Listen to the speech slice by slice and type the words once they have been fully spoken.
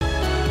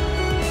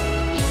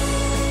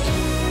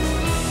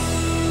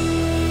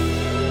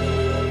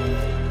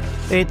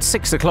It's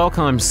 6 o'clock.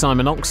 I'm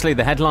Simon Oxley.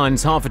 The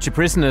headlines: Hertfordshire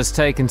prisoners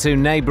taken to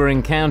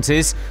neighbouring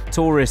counties,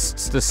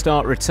 tourists to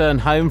start return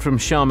home from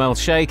Sharm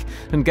el-Sheikh,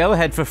 and go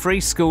ahead for free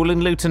school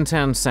in Luton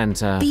Town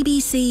Centre.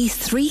 BBC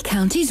Three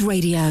Counties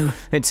Radio.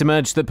 It's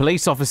emerged that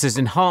police officers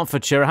in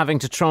Hertfordshire are having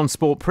to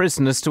transport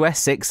prisoners to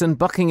Essex and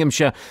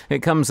Buckinghamshire.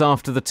 It comes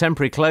after the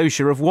temporary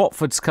closure of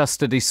Watford's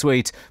custody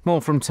suite.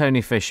 More from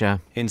Tony Fisher.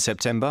 In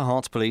September,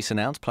 Herts Police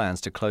announced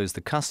plans to close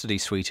the custody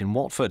suite in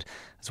Watford,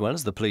 as well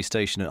as the police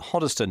station at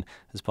Hoddesdon,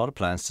 as part of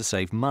plans to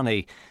save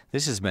money.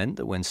 This has meant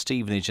that when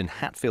Stevenage and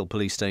Hatfield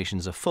police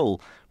stations are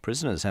full,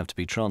 prisoners have to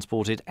be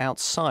transported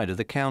outside of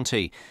the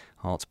county.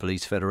 Herts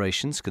Police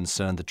Federation's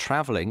concerned the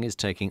travelling is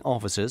taking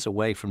officers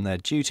away from their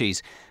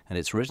duties, and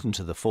it's written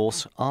to the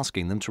force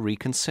asking them to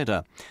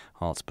reconsider.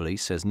 Herts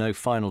Police says no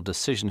final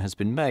decision has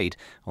been made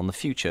on the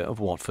future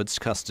of Watford's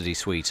custody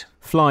suite.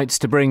 Flights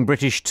to bring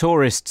British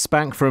tourists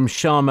back from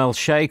Sharm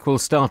el-Sheikh will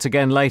start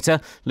again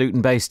later.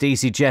 Luton-based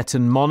EasyJet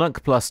and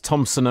Monarch, plus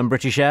Thomson and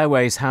British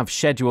Airways have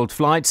scheduled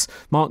flights.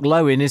 Mark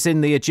Lowen is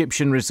in the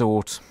Egyptian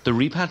resort. The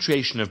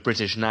repatriation of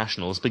British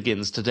nationals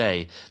begins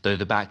today, though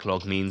the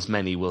backlog means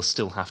many will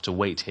still have to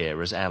wait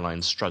here as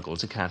airlines struggle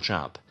to catch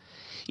up.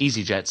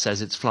 EasyJet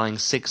says it's flying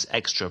 6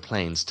 extra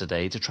planes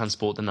today to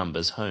transport the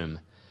numbers home.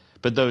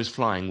 But those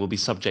flying will be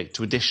subject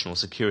to additional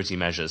security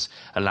measures,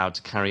 allowed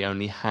to carry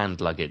only hand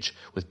luggage,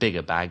 with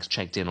bigger bags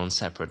checked in on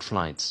separate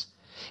flights.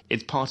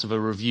 It's part of a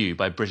review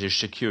by British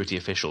security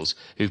officials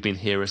who've been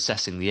here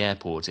assessing the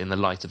airport in the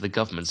light of the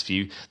government's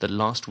view that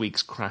last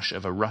week's crash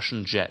of a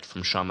Russian jet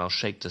from Sharm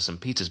el-Sheikh to St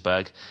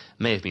Petersburg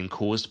may have been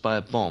caused by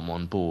a bomb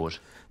on board.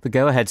 The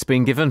go-ahead's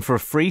been given for a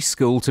free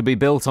school to be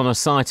built on a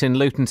site in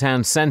Luton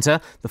Town Centre.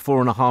 The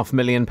 £4.5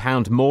 million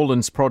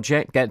Moorlands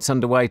project gets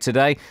underway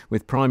today,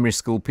 with primary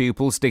school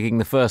pupils digging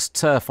the first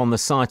turf on the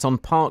site on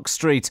Park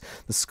Street.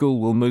 The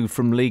school will move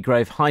from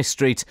Leagrave High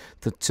Street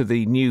to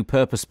the new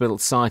purpose-built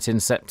site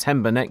in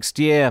September next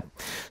year.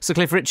 Sir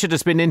Cliff Richard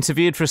has been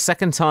interviewed for a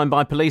second time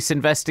by police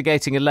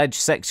investigating alleged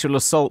sexual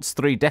assaults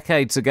 3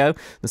 decades ago.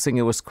 The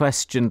singer was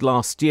questioned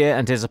last year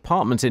and his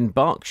apartment in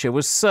Berkshire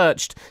was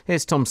searched.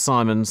 Here's Tom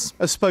Simons.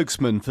 A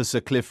spokesman for Sir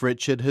Cliff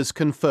Richard has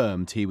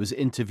confirmed he was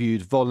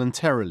interviewed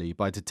voluntarily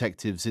by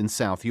detectives in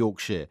South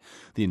Yorkshire.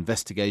 The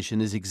investigation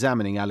is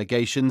examining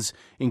allegations,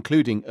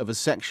 including of a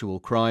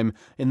sexual crime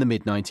in the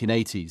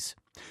mid-1980s.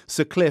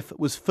 Sir Cliff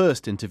was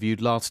first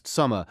interviewed last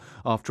summer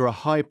after a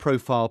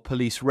high-profile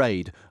police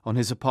raid on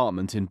his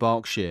apartment in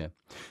Berkshire.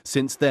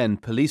 Since then,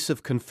 police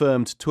have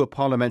confirmed to a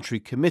parliamentary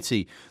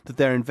committee that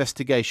their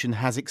investigation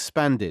has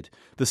expanded.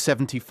 The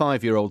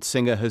 75-year-old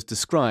singer has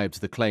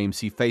described the claims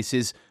he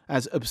faces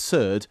as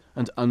absurd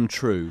and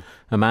untrue.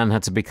 A man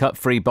had to be cut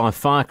free by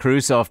fire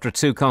crews after a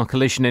 2-car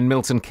collision in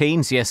Milton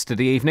Keynes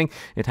yesterday evening.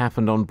 It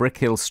happened on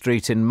Brickhill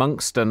Street in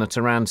Monkston at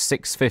around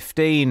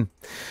 6:15.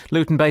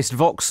 Luton-based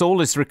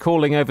Vauxhall is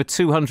recalling over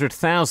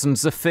 200,000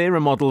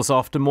 Zafira models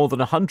after more than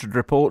 100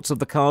 reports of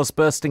the cars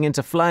bursting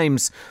into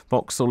flames.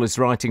 Vauxhall is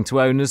writing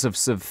to owners of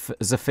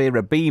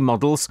Zafira B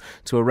models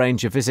to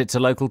arrange a visit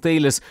to local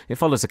dealers. It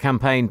follows a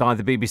campaign by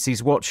the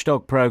BBC's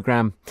Watchdog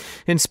programme.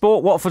 In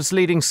sport, Watford's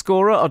leading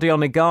scorer,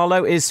 Odion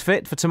Ighalo, is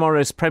fit for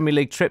tomorrow's Premier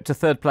League trip to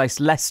third-place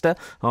Leicester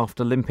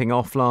after limping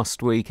off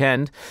last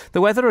weekend.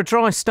 The weather, a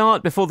dry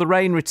start before the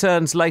rain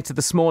returns later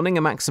this morning,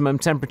 a maximum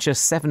temperature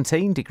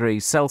 17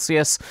 degrees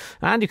Celsius.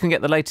 And you can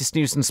get the latest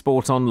news and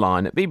sport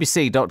online at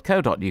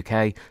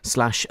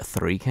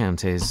bbc.co.uk/3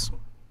 counties.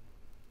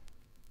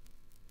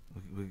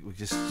 We're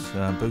just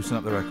boosting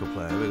up the record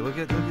player. We're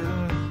looking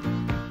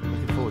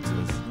forward to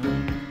this.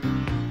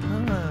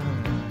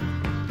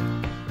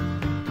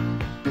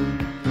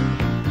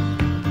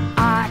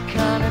 I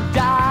kinda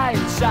die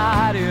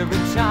inside every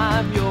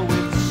time you're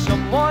with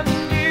someone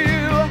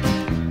new.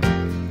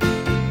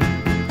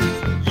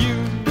 You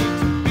need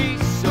to be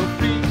so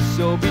free,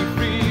 so be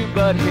free,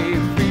 but hey,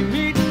 free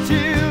me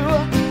too.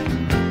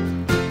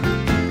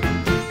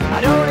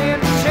 I don't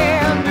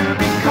intend to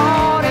be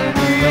caught in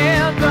the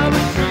end of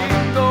a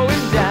dream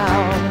going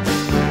down.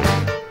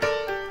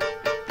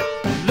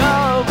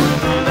 Love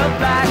with a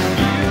love like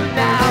you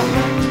now,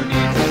 who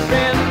needs a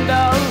friend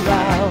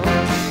around?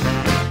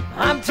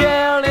 I'm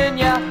telling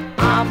ya,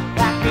 I'm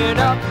packing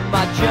up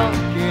my junk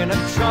in a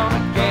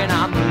trunk and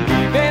I'm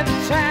leaving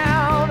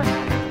town.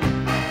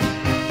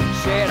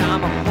 Said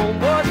I'm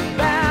homeward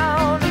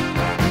bound.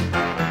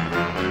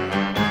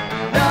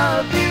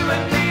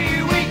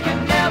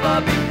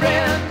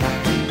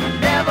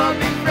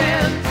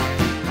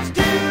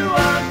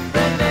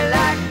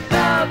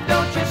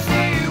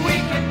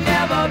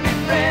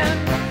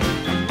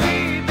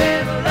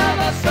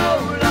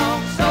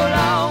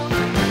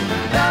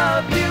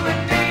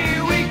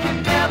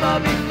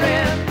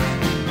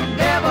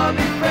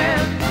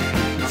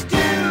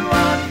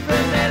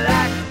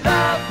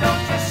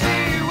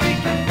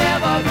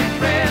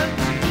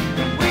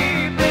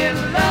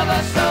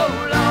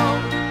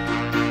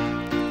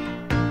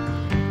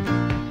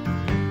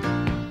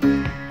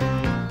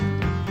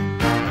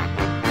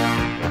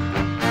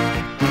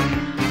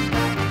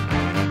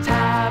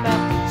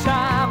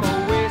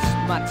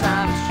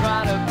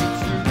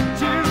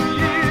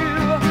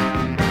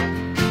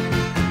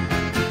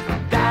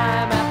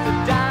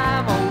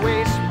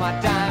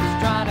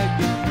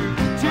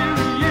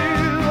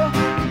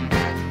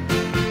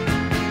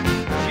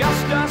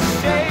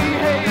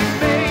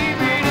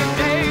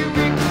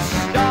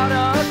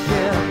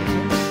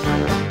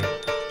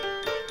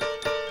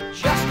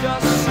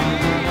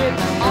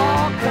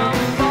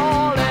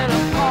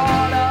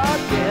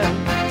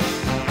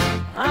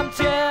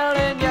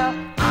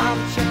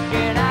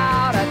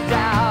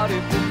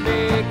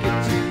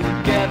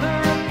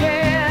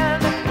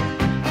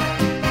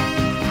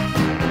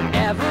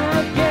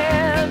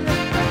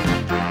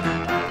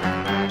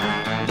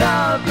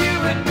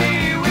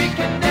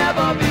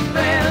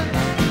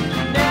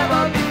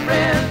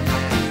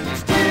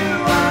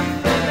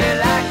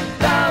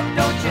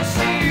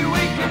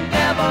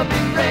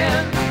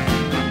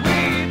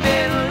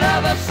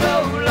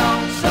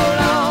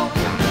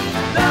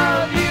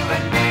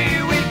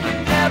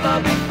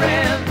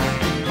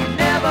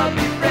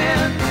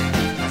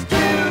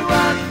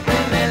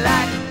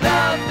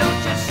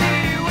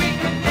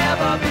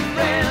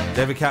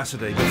 David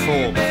Cassidy,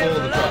 before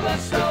the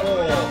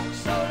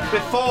troubles.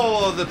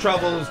 Before the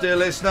troubles, dear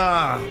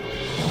listener.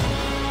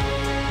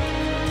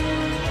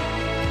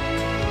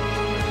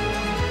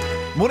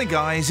 Morning,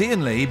 guys.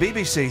 Iain Lee,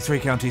 BBC Three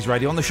Counties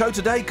Radio. On the show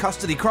today,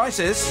 custody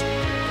crisis.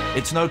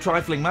 It's no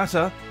trifling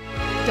matter.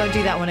 Don't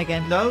do that one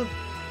again. No?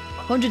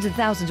 Hundreds of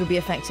thousands will be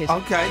affected.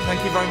 OK,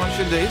 thank you very much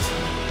indeed.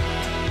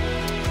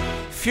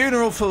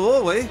 Funeral for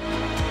Orwell.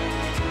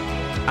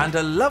 And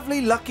a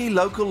lovely, lucky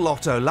local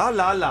lotto. La,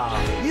 la, la.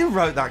 You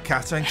wrote that,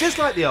 Catherine. Just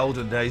like the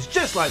olden days.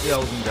 Just like the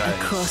olden days.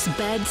 Across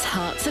beds,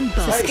 hearts and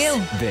bucks. Skill.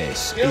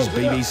 This is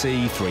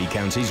BBC Three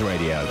Counties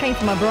Radio. Came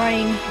from my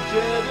brain.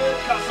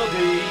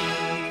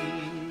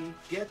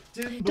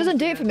 Doesn't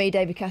do it for me,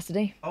 David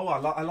Cassidy. Oh,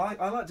 I like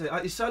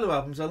it. His solo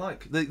albums, I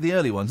like. The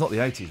early ones, not the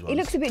 80s ones. He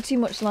looks a bit too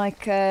much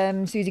like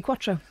Susie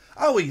Quattro.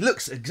 Oh, he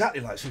looks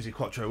exactly like Susie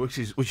Quattro, which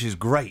is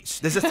great.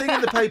 There's a thing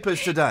in the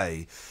papers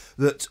today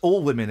that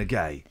all women are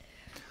gay.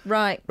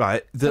 Right.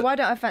 Right. So why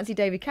don't I fancy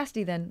David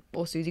Cassidy then,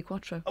 or Susie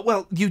Quattro?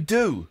 Well, you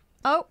do.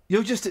 Oh.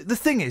 You're just... The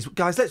thing is,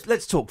 guys,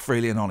 let's talk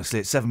freely and honestly.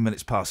 It's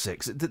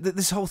 7:06.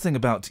 This whole thing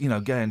about,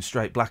 gay and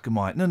straight, black and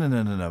white.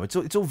 No.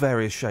 It's all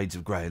various shades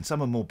of grey, and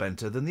some are more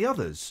benter than the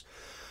others.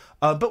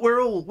 But we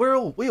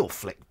all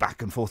flick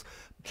back and forth.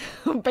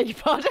 Beg your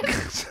pardon?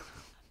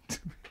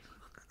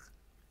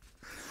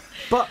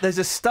 But there's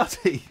a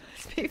study...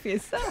 Speak for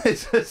yourself.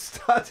 There's a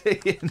study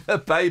in the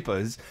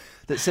papers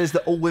that says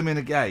that all women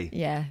are gay.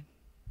 Yeah.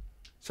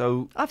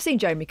 So I've seen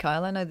Jeremy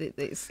Kyle. I know that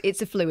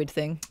it's a fluid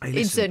thing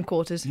in certain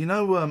quarters.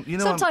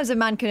 Sometimes a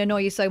man can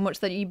annoy you so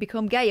much that you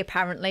become gay.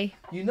 Apparently,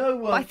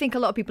 but I think a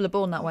lot of people are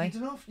born that way. You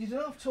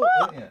don't have to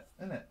talk,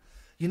 isn't it?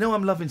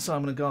 I'm loving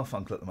Simon and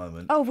Garfunkel at the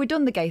moment. Oh, have we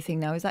done the gay thing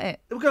now? Is that it?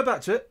 We'll go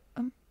back to it.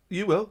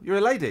 You will. You're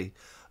a lady.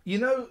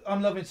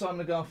 I'm loving Simon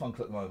and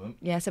Garfunkel at the moment.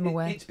 Yes, I'm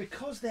aware. It's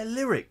because their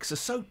lyrics are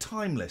so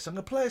timeless. I'm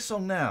going to play a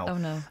song now. Oh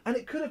no! And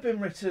it could have been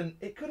written.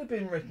 It could have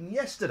been written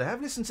yesterday. Have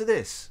a listen to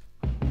this.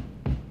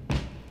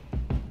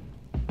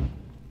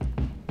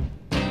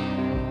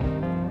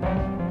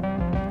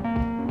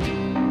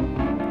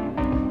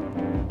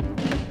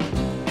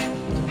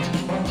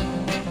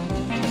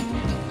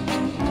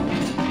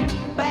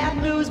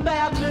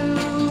 Bad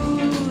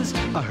news,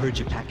 I heard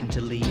you're packing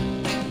to leave.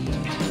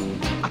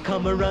 I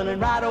come a-running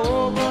right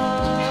over.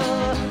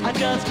 I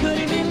just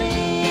couldn't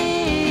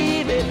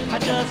believe it.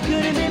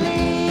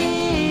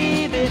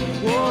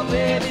 Oh,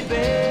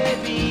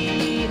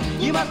 baby,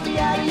 you must be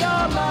out of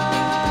your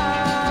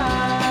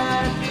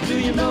mind. Do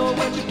you know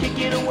what you're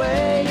kicking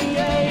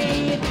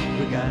away?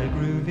 We got a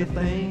groovy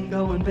thing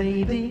going,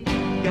 baby.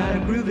 Got a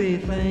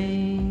groovy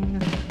thing.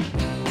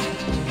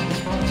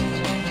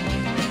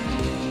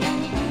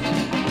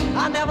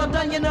 I never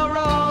done you no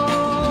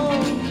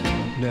wrong,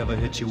 never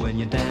hit you when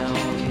you're down,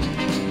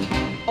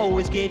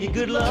 always gave you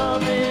good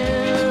loving.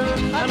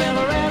 I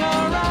never ran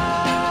around,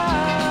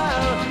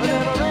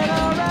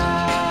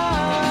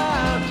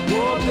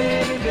 oh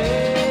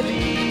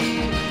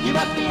baby, you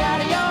must be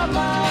out of your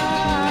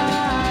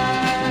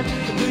mind.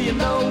 Do you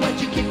know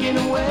what you're kicking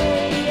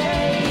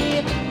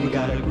away? We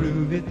got a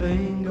groovy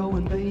thing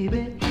going,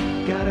 baby,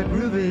 got a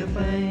groovy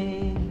thing.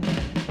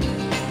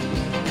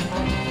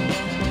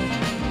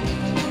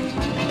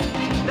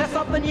 There's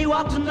something you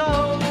ought to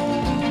know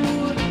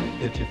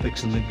if you're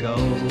fixing to go.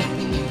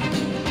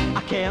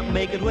 I can't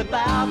make it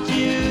without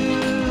you.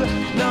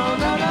 No.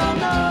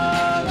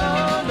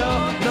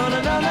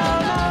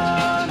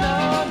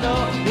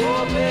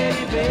 Oh,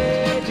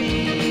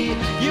 baby,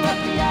 you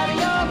must be out of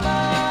your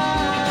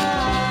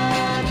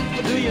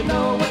mind. Do you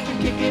know what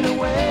you're kicking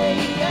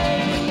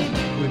away?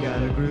 We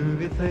got a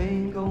groovy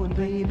thing going,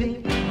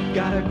 baby.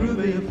 Got a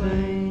groovy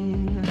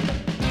thing.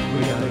 We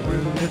got a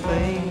groovy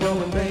thing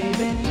going,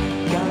 baby.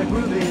 Got a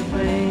groovy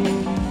thing.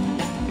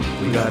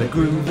 We got a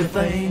groovy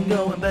thing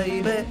going,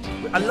 baby.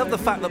 I love the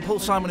fact that Paul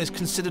Simon is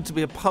considered to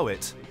be a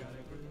poet.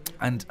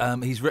 And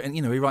he's written,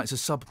 he writes a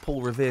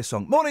sub-Paul Revere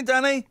song. Morning,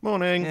 Danny.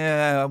 Morning.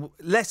 Yeah,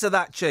 less of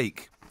that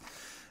cheek.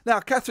 Now,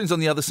 Catherine's on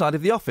the other side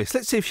of the office.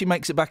 Let's see if she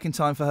makes it back in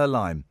time for her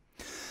line.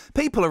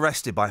 People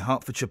arrested by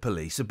Hertfordshire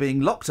police are being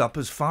locked up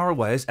as far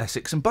away as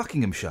Essex and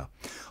Buckinghamshire.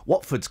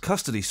 Watford's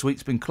custody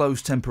suite's been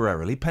closed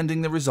temporarily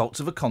pending the results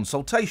of a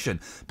consultation,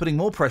 putting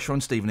more pressure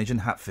on Stevenage and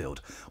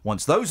Hatfield.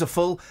 Once those are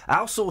full,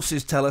 our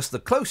sources tell us the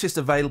closest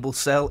available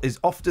cell is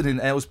often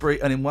in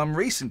Aylesbury and in one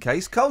recent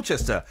case,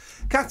 Colchester.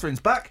 Catherine's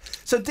back.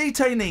 So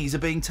detainees are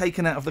being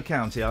taken out of the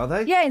county, are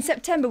they? Yeah, in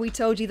September we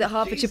told you that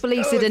Hertfordshire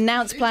Police had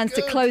announced plans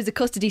to close the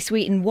custody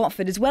suite in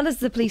Watford as well as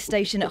the police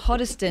station at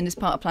Hoddesdon as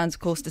part of plans,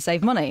 of course, to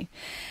save money.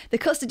 The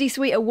custody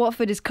suite at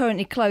Watford is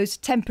currently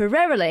closed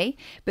temporarily,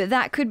 but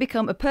that could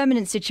become a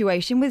permanent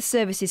situation with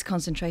services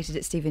concentrated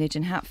at Stevenage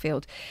and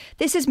Hatfield.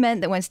 This has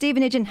meant that when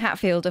Stevenage and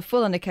Hatfield are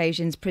full on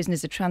occasions,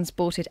 prisoners are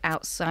transported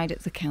outside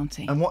of the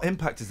county. And what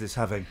impact is this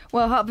having?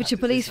 Well, Hertfordshire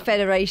Police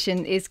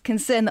Federation is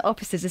concerned that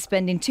officers are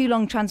spending too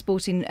long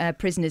transporting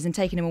prisoners and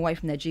taking them away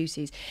from their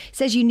duties. It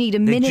says you need a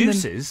minimum...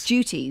 Duties?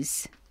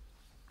 Duties.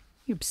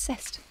 You're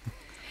obsessed.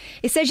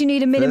 It says you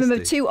need a minimum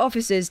of 2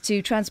 officers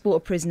to transport a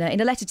prisoner. In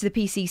a letter to the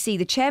PCC,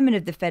 the chairman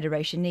of the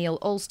Federation, Neil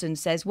Alston,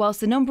 says, whilst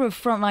the number of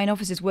frontline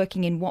officers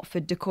working in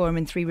Watford, Dacorum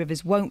and Three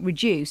Rivers won't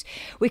reduce,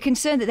 we're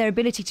concerned that their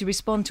ability to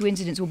respond to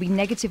incidents will be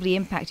negatively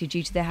impacted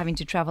due to their having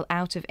to travel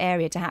out of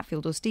area to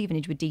Hatfield or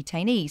Stevenage with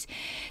detainees.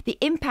 The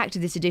impact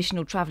of this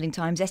additional travelling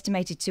time is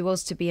estimated to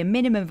us to be a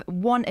minimum of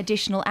 1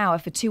 additional hour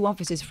for 2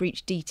 officers for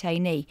each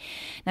detainee.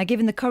 Now,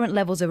 given the current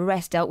levels of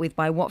arrest dealt with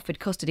by Watford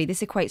custody,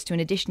 this equates to an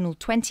additional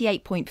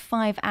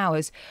 28.5 hours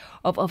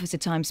of officer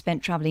time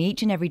spent travelling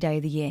each and every day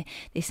of the year.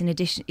 This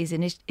is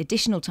an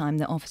additional time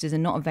that officers are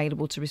not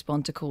available to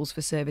respond to calls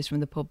for service from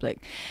the public.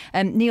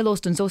 Neil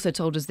Alston's also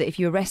told us that if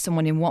you arrest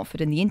someone in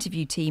Watford and the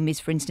interview team is,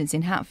 for instance,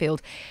 in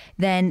Hatfield,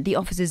 then the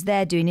officers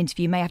there doing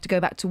interview may have to go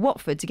back to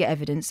Watford to get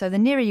evidence. So the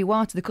nearer you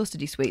are to the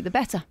custody suite, the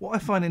better. What I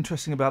find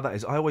interesting about that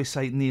is I always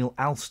say Neil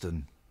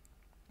Alston.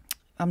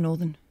 I'm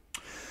Northern.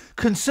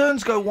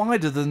 Concerns go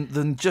wider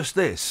than just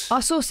this.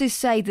 Our sources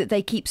say that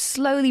they keep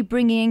slowly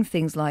bringing in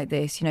things like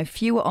this,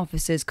 fewer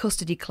officers,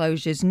 custody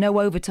closures, no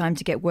overtime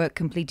to get work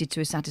completed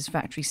to a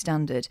satisfactory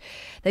standard.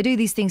 They do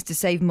these things to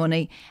save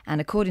money,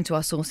 and according to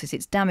our sources,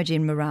 it's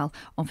damaging morale.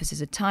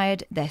 Officers are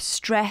tired, they're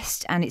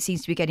stressed, and it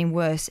seems to be getting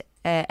worse.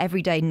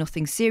 Every day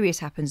nothing serious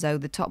happens, though.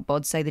 The top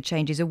bods say the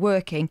changes are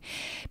working.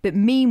 But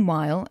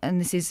meanwhile, and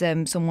this is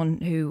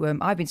someone who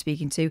I've been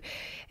speaking to,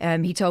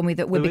 he told me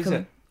that we're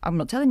becoming... I'm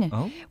not telling you.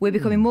 Oh. We're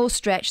becoming more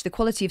stretched, the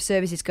quality of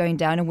service is going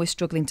down, and we're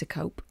struggling to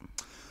cope.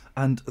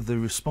 And the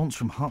response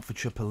from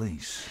Hertfordshire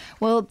Police?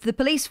 Well, the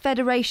Police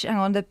Federation,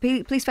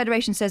 Police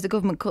Federation says the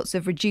government cuts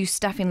have reduced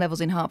staffing levels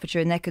in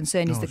Hertfordshire, and their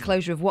concern is the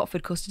closure of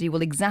Watford custody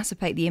will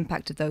exacerbate the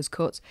impact of those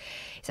cuts.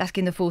 It's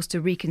asking the force to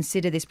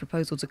reconsider this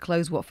proposal to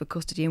close Watford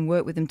custody and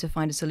work with them to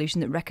find a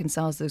solution that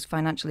reconciles those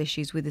financial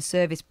issues with the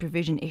service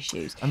provision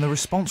issues. And the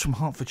response from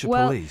Hertfordshire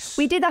Police?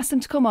 We did ask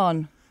them to come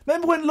on.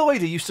 Remember when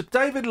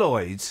David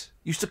Lloyd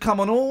used to come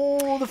on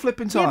all the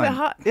flipping time?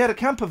 Yeah, he had a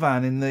camper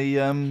van in the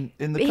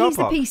car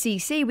park. He's the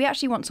PCC. We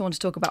actually want someone to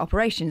talk about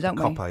operations, don't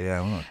we? Copper,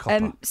 yeah.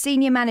 Copper.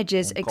 Senior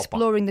managers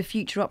exploring the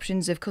future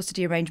options of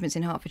custody arrangements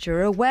in Hertfordshire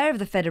are aware of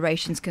the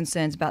Federation's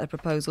concerns about the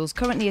proposals.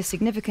 Currently, a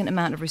significant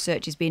amount of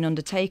research is being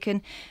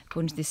undertaken,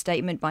 according to this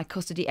statement, by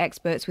custody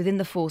experts within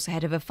the force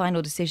ahead of a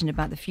final decision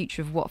about the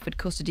future of Watford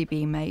custody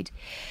being made.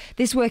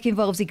 This work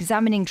involves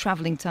examining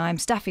travelling time,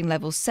 staffing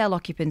levels, cell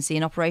occupancy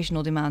and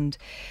operational demand.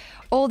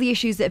 All the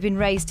issues that have been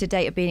raised to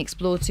date are being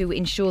explored to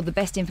ensure the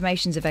best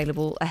information is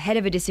available ahead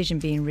of a decision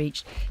being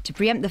reached to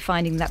preempt the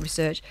finding that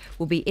research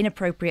will be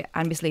inappropriate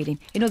and misleading.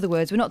 In other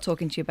words, we're not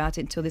talking to you about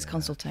it until this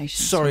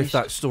consultation. Sorry if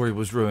that story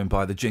was ruined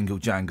by the jingle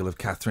jangle of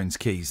Catherine's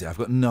keys there. I've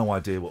got no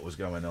idea what was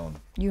going on.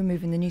 You were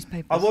moving the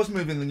newspapers. I was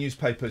moving the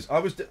newspapers.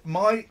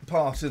 My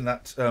part in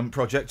that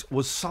project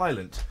was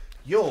silent.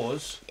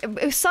 Yours? It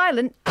was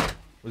silent,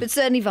 but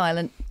certainly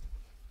violent.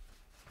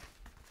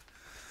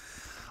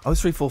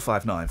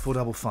 03459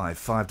 455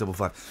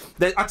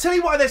 555. I tell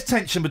you why there's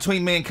tension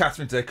between me and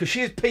Catherine today, because she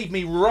has peed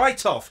me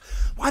right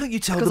off. Why don't you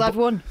tell? Because I've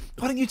won.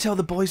 Why don't you tell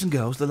the boys and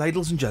girls, the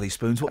ladles and jelly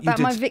spoons, what about you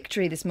did? About my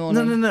victory this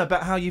morning. No.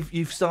 About how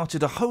you've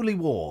started a holy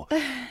war.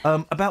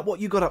 About what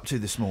you got up to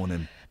this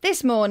morning.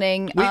 This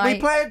morning, we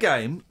play a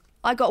game.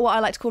 I got what I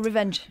like to call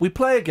revenge. We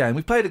play a game.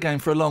 We've played a game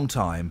for a long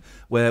time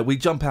where we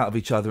jump out of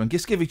each other and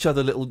just give each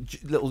other little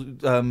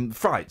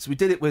frights. We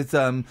did it with.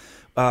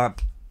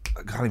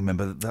 I can't even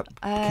remember that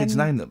kid's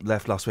name that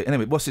left last week.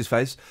 Anyway, what's his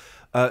face?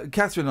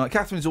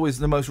 Catherine's always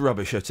the most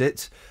rubbish at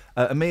it.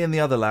 And me and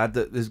the other lad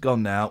that is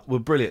gone now were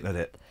brilliant at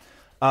it.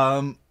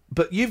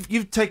 But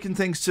you've taken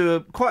things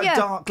to quite a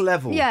dark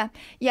level. Yeah.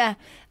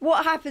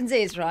 What happens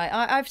is, right,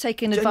 I've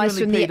taken advice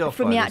from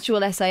the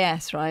actual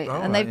SAS, right?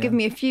 And they've given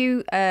me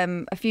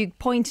a few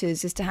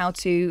pointers as to how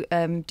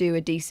to do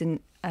a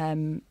decent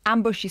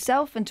ambush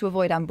yourself and to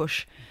avoid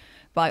ambush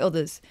by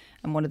others.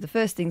 And one of the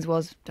first things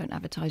was, don't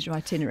advertise your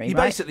itinerary.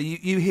 Basically,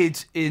 you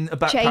hid in a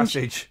back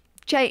passage.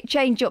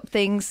 Change up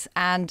things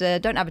and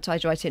don't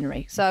advertise your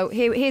itinerary. So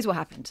here's what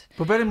happened.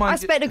 But bear in mind, I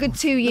spent a good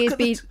 2 years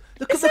being...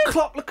 Look at the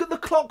clock. Look at the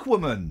clock,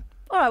 woman.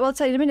 All right, well, I'll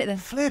tell you in a minute then.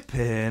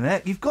 Flipping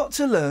it. You've got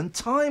to learn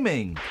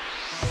timing.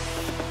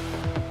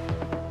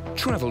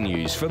 Travel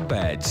news for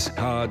beds,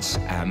 cards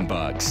and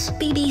bugs.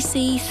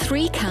 BBC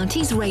Three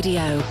Counties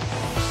Radio.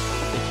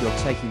 If you're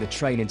taking the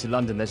train into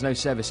London, there's no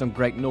service on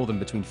Great Northern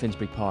between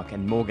Finsbury Park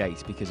and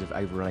Moorgate because of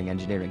overrunning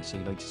engineering, so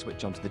you're going to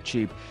switch onto the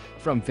tube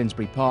from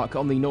Finsbury Park.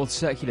 On the North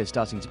Circular,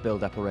 starting to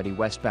build up already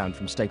westbound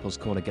from Staples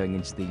Corner going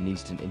into the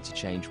Neaston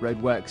Interchange.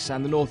 Roadworks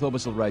and the North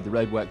Orbital Road, the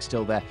roadworks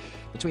still there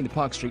between the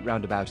Park Street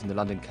roundabout and the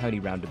London Coney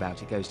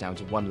roundabout. It goes down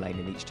to one lane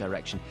in each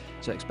direction,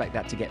 so expect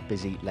that to get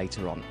busy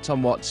later on.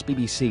 Tom Watts,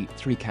 BBC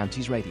Three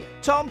Counties Radio.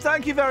 Tom,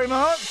 thank you very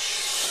much.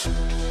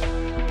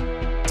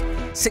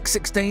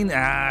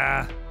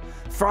 6:16.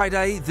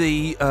 Friday,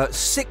 the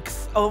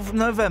 6th of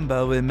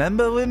November.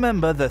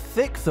 Remember, the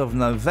 6th of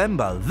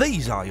November.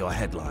 These are your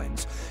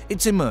headlines.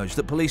 It's emerged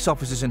that police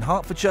officers in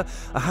Hertfordshire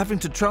are having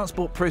to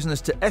transport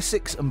prisoners to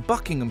Essex and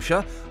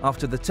Buckinghamshire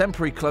after the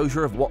temporary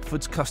closure of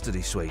Watford's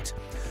custody suite.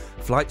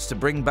 Flights to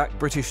bring back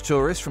British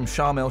tourists from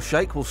Sharm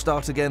el-Sheikh will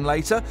start again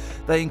later.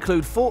 They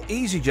include 4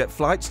 EasyJet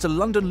flights to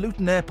London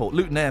Luton Airport.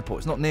 Luton Airport,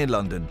 it's not near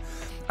London.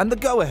 And the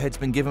go-ahead's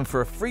been given for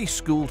a free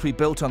school to be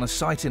built on a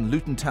site in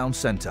Luton Town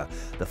Centre.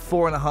 The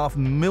 £4.5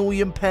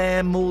 million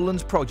pair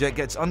Moorlands project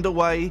gets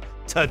underway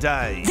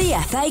today. The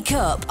FA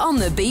Cup on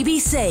the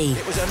BBC.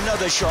 It was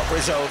another shock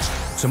result.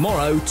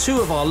 Tomorrow, 2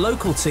 of our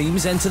local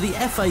teams enter the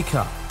FA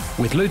Cup,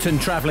 with Luton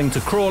travelling to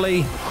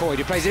Crawley.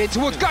 Croydon plays it in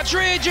towards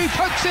Guttridge, who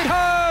puts it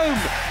home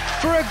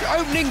for an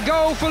opening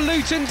goal for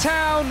Luton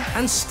Town.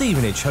 And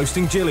Stevenage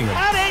hosting Gillingham.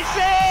 And it's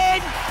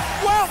in!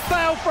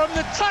 Whelpdale from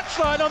the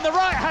touchline on the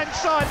right-hand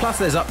side. Plus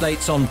there's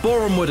updates on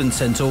Boreham Wood and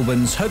St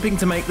Albans, hoping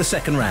to make the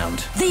second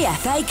round. The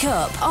FA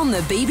Cup on the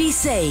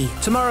BBC.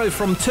 Tomorrow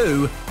from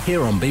 2,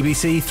 here on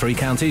BBC Three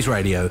Counties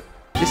Radio.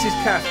 This is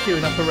Kath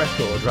queuing up a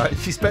record, right?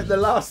 She spent the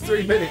last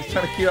 3 minutes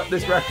trying to queue up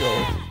this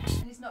record.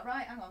 And it's not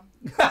right, hang on.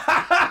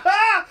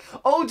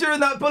 All during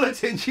that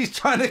bulletin, she's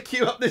trying to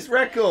queue up this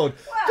record.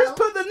 Well, just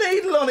put the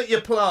needle on it, you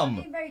plum. I'm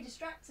being very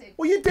distracted.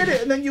 Well, you did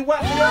it, and then you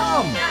whacked your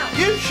arm.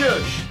 You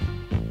shush.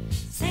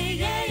 Say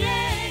yeah,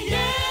 yeah,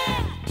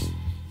 yeah.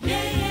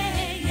 Yeah,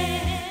 yeah,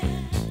 yeah.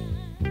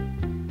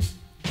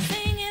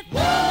 Sing it for the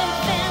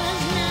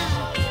fellas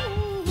now.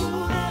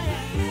 Ooh, yeah,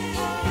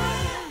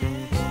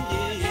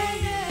 yeah,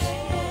 yeah.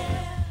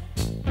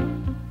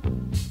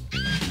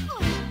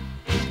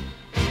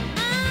 I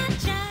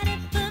try to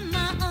put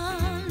my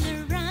arms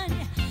around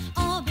you,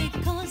 all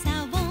because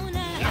I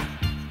wanna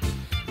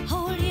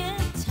hold you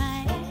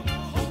tight.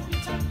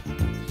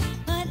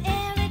 But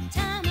every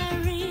time I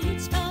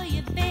reach for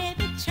you,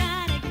 baby,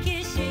 try to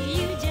kiss you,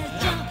 you just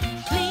jump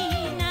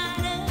clean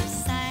out of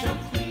sight.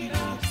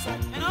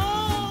 And oh,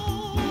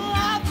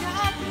 I've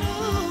got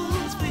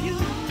news for you,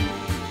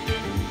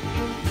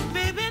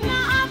 baby.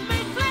 Now I've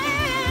made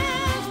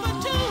plans for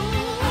 2.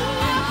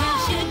 I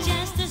guess you're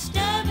just a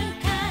stubborn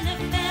kind of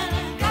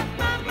fella. Got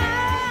my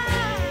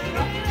mind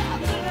made up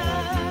to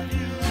love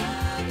you.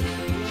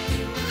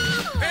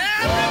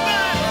 Everybody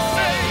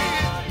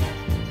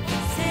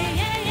say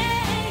yeah,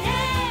 yeah,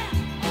 yeah.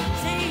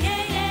 Say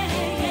yeah, yeah,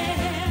 yeah.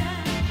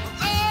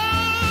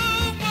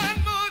 Oh, one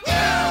more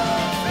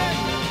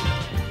time.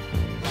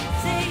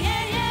 Say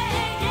yeah, yeah,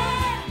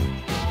 yeah.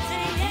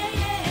 Say yeah,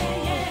 yeah,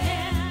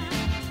 yeah.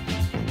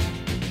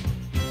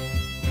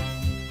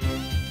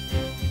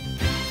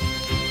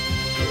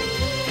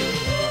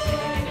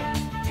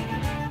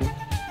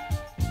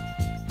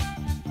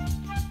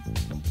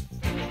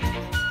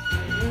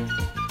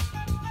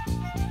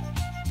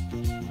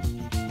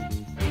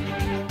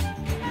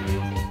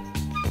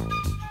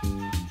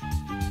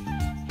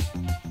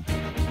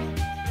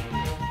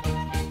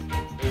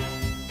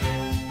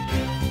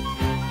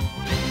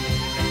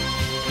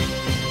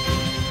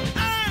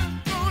 I'm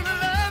gonna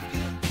love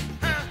you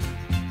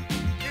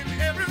in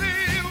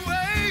every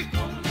way.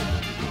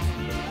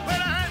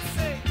 What I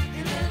say,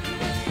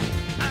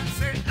 I'm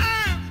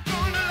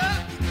gonna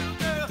love you,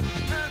 girl,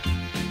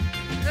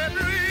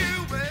 every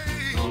way.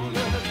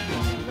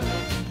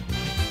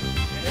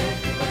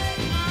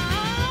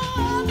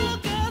 All the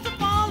girls are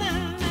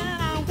falling,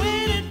 and I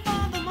waited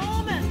for the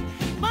moment,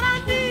 but I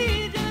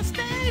need you to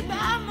stay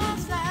by my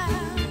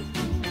side.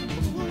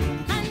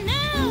 I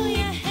know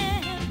you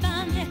heard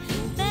about me,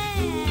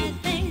 bad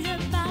things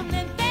about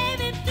me,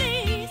 baby.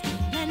 Please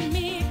let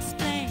me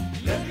explain.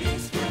 Let me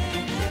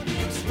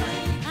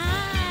explain. I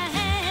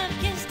have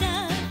kissed a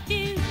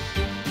few,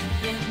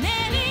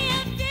 maybe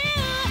a few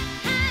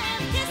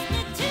have kissed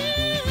me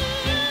too.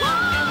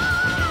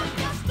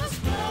 Just a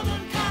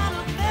stubborn kind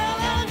of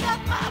fella, got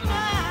my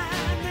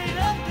mind made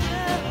up to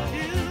love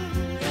you.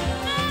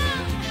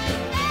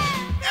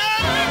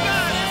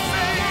 Everybody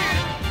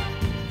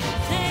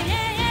say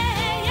yeah,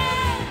 yeah,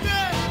 yeah.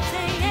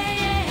 Say yeah,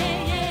 yeah,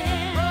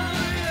 yeah.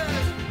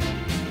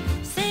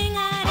 Sing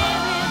out,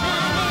 everybody.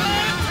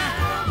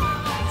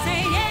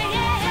 Say yeah,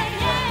 yeah,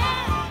 yeah.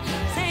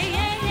 Say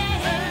yeah, yeah,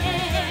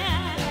 yeah.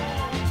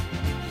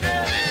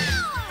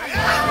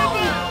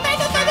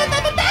 Baby, baby,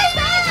 baby,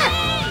 baby.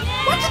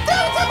 What you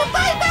doing to me,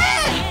 baby?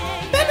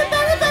 Baby,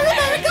 baby, baby,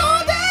 baby, go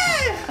on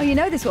there. Oh, you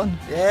know this one?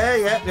 Yeah.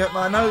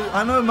 I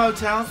know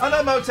Motown. I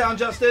know Motown,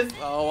 Justin.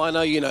 Oh, I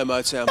know you know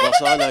Motown,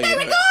 boss. I know you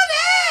know.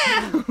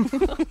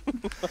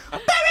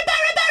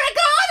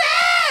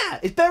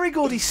 Is Berry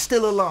Gordy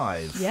still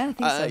alive? Yeah, I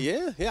think so.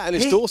 Yeah, and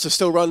his daughter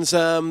still runs the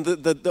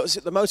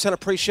Motown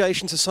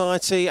Appreciation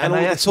Society and all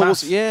the MAS, tours.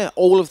 MAS. Yeah,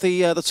 all of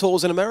the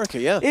tours in America.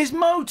 Yeah. Is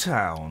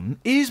Motown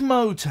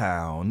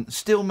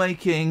still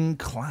making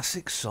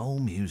classic soul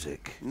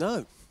music?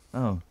 No.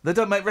 Oh, they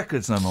don't make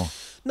records no more.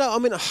 No, I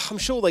mean, I'm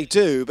sure they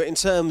do, but in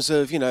terms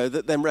of,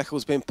 them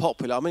records being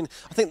popular, I mean,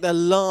 I think their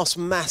last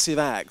massive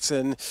act,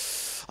 and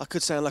I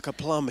could sound like a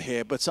plum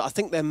here, but I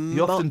think they're...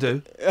 You often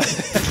do.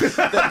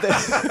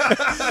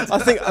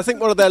 I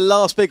think one of their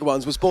last big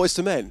ones was Boys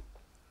to Men.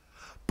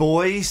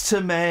 Boys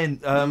to Men.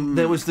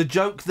 There was the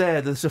joke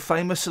there. There's a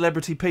famous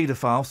celebrity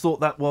paedophile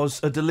thought that was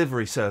a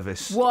delivery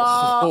service.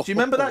 What? Do you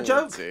remember that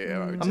joke? Oh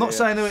dear. I'm not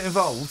saying who it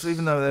involves,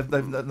 even though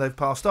they've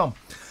passed on.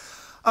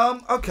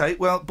 Okay,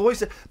 well, Boys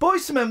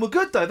to Men were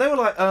good though. They were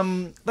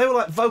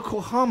like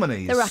vocal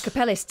harmonies. They were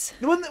acapellists.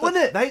 Wasn't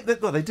it?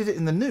 They did it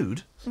in the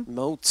nude.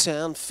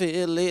 Motown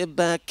Philly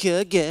back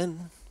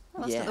again.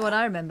 Well, that's not the one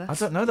I remember. I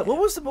don't know that. What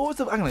was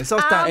the? Hang on, it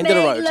starts down. I'll End of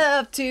the make road.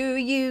 love to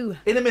you.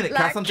 In a minute,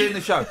 Kath, I'm doing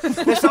the show.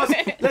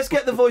 Let's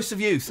get the voice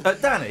of youth.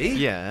 Danny,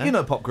 Yeah. you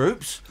know pop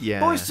groups. Yeah.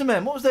 Boys to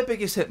Men, what was their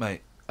biggest hit,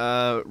 mate?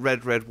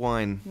 Red, Red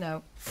Wine.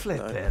 No.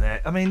 Flipping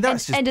it. I mean,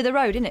 that's just... End of the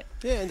road, isn't it?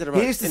 Yeah, end of the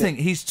road. Here's the thing.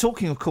 He's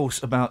talking, of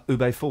course, about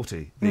Ube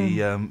 40,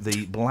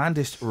 the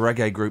blandest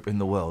reggae group in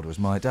the world, as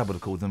my dad would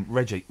have called them,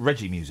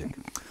 Reggie music.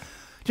 Do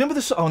you remember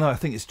the song? Oh, no, I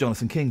think it's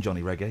Jonathan King,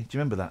 Johnny Reggae. Do you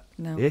remember that?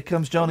 No. Here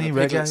comes Johnny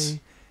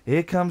Reggae.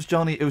 Here comes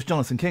Johnny. It was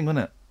Jonathan King,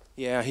 wasn't it?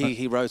 Yeah,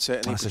 he wrote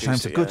it. And That's he a shame.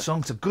 It's a good it,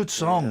 song. It's a good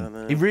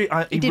song.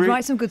 Yeah, he did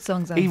write some good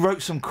songs, though. He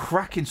wrote some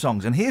cracking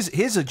songs. And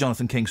here's a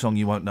Jonathan King song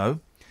you won't know.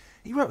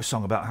 He wrote a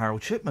song about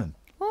Harold Shipman.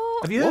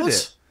 What? Have you heard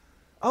it?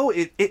 Oh,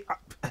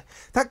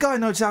 that guy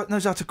knows how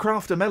to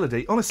craft a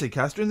melody. Honestly,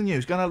 Cass, during the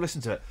news, go and have a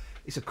listen to it.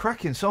 It's a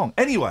cracking song.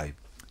 Anyway,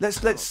 let's.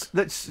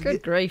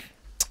 Good grief.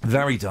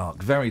 Very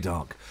dark, very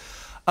dark.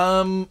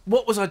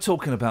 What was I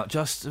talking about?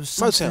 Just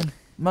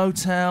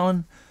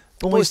Motown.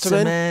 Boys to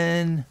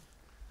Men.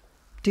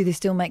 Do they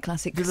still make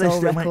classic Do soul they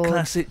still records? make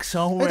classic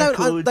soul They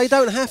records? they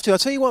don't have to. I'll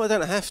tell you what, they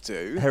don't have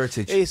to.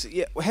 Heritage.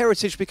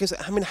 Heritage, because,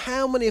 I mean,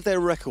 how many of their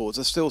records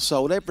are still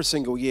sold every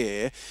single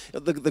year?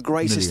 The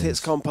greatest hits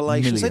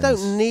compilations. They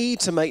don't need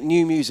to make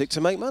new music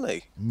to make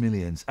money.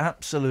 Millions.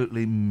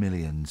 Absolutely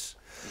millions.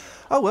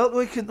 Oh well,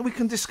 we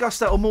can discuss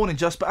that all morning,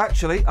 but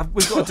actually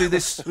we've got to do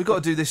this. We've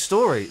got to do this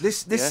story.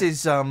 This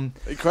is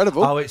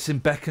incredible. Oh, it's in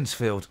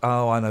Beaconsfield.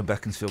 Oh, I know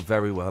Beaconsfield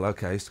very well.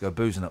 Okay, I used to go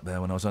boozing up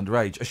there when I was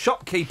underage. A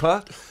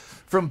shopkeeper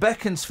from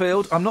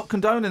Beaconsfield. I'm not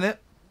condoning it.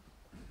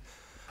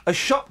 A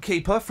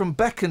shopkeeper from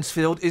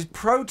Beaconsfield is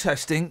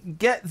protesting.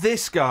 Get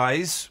this,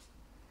 guys.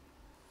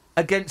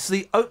 Against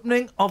the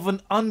opening of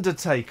an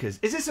undertaker's.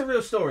 Is this a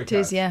real story? It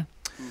is, yeah.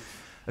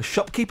 A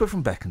shopkeeper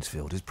from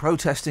Beaconsfield is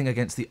protesting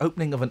against the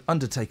opening of an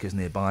undertaker's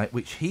nearby,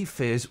 which he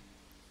fears...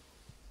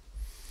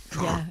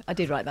 Yeah, I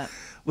did write that.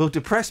 ...will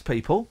depress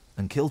people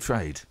and kill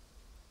trade.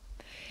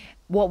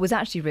 What was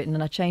actually written,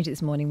 and I changed it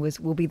this morning,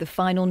 will be the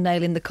final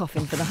nail in the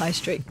coffin for the high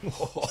street.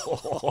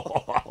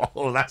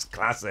 Oh, that's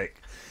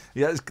classic.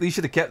 Yeah, you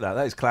should have kept that.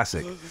 That is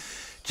classic.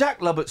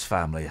 Jack Lubbock's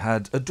family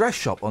had a dress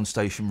shop on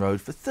Station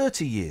Road for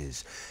 30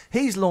 years.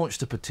 He's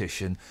launched a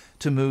petition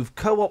to move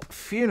Co-op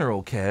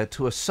Funeral Care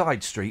to a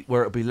side street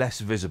where it'll be less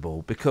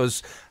visible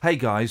because, hey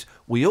guys,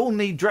 we all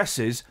need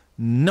dresses,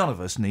 none of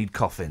us need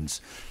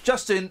coffins.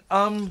 Justin,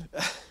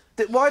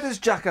 why does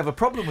Jack have a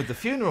problem with the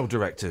funeral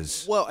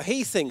directors? Well,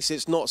 he thinks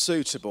it's not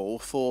suitable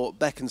for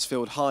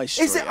Beaconsfield High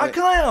Street. Is it?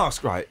 Can I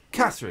ask, right,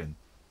 Catherine?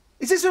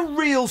 Is this a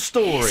real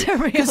story? It's a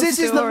real Because this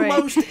is the story.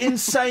 most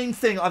insane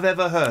thing I've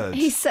ever heard.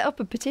 He set up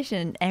a petition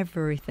and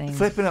everything.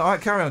 Flipping it. All right,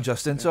 carry on,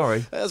 Justin.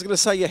 Sorry. I was going to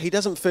say, yeah, he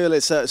doesn't feel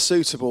it's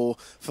suitable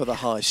for the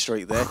high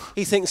street there.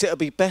 He thinks it'll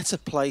be better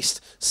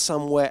placed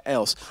somewhere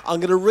else.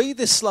 I'm going to read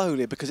this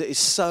slowly because it is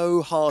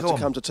so hard to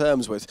come to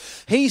terms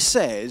with. He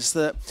says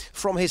that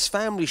from his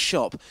family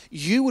shop,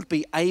 you would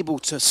be able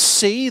to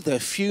see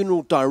the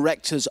funeral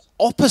directors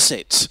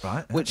opposite,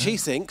 which he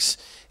thinks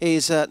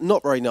is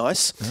not very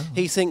nice.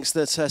 He thinks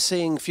that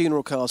seeing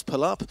funeral cars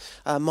pull up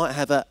might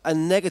have a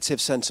negative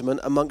sentiment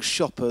amongst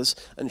shoppers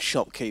and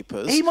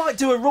shopkeepers. He might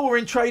do a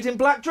roaring trade in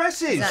black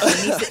dresses. Exactly.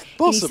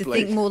 He needs to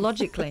think more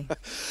logically.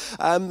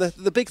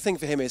 The big thing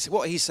for him is,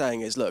 what he's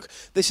saying is, look,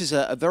 this is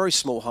a very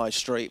small high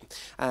street,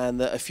 and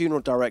that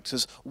funeral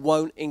directors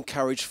won't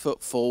encourage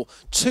footfall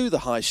to the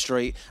high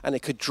street, and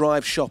it could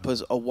drive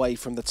shoppers away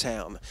from the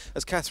town.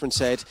 As Catherine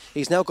said,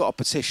 he's now got a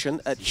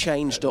petition at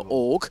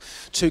change.org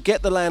to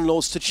get the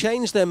landlords to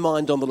change their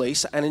mind on the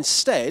lease and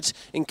instead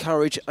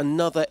encourage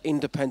another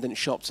independent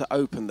shop to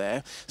open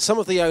there. Some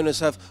of the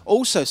owners have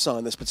also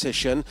signed this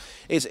petition.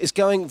 It's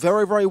going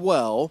very, very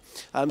well.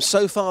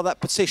 So far, that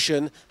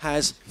petition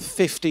has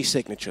 50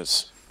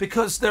 signatures.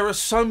 Because there are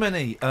so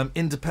many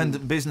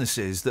independent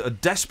businesses that are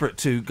desperate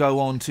to go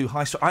on to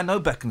High Street. I know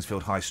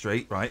Beaconsfield High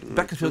Street, right?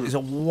 Beaconsfield is a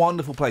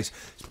wonderful place.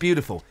 It's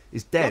beautiful.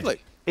 It's dead.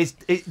 Lovely.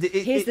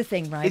 Here's the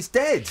thing, right? It's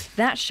dead.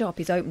 That shop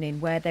is opening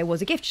where there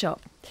was a gift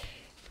shop.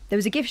 There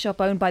was a gift shop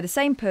owned by the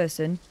same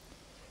person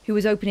who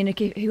was opening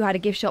who had a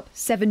gift shop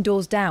 7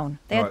 doors down.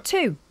 They had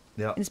two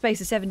in the space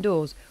of 7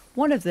 doors.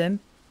 One of them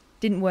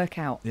didn't work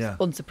out,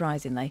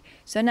 unsurprisingly.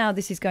 So now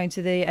this is going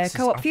to the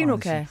Co-op Funeral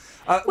Care,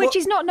 which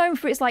is not known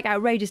for its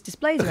outrageous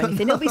displays or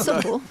anything. It'll be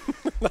subtle.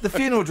 The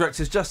funeral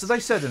directors, just have they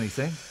said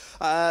anything?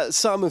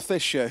 Simon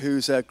Fisher,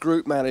 who's a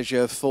group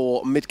manager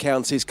for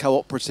Mid-Counties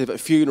Cooperative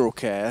Funeral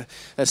Care,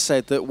 has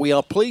said that we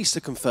are pleased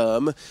to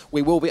confirm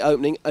we will be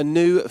opening a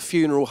new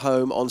funeral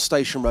home on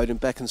Station Road in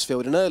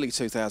Beaconsfield in early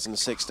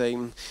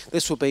 2016.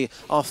 This will be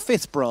our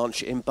 5th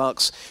branch in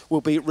Bucks.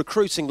 We'll be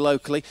recruiting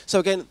locally. So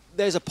again,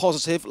 there's a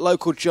positive,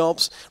 local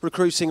jobs,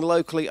 recruiting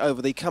locally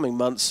over the coming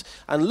months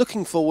and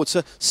looking forward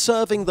to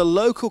serving the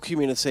local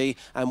community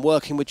and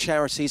working with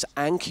charities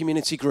and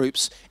community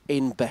groups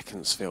in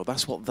Beaconsfield.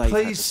 That's what they had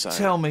to Please say.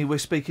 tell me we're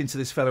speaking to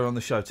this fella on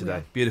the show today.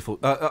 Yeah. Beautiful.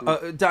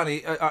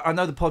 Danny, I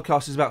know the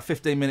podcast is about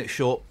 15 minutes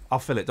short. I'll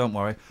fill it, don't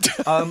worry.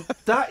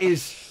 That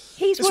is...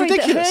 He's it's worried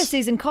ridiculous. that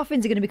hearses and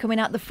coffins are going to be coming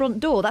out the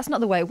front door. That's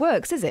not the way it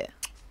works, is it?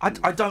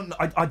 I don't know.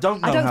 I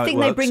don't think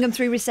they bring them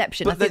through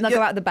reception. I think they'll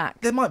go out the back.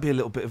 There might be a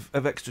little bit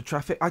of extra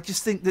traffic. I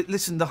just think that,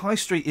 listen, the High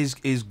Street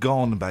is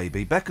gone,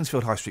 baby.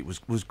 Beaconsfield High Street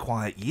was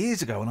quiet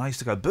years ago, and I used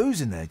to go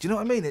boozing there. Do you know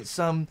what I mean? It's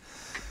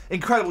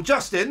incredible.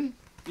 Justin?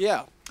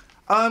 Yeah.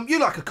 You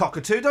like a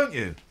cockatoo, don't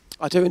you?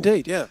 I do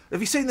indeed, yeah.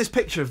 Have you seen this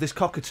picture of this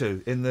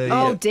cockatoo in the...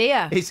 Oh,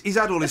 dear. He's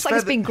had all his feathers. Looks like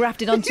it's been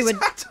grafted onto a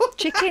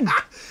chicken.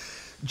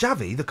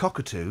 Javi, the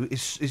cockatoo,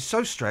 is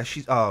so stressed.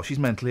 She's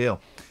mentally ill.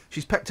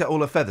 She's pecked out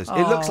all her feathers. Oh.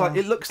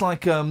 It looks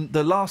like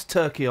the last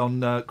turkey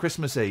on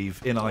Christmas Eve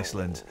in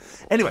Iceland.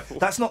 Anyway,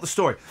 that's not the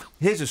story.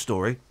 Here's a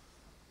story.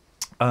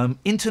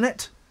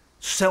 Internet,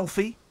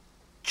 selfie,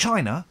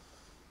 China,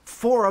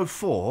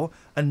 404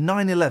 and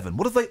 9/11.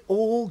 What have they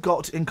all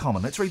got in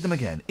common? Let's read them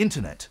again.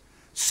 Internet,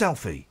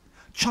 selfie,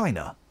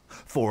 China,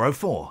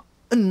 404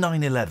 and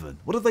 9/11.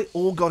 What have they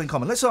all got in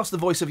common? Let's ask the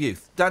voice of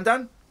youth.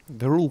 Dan?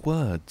 They're all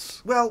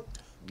words. Well...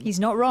 He's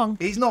not wrong.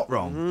 He's not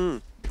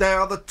wrong. They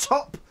are the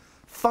top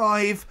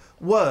 5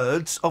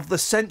 words of the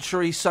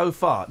century so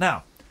far.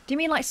 Now... Do you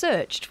mean like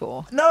searched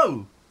for?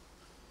 No!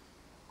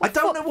 I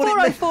don't know what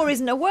 404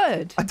 isn't a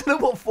word. I don't know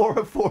what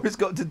 404 has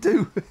got to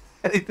do with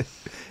anything.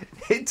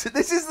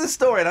 This is the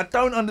story, and I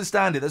don't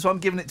understand it. That's why I'm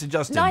giving it to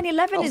Justin.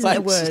 9/11 isn't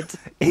a word.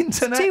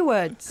 Internet. It's 2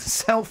 words.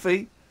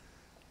 Selfie.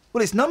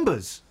 Well, it's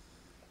numbers.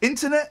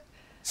 Internet,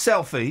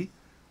 selfie,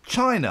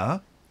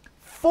 China,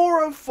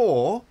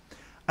 404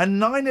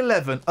 and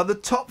 9/11 are the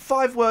top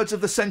 5 words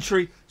of the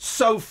century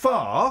so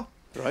far,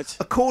 right?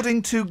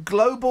 According to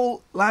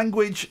Global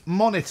Language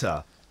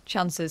Monitor.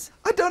 Chances.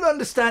 I don't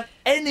understand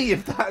any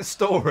of that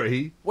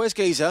story. Where's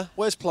Geezer?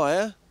 Where's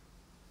Player?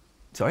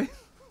 Sorry?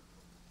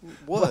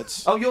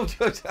 Words. Oh, I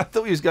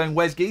thought you was going,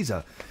 where's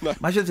Geezer? No.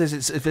 Imagine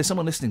if there's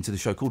someone listening to the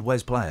show called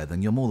Where's Player,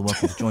 then you're more than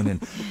welcome to join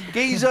in.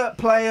 Geezer,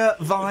 Player,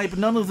 Vibe,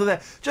 none of them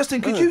there. Justin,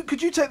 could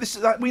you take this?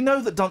 We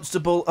know that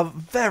Dunstable are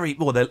very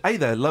well.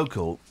 They're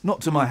local,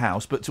 not to my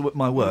house, but to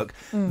my work.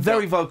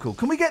 Very vocal.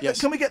 Can we get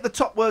the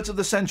top words of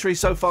the century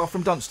so far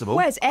from Dunstable?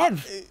 Where's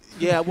Ev?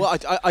 Yeah, well,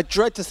 I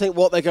dread to think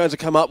what they're going to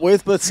come up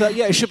with, but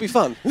yeah, it should be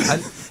fun.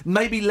 And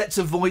maybe let's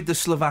avoid the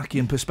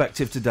Slovakian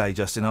perspective today,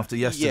 Justin, after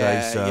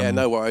yesterday's... Yeah,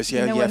 no worries.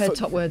 Yeah, you know what her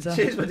top words are.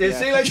 Cheers, my dear.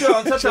 See you later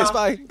on. Cheers,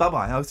 bye.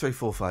 Bye-bye.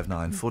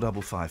 03459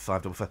 455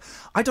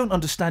 555. I don't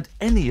understand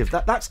any of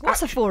that.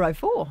 What's a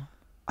 404?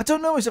 I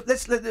don't know.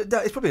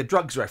 It's probably a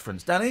drugs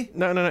reference, Danny.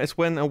 No. It's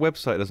when a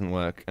website doesn't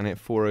work and it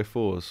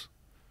 404s.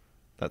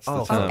 That's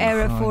the term.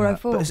 Error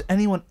 404. But has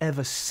anyone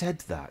ever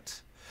said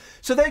that?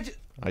 So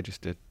I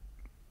just did.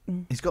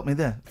 He's got me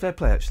there. Fair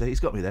play, actually. He's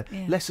got me there.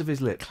 Yeah. Less of his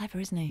lip. Clever,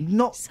 isn't he?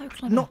 So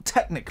clever. Not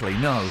technically,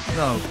 no.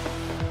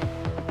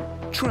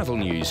 Travel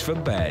news for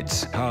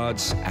beds,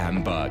 cards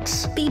and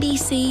bugs.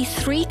 BBC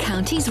Three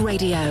Counties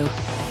Radio.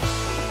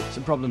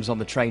 Some problems on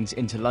the trains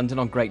into London.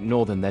 On Great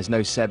Northern, there's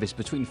no service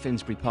between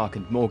Finsbury Park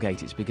and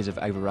Moorgate. It's because of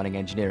overrunning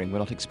engineering. We're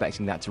not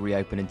expecting that to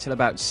reopen until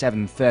about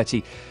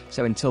 7:30.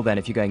 So until then,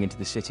 if you're going into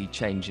the city,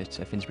 change at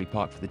Finsbury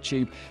Park for the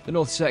Tube. The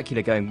North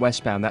Circular going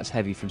westbound, that's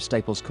heavy from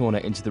Staples Corner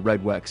into the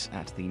roadworks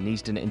at the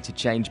Neasden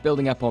interchange.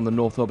 Building up on the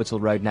North Orbital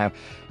Road now,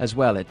 as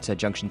well at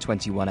junction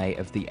 21A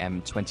of the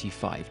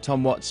M25.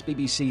 Tom Watts,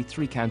 BBC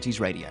Three Counties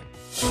Radio.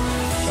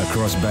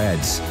 Across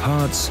beds,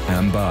 hearts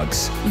and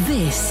bugs.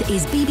 This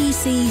is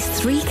BBC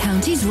Three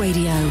Counties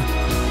Radio.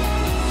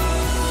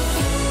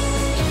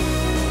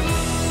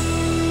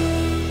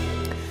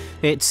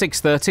 It's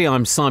 6:30,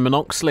 I'm Simon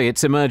Oxley.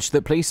 It's emerged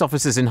that police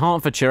officers in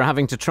Hertfordshire are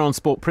having to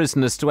transport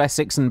prisoners to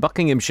Essex and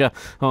Buckinghamshire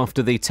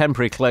after the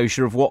temporary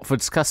closure of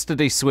Watford's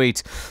custody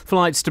suite.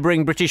 Flights to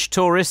bring British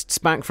tourists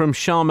back from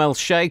Sharm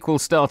el-Sheikh will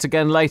start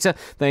again later.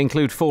 They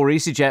include 4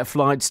 EasyJet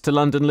flights to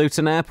London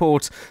Luton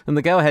Airport. And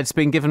the go-ahead's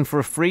been given for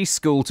a free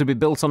school to be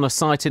built on a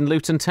site in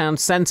Luton Town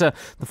Centre.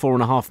 The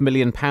 £4.5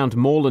 million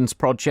Moorlands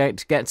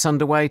project gets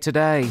underway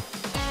today.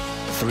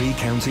 Three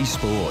Counties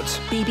Sports.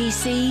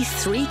 BBC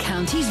Three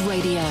Counties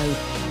Radio.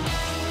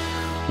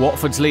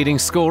 Watford's leading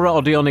scorer,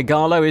 Odion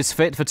Ighalo, is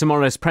fit for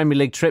tomorrow's Premier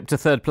League trip to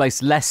third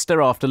place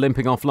Leicester after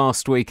limping off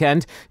last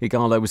weekend.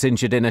 Ighalo was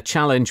injured in a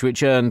challenge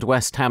which earned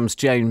West Ham's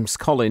James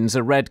Collins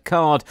a red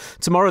card.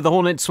 Tomorrow the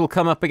Hornets will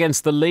come up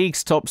against the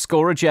league's top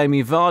scorer,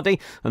 Jamie Vardy,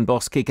 and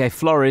boss Quique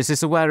Flores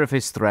is aware of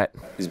his threat.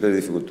 It's very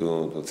difficult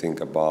to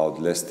think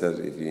about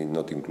Leicester if you're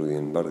not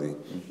including Vardy,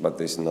 but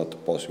it's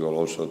not possible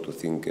also to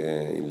think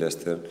in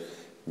Leicester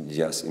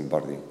just in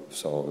party.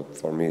 So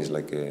for me, it's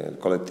like a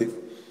collective.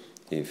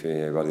 If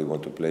everybody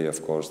want to play,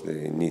 of course,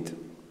 they need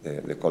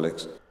the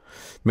colleagues.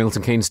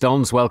 Milton Keynes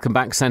Dons welcome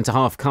back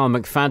centre-half Carl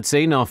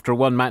McFadzean after a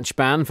one-match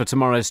ban for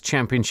tomorrow's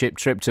championship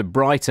trip to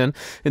Brighton.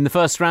 In the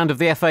first round of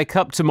the FA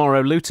Cup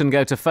tomorrow, Luton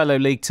go to fellow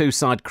League Two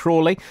side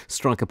Crawley.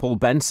 Striker Paul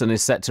Benson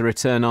is set to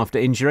return after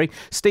injury.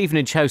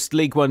 Stevenage host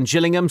League One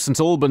Gillingham. St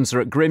Albans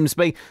are at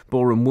Grimsby.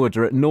 Boreham Wood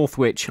are at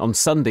Northwich. On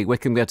Sunday,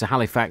 Wycombe go to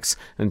Halifax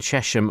and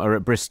Chesham are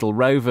at Bristol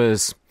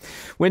Rovers.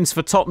 Wins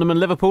for Tottenham and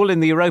Liverpool in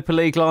the Europa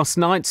League last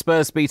night.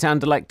 Spurs beat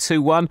Anderlecht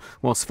 2-1,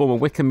 whilst former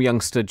Wycombe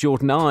youngster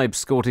Jordan Ibe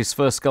scored his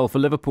first goal for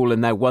Liverpool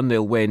in their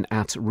 1-0 win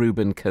at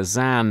Rubin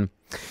Kazan.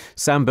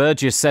 Sam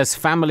Burgess says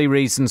family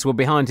reasons were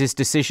behind his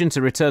decision to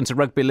return to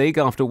rugby league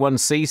after one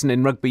season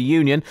in rugby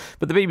union,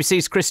 but the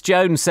BBC's Chris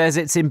Jones says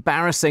it's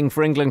embarrassing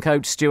for England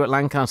coach Stuart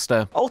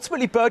Lancaster.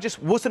 Ultimately, Burgess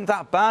wasn't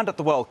that bad at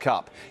the World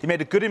Cup. He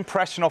made a good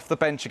impression off the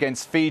bench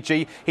against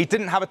Fiji. He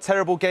didn't have a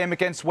terrible game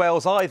against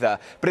Wales either,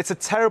 but it's a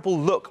terrible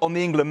look on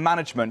the England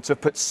management to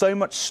have put so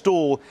much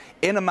stall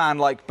in a man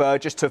like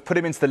Burgess, to have put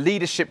him into the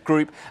leadership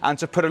group and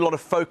to put a lot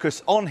of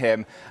focus on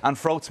him, and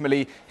for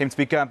ultimately him to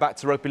be going back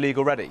to rugby league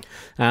already.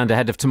 And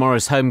ahead of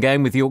tomorrow's home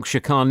game with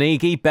Yorkshire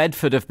Carnegie,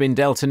 Bedford have been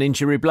dealt an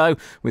injury blow,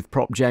 with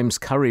prop James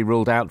Curry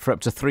ruled out for up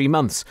to 3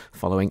 months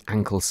following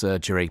ankle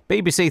surgery.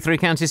 BBC Three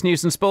Counties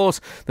News and Sport.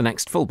 The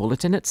next full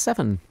bulletin at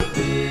 7.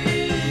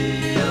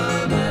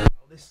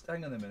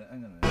 Hang on a minute.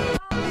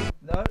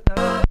 No.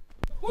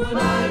 Here we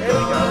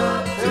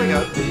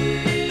go.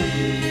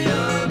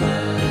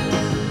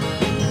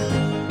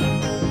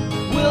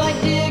 Will I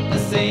dig the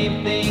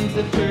same things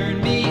that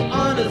turned me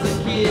on as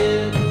a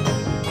kid?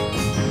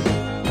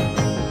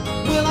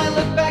 Will I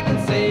look back and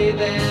say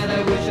that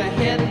I wish I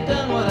hadn't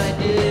done what I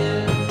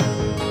did?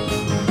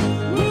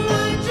 Will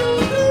I do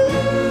the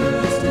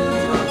rest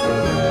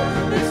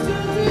and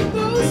still take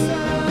those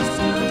signs?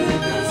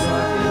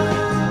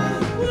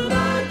 Will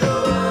I go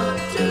on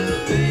to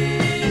be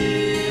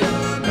a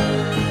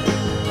man?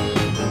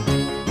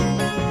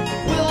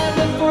 Will I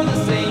look for the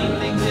same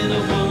things in a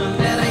woman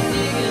that I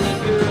dig in a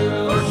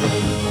girl?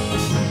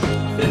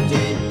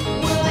 15.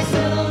 Will I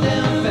settle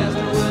down fast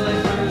or will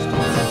I first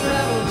want to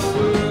travel the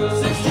world?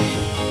 16.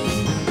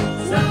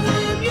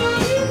 Sometime you'll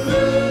be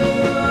through,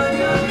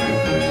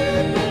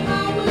 and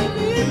how will it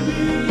be?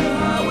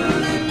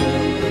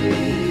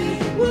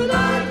 Will I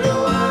grow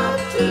up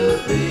to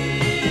be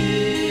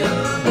a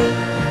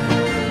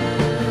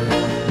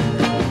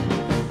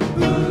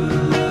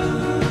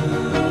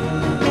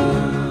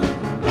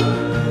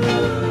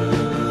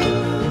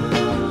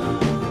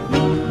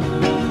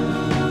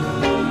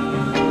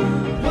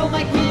Will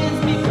my kids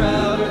be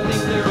proud or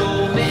think their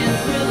old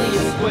man's really a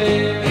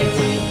square?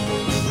 18,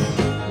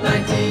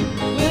 19,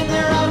 when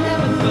they're out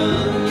having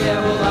fun, yeah,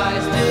 will I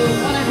still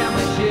want to have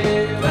my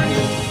share? 20,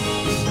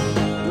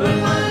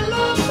 will I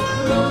love my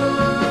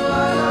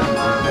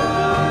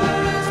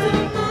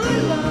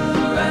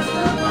the rest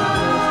of my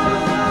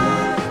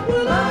life?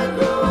 Will I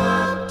grow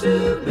up to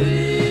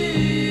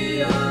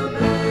be a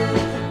man?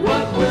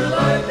 What will I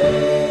be?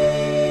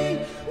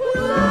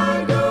 Will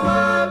I grow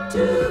up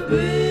to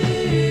be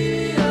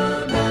a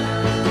man?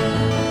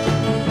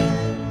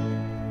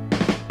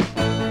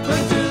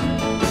 22,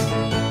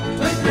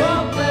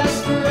 21, last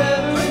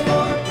forever.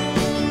 24,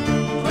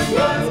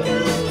 25,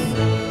 26,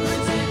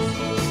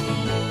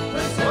 27,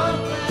 last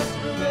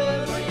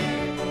forever.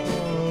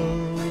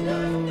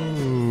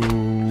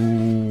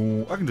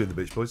 I can do the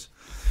Beach Boys.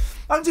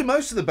 I can do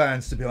most of the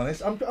bands, to be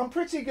honest. I'm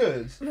pretty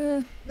good.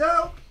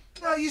 No,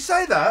 you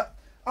say that.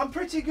 I'm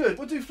pretty good.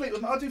 I'll do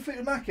Fleetwood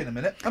Mac in a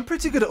minute. I'm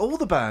pretty good at all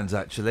the bands,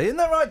 actually. Isn't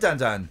that right,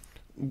 Dan?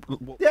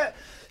 Yeah.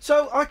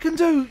 So I can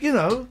do,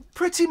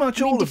 pretty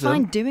much all of them.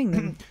 Define doing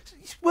them.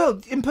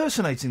 Well,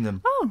 impersonating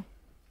them. Oh.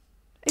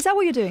 Is that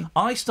what you're doing?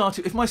 I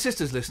started, if my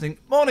sister's listening,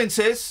 morning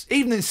sis,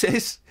 evening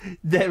sis,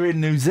 they're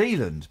in New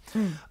Zealand.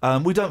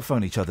 We don't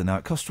phone each other now.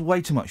 It costs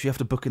way too much. You have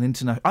to book an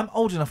international... I'm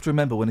old enough to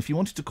remember when if you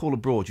wanted to call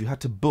abroad, you had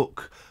to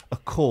book a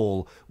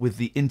call with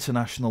the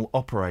international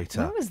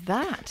operator. What was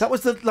that? That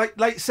was the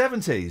late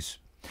 70s.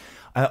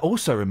 I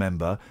also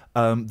remember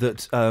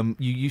that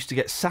you used to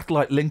get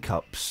satellite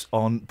link-ups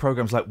on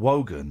programmes like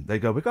Wogan. They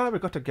go, we've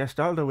got a guest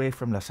all the way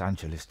from Los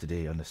Angeles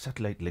today on the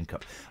satellite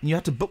link-up. And you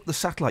had to book the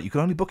satellite. You could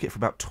only book it for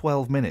about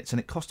 12 minutes, and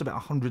it cost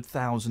about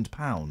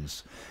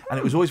 £100,000. And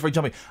it was always very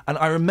jumpy. And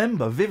I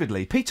remember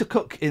vividly Peter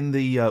Cook in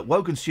the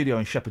Wogan studio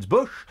in Shepherd's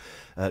Bush,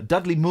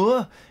 Dudley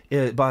Moore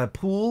by a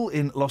pool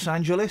in Los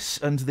Angeles,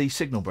 and the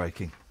signal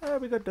breaking. Oh,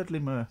 we got Dudley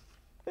Moore.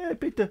 Hey,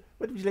 Peter,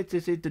 what would you like to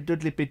say to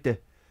Dudley, Peter?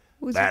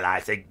 Well, I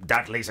think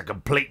Dudley's a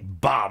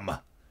complete bum.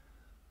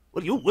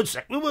 Well, you would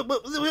say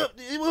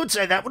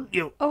that, wouldn't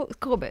you? Oh,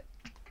 Corbett.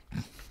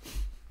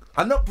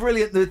 I'm not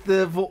brilliant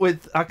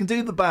with I can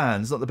do the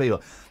bands, not the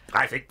people.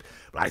 I think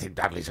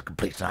Dudley's a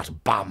complete and utter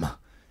bum.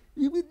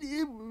 Well,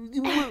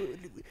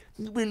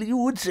 you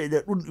would say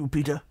that, wouldn't you,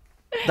 Peter?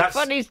 That's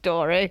funny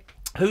story.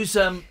 Who's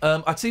I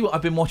tell you what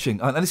I've been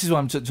watching, and this is why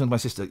I'm talking to my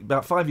sister.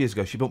 About 5 years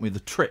ago, she bought me The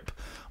Trip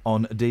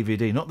on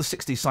DVD, not the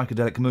 '60s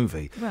psychedelic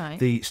movie, Right.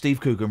 the Steve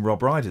Coogan, Rob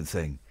Brydon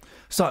thing.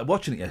 Started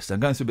watching it yesterday. I'm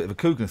going through a bit of a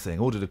Coogan thing.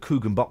 Ordered a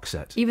Coogan box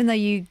set. Even though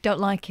you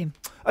don't like him.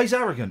 Oh, he's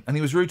arrogant, and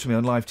he was rude to me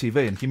on live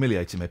TV and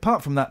humiliating me.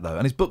 Apart from that, though,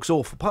 and his book's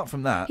awful. Apart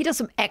from that, He does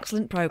some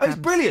excellent oh, programmes.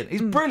 he's brilliant.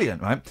 He's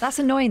brilliant, right? That's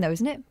annoying, though,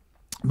 isn't it?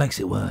 Makes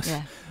it worse.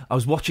 Yeah. I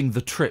was watching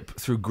The Trip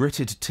through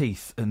gritted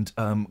teeth and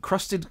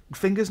crusted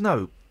fingers.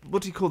 No,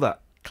 what do you call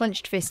that?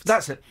 Clenched fists.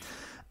 That's it.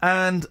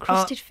 And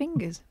Crusted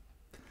fingers.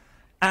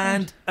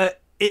 And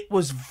it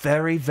was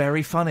very,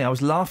 very funny. I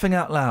was laughing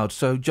out loud.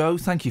 So, Joe,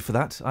 thank you for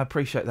that. I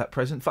appreciate that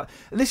present. And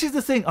this is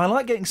the thing. I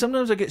like getting...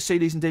 Sometimes I get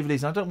CDs and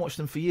DVDs and I don't watch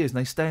them for years and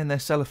they stay in their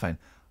cellophane.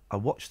 I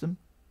watch them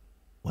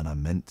when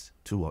I'm meant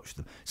to watch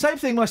them. Same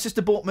thing, my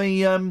sister bought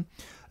me...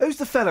 who's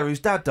the fella whose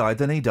dad died,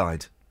 then he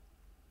died?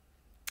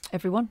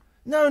 Everyone?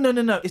 No.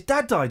 His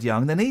dad died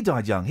young, then he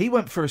died young. He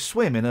went for a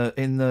swim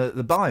in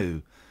the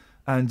bayou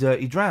and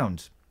he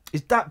drowned.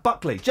 Is that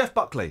Buckley? Jeff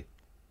Buckley.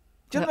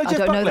 Do you know Jeff I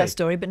don't Buckley? know that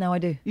story, but now I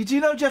do. Do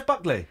you know Jeff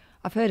Buckley?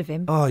 I've heard of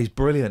him. Oh, he's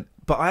brilliant.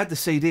 But I had the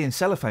CD in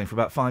cellophane for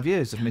about 5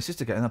 years of my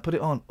sister getting, and I put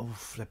it on. Oh,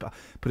 flip! I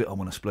put it on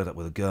when I split up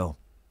with a girl.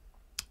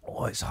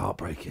 Oh, it's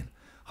heartbreaking.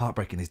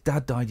 Heartbreaking. His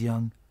dad died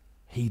young.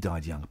 He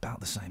died young, about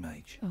the same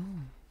age. Oh.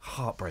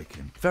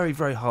 Heartbreaking. Very,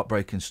 very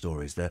heartbreaking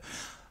stories there.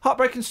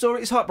 Heartbreaking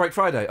story. It's Heartbreak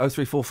Friday.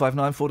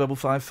 03459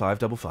 455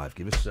 555.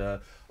 Give us.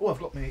 I've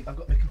got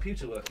my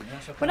computer working now.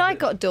 So When I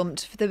got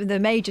dumped for the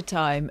major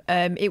time,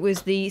 it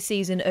was the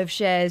season of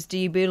Cher's Do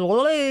You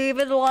Believe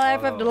in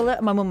Life After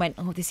Death? My mum went,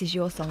 "Oh, this is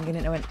your song,"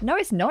 and I went, "No,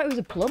 it's not. It was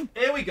a plum."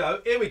 Here we go,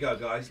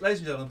 guys. Ladies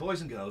and gentlemen,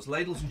 boys and girls,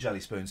 ladles and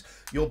jelly spoons.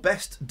 Your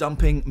best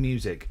dumping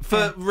music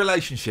for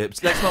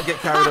relationships. Let's not get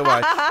carried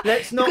away.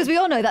 Let's not. Because we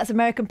all know that's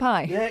American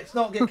Pie. Let's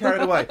not get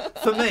carried away.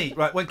 For me,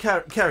 right, when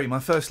Kerry, my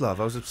first love,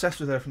 I was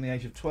obsessed with her from the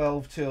age of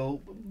 12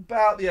 till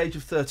about the age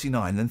of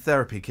 39. Then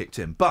therapy kicked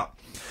in, but.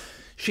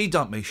 She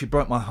dumped me. She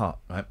broke my heart,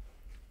 right?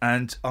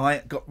 And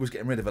I was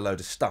getting rid of a load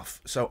of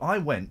stuff. So I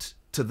went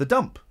to the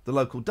dump, the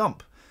local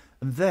dump.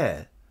 And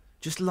there,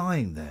 just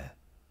lying there,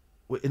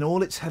 in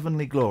all its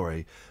heavenly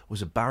glory,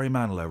 was a Barry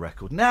Manilow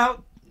record.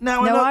 Now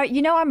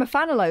I'm a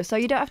fan of Low, so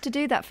you don't have to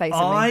do that face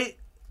on me.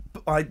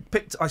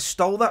 I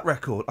stole that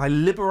record. I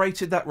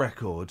liberated that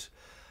record.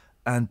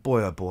 And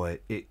boy, oh boy,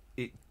 it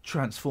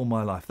transformed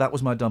my life. That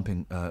was my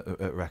dumping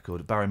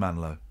record, Barry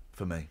Manilow,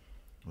 for me.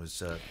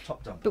 Was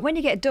top dump. But when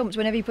you get dumped,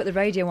 whenever you put the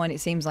radio on, it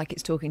seems like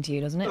it's talking to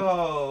you, doesn't it?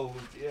 Oh,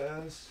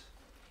 yes.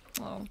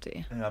 Oh,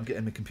 dear. Yeah, I'm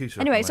getting my computer.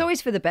 Anyway, it's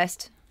always for the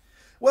best.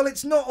 Well,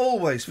 it's not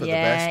always for the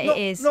best. Yeah, it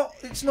is.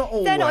 It's not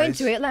always. They're not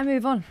into it. Let them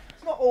move on.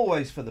 It's not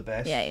always for the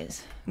best. Yeah, it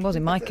is. It was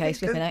in my case,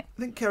 flipping out.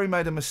 I think Kerry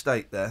made a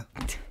mistake there.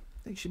 I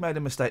think she made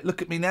a mistake.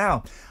 Look at me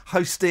now,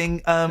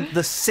 hosting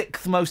the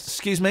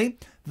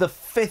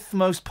fifth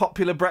most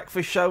popular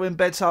breakfast show in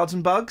Beds, Cards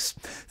and Bugs.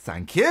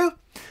 Thank you.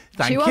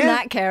 Chew on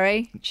that,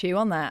 Kerry. Chew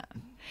on that.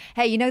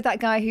 Hey, you know that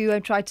guy who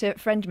tried to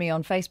friend me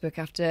on Facebook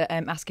after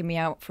asking me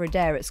out for a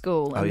dare at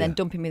school and then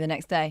dumping me the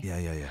next day?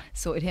 Yeah.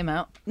 Sorted him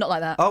out. Not like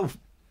that. Oh.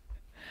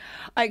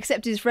 I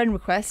accepted his friend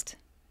request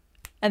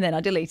and then I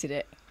deleted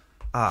it.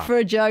 For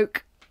a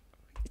joke.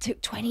 It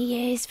took 20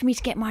 years for me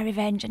to get my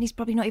revenge and he's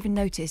probably not even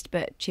noticed,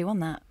 but chew on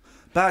that.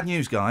 Bad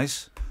news,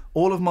 guys.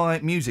 All of my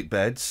music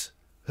beds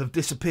have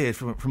disappeared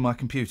from my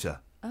computer.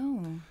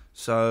 Oh.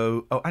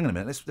 So, hang on a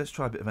minute. Let's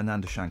try a bit of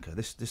Ananda Shankar.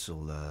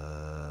 This'll.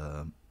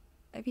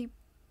 Have you?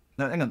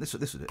 No, hang on. This'll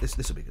be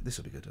good.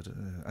 This'll be good.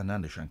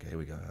 Ananda Shankar. Here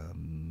we go.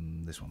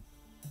 This one.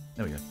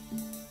 There we go.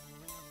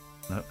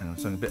 No, hang on.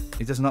 Something a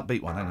bit. It does an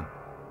upbeat one. Hang on.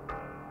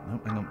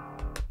 No, hang on.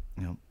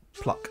 Hang on.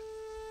 Pluck.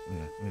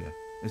 Here we go.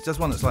 It's just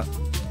one that's like.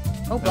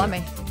 Oh,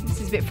 blimey! This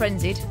is a bit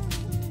frenzied.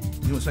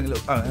 You want something a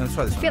little? Oh, hang on,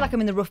 try this. I feel like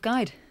I'm in the rough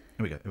guide.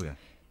 Here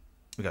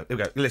we go.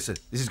 Listen,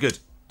 this is good.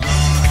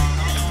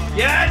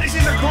 Yeah, this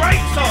is a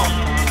great song!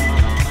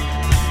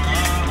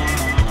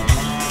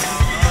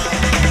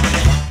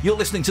 You're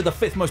listening to the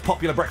fifth most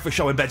popular breakfast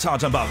show in Beds,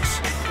 Cards and Bugs.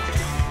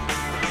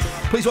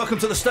 Please welcome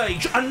to the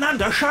stage,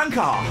 Ananda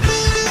Shankar.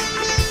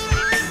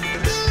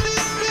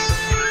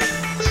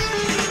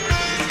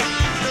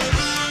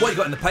 What you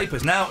got in the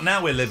papers?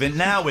 Now we're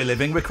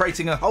living. We're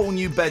creating a whole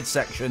new bed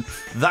section.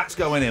 That's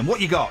going in.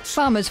 What you got?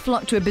 Farmers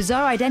flock to a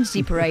bizarre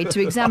identity parade to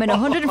examine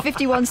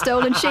 151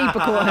 stolen sheep, a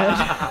court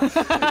heard.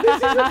 This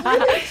is a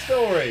brilliant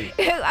story.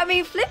 I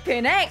mean,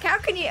 flipping heck, how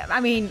can you...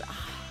 I mean,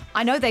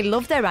 I know they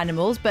love their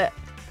animals, but...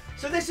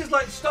 So this is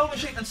like stolen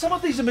sheep, and some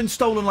of these have been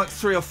stolen like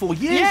 3 or 4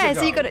 years ago. Yeah,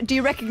 so you got. Do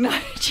you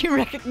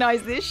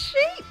recognise this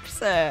sheep,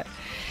 sir?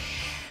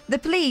 The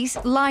police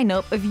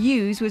lineup of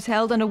ewes was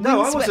held on a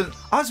windswept... No,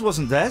 I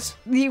wasn't Des.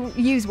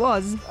 Ewes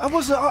was.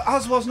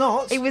 As was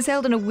not. It was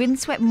held on a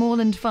windswept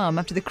moorland farm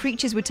after the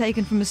creatures were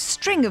taken from a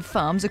string of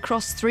farms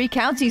across 3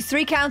 counties.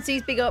 3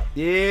 counties, big up.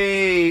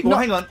 Yay. Well,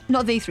 hang on.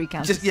 Not the 3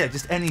 counties.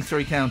 Just any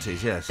 3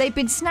 counties, yes. They've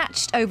been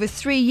snatched over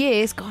 3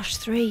 years. Gosh,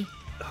 3.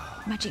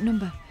 Magic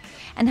number.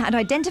 and had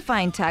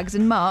identifying tags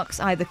and marks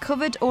either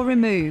covered or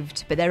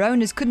removed. But their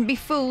owners couldn't be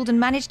fooled and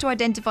managed to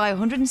identify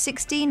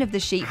 116 of the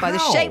sheep by the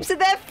shapes of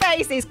their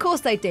faces. Of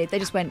course they did. They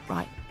just went,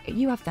 right,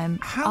 you have them,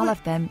 I'll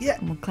have them,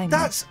 and we'll claim them.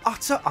 That's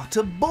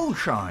utter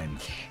bullshine.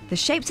 The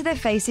shapes of their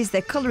faces,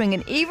 their colouring,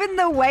 and even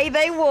the way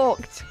they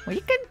walked. Well,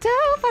 you can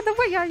tell by the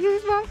way I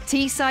use my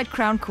Teesside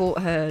Crown Court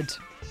herd.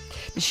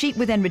 The sheep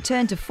were then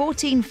returned to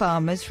 14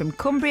 farmers from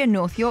Cumbria,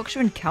 North Yorkshire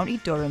and County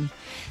Durham.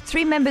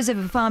 3 members of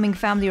a farming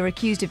family are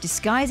accused of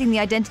disguising the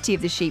identity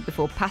of the sheep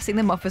before passing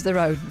them off as their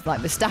own,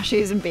 like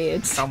moustaches and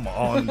beards. Come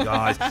on,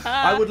 guys.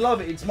 I would love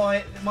it. It's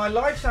my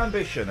life's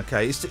ambition,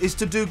 okay, is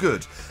to do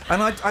good.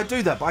 And I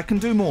do that, but I can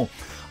do more.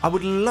 I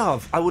would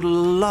love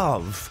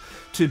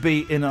to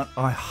be in a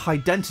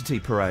identity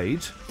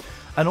parade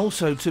and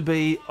also to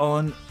be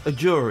on a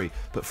jury,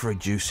 but for a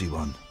juicy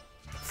one.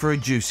 For a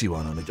juicy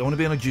one. I want to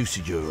be on a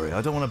juicy jury.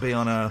 I don't want to be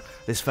on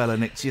this fella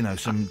nicked,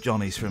 some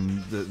Johnnies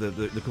from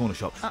the corner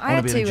shop. I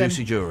want to be on a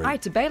juicy jury. I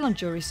had to bail on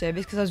jury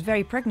service because I was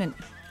very pregnant.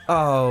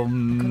 Oh,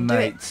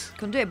 mate.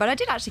 Couldn't do it, but I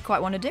did actually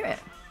quite want to do it.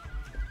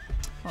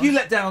 You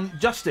let down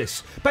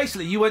justice.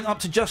 Basically, you went up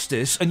to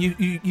justice and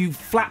you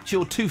flapped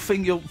your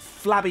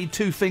flabby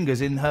 2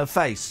 fingers in her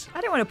face. I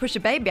don't want to push a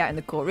baby out in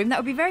the courtroom. That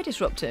would be very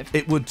disruptive.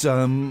 It would,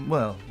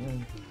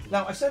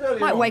 Now, I said earlier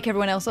Might wake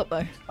everyone else up,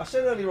 though. I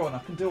said earlier on I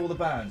can do all the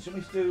bands. Do you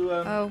want me to do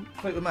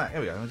Fleetwood Mac?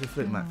 Here we go. I'll do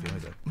Fleetwood Mac for you.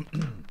 Here we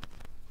go.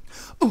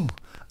 Ooh,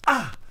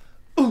 ah,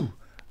 ooh,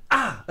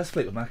 ah. That's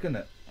Fleetwood Mac, isn't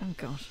it? Oh,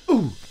 gosh.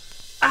 Ooh,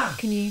 ah.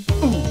 Can you...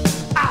 Ooh,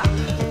 ah,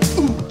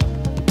 ooh,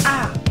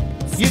 ah.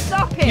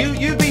 Stop it.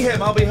 You be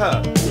him, I'll be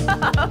her. No.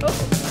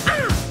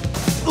 Ah,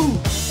 ooh,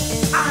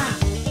 ah,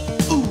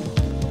 ooh,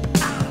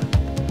 ah,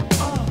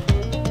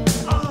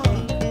 oh,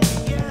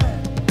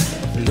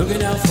 yeah.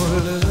 Looking out for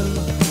love.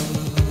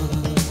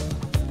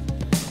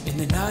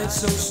 The night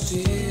so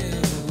still.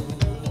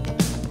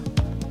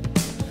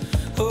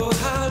 Oh,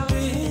 how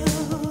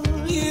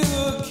build you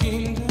a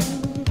kingdom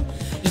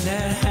in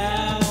that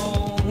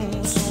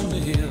house on the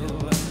hill.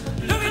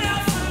 Looking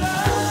out for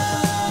love.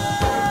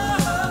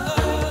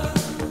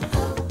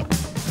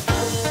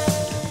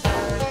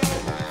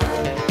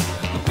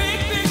 Big,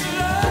 big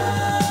love.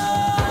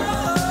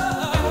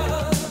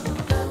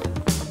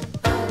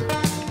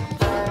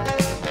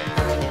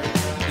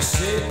 You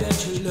said that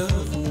you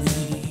love me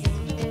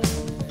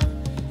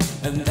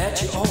and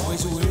that you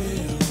always will.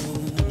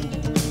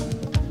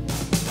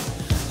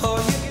 Oh,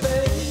 you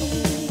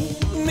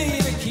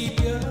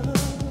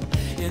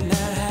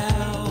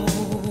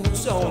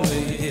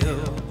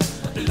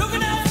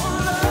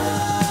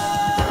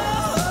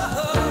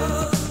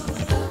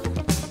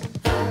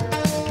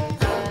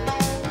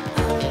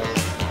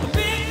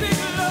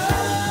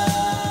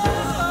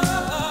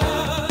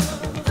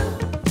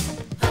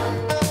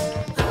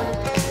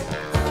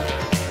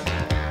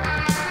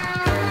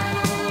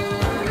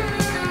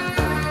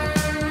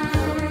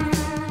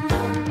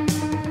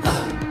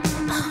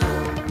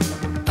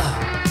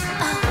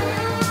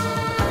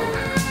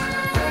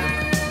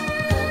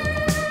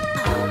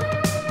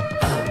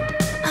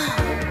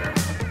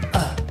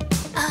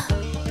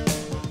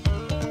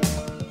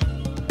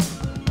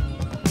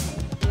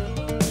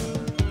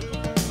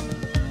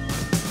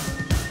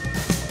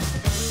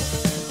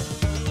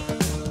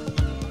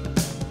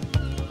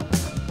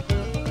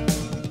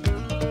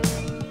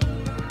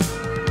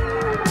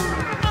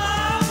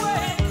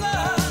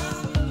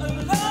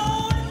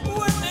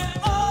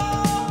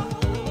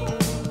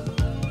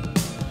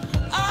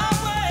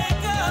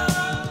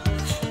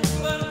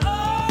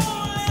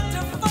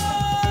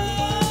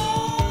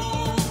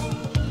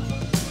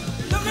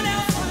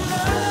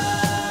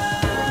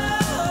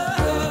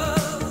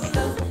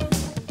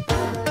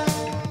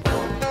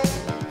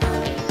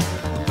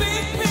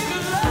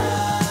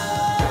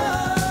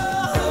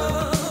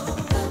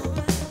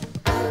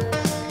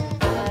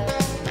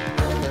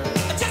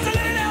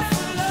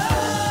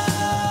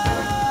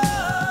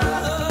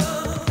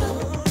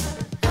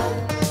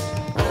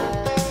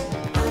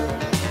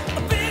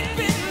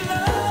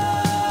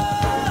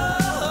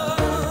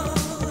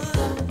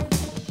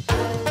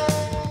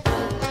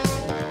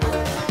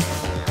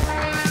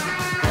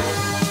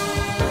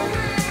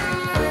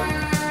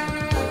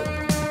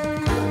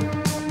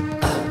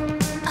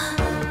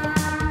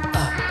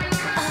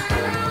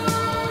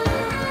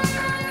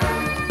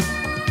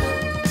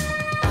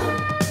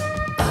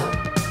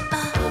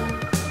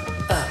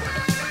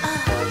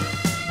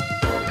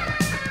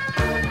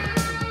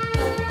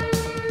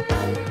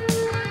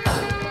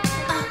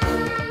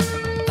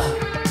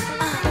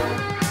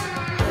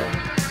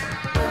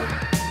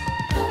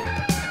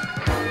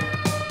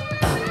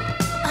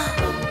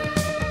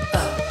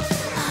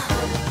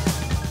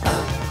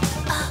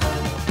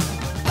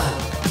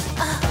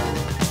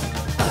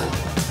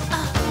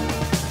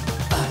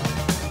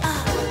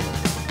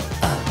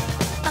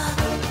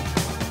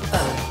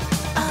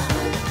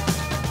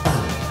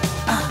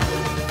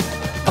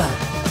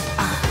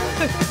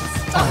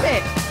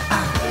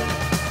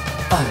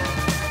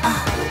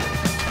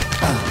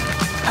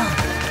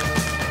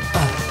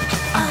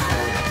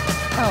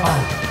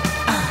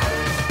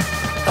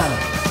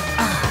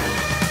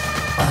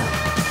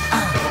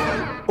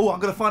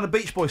going to find a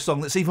Beach Boys song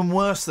that's even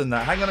worse than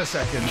that. Hang on a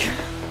second.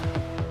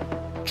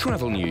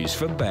 Travel news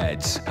for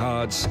beds,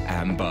 cards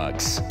and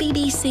bugs.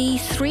 BBC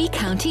Three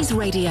Counties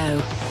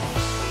Radio.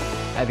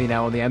 Heavy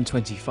now on the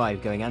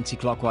M25 going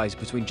anti-clockwise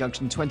between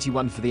junction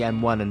 21 for the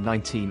M1 and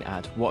 19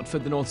 at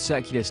Watford. The North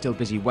Circular still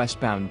busy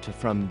westbound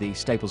from the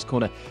Staples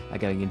Corner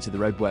going into the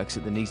roadworks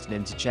at the Neaston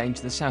interchange.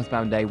 The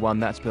southbound A1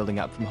 that's building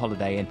up from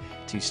Holiday Inn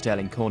to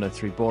Stirling Corner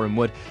through Boreham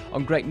Wood.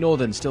 On Great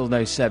Northern still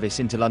no service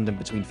into London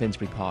between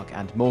Finsbury Park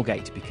and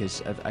Moorgate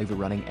because of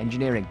overrunning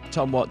engineering.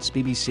 Tom Watts,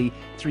 BBC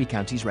Three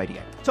Counties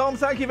Radio. Tom,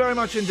 thank you very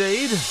much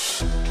indeed.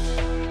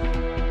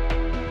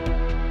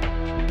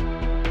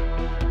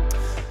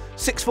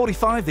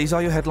 6:45, these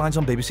are your headlines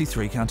on BBC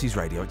Three Counties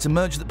Radio. It's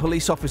emerged that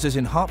police officers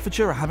in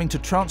Hertfordshire are having to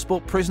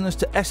transport prisoners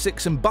to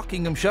Essex and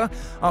Buckinghamshire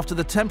after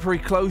the temporary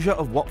closure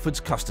of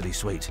Watford's custody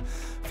suite.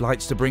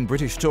 Flights to bring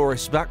British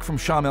tourists back from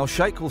Sharm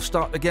el-Sheikh will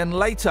start again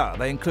later.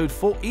 They include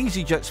 4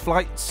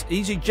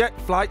 EasyJet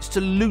flights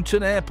to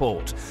Luton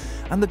Airport.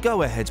 And the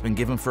go-ahead's been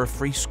given for a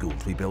free school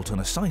to be built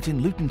on a site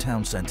in Luton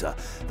Town Centre.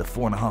 The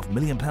 £4.5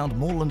 million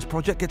Moorlands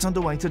project gets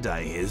underway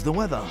today. Here's the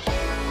weather.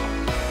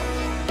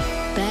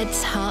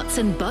 Beds, Herts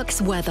and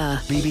Bucks weather.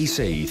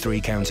 BBC Three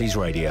Counties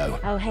Radio.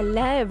 Oh,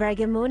 hello. Very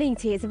good morning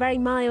to you. It's a very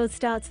mild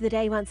start to the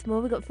day once more.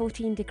 We've got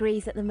 14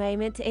 degrees at the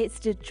moment.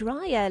 It's a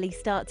dry early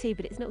start too,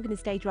 but it's not going to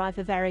stay dry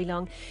for very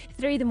long.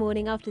 Through the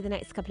morning, after the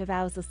next couple of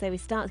hours or so, we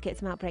start to get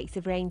some outbreaks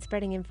of rain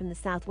spreading in from the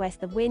southwest.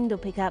 The wind will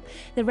pick up.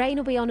 The rain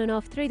will be on and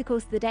off through the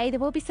course of the day. There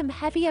will be some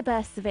heavier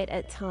bursts of it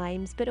at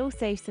times, but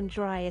also some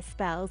drier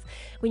spells.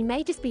 We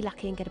may just be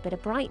lucky and get a bit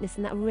of brightness,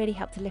 and that will really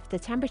help to lift the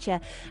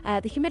temperature.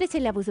 The humidity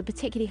levels are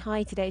particularly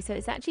high today, so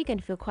it's actually going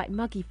to feel quite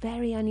muggy,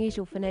 very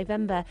unusual for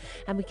November,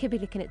 and we could be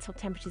looking at top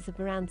temperatures of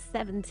around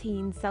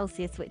 17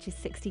 Celsius, which is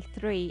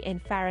 63 in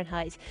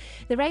Fahrenheit.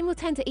 The rain will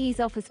tend to ease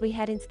off as we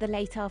head into the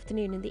late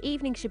afternoon, and the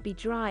evening should be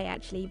dry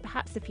actually,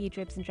 perhaps a few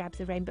dribs and drabs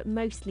of rain, but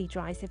mostly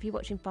dry. So if you're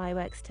watching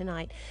fireworks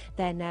tonight,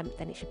 then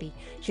it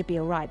should be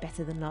all right,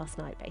 better than last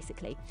night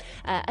basically.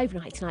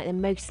 Overnight tonight, they're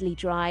mostly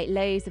dry,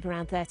 lows of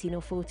around 13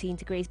 or 14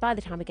 degrees. By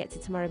the time we get to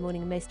tomorrow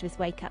morning and most of us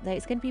wake up, though,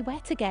 it's going to be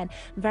wet again,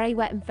 very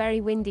wet and very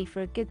windy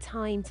for a good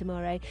time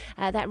tomorrow.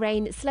 That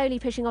rain slowly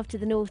pushing off to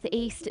the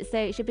northeast, so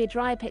it should be a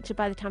dry picture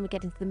by the time we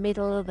get into the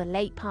middle, the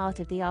late part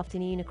of the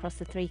afternoon across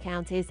the three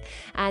counties.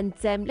 And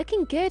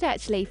looking good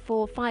actually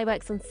for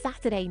fireworks on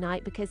Saturday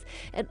night, because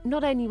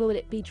not only will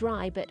it be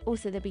dry, but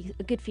also there'll be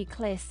a good few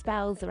clear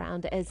spells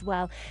around it as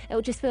well. It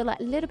will just feel like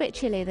a little bit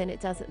chillier than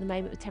it does at the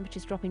moment, with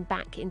temperatures dropping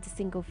back into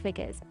single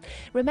figures.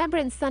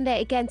 Remembrance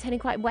Sunday again turning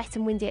quite wet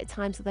and windy at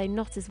times, although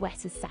not as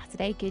wet as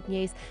Saturday. Good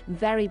news,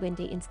 very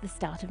windy into the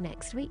start of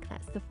next week.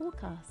 That's the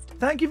forecast.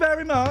 Thank you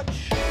very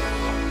much.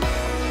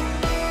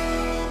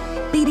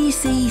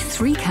 BBC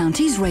Three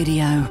Counties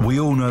Radio. We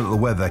all know that the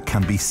weather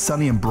can be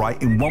sunny and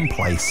bright in one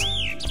place,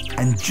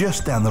 and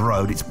just down the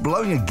road it's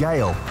blowing a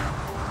gale,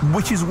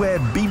 which is where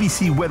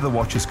BBC Weather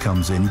Watchers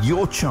comes in,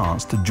 your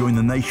chance to join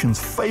the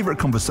nation's favourite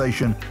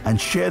conversation and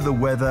share the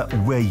weather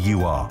where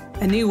you are.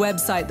 A new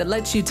website that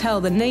lets you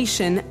tell the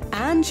nation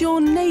and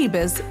your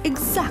neighbours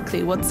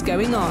exactly what's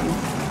going on.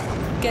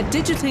 Get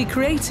digitally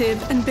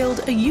creative and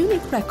build a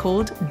unique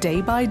record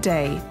day by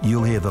day.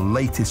 You'll hear the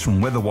latest from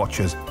Weather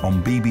Watchers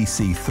on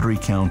BBC Three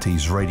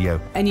Counties Radio.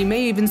 And you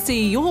may even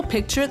see your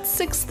picture at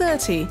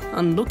 6:30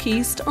 on Look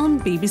East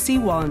on BBC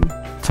One.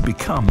 To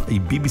become a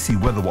BBC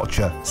Weather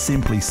Watcher,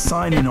 simply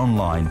sign in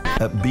online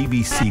at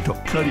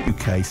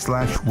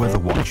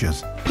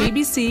bbc.co.uk/weatherwatchers.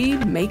 BBC,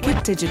 make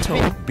it digital.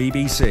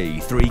 BBC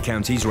Three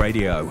Counties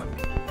Radio.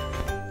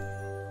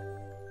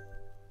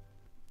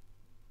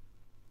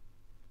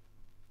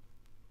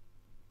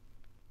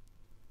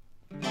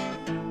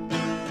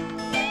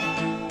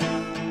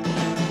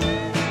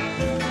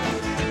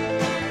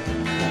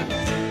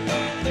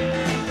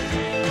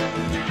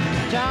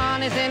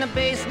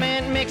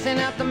 Mixing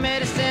up the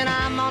medicine,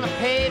 I'm on the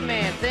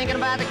pavement, thinking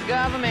about the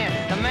government.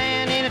 The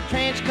man in a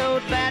trench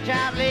coat, badge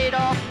out laid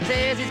off,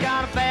 says he's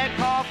got a bad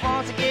cough,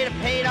 wants to get it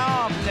paid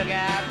off. Look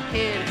out,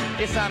 kid,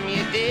 it's something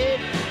you did.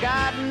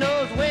 God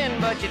knows when,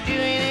 but you're doing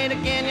it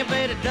again. You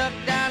better duck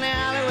down the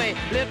alleyway,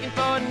 looking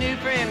for a new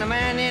friend. The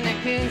man in a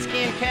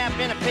coonskin cap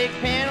and a pig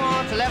pen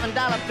wants $11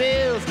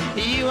 bills,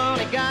 you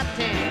only got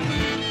 10.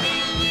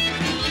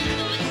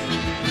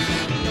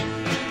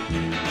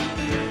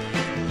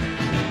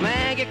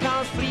 Maggie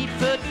comes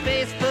Fleetfoot,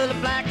 face full of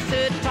black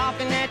soot,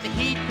 talking at the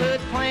heat, put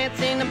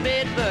plants in the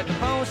bed, but the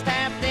phone's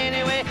tapped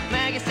anyway.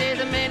 Maggie says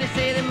the men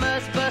say they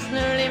must bust an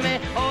early man.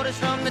 Orders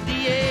from the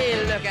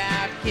DA, look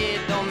out kid,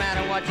 don't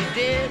matter what you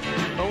did,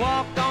 but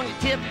walk on your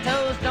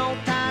tiptoes,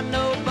 don't tie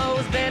no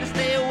bows. Better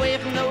stay away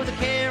from those that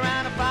carry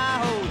around a fire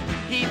hose.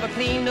 Keep a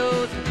clean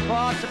nose,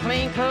 wash the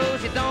plain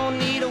clothes. You don't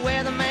need a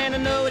weatherman to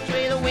know which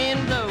way the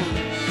wind blows.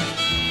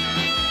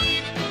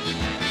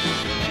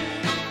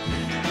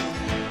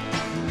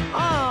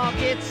 Oh,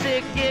 get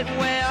sick, get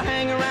well,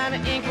 hang around the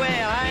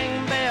inkwell,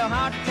 hang bell,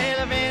 hard to tell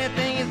if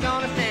anything is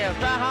gonna sell.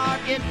 Try hard,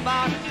 get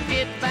bark,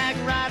 get back,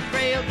 ride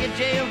rail, get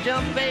jail,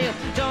 jump bail,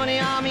 join the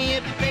army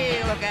if you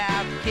fail. Look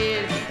out,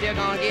 kid, you're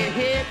gonna get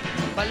hit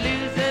by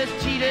losers,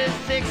 cheaters,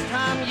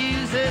 six-time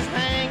users,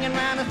 hanging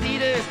around the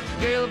theaters.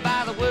 Girl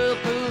by the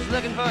whirlpools,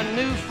 looking for a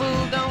new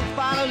fool. Don't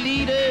follow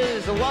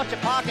leaders or watch your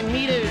parking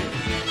meters.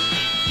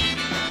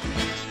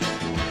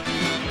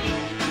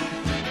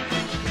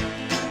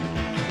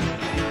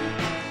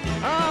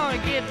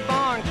 Oh, get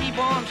born, keep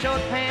warm,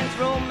 short pants,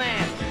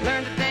 romance.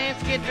 Learn to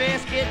dance, get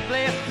dressed, get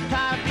blessed.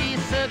 Try to be a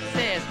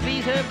success,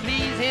 please her,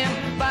 please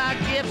him. Buy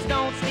gifts,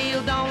 don't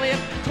steal, don't live.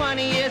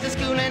 20 years of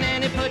schooling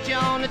and they put you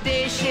on the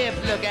day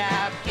shift. Look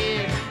out,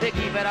 kid, they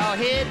keep it all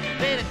hid.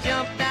 Better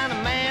jump down a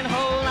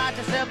manhole, light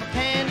yourself a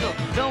candle.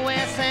 Don't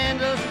wear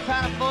sandals,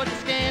 try to avoid the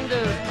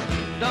scandals.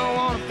 Don't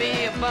wanna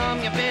be a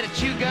bum, you better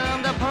chew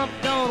gum. The pump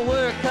don't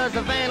work cause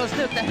the vandals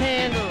took the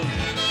handle.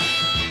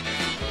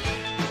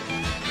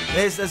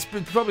 That's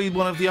probably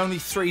one of the only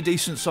 3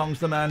 decent songs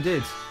the man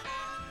did.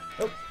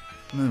 Oh,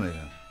 there we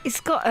go. He's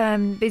got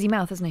busy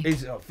mouth, hasn't he?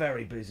 He's got a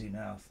very busy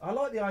mouth. I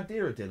like the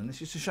idea of Dylan. It's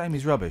just a shame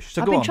he's rubbish.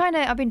 So I've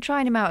been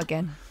trying him out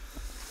again.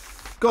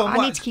 Go on.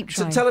 I need to keep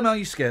trying. Tell him how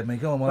you scared me.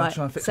 Go on. While I Right,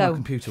 try and fix so my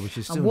computer, which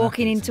is still. I'm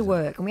walking knackered, into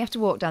work, and we have to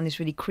walk down this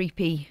really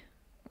creepy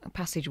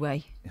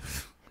passageway,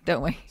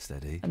 don't we?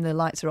 Steady. And the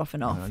lights are off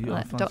and off. No, And you'll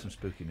I find don't- some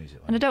spooky music.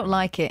 and I don't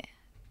like it.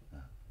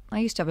 I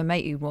used to have a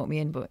mate who'd walk me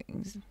in, but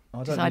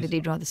decided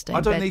he'd rather stay in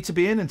I don't bed. need to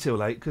be in until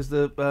late because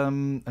the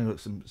hang on,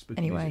 some spooky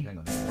Anyway. music. Hang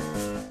on.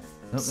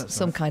 No, that's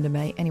Some kind of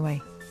mate.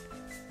 Anyway,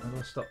 How do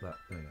I stop that?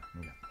 There you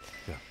go.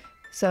 Yeah.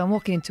 so I'm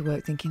walking into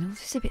work thinking, oh,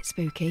 this is a bit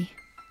spooky.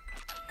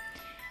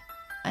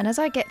 And as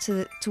I get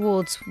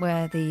towards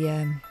where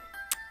the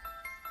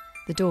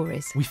door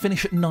is, We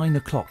finish at 9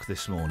 o'clock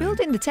this morning.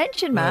 building the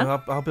tension, man. Yeah,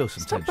 I'll build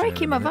some Stop tension.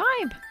 breaking in my a minute.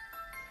 vibe.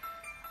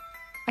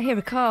 I hear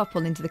a car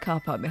pull into the car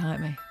park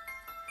behind me.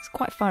 It's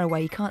quite far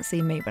away. You can't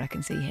see me, but I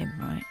can see him,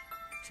 right?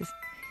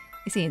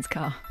 It's Ian's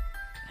car.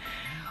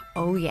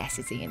 Oh, yes,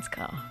 it's Ian's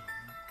car.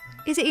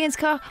 Is it Ian's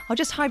car? I'll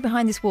just hide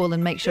behind this wall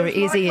and make sure it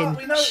is Ian.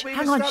 Shh,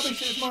 hang on.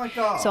 It's my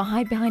car. So I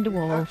hide behind a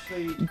wall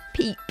and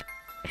peep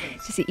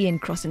to see Ian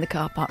crossing the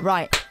car park.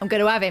 Right, I'm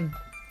going to have him.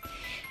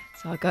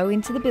 So I go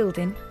into the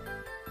building,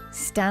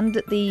 stand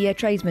at the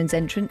tradesman's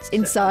entrance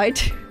inside,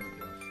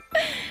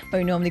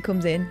 where he normally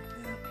comes in,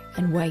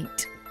 and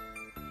wait.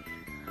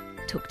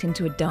 Tucked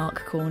into a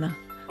dark corner.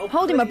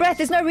 Holding my breath.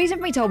 There's no reason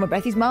for me to hold my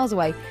breath. He's miles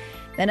away.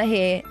 Then I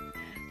hear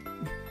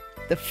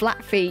the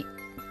flat feet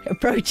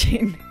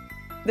approaching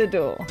the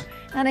door.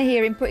 And I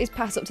hear him put his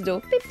pass up to the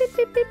door. Beep, beep,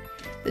 beep, beep.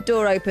 The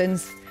door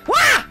opens.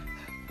 Wah!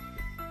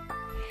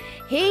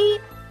 He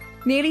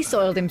nearly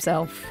soiled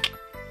himself.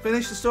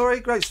 Finish the story?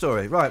 Great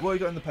story. Right, what have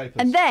you got in the papers?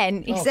 And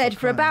then he Oh, said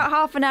for for about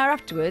half an hour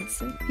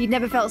afterwards, he'd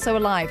never felt so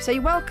alive. So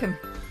you're welcome.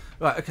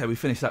 Right, okay, we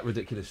finished that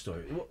ridiculous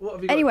story. What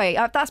have you got? Anyway,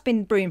 that's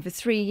been brewing for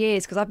 3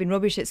 years because I've been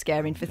rubbish at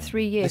scaring for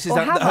 3 years. This is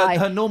Or have I?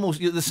 her normal.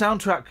 The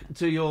soundtrack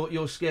to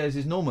your scares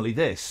is normally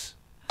this.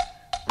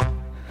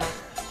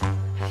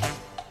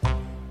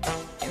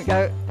 Here we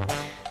go.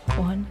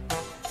 One.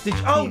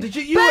 Did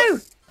you? Boo!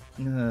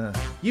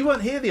 You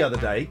weren't here the other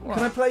day. What?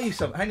 Can I play you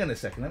something? Hang on a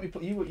second. Let me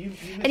put you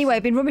Anyway,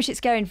 I've been rubbish at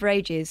scaring for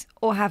ages.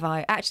 Or have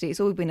I? Actually, it's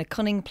all been a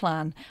cunning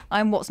plan.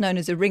 I'm what's known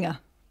as a ringer.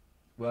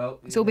 Well,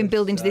 It's all been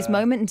building to this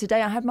moment, and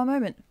today I had my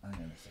moment. Hang on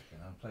a second.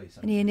 I'll play you And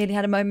something. he nearly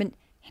had a moment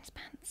in his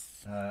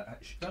pants.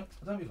 Don't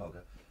be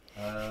vulgar.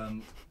 Here we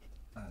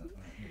go,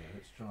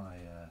 let's try.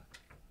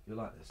 You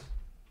like this?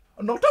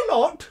 Not a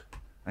lot.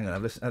 Hang on.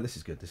 This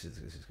is good. This is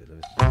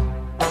good.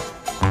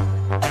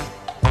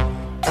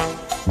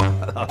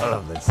 I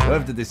love this.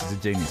 Whoever did this is a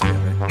genius.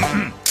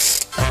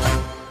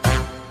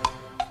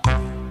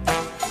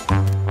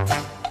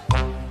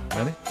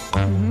 Ready?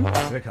 Mm-hmm.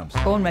 Here it comes.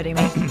 Born ready,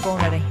 mate.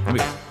 Born ready. Here we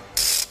go.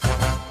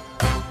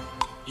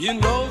 You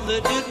know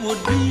that it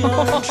would be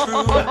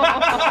untrue.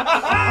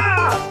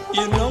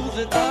 You know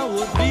that I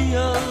would be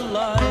a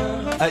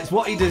liar It's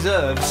what he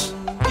deserves.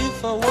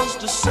 if I was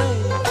to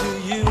say to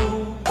you,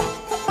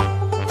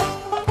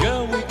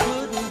 girl, we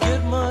couldn't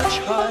get much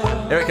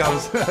higher. Here it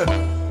comes.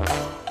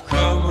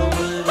 Come on,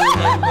 baby,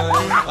 light my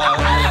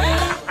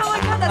fire. Oh my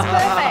God, that's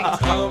perfect.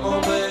 Come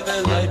on, baby,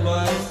 light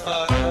my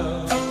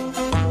fire.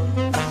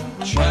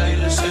 Try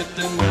to set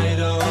the night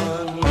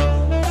on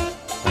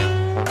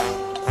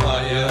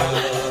fire.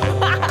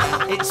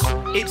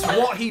 It's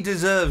what he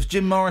deserves.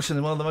 Jim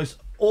Morrison, one of the most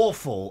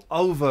awful,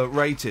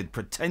 overrated,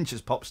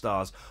 pretentious pop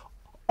stars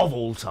of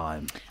all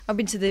time. I've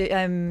been to the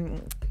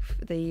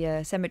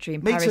cemetery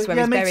in Me Paris too. where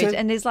Yeah, he's me buried, too.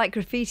 and there's like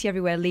graffiti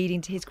everywhere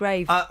leading to his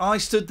grave. I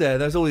stood there.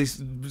 There's all these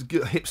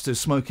hipsters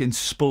smoking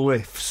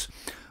spliffs.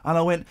 And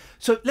I went,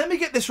 so let me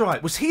get this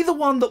right. Was he the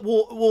one that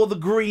wore the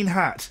green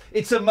hat?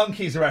 It's a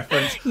Monkeys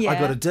reference. Yeah. I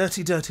got a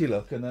dirty, dirty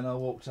look, and then I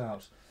walked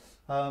out.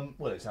 Well,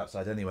 it's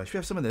outside anyway. Should we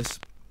have some of this?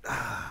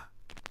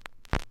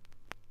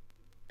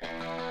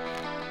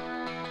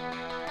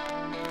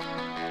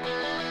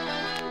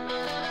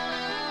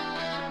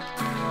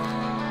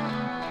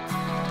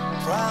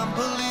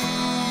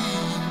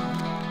 Trampoline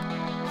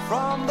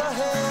from the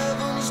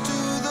heavens to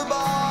the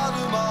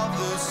bottom of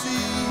the sea.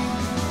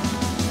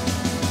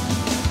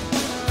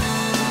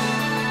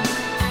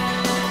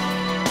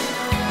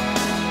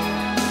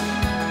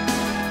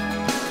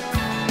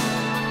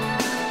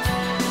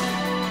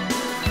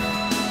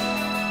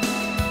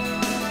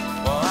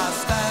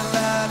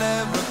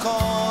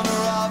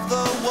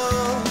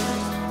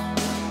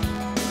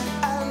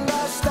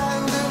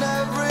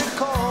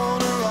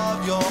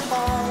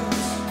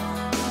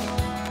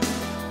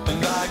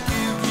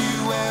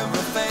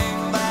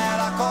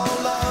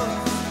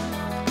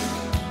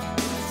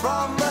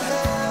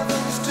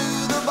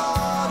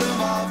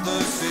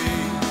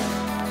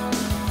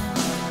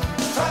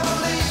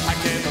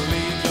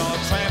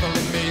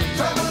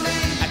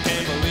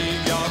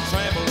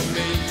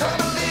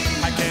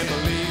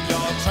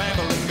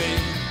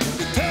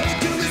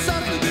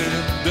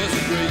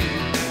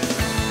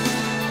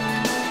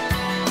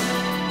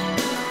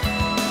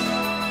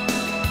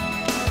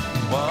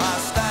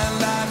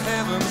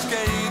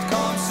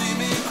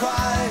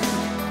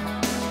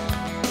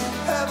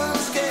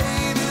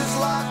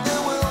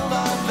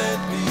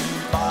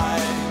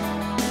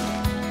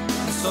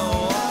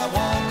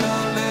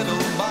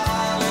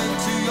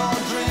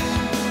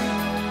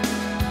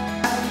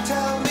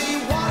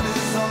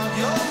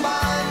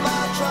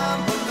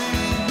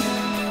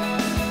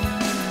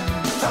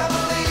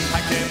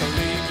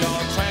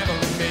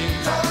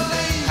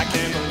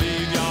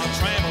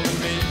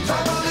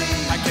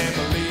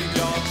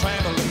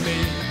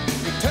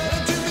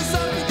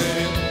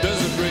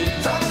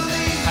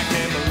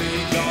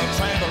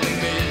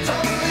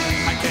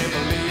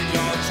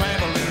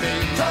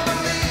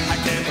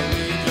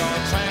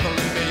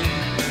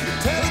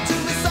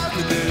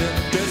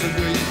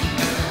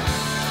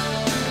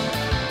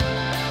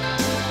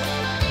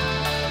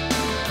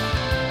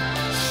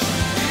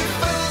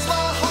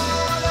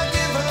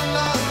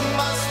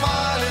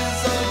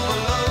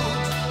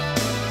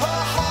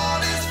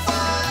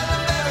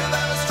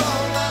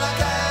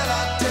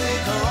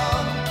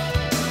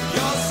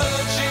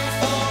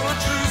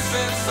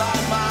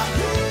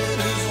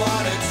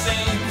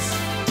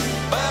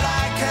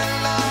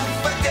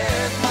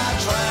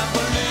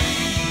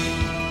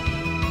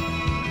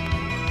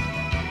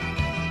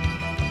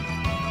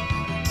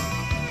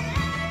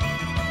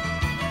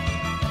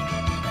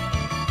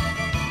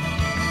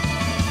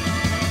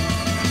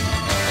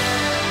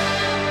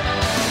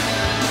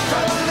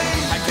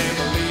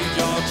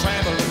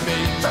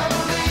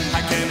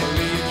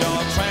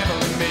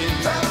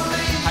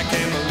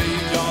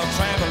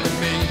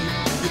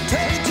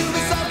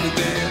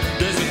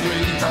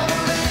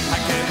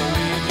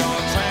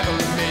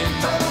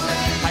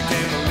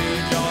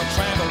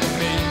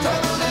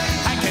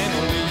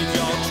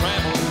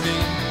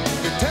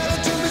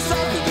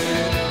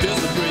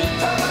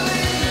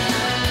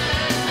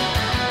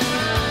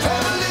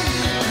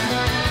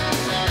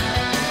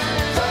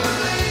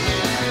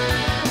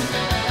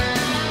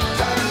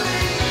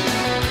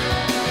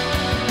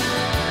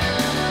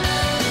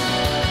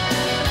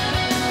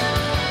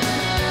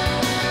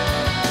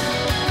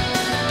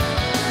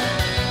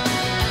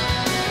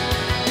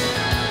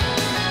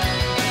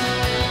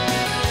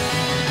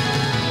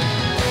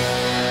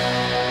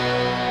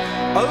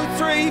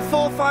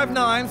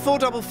 03459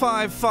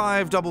 455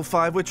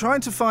 555. We're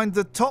trying to find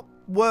the top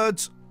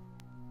words.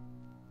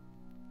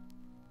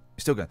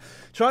 Still going.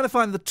 Trying to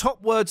find the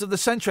top words of the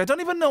century. I don't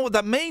even know what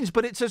that means,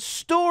 but it's a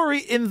story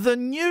in the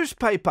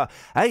newspaper.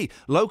 Hey,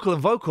 local and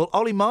vocal,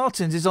 Ollie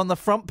Martins is on the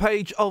front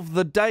page of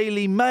the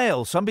Daily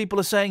Mail. Some people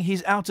are saying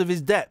he's out of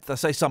his depth. I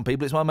say some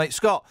people, it's my mate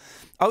Scott.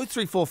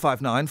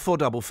 03459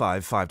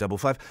 455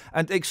 555.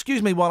 And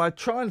excuse me while I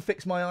try and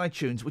fix my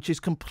iTunes, which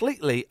is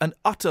completely and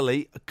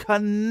utterly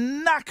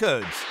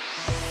knackered.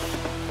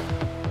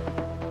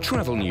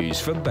 Travel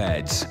news for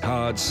beds,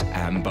 cards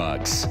and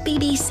bugs.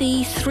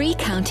 BBC Three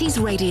Counties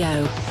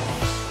Radio.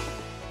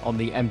 On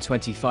the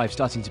M25,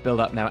 starting to build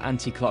up now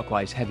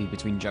anti-clockwise, heavy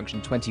between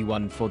junction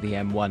 21 for the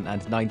M1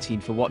 and 19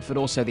 for Watford.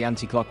 Also the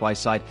anti-clockwise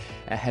side,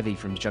 heavy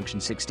from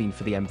junction 16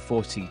 for the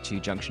M40 to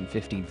junction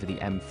 15 for the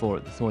M4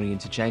 at the Thorney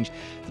interchange.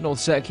 The North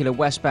Circular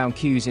westbound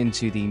queues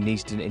into the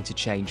Neasden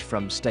interchange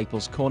from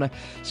Staples Corner.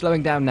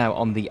 Slowing down now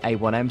on the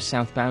A1M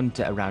southbound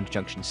around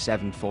junction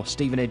 7 for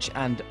Stevenage.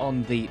 And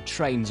on the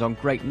trains on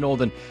Great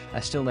Northern,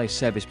 still no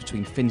service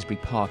between Finsbury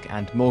Park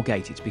and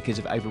Moorgate. It's because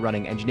of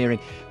overrunning engineering.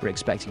 We're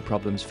expecting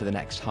problems for the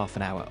next half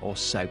an hour or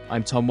so.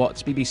 I'm Tom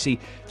Watts, BBC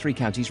Three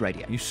Counties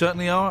Radio. You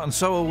certainly are, and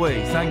so are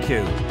we. Thank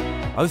you.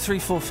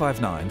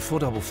 03459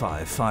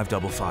 455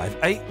 555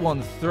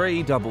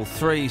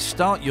 81333.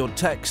 Start your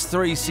text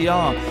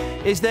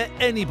 3CR. Is there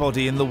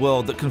anybody in the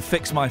world that can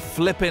fix my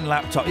flipping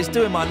laptop? It's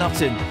doing my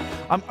nutting.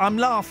 I'm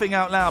laughing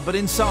out loud, but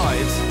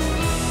inside,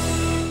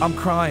 I'm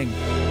crying.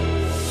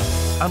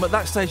 And at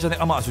that stage, I think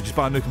I might as well just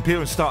buy a new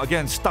computer and start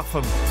again, stuff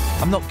them.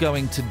 I'm not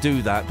going to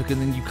do that because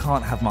then you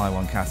can't have my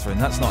one, Catherine.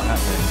 That's not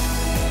happening.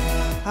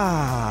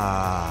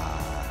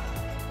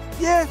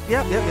 Yep.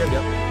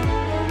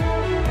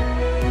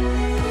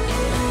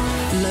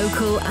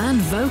 Local and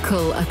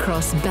vocal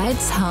across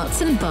beds, hearts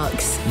and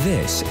bucks.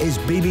 This is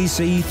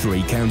BBC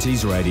Three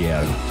Counties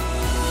Radio.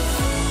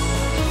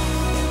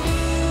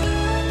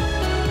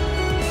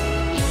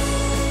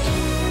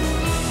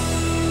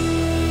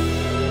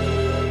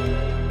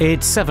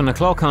 It's 7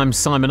 o'clock. I'm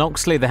Simon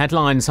Oxley. The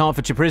headlines: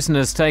 Hertfordshire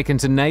prisoners taken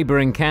to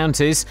neighbouring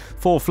counties,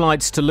 4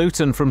 flights to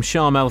Luton from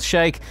Sharm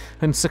el-Sheikh,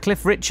 and Sir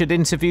Cliff Richard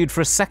interviewed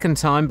for a second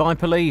time by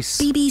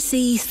police.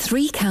 BBC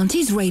Three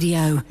Counties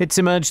Radio. It's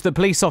emerged that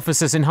police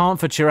officers in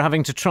Hertfordshire are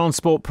having to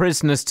transport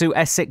prisoners to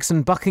Essex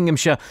and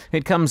Buckinghamshire.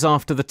 It comes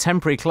after the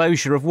temporary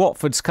closure of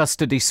Watford's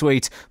custody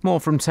suite. More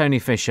from Tony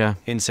Fisher.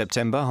 In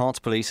September,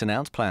 Herts Police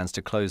announced plans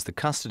to close the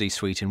custody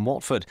suite in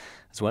Watford,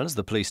 as well as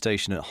the police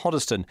station at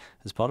Hoddesdon,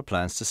 as part of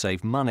plans to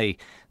save money.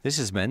 This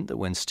has meant that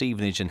when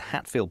Stevenage and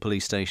Hatfield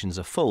police stations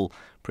are full,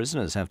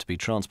 prisoners have to be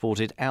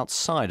transported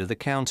outside of the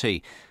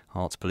county.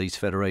 Herts Police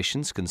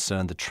Federation's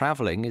concerned the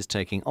travelling is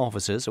taking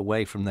officers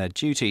away from their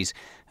duties,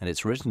 and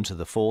it's written to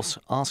the force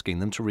asking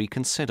them to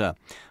reconsider.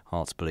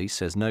 Herts Police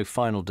says no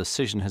final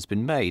decision has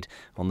been made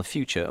on the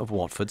future of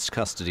Watford's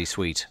custody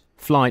suite.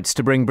 Flights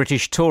to bring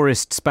British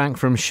tourists back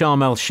from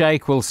Sharm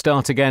el-Sheikh will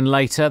start again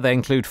later. They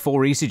include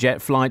 4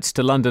 EasyJet flights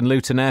to London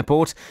Luton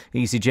Airport.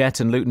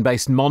 EasyJet and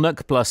Luton-based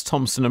Monarch plus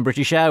Thomson and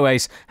British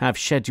Airways have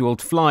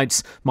scheduled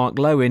flights. Mark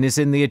Lowen is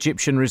in the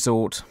Egyptian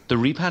resort. The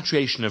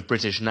repatriation of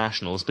British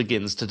nationals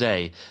begins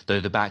today,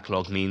 though the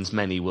backlog means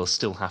many will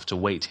still have to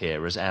wait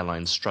here as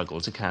airlines struggle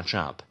to catch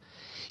up.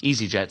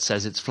 EasyJet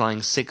says it's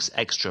flying 6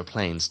 extra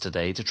planes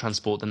today to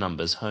transport the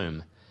numbers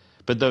home.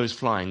 But those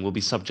flying will be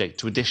subject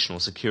to additional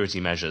security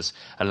measures,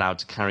 allowed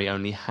to carry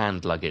only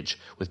hand luggage,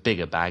 with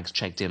bigger bags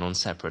checked in on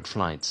separate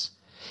flights.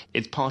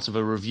 It's part of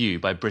a review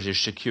by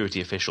British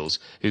security officials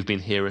who've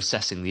been here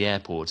assessing the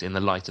airport in the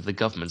light of the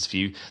government's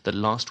view that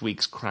last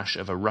week's crash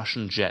of a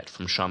Russian jet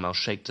from Sharm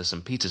el-Sheikh to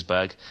St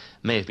Petersburg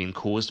may have been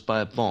caused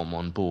by a bomb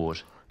on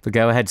board. The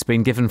go-ahead's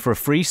been given for a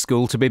free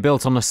school to be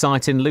built on a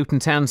site in Luton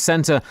Town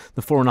Centre.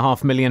 The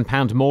 £4.5 million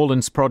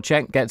Moorlands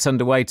project gets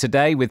underway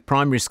today, with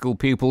primary school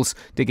pupils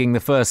digging the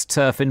first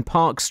turf in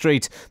Park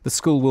Street. The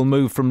school will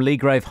move from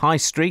Leagrave High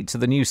Street to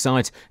the new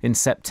site in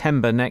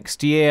September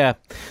next year.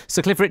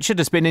 Sir Cliff Richard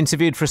has been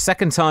interviewed for a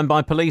second time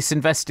by police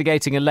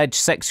investigating alleged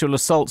sexual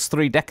assaults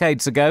 3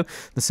 decades ago.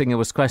 The singer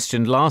was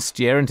questioned last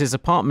year and his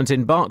apartment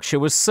in Berkshire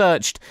was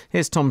searched.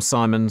 Here's Tom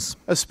Simons.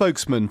 A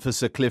spokesman for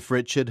Sir Cliff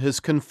Richard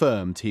has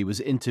confirmed he was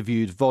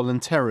interviewed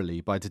voluntarily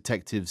by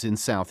detectives in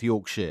South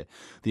Yorkshire.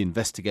 The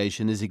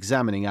investigation is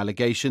examining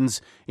allegations,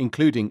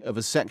 including of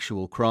a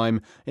sexual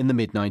crime in the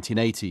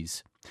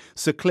mid-1980s.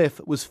 Sir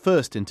Cliff was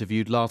first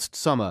interviewed last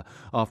summer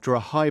after a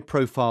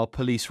high-profile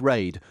police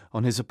raid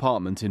on his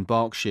apartment in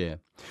Berkshire.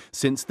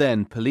 Since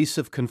then, police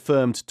have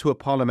confirmed to a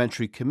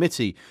parliamentary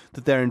committee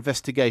that their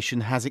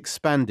investigation has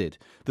expanded.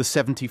 The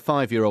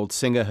 75-year-old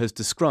singer has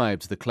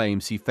described the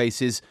claims he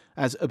faces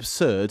as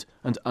absurd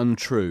and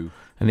untrue.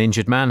 An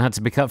injured man had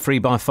to be cut free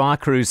by fire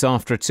crews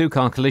after a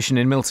 2-car collision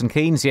in Milton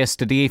Keynes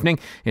yesterday evening.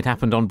 It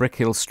happened on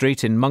Brickhill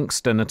Street in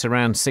Monkston at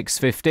around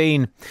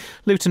 6:15.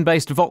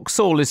 Luton-based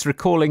Vauxhall is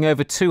recalling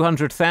over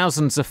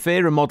 200,000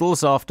 Zafira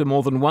models after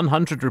more than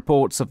 100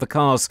 reports of the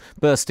cars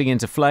bursting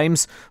into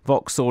flames.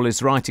 Vauxhall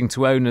is writing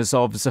to owners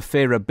of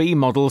Zafira B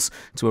models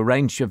to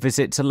arrange a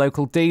visit to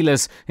local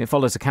dealers. It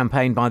follows a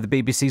campaign by the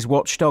BBC's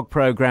Watchdog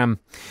programme.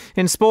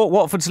 In sport,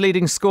 Watford's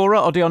leading scorer,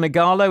 Odion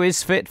Ighalo,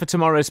 is fit for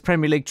tomorrow's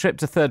Premier League trip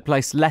to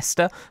third-place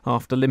Leicester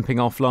after limping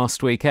off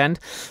last weekend.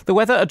 The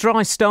weather, a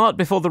dry start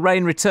before the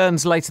rain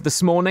returns later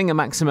this morning, a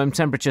maximum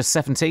temperature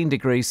 17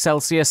 degrees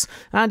Celsius,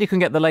 and you can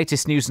get the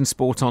latest news and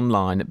sport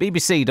online at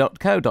bbc.co.uk/3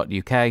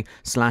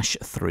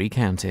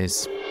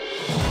 counties.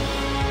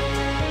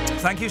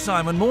 Thank you,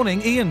 Simon.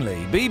 Morning, Iain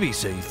Lee,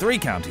 BBC Three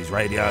Counties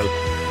Radio.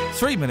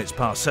 7 minutes.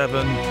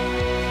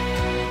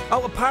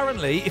 Oh,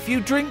 apparently, if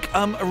you drink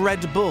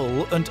Red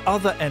Bull and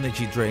other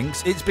energy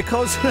drinks, it's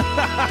because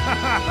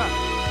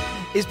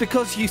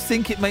you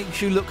think it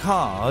makes you look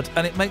hard,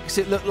 and it makes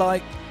it look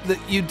like that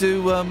you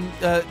do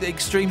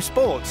extreme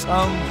sports.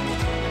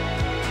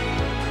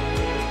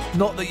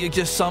 Not that you're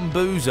just some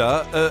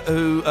boozer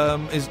who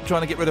is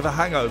trying to get rid of a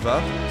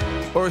hangover,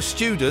 or a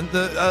student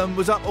that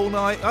was up all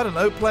night, I don't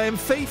know, playing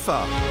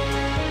FIFA.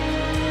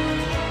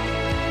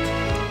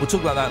 We'll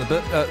talk about that in a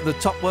bit. The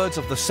top words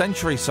of the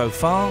century so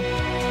far.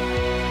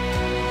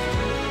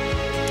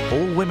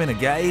 All women are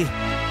gay.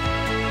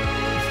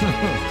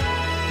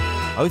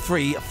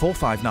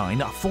 03459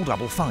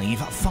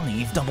 455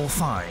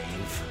 555.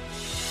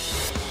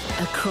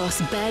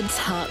 Across beds,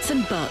 hearts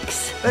and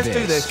bucks. Let's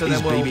do this and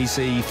then we'll...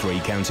 BBC Three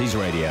Counties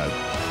Radio.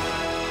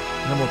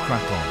 And then we'll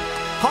crack on.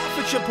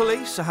 Hertfordshire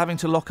police are having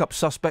to lock up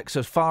suspects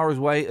as far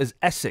away as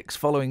Essex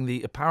following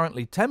the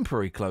apparently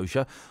temporary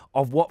closure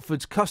of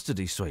Watford's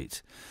custody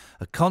suite.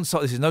 This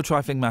is no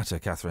trifling matter,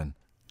 Catherine.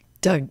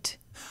 Don't.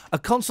 A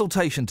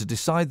consultation to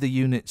decide the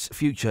unit's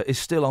future is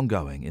still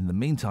ongoing. In the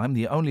meantime,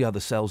 the only other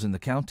cells in the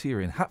county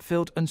are in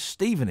Hatfield and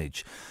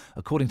Stevenage.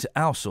 According to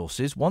our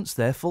sources, once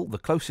they're full, the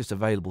closest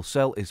available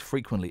cell is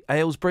frequently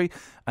Aylesbury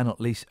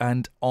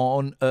and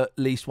on at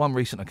least one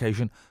recent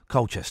occasion,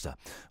 Colchester.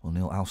 Well,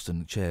 Neil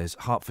Alston chairs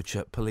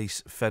Hertfordshire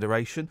Police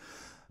Federation.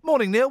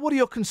 Morning, Neil. What are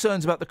your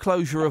concerns about the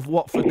closure of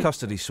Watford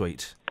Custody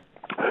Suite?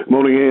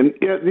 Morning, Ian.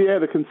 Yeah.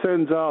 The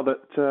concerns are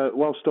that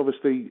whilst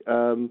obviously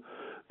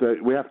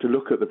that we have to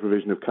look at the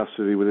provision of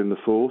custody within the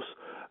force,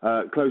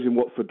 closing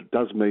Watford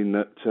does mean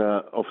that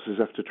officers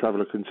have to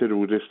travel a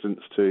considerable distance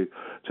to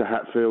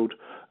Hatfield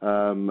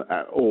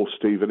or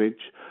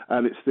Stevenage,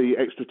 and it's the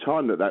extra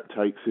time that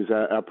takes is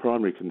our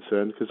primary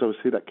concern, because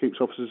obviously that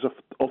keeps officers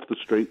off the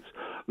streets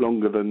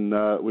longer than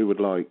we would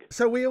like.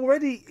 So we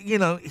already,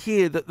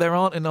 hear that there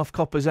aren't enough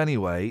coppers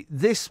anyway.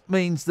 This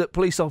means that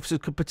police officers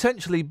could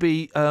potentially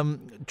be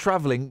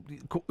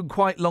travelling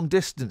quite long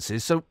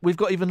distances, so we've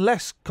got even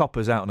less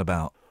coppers out and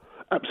about.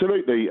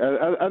 Absolutely,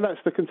 and that's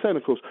the concern,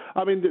 of course.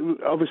 I mean,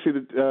 obviously,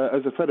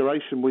 as a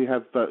federation, we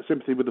have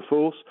sympathy with the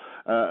force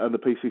and the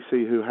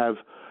PCC, who have,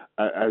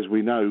 as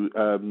we know,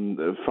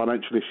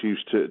 financial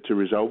issues to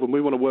resolve, and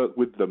we want to work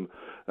with them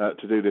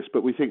to do this.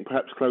 But we think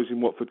perhaps closing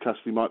Watford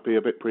custody might be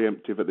a bit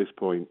preemptive at this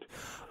point.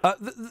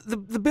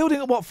 The building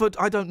at Watford,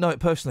 I don't know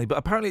it personally, but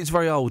apparently it's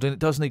very old and it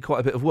does need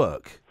quite a bit of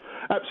work.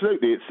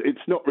 Absolutely,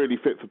 it's not really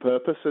fit for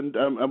purpose, and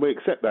we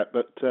accept that.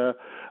 But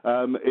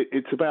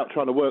it's about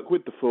trying to work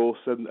with the force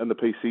and the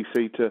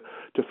PCC to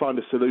find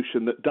a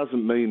solution that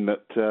doesn't mean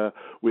that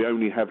we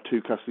only have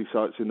two custody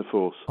sites in the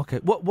force. Okay,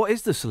 what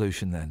is the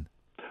solution then?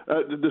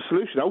 The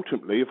solution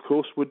ultimately, of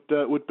course, would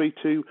be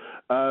to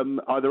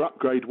either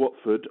upgrade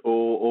Watford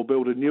or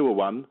build a newer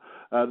one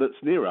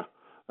that's nearer.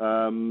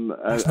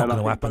 That's not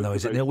going to happen, though,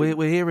 is it, Neil?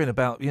 We're hearing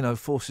about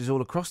forces all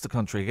across the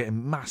country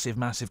getting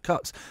massive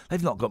cuts.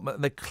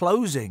 They're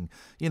closing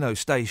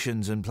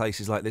stations and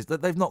places like this.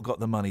 They've not got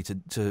the money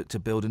to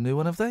build a new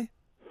one, have they?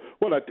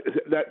 Well,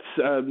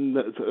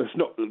 that's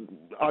not.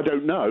 I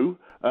don't know.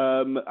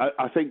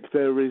 I think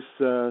there's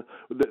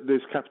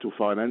capital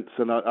finance,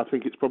 and I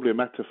think it's probably a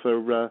matter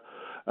for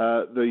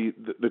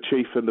the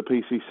chief and the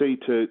PCC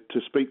to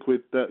speak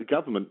with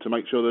government to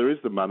make sure there is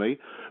the money,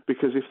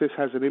 because if this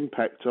has an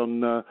impact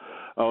on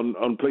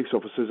police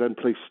officers and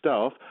police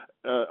staff,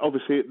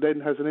 obviously it then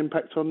has an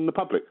impact on the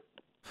public.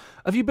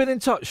 Have you been in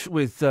touch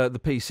with the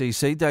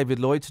PCC, David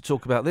Lloyd, to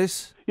talk about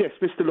this? Yes,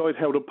 Mr. Lloyd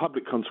held a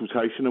public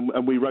consultation,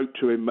 and we wrote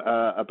to him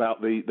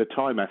about the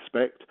time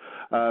aspect.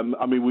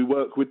 We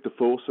work with the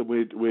force, and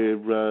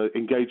we're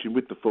engaging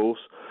with the force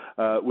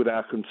with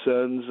our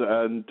concerns,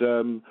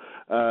 and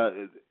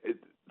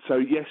so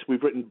yes,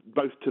 we've written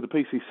both to the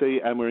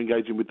PCC and we're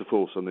engaging with the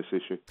force on this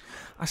issue.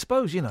 I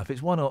suppose if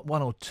it's one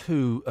or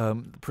two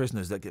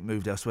prisoners that get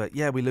moved elsewhere,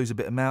 we lose a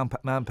bit of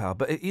manpower.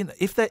 But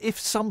if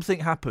something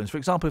happens, for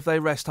example, if they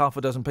arrest half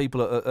a dozen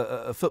people at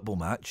a football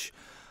match,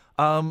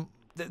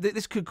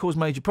 this could cause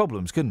major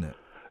problems, couldn't it?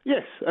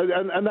 Yes,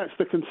 and that's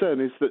the concern,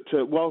 is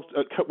that whilst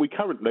we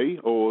currently,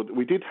 or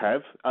we did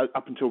have,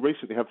 up until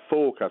recently, have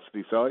 4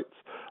 custody sites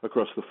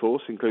across the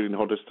force, including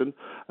Hoddesdon.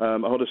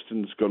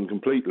 Hoddesdon's gone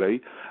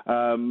completely,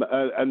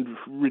 and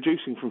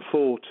reducing from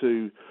 4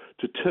 to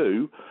to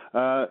 2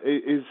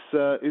 is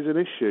an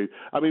issue.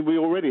 I mean, we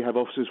already have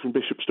officers from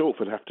Bishop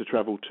Stortford have to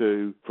travel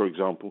to, for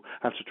example,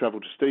 to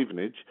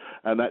Stevenage,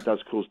 and that does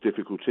cause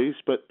difficulties.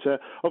 But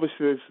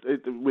obviously,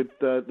 with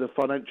the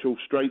financial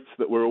straits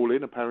that we're all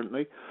in,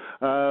 apparently,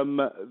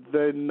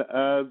 then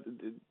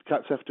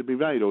cuts have to be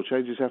made or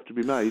changes have to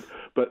be made.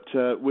 But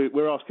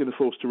we're asking the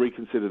force to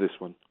reconsider this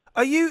one.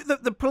 Are you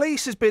the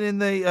police has been in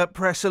the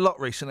press a lot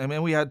recently? I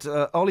mean, we had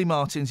Ollie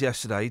Martins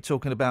yesterday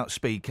talking about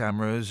speed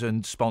cameras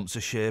and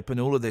sponsorship and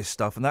all of this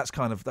stuff, and that's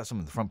on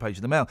the front page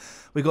of the Mail.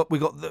 We got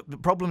the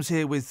problems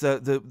here with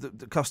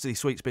the custody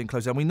suites being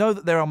closed down. We know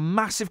that there are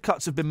massive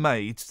cuts have been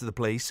made to the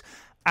police,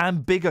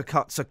 and bigger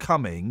cuts are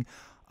coming.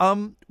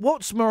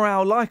 What's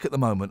morale like at the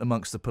moment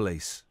amongst the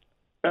police?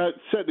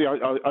 Certainly,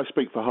 I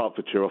speak for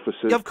Hertfordshire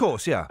officers. Yeah, of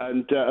course, yeah.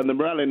 And the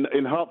morale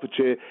in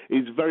Hertfordshire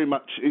is very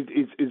much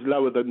is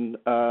lower than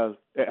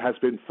it has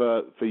been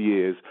for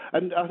years.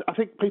 And I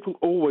think people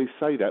always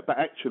say that, but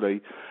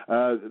actually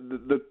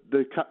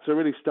the cuts are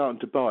really starting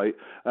to bite.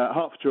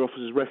 Hertfordshire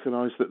officers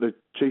recognise that the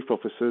chief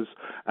officers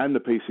and the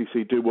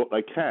PCC do what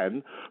they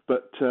can,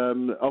 but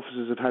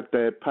officers have had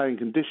their pay and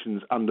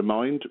conditions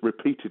undermined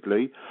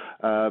repeatedly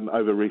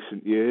over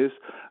recent years.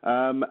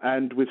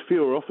 And with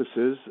fewer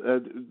officers,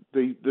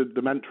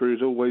 the mantra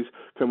is always,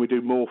 can we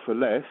do more for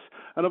less?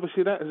 And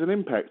obviously that has an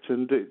impact.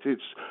 And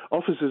it's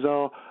officers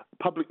are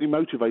publicly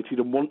motivated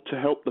and want to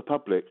help the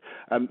public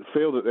and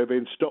feel that they're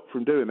being stopped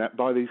from doing that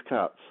by these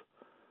cuts.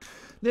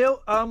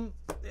 Neil,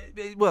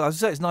 well,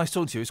 as I say, it's nice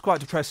talking to you. It's quite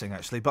depressing,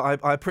 actually,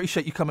 but I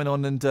appreciate you coming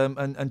on and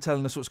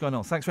telling us what's going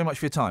on. Thanks very much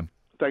for your time.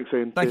 Thanks,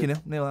 Ian. Thank you,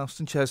 Neil. Neil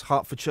Alston, chairs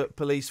Hertfordshire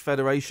Police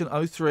Federation.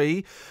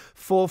 03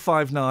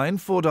 459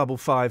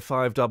 455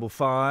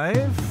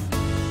 555.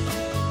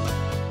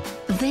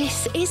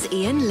 This is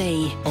Iain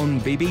Lee on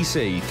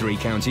BBC Three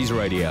Counties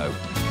Radio.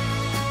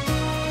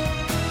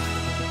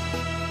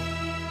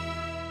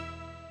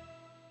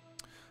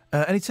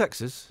 Any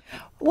texts?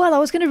 Well, I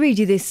was going to read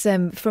you this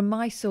from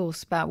my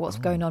source about what's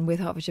going on with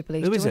Hertfordshire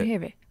Police. Who Do is you want it? to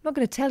hear it? I'm not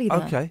going to tell you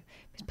that. Okay.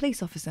 It's a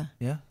police officer.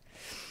 Yeah.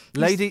 A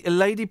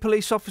lady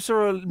police officer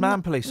or a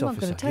man police I'm not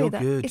officer? going to tell you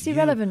that. Good. It's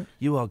irrelevant.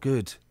 You are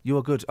good. You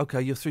are good.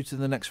 Okay, you're through to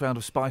the next round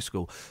of Spy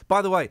School.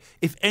 By the way,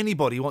 if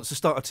anybody wants to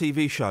start a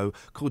TV show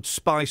called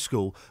Spy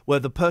School, where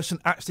the person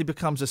actually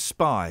becomes a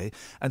spy,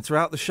 and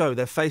throughout the show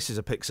their faces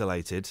are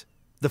pixelated,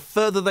 the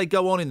further they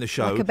go on in the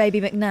show... Like a baby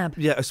McNabb.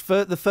 Yeah,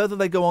 the further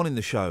they go on in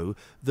the show,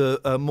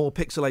 the more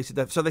pixelated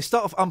they're... So they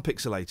start off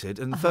unpixelated,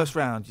 and the first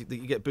round, you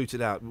get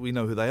booted out. We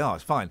know who they are.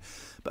 It's fine.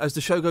 But as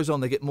the show goes on,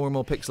 they get more and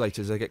more pixelated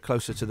as they get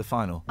closer to the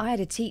final. I had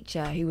a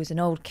teacher who was an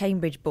old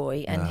Cambridge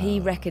boy, and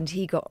he reckoned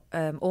he got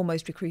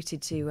almost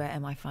recruited to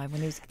MI5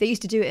 when they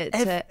used to do it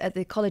at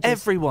the colleges.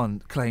 Everyone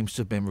claims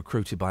to have been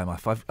recruited by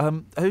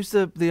MI5. Who's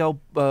the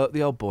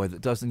old boy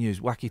that does the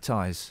news? Wacky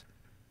Ties.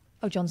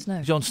 Oh, Jon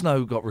Snow. Jon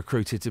Snow got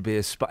recruited to be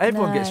a spy.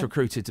 Everyone gets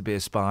recruited to be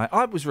a spy.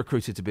 I was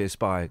recruited to be a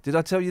spy. Did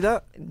I tell you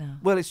that? No.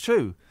 Well, it's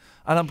true.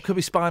 And I could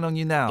be spying on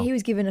you now. He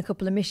was given a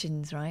couple of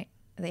missions, right?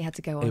 That he had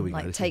to go Here on, we go.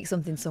 like take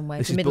something somewhere,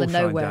 This to is the middle of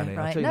bullshine, nowhere, Danny.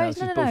 I'll right? tell you No, now, this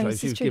is no, bullshine. this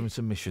She is was true. given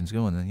some missions.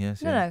 Go on then,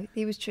 yes. No,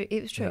 he was true.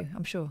 It was true. Yeah.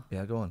 I'm sure.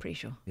 Yeah, go on. Pretty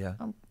sure. Yeah.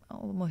 I'm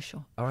almost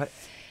sure. All right.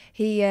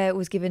 He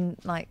was given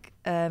like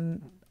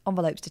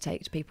envelopes to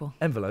take to people.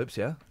 Envelopes,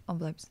 yeah.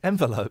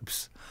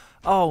 Envelopes.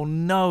 Oh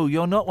no,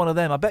 you're not one of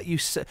them. I bet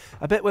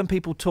when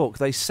people talk,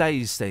 they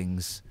says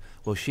things.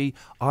 Well,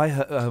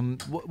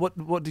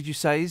 what did you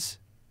says?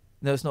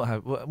 No, it's not how.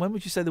 When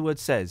would you say the word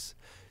says?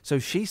 So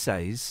she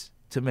says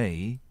to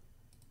me,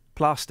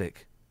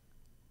 plastic.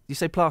 You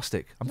say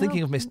plastic. I'm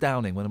thinking of Miss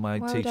Downing, one of my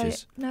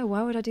teachers.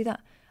 Why would I do that?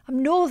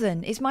 I'm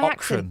Northern. It's my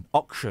accent.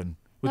 Auction.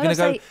 We're No, going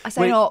to go. I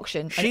say an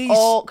auction. An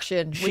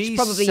auction, which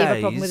probably you have a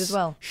problem with as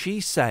well.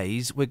 She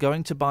says we're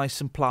going to buy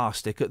some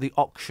plastic at the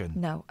auction.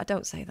 No, I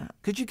don't say that.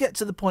 Could you get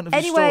to the point of the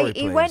Anyway,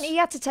 story, please? he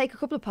had to take a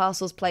couple of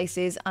parcels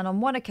places, and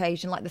on one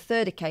occasion, like the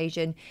third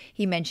occasion,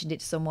 he mentioned it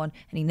to someone,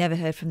 and he never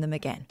heard from them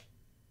again.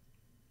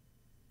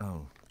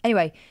 Oh.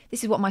 Anyway,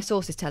 this is what my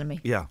source is telling me.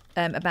 Yeah.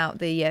 About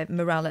the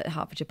morale at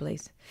Hertfordshire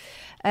Police.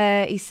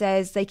 He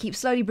says they keep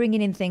slowly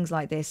bringing in things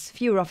like this.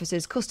 Fewer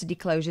officers, custody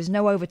closures,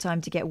 no overtime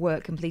to get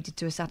work completed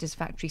to a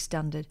satisfactory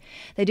standard.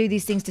 They do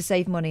these things to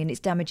save money, and it's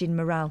damaging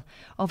morale.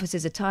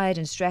 Officers are tired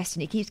and stressed,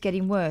 and it keeps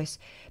getting worse.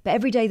 But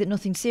every day that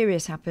nothing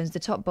serious happens, the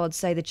top bods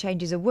say the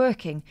changes are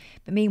working.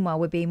 But meanwhile,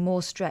 we're being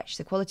more stretched.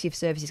 The quality of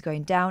service is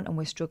going down, and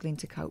we're struggling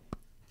to cope.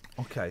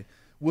 Okay.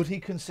 Would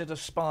he consider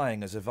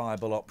spying as a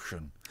viable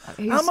option?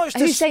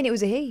 Who's saying it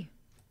was a he?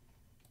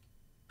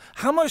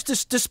 How much do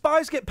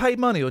spies get paid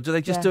money, or do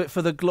they just do it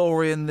for the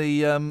glory and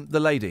the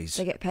ladies?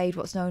 They get paid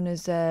what's known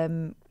as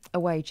a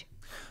wage.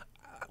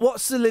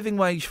 What's the living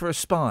wage for a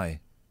spy?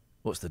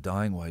 What's the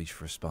dying wage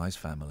for a spy's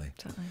family?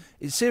 Don't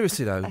know.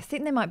 Seriously though, I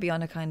think they might be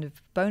on a kind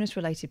of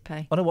bonus-related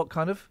pay. On a what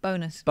kind of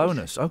bonus?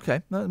 Bonus.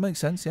 Okay, no, that makes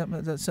sense. Yeah,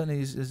 that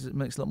certainly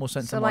makes a lot more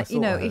sense. So, than I like,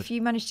 thought. if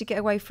you manage to get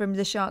away from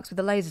the sharks with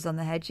the lasers on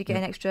their head, you get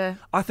an extra.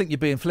 I think you're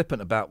being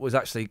flippant about was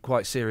actually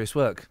quite serious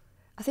work.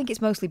 I think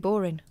it's mostly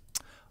boring.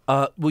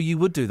 Well, you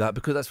would do that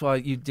because that's why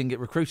you didn't get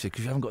recruited,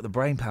 because you haven't got the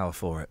brain power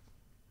for it.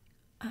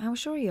 How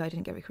sure are you I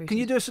didn't get recruited? Can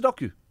you do a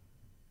Sudoku?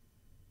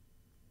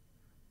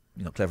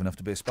 You're not clever enough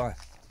to be a spy.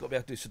 Got to be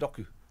able to do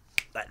Sudoku.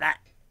 Like that.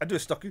 I do a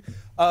Sudoku.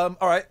 All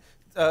right.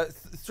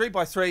 3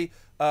 by 3.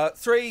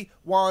 3,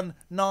 1,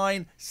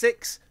 9,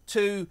 6,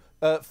 2,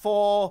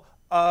 4,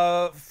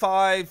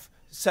 5,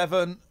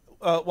 7,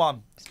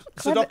 1.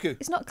 Sudoku.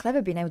 It's not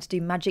clever being able to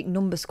do magic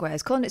number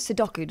squares. Calling it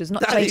Sudoku does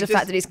not Danny, change the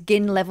fact that it's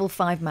GIN level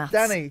 5 maths.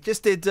 Danny, I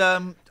just did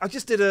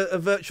a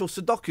virtual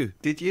Sudoku.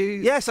 Did you?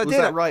 Yes, I Was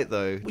did. that right,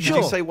 though? Did Sure.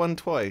 you say one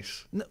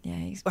twice? No.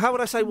 How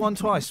would I say one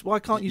twice? Why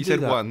can't you do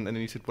said that? one, and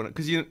then you said one.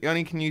 Because you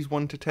only can use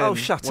 1 to 10. Oh,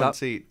 shut one up.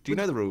 seat. Do you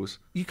know the rules?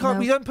 You can't.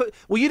 No. You don't put.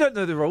 Well, you don't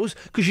know the rules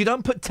because you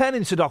don't put 10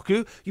 in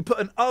Sudoku. You put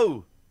an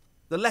O,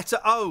 the letter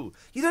O.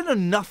 You don't know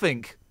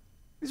nothing.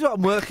 This is what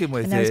I'm working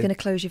with And now he's here. going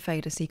to close your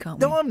fader so you can't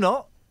No, win. I'm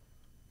not.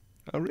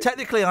 Oh, really?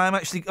 Technically, I am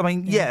actually. I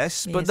mean,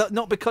 yes, he but is.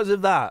 not because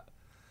of that.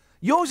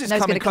 Yours is No,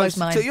 he's coming gonna close close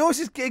mine. to yours.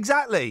 Is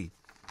exactly.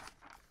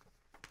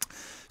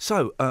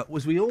 So,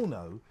 as we all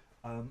know,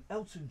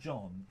 Elton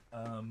John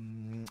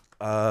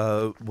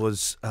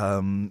was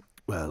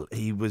well,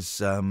 he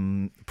was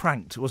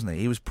pranked, wasn't he?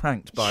 He was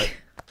pranked by.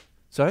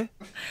 Sorry.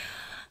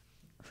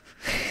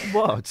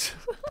 What?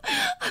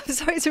 I'm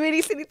sorry, it's a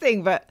really silly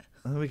thing, but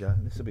There we go.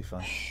 This will be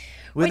fun.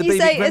 when you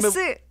say as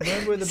soon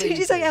remember as soon as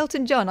you say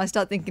Elton John, I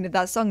start thinking of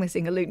that song they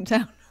sing at Luton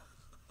Town.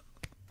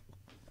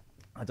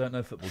 I don't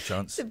know football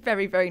chants. It's a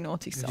very, very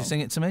naughty Did song. you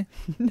sing it to me?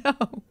 No.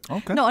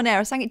 Okay. Not on air.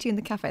 I sang it to you in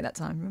the cafe that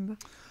time,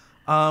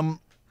 remember?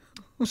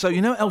 So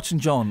you know Elton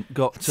John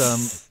got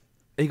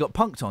he got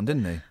punked on,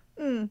 didn't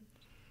he?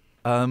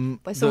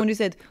 By someone who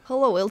said,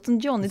 "Hello, Elton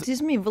John, it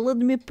is me,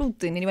 Vladimir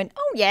Putin." And he went,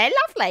 "Oh, yeah,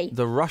 lovely."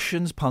 The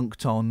Russians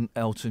punked on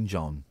Elton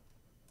John.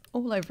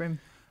 All over him.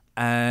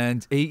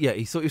 And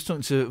he thought he was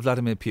talking to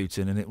Vladimir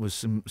Putin, and it was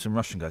some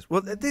Russian guys.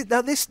 Well,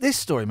 now this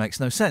story makes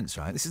no sense,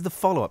 right? This is the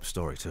follow-up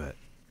story to it.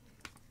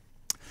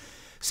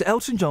 So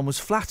Elton John was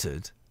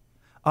flattered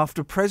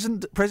after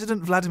President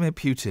Vladimir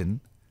Putin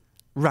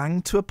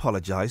rang to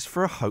apologise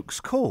for a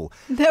hoax call.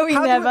 No, he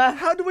never.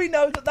 How do we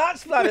know that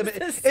that's Vladimir?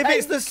 If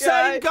it's the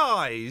same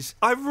guys,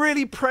 I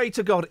really pray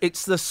to God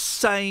it's the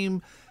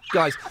same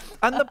guys.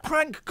 And the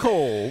prank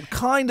call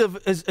kind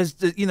of, as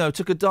you know,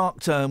 took a dark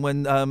turn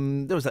when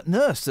there was that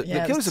nurse that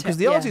killed herself because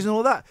the Aussies and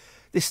all that.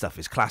 This stuff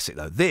is classic,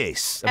 though.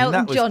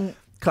 Elton John.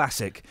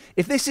 Classic.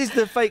 If this is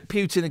the fake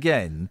Putin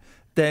again,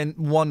 then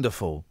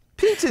wonderful.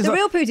 The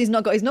real Putin's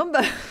not got his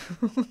number.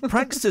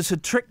 Pranksters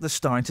had tricked the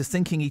star into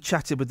thinking he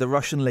chatted with the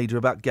Russian leader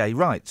about gay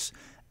rights.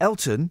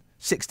 Elton,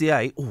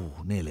 68,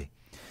 nearly,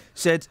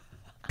 said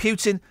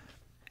Putin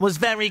was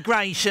very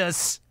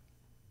gracious.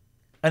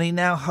 And he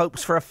now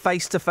hopes for a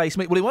face-to-face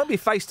meet. Well, it won't be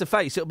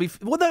face-to-face. It'll be...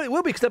 Well, no, it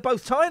will be, because they're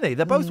both tiny.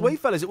 They're both wee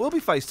fellas. It will be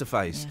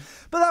face-to-face. Yeah.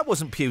 But that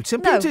wasn't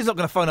Putin. No. Putin's not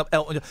going to phone up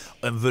Elton.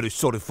 I'm very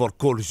sorry for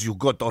calls you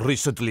got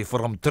recently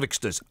from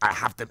tricksters. I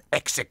have them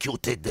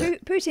executed.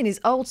 Putin is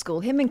old school.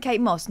 Him and Kate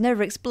Moss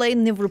never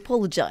explain, never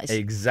apologise.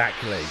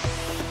 Exactly.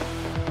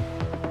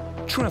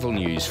 Travel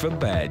news for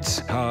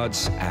beds,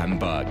 cards and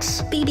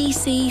bugs.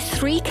 BBC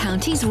Three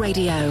Counties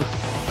Radio.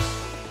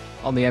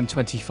 On the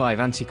M25,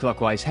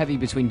 anti-clockwise, heavy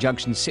between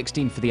junction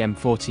 16 for the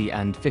M40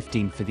 and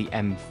 15 for the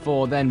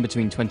M4, then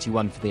between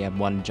 21 for the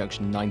M1,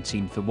 junction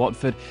 19 for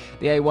Watford.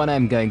 The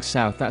A1M going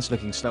south, that's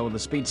looking slow on the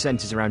speed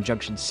centres around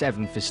junction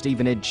 7 for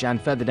Stevenage,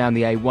 and further down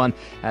the A1,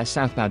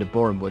 southbound at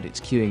Borehamwood, it's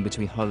queuing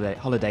between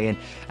Holiday Inn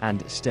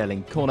and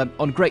Stirling Corner.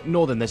 On Great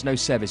Northern, there's no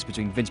service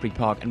between Finsbury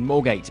Park and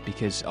Moorgate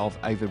because of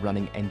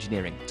overrunning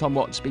engineering. Tom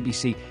Watts,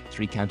 BBC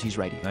Three Counties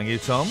Radio. Thank you,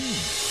 Tom.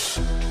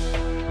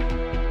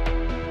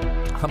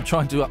 I'm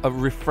trying to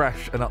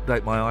refresh and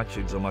update my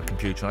iTunes on my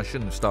computer. I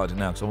shouldn't have started it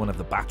now because I won't have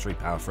the battery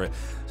power for it.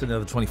 It's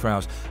another 24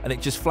 hours. And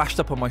it just flashed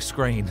up on my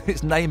screen.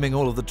 It's naming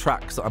all of the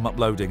tracks that I'm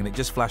uploading, and it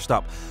just flashed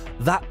up.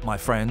 That, my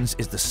friends,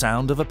 is the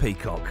sound of a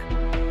peacock.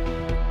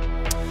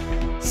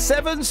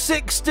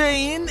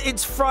 7:16.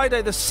 It's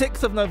Friday, the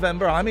 6th of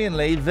November. I'm Iain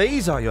Lee.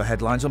 These are your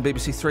headlines on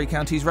BBC Three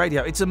Counties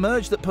Radio. It's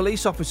emerged that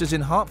police officers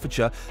in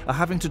Hertfordshire are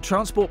having to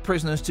transport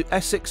prisoners to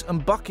Essex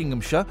and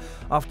Buckinghamshire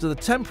after the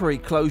temporary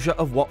closure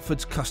of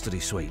Watford's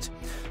custody suite.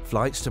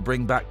 Flights to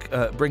bring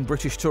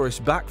British tourists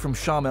back from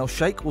Sharm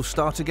el-Sheikh will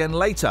start again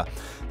later.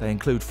 They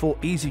include 4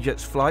 EasyJet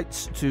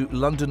flights to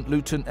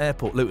Luton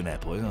Airport,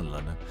 not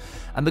London.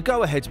 And the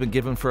go-ahead's been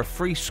given for a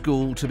free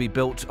school to be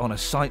built on a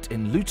site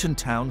in Luton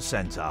Town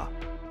Centre.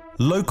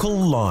 Local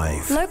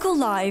Live. Local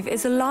Live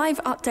is a live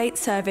update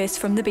service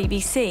from the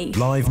BBC.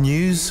 Live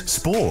news,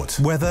 sport,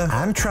 weather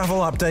and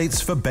travel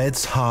updates for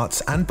beds,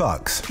 hearts and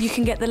bucks. You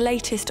can get the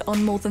latest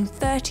on more than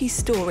 30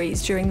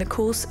 stories during the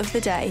course of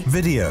the day.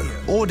 Video,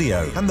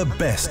 audio and the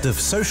best of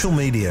social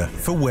media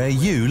for where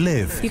you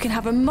live. You can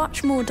have a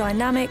much more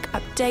dynamic,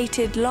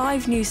 updated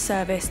live news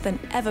service than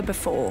ever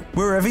before.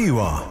 Wherever you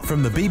are,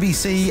 from the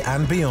BBC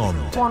and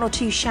beyond. 1 or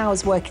 2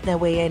 showers working their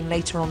way in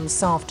later on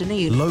this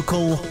afternoon.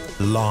 Local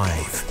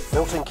Live.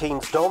 Milton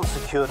Keynes Dons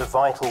secured a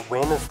vital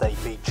win as they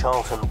beat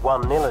Charlton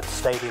 1-0 at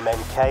Stadium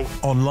MK.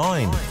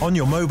 Online, on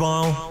your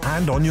mobile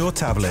and on your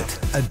tablet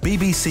at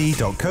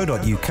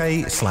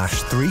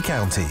bbc.co.uk/3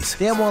 counties.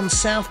 The M1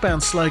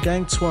 southbound slow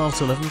going 12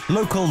 to 11.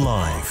 Local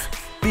live,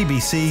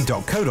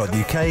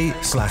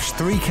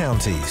 bbc.co.uk/3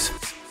 counties.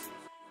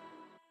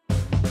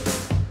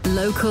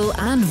 Local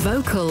and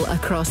vocal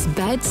across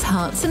beds,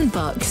 hearts and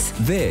bucks.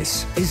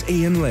 This is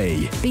Iain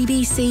Lee.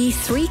 BBC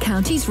Three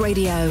Counties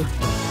Radio.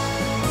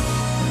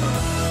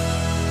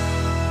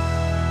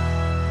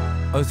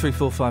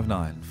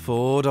 03459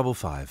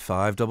 455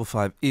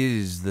 555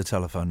 is the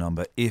telephone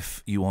number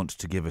if you want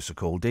to give us a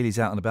call. Dealey's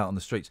out and about on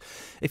the streets.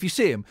 If you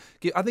see him,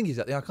 I think he's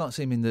out there. I can't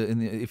see him in the.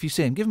 If you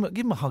see him, give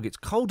him a hug. It's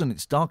cold and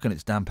it's dark and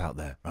it's damp out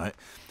there, right?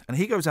 And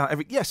he goes out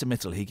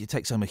admittedly, he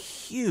takes home a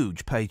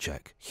huge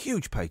paycheck.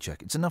 Huge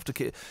paycheck. It's enough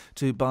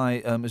to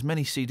buy as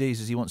many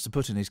CDs as he wants to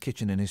put in his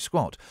kitchen in his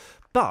squat.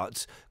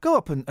 But go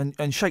up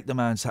and shake the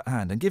man's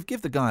hand and give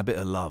the guy a bit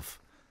of love.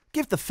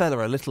 Give the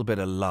fella a little bit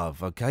of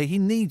love, okay? He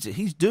needs it.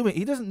 He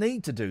doesn't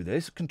need to do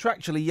this.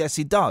 Contractually, yes,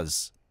 he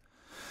does.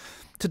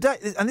 Today,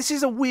 and this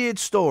is a weird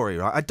story,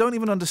 right? I don't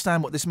even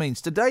understand what this means.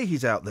 Today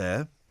he's out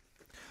there.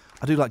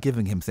 I do like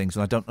giving him things,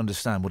 and I don't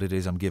understand what it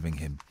is I'm giving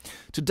him.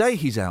 Today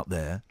he's out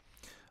there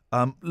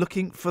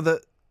looking for the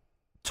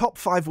top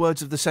 5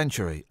 words of the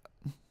century.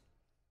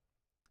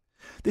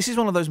 This is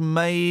one of those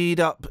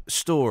made-up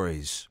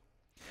stories.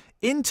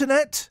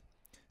 Internet,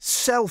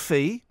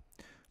 selfie,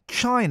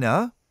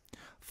 China...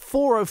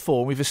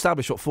 404, we've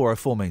established what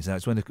 404 means now.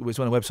 It's when a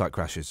website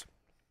crashes.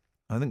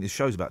 I think this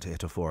show's about to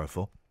hit a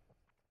 404.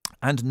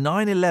 And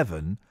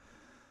 9/11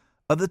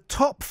 are the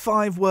top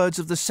 5 words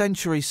of the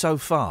century so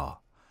far.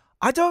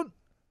 That's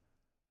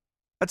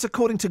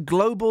according to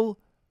Global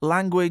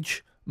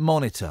Language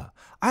Monitor.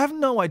 I have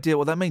no idea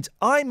what that means.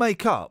 I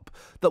make up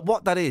that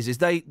what that is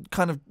they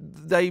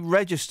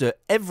register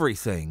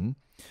everything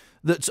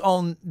that's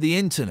on the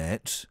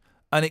internet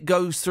and it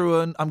goes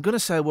through I'm going to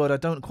say a word I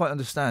don't quite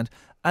understand,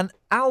 an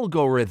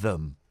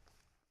algorithm.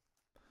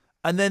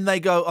 And then they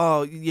go,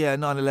 oh, yeah,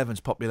 9/11's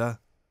popular.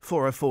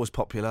 404's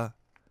popular.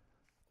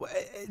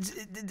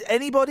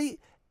 Anybody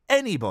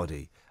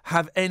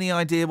have any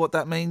idea what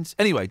that means?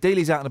 Anyway,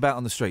 Dealey's out and about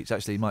on the streets.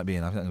 Actually, he might be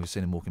in. I think we've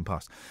seen him walking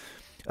past.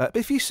 But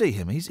if you see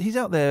him, he's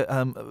out there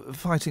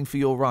fighting for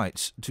your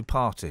rights to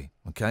party,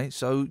 OK?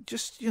 So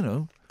just,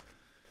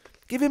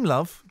 give him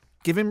love,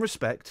 give him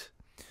respect.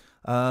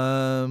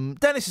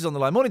 Dennis is on the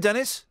line. Morning,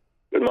 Dennis.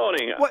 Good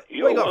morning. What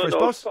you got for us,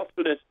 boss?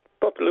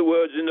 Popular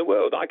words in the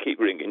world. I keep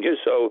ringing you,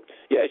 so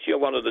yes, you're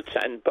one of the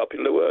 10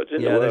 popular words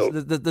in the world.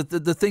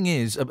 The thing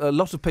is, a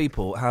lot of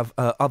people have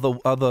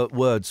other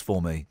words for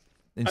me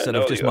instead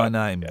of just my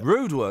name. Yeah.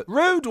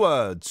 Rude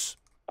words.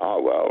 Oh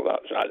well,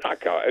 I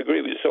can't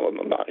agree with some of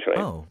them actually.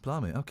 Oh,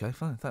 blimey. Okay,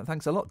 fine.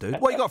 Thanks a lot,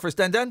 dude. What you got for us,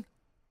 Den?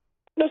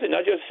 Nothing.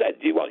 I just said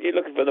you're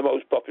looking for the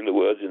most popular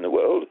words in the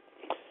world.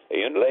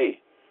 Iain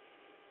Lee.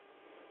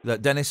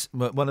 Dennis,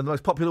 one of the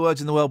most popular words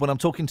in the world when I'm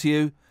talking to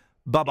you.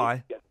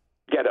 Bye-bye.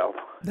 Get off.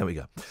 There we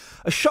go.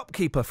 A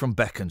shopkeeper from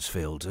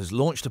Beaconsfield has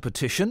launched a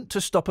petition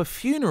to stop a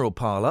funeral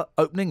parlour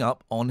opening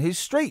up on his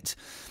street.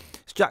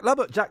 It's Jack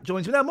Lubbock. Jack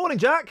joins me now. Morning,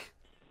 Jack.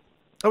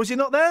 Oh, is he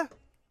not there?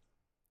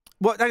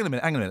 What? Hang on a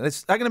minute. Hang on a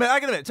minute.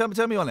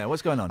 Tell me on there.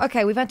 What's going on?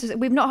 OK,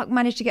 we've not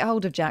managed to get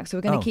hold of Jack, so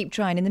we're going to keep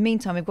trying. In the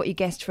meantime, we've got your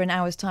guest for an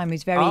hour's time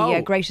who's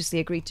very graciously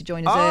agreed to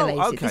join us early.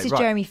 Okay, this is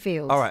Jeremy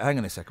Fields. All right, hang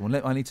on a second.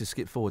 Well, I need to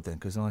skip forward then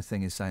because my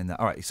thing is saying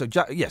that. All right, so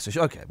Jack,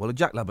 OK. Well,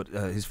 Jack Lubbock,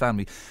 his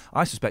family,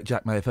 I suspect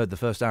Jack may have heard the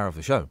first hour of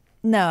the show.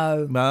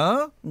 No.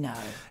 No? No.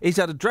 He's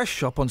had a dress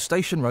shop on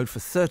Station Road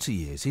for 30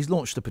 years. He's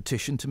launched a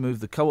petition to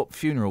move the Co-op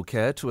funeral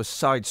care to a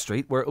side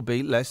street where it'll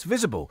be less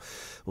visible.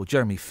 Well,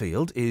 Jeremy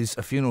Field is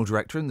a funeral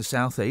director in the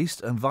South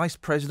East and vice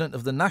president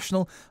of the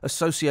National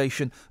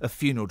Association of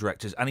Funeral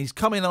Directors. And he's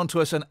coming on to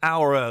us an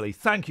hour early.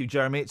 Thank you,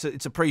 Jeremy.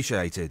 It's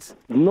appreciated.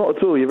 Not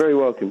at all. You're very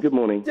welcome. Good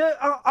morning.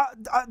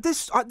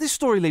 This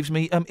story leaves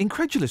me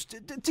incredulous.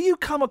 Do you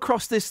come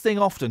across this thing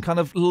often, kind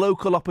of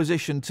local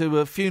opposition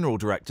to funeral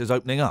directors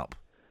opening up?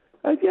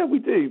 Yeah, we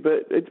do,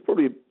 but it's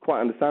probably quite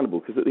understandable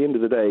because at the end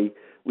of the day,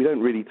 we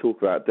don't really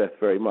talk about death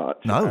very much.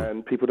 No.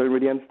 And people don't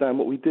really understand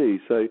what we do.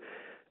 So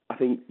I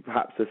think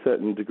perhaps a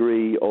certain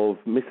degree of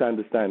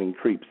misunderstanding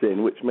creeps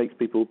in, which makes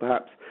people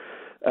perhaps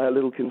a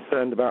little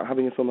concerned about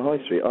having us on the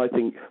high street. I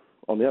think,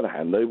 on the other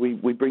hand, though,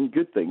 we bring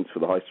good things for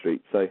the high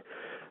street. So,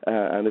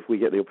 and if we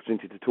get the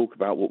opportunity to talk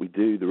about what we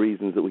do, the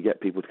reasons that we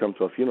get people to come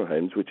to our funeral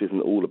homes, which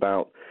isn't all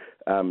about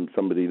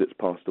somebody that's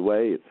passed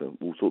away. It's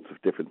all sorts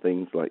of different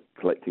things like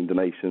collecting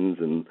donations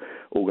and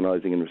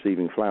organising and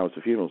receiving flowers for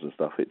funerals and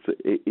stuff.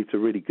 It's a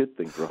really good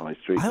thing for a high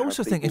street. I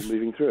also think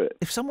moving through it.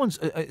 If someone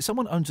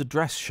owns a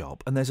dress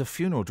shop and there's a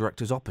funeral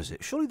director's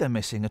opposite, surely they're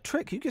missing a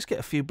trick. You just get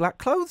a few black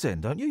clothes in,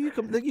 don't you?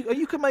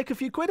 You can make a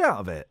few quid out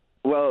of it.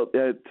 Well,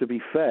 to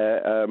be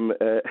fair,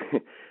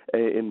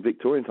 in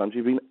Victorian times,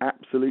 you've been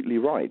absolutely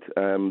right.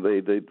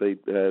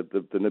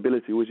 The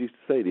nobility always used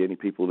to say the only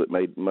people that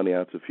made money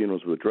out of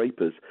funerals were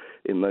drapers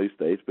in those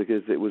days,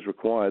 because it was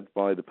required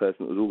by the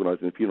person that was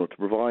organising the funeral to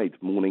provide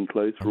mourning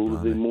clothes for all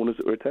of the mourners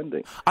that were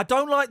attending. I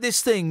don't like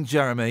this thing,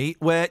 Jeremy,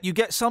 where you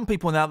get some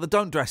people now that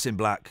don't dress in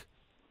black.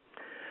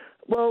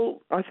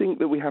 Well, I think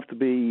that we have to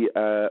be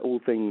all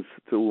things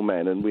to all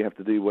men, and we have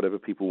to do whatever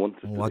people want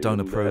us to do. I don't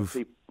approve.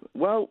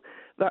 Well,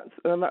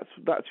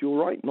 that's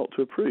your right not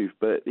to approve,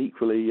 but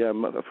equally,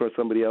 for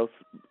somebody else,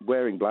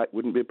 wearing black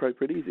wouldn't be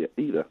appropriate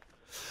either.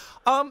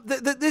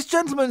 This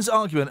gentleman's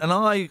argument, and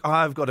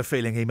I've got a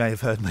feeling he may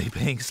have heard me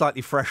being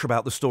slightly fresh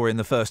about the story in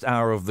the first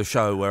hour of the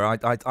show, where I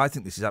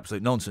think this is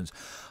absolute nonsense.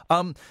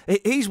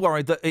 He's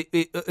worried that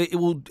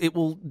it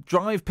will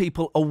drive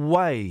people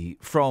away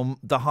from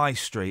the high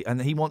street,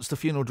 and he wants the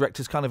funeral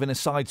directors kind of in a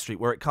side street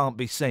where it can't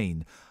be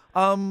seen.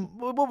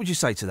 What would you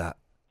say to that?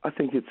 I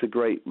think it's a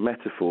great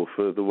metaphor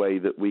for the way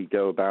that we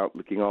go about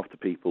looking after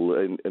people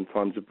in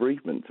times of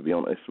bereavement, to be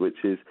honest, which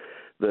is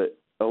that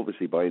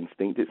obviously by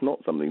instinct it's not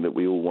something that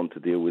we all want to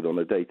deal with on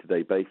a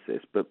day-to-day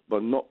basis, but by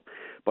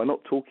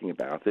not talking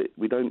about it,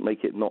 we don't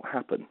make it not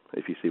happen,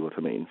 if you see what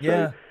I mean.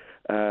 Yeah.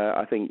 So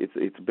I think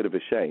it's a bit of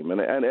a shame.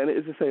 And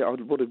as I say,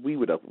 what we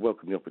would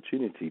welcome the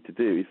opportunity to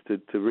do is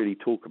to really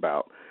talk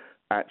about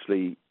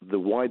actually the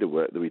wider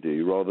work that we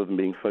do, rather than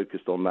being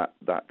focused on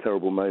that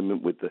terrible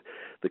moment with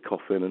the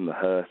coffin and the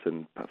hearse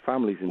and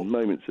families in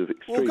moments of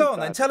extreme. Well, go on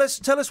then. Tell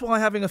us why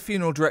having a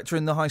funeral director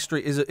in the high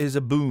street is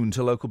a boon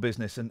to local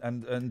business and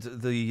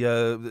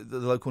the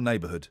local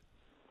neighbourhood.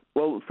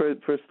 Well, for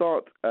a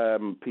start,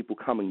 people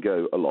come and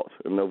go a lot,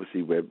 and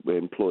obviously we're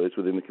employers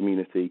within the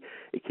community.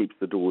 It keeps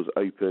the doors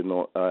open,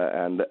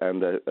 and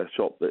a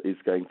shop that is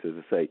going to,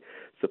 as I say,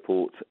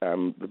 support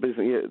the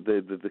business,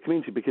 the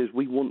community, because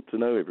we want to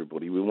know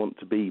everybody. We want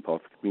to be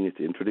part of the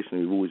community, and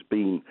traditionally we've always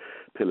been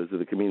pillars of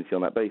the community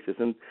on that basis.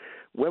 And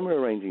when we're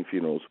arranging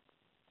funerals,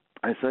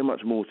 there's so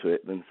much more to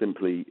it than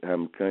simply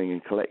going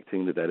and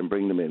collecting the dead and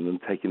bringing them in and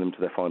taking them to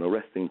their final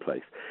resting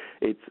place.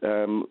 It's,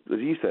 as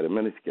you said a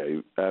minute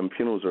ago,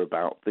 funerals are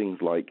about things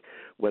like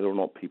whether or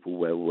not people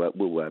will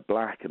wear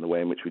black and the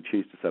way in which we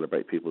choose to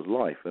celebrate people's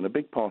life. And a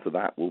big part of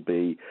that will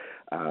be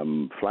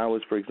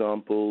flowers, for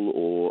example,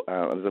 or,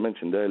 as I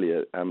mentioned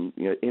earlier,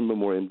 in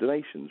memoriam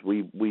donations.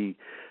 We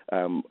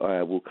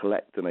will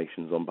collect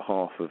donations on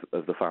behalf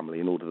of the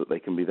family in order that they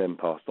can be then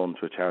passed on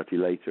to a charity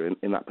later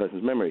in that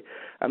person's memory.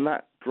 And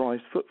that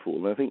drives footfall.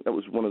 And I think that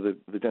was one of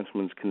the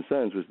gentleman's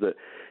concerns, was that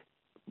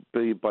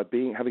by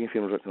having a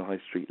funeral director on the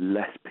high street,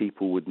 less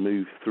people would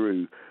move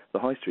through the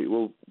high street.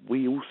 Well,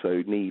 we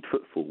also need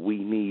footfall.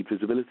 We need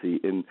visibility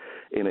in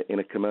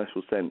a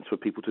commercial sense for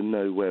people to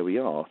know where we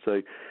are.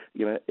 So,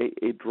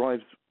 it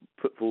drives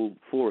footfall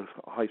for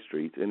a high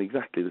street in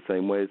exactly the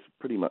same way as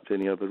pretty much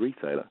any other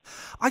retailer.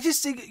 I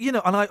just think, and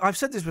I've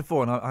said this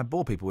before, and I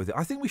bore people with it.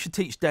 I think we should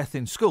teach death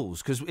in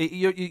schools, because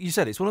you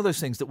said it's one of those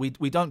things that we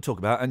don't talk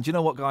about. And do you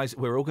know what, guys?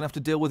 We're all going to have to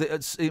deal with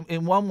it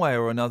in one way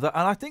or another.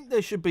 And I think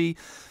there should be,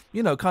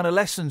 kind of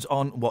lessons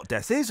on what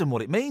death is and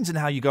what it means, and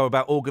how you go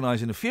about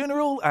organising a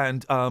funeral,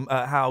 and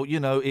how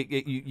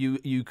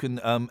you can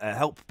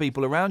help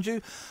people around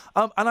you.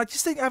 And I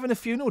just think having a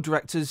funeral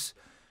director's.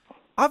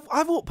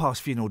 I've walked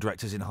past funeral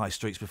directors in high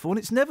streets before, and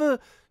it's never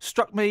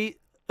struck me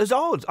as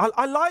odd.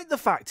 I like the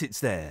fact it's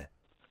there.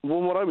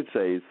 Well, what I would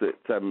say is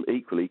that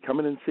equally, come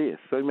in and see us.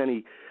 So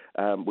many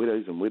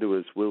widows and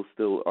widowers will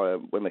still,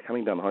 when they're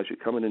coming down the high street,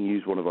 come in and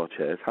use one of our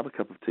chairs, have a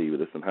cup of tea with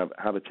us, and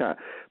have a chat.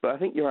 But I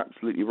think you're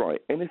absolutely right.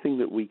 Anything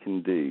that we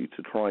can do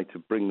to try to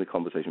bring the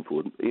conversation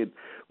forward,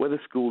 whether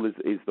school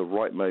is the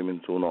right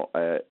moment or not,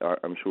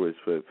 I'm sure is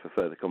for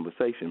further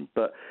conversation.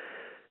 But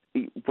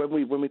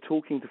when we're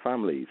talking to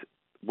families,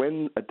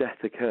 when a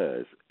death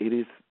occurs, it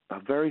is a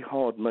very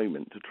hard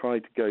moment to try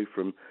to go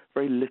from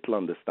very little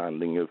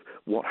understanding of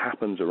what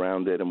happens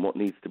around it and what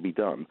needs to be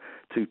done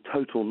to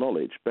total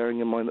knowledge,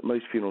 bearing in mind that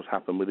most funerals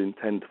happen within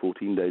 10 to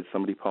 14 days of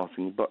somebody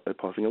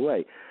passing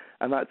away.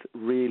 And that's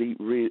really,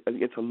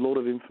 it's a lot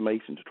of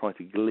information to try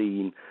to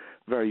glean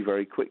very,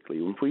 very quickly.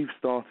 If we've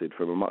started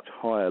from a much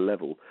higher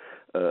level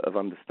of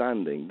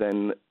understanding,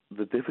 then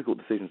the difficult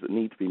decisions that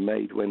need to be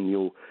made when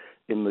you're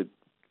in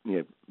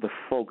the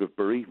fog of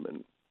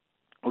bereavement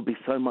would be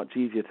so much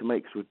easier to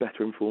make, because we're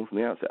better informed from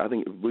the outset. I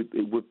think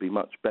it would be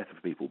much better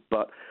for people.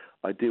 But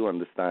I do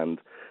understand,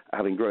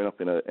 having grown up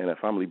in a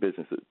family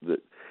business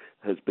that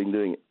has been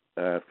doing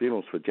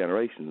funerals for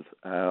generations,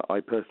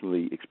 I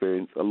personally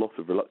experience a lot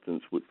of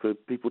reluctance for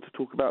people to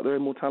talk about their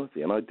own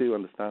mortality, and I do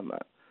understand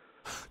that.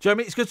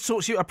 Jeremy, it's good to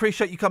talk to you. I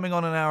appreciate you coming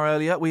on an hour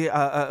earlier. We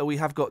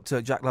have got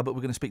Jack Lubbert. We're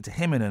going to speak to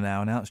him in an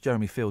hour now. It's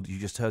Jeremy Field, you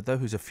just heard, though,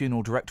 who's a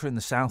funeral director in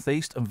the South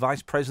East and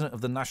Vice President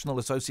of the National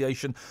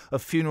Association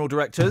of Funeral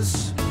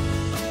Directors.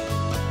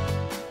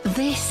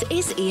 This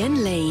is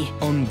Iain Lee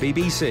on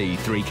BBC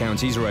Three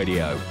Counties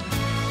Radio.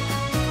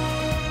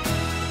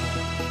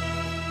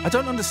 I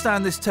don't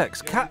understand this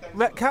text. Kat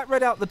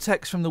read out the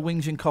text from the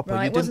Whinging Copper.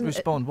 Right, You didn't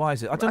respond. Why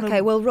is it? I don't know.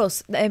 Okay, well,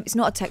 Russ, it's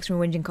not a text from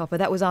Whinging Copper.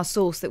 That was our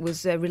source that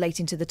was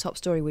relating to the top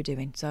story we're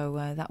doing.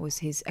 So that was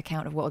his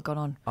account of what had gone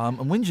on. And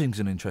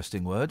whinging's an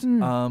interesting word.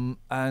 Mm.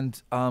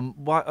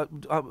 Why?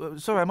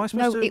 Sorry, am I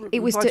supposed to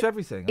reply to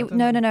everything?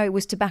 No. It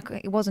was to back.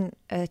 It wasn't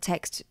a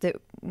text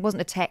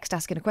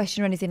asking a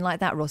question or anything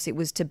like that, Russ. It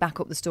was to back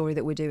up the story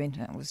that we're doing.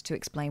 It was to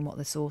explain what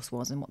the source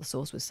was and what the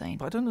source was saying.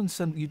 But I don't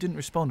understand. You didn't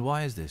respond.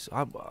 Why is this?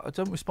 I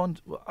don't respond.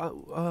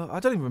 I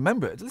don't even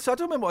remember it. Listen, I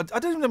don't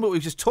even remember what we were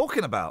just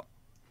talking about.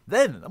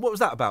 Then what was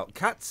that about?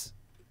 Cats?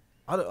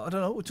 I don't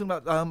know. We're talking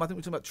about. I think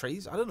we're talking about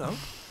trees. I don't know.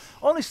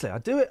 Honestly, I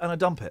do it and I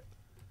dump it.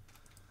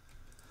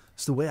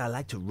 It's the way I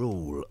like to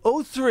roll.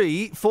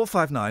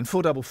 03459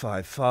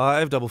 455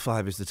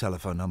 555 is the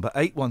telephone number.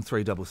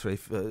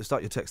 81333.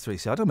 Start your text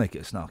 3C. I don't make it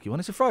a snarky one.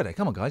 It's a Friday.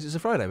 Come on, guys. It's a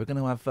Friday. We're going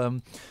to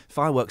have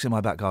fireworks in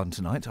my back garden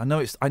tonight. I know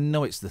it's the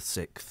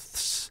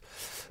 6th.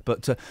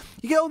 But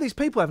you get all these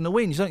people having a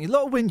whinge, don't you? A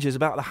lot of whinges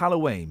about the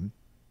Halloween.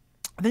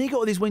 And then you got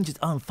all these whinges,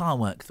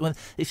 fireworks. Well,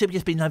 it should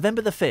just be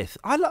November the 5th.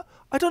 I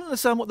don't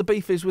understand what the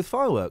beef is with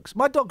fireworks.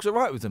 My dog's all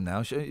right with them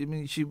now.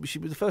 She was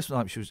the first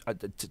time she was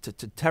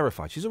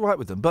terrified. She's all right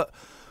with them. But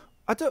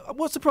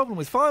what's the problem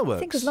with fireworks? I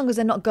think as long as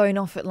they're not going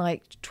off at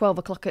like 12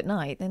 o'clock at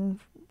night, then,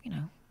 you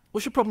know.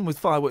 What's your problem with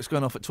fireworks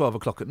going off at 12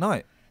 o'clock at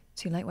night?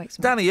 Too late, wakes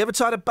me. Danny, you ever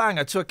tied a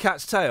banger to a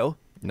cat's tail?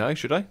 No,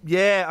 should I?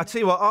 Yeah, I tell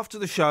you what, after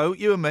the show,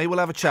 you and me will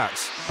have a chat.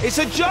 It's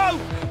a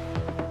joke!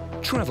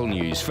 Travel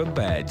news for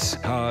beds,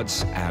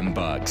 cards and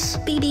bugs.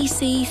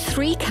 BBC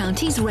Three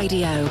Counties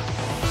Radio.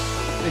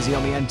 Busy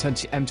on the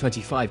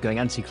M25 going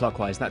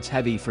anti-clockwise. That's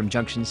heavy from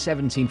junction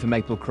 17 for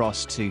Maple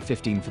Cross to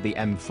 15 for the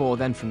M4,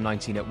 then from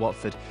 19 at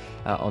Watford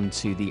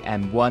onto the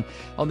M1.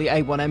 On the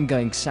A1M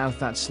going south,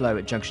 that's slow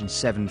at junction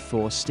 7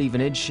 for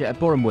Stevenage. At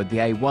Borehamwood, the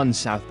A1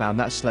 southbound,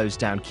 that slows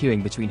down,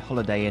 queuing between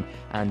Holiday Inn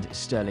and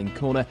Stirling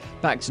Corner.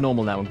 Back to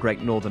normal now on Great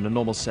Northern, a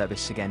normal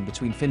service again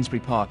between Finsbury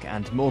Park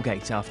and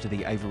Moorgate after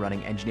the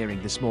overrunning engineering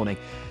this morning.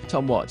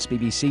 Tom Watts,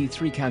 BBC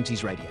Three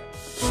Counties Radio.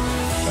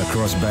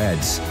 Across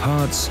beds,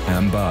 hearts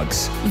and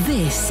bugs.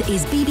 This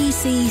is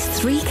BBC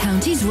Three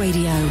Counties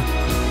Radio.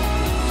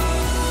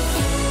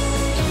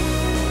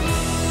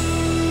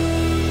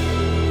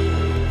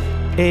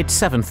 It's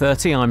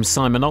 7:30, I'm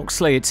Simon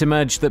Oxley. It's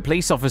emerged that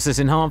police officers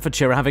in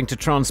Hertfordshire are having to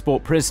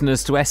transport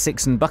prisoners to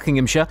Essex and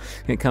Buckinghamshire.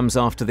 It comes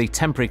after the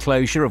temporary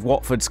closure of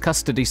Watford's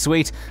custody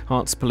suite.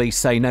 Herts police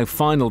say no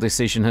final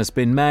decision has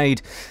been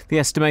made. The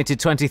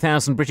estimated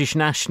 20,000 British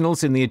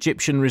nationals in the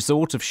Egyptian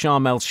resort of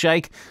Sharm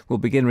el-Sheikh will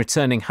begin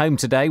returning home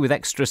today with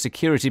extra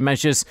security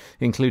measures,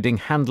 including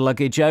hand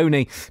luggage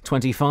only.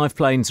 25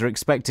 planes are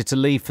expected to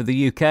leave for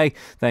the UK.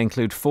 They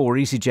include 4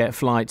 EasyJet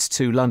flights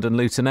to London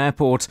Luton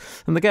Airport.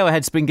 And the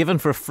go-ahead's been given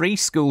for a free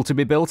school to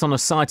be built on a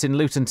site in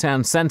Luton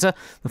Town Centre.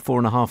 The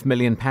 £4.5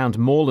 million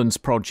Moorlands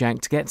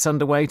project gets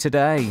underway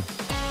today.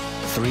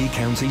 Three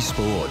Counties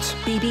Sports.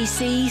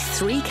 BBC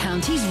Three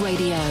Counties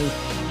Radio.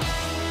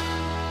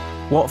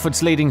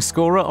 Watford's leading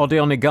scorer,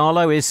 Odion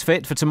Ighalo, is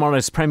fit for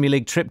tomorrow's Premier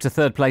League trip to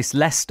third place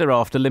Leicester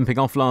after limping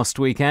off last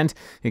weekend.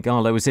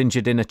 Ighalo was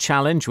injured in a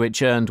challenge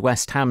which earned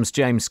West Ham's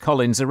James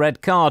Collins a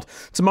red card.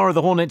 Tomorrow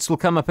the Hornets will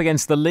come up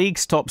against the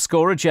league's top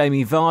scorer,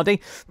 Jamie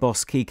Vardy.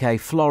 Boss Quique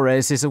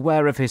Flores is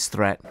aware of his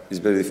threat. It's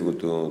very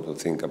difficult to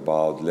think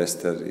about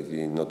Leicester if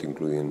you're not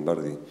including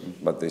Vardy,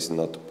 but it's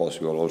not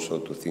possible also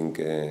to think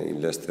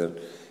in Leicester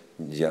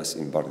just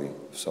in Vardy.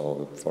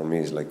 So for me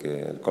it's like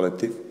a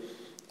collective.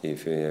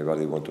 If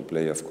everybody want to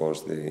play, of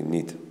course, they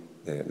need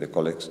the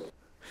colleagues.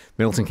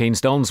 Milton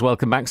Keynes Dons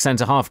welcome back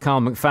centre-half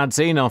Carl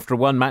McFadzean after a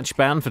one-match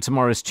ban for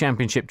tomorrow's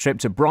championship trip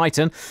to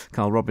Brighton.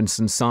 Carl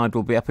Robinson's side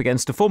will be up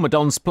against a former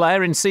Dons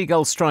player in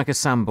Seagull striker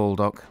Sam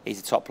Baldock.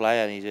 He's a top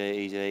player and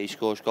he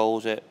scores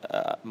goals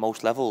at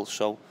most levels,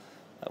 so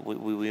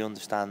we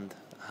understand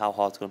how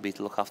hard it's going to be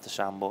to look after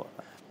Sam, but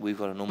we've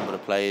got a number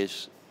of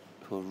players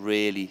who are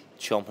really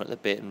chomping at the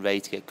bit and ready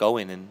to get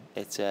going, and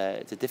it's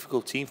a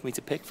difficult team for me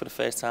to pick for the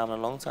first time in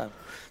a long time.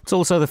 It's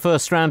also the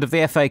first round of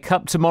the FA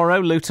Cup tomorrow.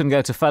 Luton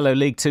go to fellow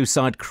League Two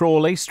side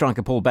Crawley.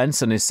 Striker Paul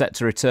Benson is set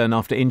to return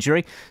after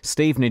injury.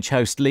 Stevenage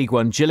host League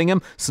One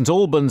Gillingham. St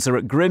Albans are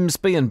at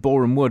Grimsby and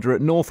Boreham Wood are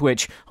at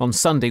Northwich. On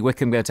Sunday,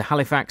 Wycombe go to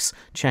Halifax.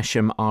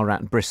 Chesham are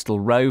at Bristol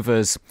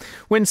Rovers.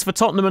 Wins for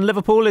Tottenham and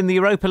Liverpool in the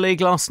Europa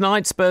League last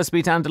night. Spurs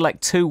beat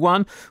Anderlecht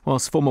 2-1,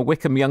 whilst former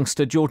Wycombe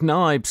youngster Jordan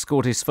Ibe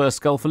scored his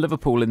first goal for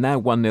Liverpool in their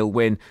 1-0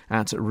 win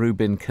at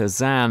Rubin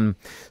Kazan.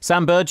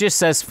 Sam Burgess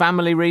says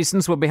family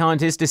reasons were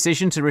behind his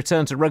decision to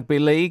return to rugby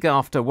league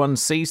after one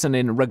season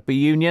in rugby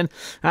union.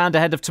 And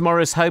ahead of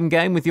tomorrow's home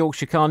game with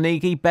Yorkshire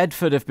Carnegie,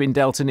 Bedford have been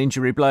dealt an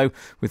injury blow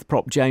with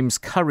prop James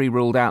Curry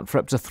ruled out for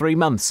up to 3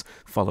 months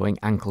following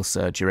ankle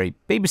surgery.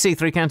 BBC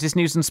Three Counties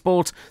News and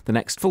Sport, the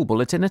next full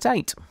bulletin at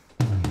 8.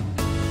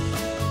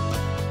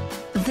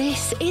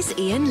 This is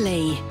Iain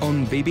Lee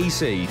on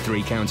BBC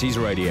Three Counties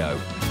Radio.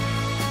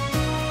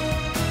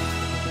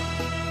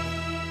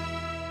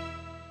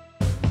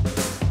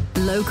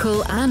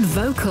 Local and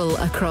vocal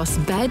across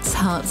beds,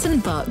 hearts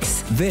and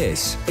bucks.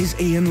 This is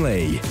Iain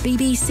Lee.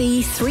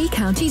 BBC Three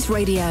Counties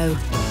Radio.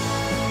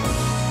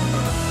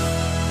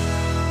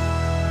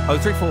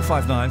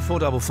 03459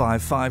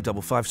 455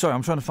 555. Sorry,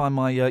 I'm trying to find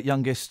my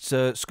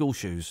youngest's school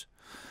shoes.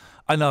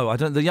 I know, I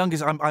don't. The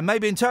youngest, I may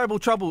be in terrible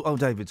trouble. Oh,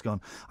 David's gone.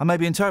 I may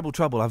be in terrible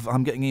trouble.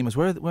 I'm getting emails.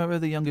 Where are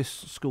the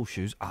youngest school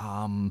shoes?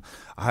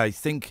 I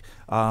think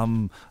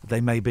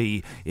they may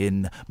be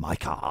in my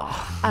car.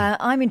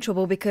 I'm in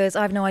trouble because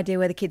I have no idea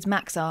where the kids'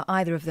 Macs are,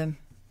 either of them.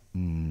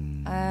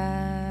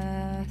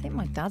 I think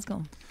my dad's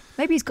gone.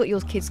 Maybe he's got your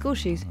kids' school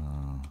shoes.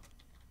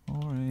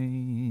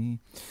 Sorry.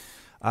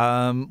 What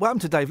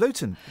happened to Dave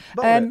Luton?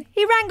 He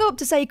rang up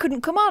to say he couldn't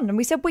come on, and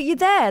we said, "Well, you're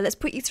there. Let's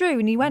put you through."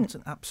 And he went. It's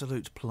an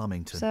absolute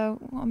Plumbington. So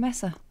what a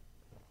messer!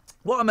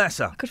 What a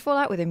messer! I could fall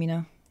out with him, you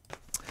know.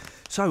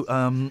 So,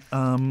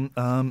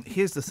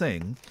 here's the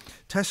thing.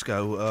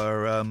 Tesco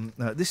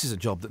are... this is a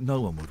job that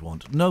no one would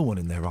want. No one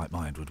in their right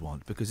mind would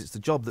want, because it's the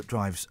job that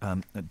drives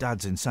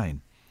dads insane.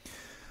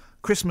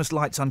 Christmas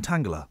lights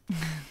untangler.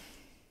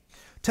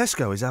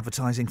 Tesco is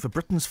advertising for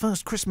Britain's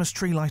first Christmas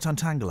tree light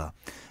untangler.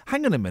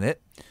 Hang on a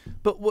minute,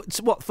 but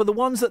what for the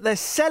ones that they're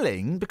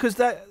selling? Because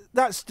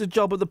that's the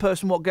job of the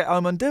person what get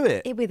home and do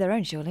it. It'll be their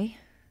own, surely.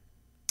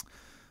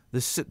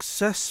 The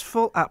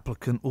successful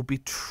applicant will be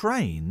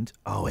trained.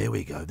 Oh, here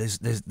we go. There's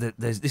this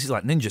is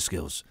like ninja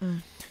skills.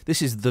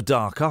 This is the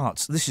dark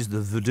arts. This is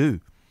the voodoo.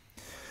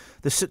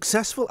 The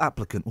successful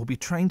applicant will be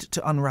trained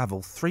to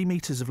unravel 3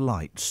 meters of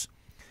lights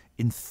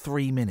in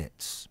 3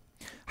 minutes.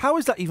 How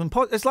is that even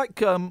possible? It's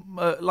like an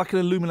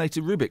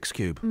illuminated Rubik's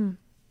Cube.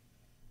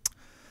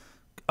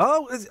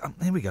 Oh,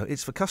 here we go.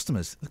 It's for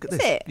customers. Look at Is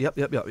this. it?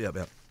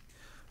 Yep.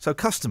 So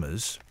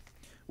customers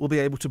will be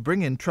able to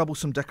bring in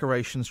troublesome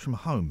decorations from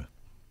home.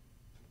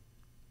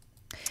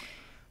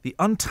 The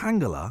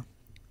untangler,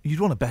 you'd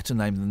want a better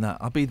name than that.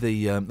 I'll be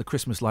the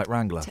Christmas light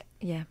wrangler.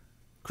 Yeah.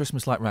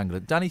 Christmas light wrangler.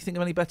 Danny, think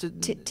of any better?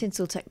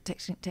 Tinsel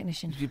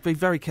technician. You be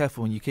very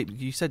careful when you keep.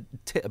 You said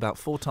tit about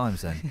 4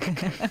 times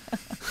then.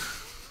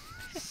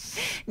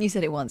 You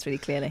said it once really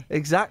clearly.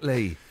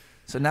 Exactly.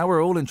 So now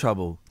we're all in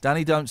trouble.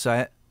 Danny, don't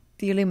say it.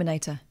 The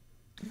illuminator.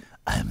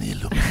 I'm the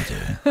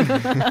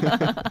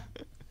illuminator.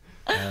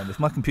 If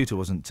my computer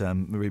wasn't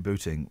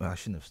rebooting, well, I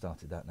shouldn't have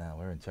started that now.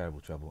 We're in terrible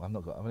trouble. I've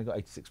only got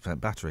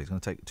 86% battery. It's going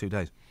to take 2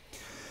 days.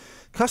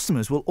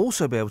 Customers will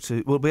also be able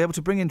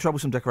to bring in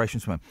troublesome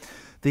decorations from home.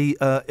 The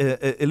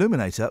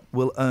illuminator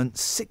will earn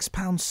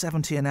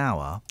 £6.70 an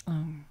hour.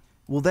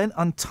 Will then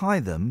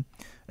untie them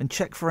and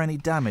check for any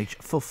damage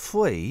for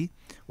free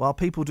while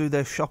people do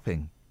their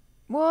shopping.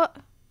 What?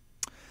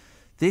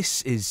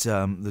 This is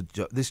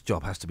this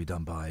job has to be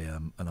done by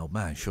an old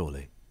man,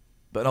 surely,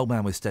 but an old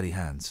man with steady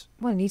hands.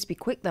 Well, it needs to be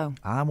quick though.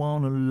 I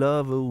want a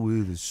lover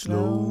with a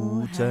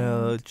slow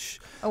touch,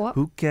 what?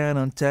 Who can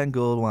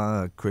untangle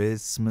my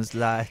Christmas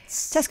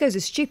lights. Tesco's are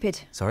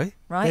stupid. Sorry,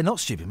 right? They're not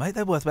stupid, mate.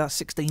 They're worth about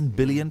 £16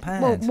 billion.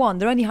 Well, one,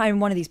 they're only hiring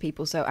one of these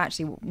people, so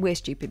actually we're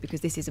stupid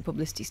because this is a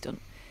publicity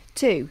stunt.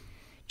 2,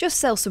 just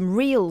sell some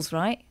reels,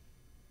 right?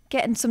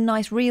 Getting some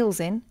nice reels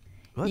in.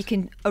 What? You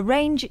can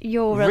arrange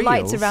your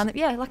lights around them.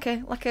 Yeah, like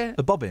a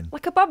bobbin.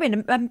 Like a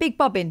bobbin, a big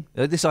bobbin.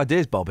 This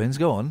idea's bobbins.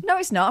 Go on. No,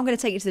 it's not. I'm going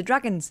to take you to the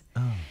Dragons.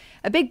 Oh.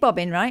 A big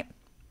bobbin, right?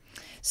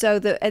 So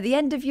that at the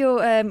end of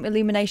your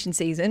illumination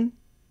season,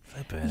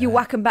 you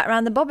whack them back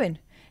round the bobbin.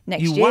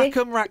 Next year, you whack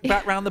them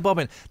back round the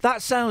bobbin.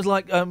 That sounds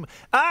like a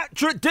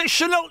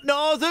traditional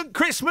northern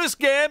Christmas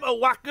game of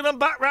whacking them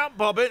back round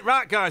bobbin.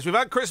 Right, guys, we've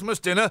had Christmas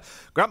dinner.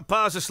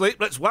 Grandpa's asleep.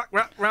 Let's whack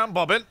round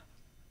bobbin.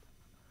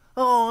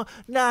 Oh,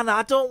 no,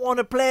 I don't want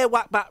to play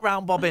whack back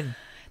round bobbin.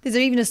 There's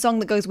even a song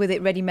that goes with it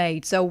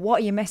ready-made. So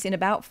what are you messing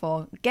about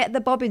for? Get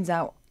the bobbins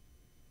out.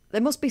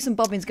 There must be some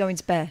bobbins going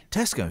spare.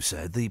 Tesco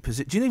said the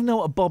position... Do you even know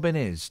what a bobbin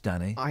is,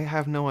 Danny? I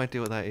have no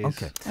idea what that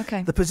is.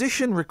 Okay. The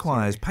position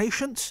requires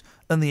patience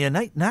and the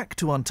innate knack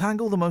to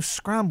untangle the most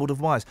scrambled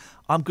of wires.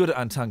 I'm good at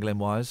untangling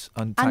wires.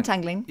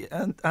 Untangling?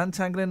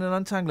 Untangling and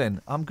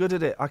untangling. I'm good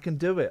at it. I can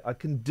do it.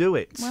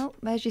 Well,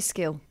 there's your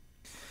skill.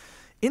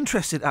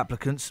 Interested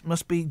applicants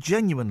must be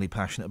genuinely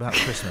passionate about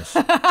Christmas.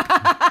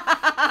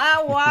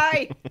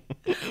 Why?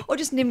 Or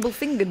just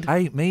nimble-fingered.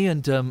 Hey, me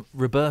and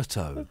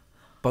Roberto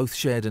both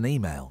shared an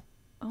email.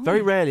 Oh.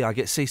 Very rarely I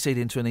get CC'd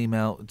into an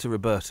email to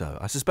Roberto.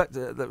 I suspect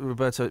that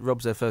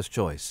Rob's their first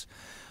choice.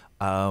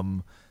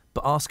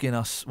 But asking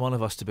one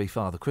of us to be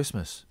Father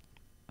Christmas.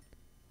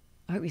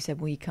 I hope you said,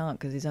 well, you can't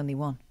because there's only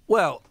one.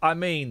 Well, I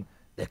mean,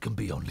 there can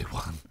be only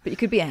one. But you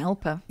could be a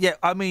helper. Yeah,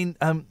 I mean...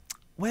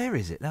 where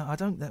is it? No, I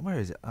don't... Where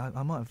is it?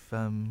 I might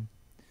have...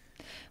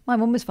 My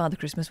mum was Father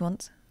Christmas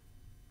once.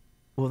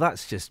 Well,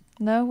 that's just...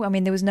 No, I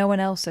mean, there was no one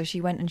else, so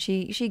she went and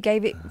she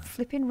gave it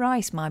flipping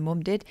rice, my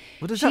mum did.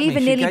 What does that mean?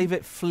 She gave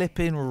it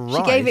flipping rice?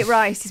 She gave it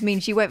rice. This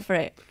means she went for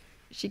it.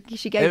 She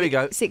gave Here we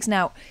go. 6 and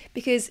out.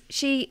 Because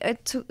she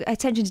took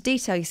attention to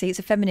detail, you see. It's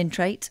a feminine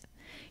trait.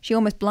 She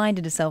almost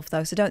blinded herself,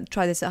 though, so don't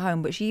try this at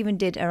home. But she even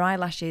did her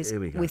eyelashes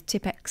with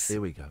Tipp-Ex.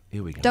 Here we go.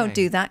 Don't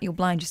do that. You'll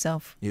blind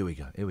yourself. Here we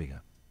go.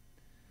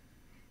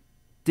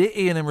 Dear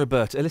Iain and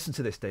Roberto, listen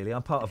to this, Dealey.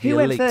 I'm part of the Who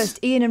elite. went first,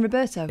 Iain and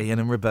Roberto? Iain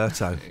and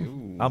Roberto.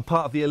 I'm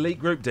part of the elite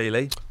group,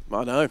 Dealey.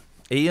 I know.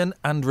 Iain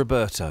and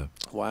Roberto.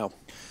 Wow.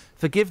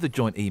 Forgive the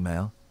joint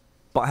email,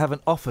 but I have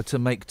an offer to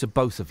make to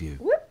both of you.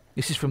 Whoop.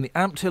 This is from the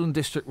Ampthill and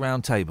District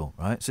Round Table,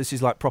 right? So this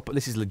is like proper.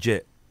 This is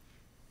legit.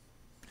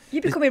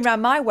 You've been coming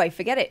round my way.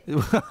 Forget it.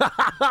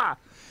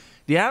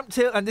 The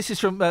Ampthill, and this is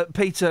from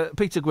Peter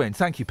Gwynn.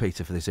 Thank you,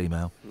 Peter, for this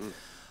email.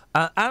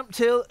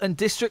 Ampthill and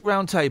District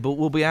Round Table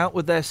will be out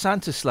with their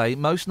Santa sleigh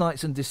most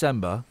nights in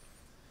December,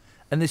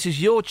 and this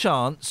is your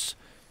chance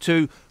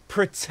to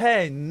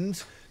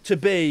pretend to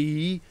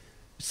be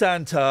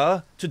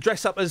Santa, to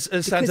dress up as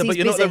Santa, but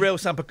you're not the real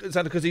Santa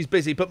because he's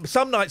busy. But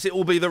some nights it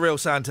will be the real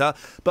Santa,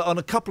 but on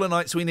a couple of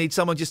nights we need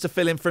someone just to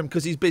fill in for him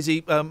because he's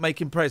busy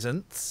making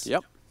presents.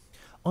 Yep.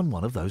 On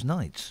one of those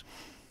nights.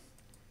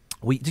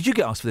 Did you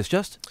get asked for this,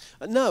 Just?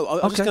 No,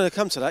 I was just going to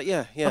come to that.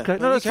 Yeah. Okay,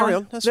 no, that's carry fine.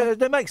 on. That's fine.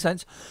 That makes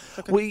sense.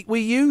 Okay. We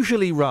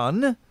usually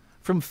run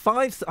from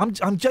 5.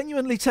 I'm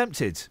genuinely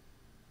tempted,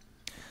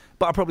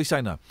 but I'll probably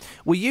say no.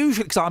 We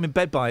usually, because I'm in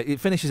bed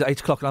it finishes at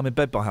 8 o'clock and I'm in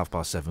bed by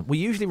 7:30. We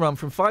usually run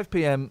from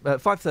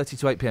 5:30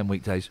 to 8 p.m.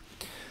 weekdays.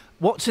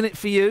 What's in it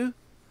for you?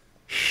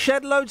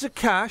 Shed loads of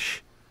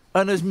cash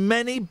and as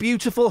many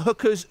beautiful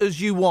hookers as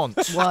you want.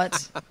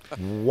 What?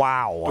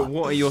 Wow. But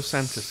what are your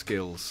Santa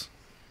skills?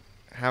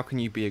 How can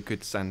you be a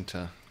good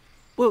Santa?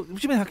 Well, what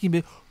do you mean, how can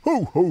you be...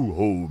 Ho, ho,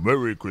 ho,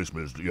 Merry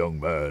Christmas, young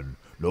man.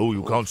 No,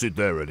 you can't sit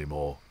there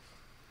anymore.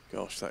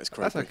 Gosh, that is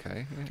creepy. That's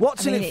okay. Yeah.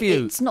 What's in it for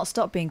you? It's not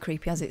stopped being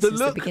creepy, has it, The since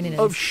the look beginning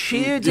of this?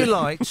 sheer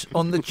delight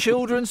on the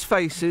children's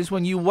faces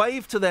when you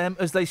wave to them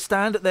as they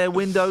stand at their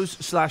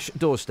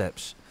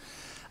windows/doorsteps.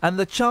 And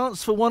the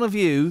chance for one of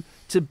you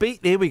to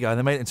beat... Here we go,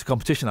 they made it into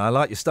competition. I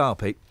like your style,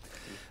 Pete.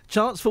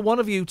 Chance for one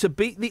of you to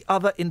beat the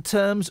other in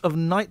terms of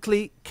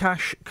nightly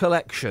cash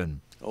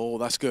collection. Oh,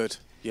 that's good.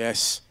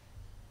 Yes.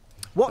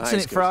 What's in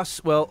it for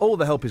us? Well, all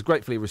the help is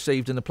gratefully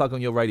received and the plug on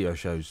your radio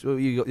shows. Well,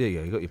 you got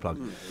your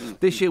plug.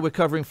 This year we're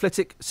covering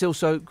Flitwick,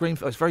 Silsoe,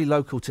 Greenfield. It's very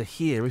local to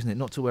here, isn't it?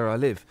 Not to where I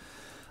live.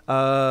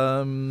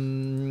 I've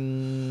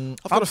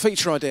got a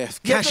feature idea.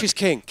 Cash is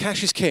king.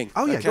 Cash is king.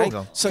 Oh, yeah, okay? go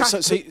on. Cash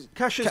is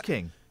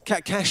king.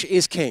 Cash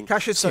is king.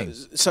 Cash is king.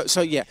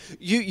 So yeah,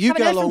 you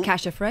haven't go heard along. from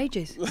Casher for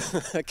ages.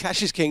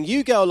 Cash is king.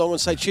 You go along and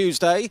say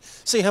Tuesday,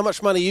 see how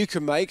much money you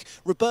can make.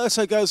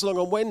 Roberto goes along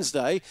on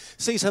Wednesday,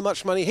 sees how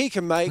much money he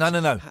can make.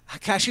 No.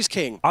 Cash is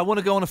king. I want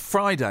to go on a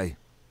Friday.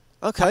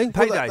 Okay.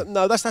 Payday.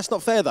 No, that's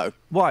not fair though.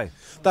 Why?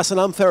 That's an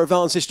unfair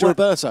advantage to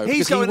Roberto.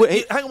 He's because going.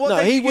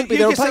 he wouldn't be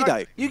there on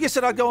payday. You just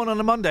said I'd go on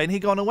a Monday and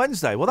he'd go on a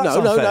Wednesday. Well, that's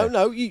no.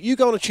 unfair. You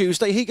go on a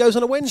Tuesday, he goes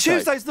on a Wednesday.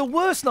 Tuesday's the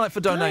worst night for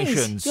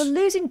donations. Guys, you're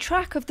losing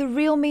track of the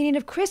real meaning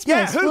of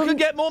Christmas. Yeah, who can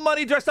get more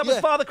money dressed up as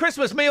Father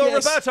Christmas, me or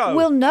Roberto?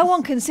 Will no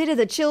one consider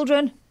the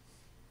children?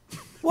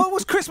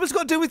 What's Christmas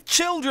got to do with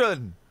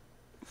children?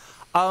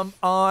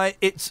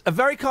 It's a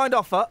very kind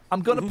offer.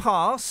 I'm going to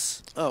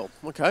pass. Oh,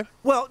 okay.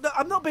 Well, no,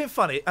 I'm not being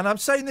funny, and I'm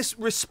saying this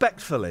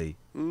respectfully.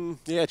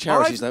 Yeah,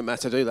 charities don't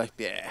matter, do they?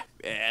 Yeah,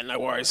 no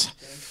worries.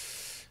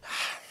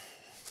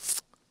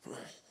 Who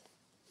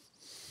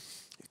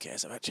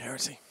cares about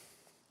charity?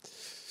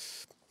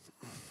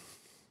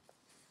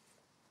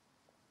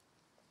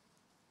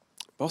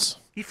 Boss?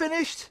 You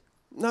finished?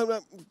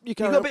 No, you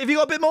can. Have you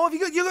got a bit more? If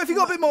you got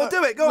a bit more,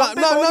 do it. Go on.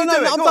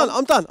 No,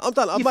 I'm done.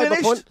 I've made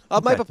my point.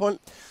 I've made my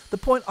point. The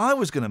point I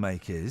was going to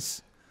make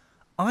is,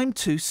 I'm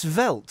too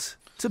svelte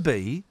to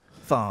be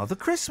Father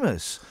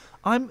Christmas.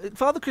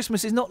 Father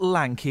Christmas is not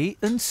lanky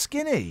and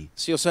skinny.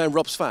 So you're saying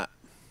Rob's fat?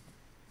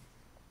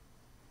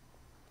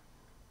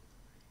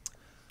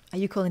 Are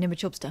you calling him a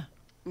chubster?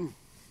 You're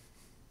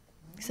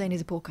saying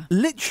he's a porker?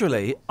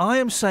 Literally, I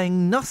am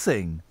saying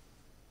nothing.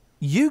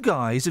 You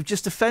guys have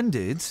just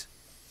offended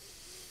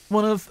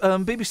one of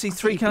BBC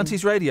Three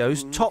Counties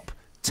Radio's top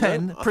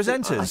 10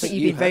 presenters. I think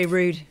you've been very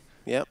rude.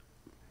 Yep.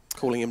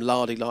 Calling him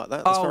lardy like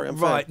that. That's very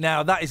unfair. Right,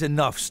 now that is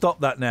enough.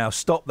 Stop that now.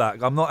 Stop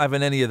that. I'm not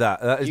having any of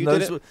that. You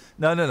did it?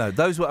 No.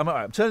 Those were.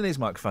 I'm turning his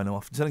microphone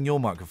off. I'm turning your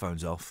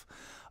microphones off.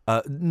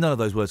 None of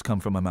those words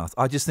come from my mouth.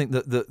 I just think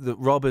that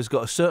Rob has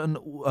got a certain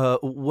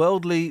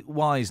worldly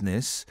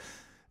wiseness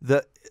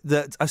that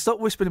I stop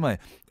whispering in my ear.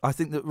 I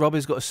think that Rob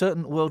has got a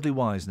certain worldly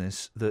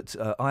wiseness that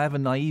I have a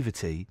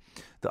naivety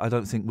that I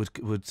don't think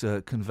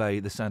would convey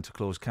the Santa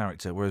Claus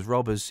character. Whereas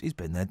Rob he's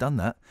been there, done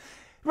that.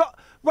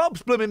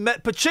 Rob's blooming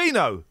met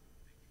Pacino.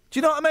 Do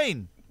you know what I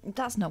mean?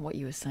 That's not what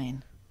you were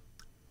saying.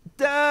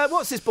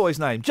 What's this boy's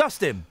name?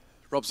 Justin.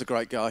 Rob's a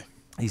great guy.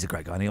 He's a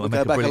great guy. We'll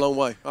go back a long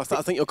way. I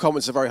think your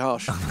comments are very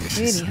harsh.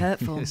 Really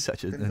hurtful.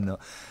 Such a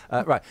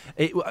right.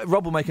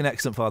 Rob will make an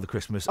excellent Father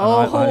Christmas, and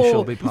I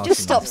shall be passing.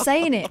 Just stop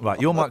saying it. Right,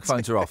 your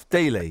microphones are off.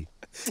 Daily.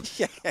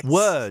 Yes.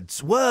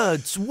 Words.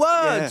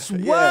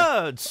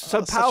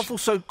 So powerful,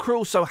 so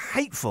cruel, so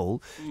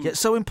hateful, yet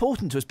so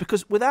important to us.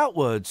 Because without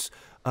words,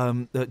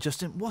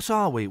 Justin, what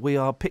are we? We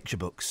are picture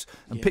books,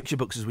 and picture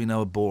books, as we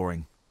know, are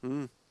boring.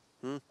 I'll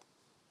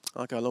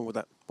go along with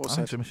that.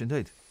 Thanks very much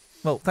indeed.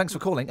 Well, thanks for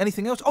calling.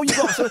 Anything else? Oh,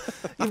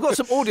 you've got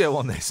some audio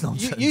on this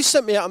nonsense. You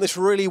sent me out on this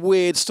really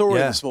weird story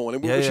Yeah. this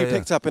morning, Yeah, which you yeah,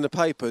 picked up in the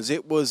papers.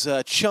 It was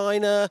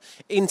China,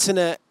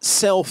 internet,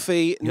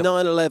 selfie,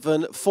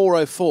 9/11,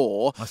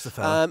 404. That's the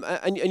fella.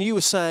 And you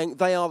were saying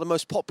they are the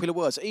most popular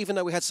words, even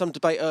though we had some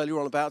debate earlier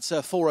on about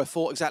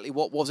 404, exactly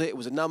what was it? It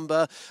was a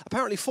number.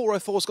 Apparently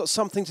 404's got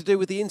something to do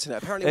with the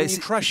internet. Apparently when you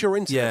crash your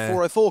internet,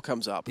 404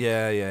 comes up.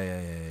 Yeah.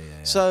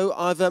 So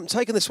I've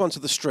taken this one to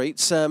the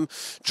streets,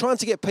 trying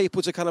to get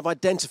people to kind of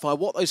identify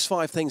what those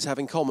 5 things have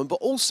in common, but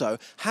also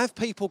have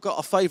people got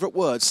a favourite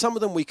word? Some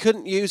of them we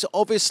couldn't use,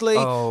 obviously,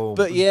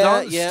 but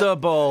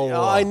Dunstable.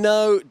 I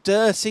know,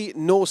 dirty,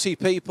 naughty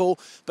people,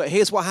 but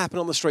here's what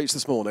happened on the streets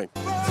this morning.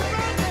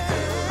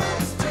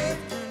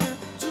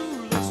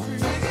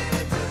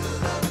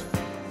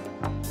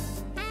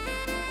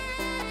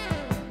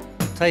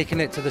 Taking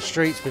it to the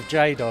streets with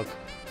J-Dog.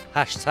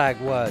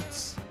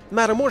 #words.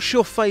 Madam, what's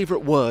your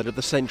favourite word of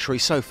the century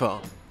so far?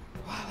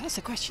 Wow, that's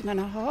a question and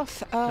a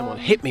half. Come on,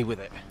 hit me with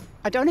it.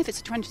 I don't know if it's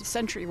a 20th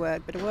century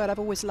word, but a word I've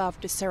always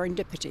loved is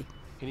serendipity.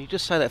 Can you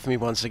just say that for me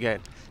once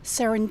again?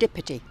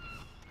 Serendipity.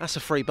 That's a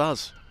free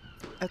buzz.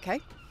 Okay.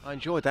 I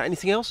enjoyed that.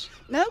 Anything else?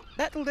 No,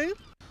 that'll do.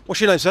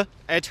 What's your name, sir?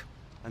 Ed.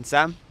 And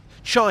Sam.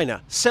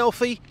 China,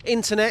 selfie,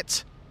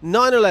 internet,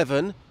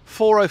 9/11,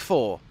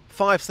 404.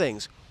 5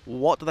 things.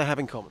 What do they have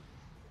in common?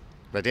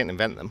 They didn't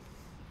invent them.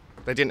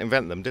 They didn't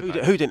invent them, did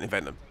they? Who didn't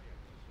invent them?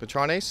 The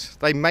Chinese?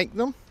 They make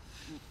them?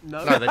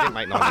 No, they didn't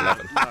make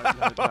 9/11.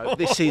 No.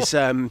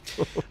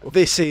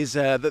 This is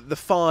the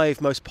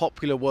 5 most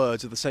popular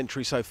words of the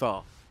century so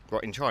far.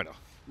 What, in China?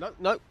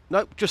 No.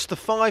 Just the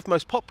 5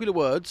 most popular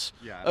words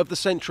of the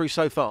century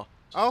so far.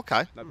 Oh,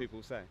 okay. Like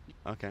people say.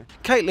 Okay.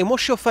 Caitlin,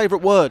 what's your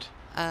favourite word?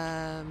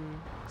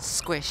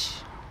 Squish.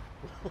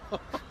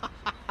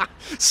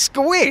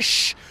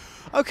 Squish.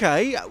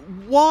 Okay.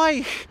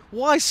 Why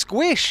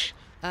squish?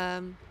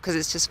 Because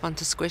it's just fun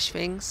to squish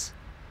things.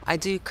 I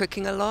do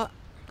cooking a lot,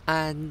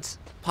 and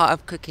part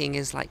of cooking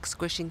is like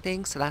squishing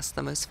things, so that's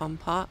the most fun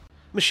part.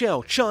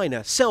 Michelle,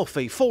 China,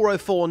 selfie,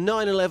 404,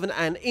 9/11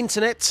 and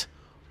internet.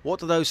 What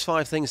do those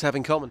 5 things have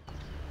in common?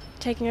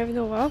 Taking over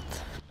the world.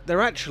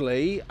 They're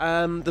actually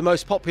the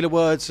most popular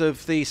words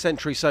of the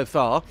century so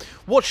far.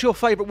 What's your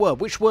favourite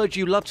word? Which word do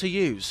you love to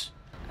use?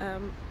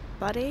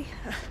 Buddy.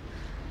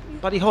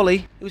 Buddy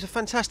Holly. He was a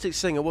fantastic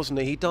singer, wasn't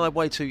he? He died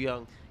way too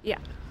young. Yeah.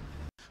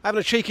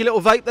 Having a cheeky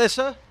little vape there,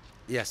 sir?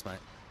 Yes, mate.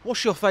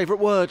 What's your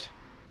favourite word?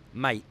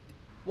 Mate.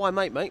 Why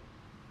mate?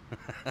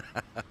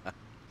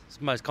 It's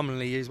the most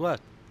commonly used word.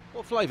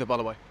 What flavour, by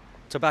the way?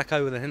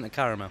 Tobacco with a hint of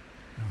caramel.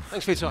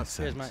 Thanks for your time.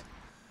 Cheers, mate.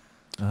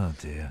 Oh,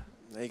 dear.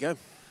 There you go.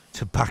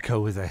 Tobacco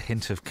with a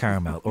hint of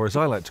caramel, or as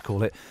I like to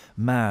call it,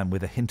 man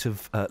with a hint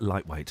of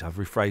lightweight. I've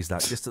rephrased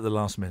that just at the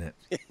last minute.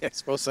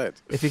 Yes, well said.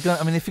 If you're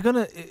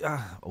gonna,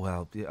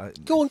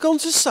 Go on,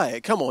 just say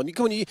it. Come on,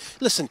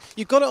 listen.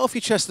 You got it off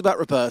your chest about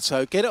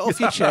Roberto. Get it off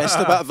your chest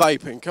about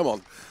vaping. Come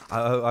on.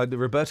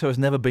 Roberto has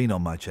never been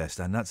on my chest,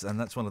 and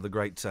that's one of the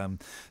great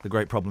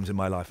problems in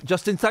my life.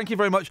 Justin, thank you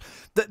very much.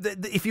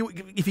 If you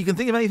can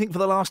think of anything for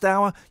the last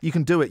hour, you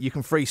can do it. You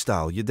can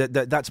freestyle.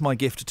 That's my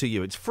gift to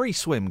you. It's free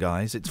swim,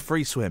 guys. It's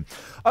free swim.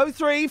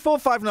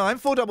 03459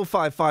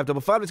 455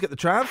 555. Let's get the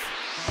trav.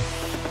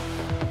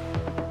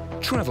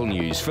 Travel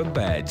news for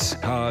beds,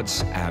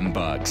 cards and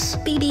bugs.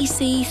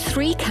 BBC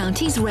Three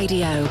Counties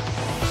Radio.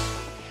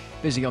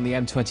 Busy on the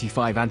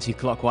M25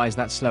 anti-clockwise.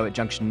 That's slow at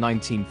junction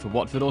 19 for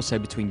Watford. Also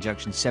between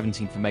junction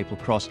 17 for Maple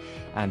Cross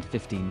and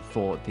 15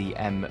 for the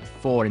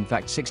M4. In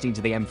fact, 16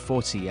 to the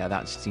M40.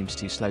 That seems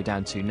to slow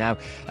down to now.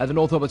 The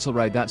North Orbital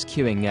Road, that's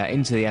queuing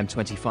into the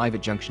M25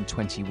 at junction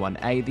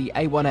 21A. The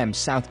A1M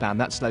southbound,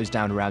 that slows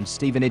down around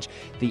Stevenage.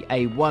 The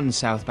A1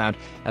 southbound,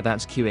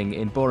 that's queuing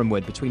in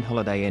Borehamwood between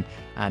Holiday Inn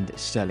and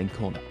Stirling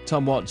Corner.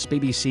 Tom Watts,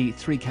 BBC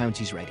Three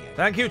Counties Radio.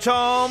 Thank you,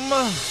 Tom.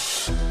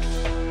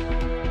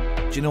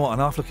 Do you know what? I'm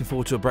half looking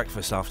forward to a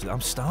breakfast after that.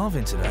 I'm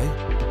starving today.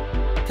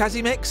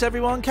 Kazzy Mix,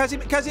 everyone. Kazzy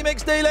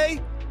Mix,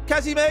 Dealey.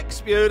 Kazzy Mix.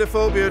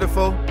 Beautiful,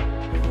 beautiful.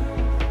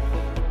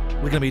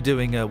 We're going to be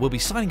doing, we'll be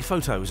signing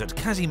photos at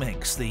Kazzy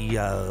Mix, the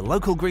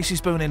local greasy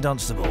spoon in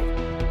Dunstable.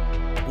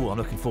 Oh, I'm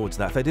looking forward to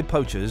that. If they did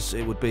poachers,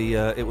 it would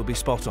be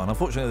spot on.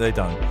 Unfortunately, they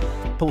don't.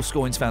 Paul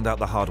Scoins found out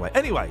the hard way.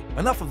 Anyway,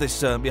 enough of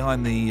this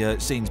behind the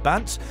scenes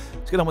bants.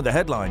 Let's get on with the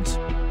headlines.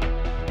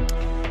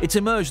 It's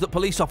emerged that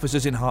police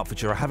officers in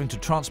Hertfordshire are having to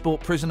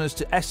transport prisoners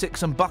to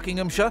Essex and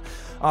Buckinghamshire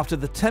after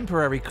the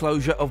temporary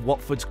closure of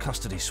Watford's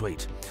custody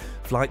suite.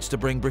 Flights to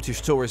bring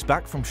British tourists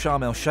back from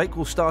Sharm el-Sheikh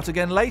will start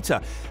again later.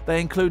 They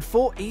include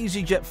 4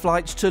 EasyJet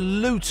flights to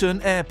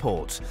Luton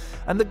Airport.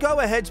 And the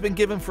go-ahead's been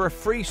given for a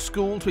free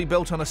school to be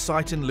built on a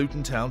site in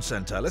Luton Town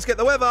Centre. Let's get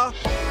the weather.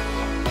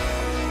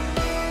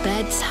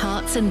 Beds,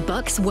 Herts and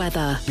Bucks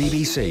weather.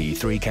 BBC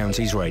Three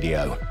Counties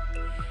Radio.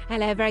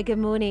 Hello, very good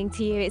morning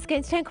to you. It's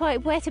going to turn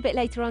quite wet a bit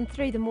later on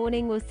through the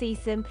morning. We'll see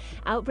some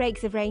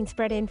outbreaks of rain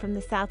spread in from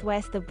the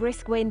southwest. The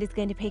brisk wind is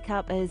going to pick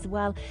up as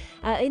well.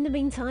 In the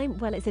meantime,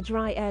 well, it's a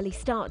dry early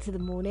start to the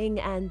morning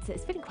and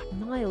it's feeling quite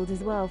mild as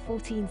well.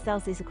 14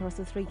 Celsius across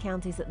the 3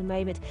 counties at the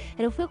moment.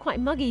 It'll feel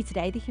quite muggy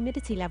today. The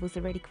humidity levels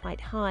are really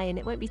quite high and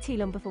it won't be too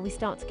long before we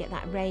start to get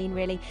that rain,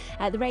 really.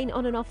 The rain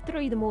on and off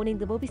through the morning.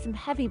 There will be some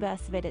heavy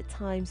bursts of it at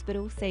times, but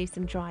also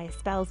some drier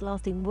spells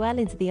lasting well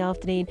into the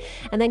afternoon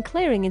and then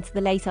clearing into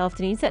the late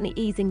afternoon, certainly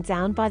easing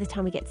down. By the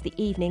time we get to the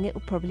evening, it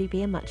will probably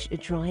be a much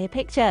drier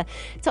picture.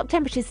 Top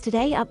temperatures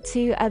today up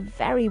to a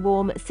very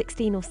warm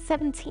 16 or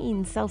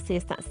 17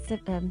 Celsius. That's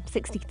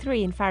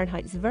 63 in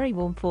Fahrenheit. It's very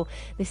warm for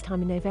this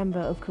time in November,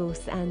 of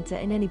course, and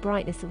in any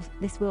brightness,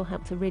 this will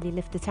help to really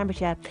lift the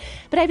temperature.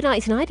 But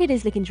overnight tonight, it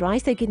is looking dry,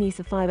 so good news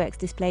for fireworks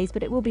displays,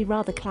 but it will be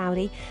rather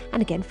cloudy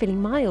and again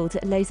feeling mild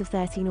at lows of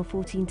 13 or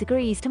 14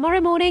 degrees.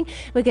 Tomorrow morning,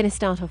 we're going to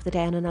start off the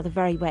day on another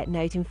very wet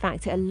note. In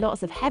fact,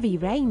 lots of heavy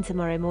rain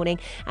tomorrow morning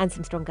and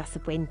some strong gusts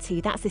of wind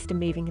too. That system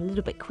moving a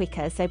little bit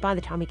quicker, so by the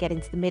time we get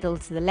into the middle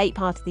to the late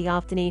part of the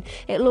afternoon,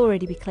 it'll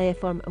already be clear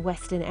from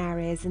western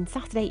areas. And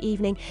Saturday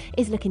evening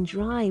is looking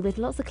dry with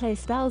lots of clear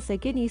spells, so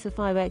good news for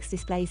fireworks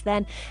displays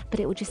then, but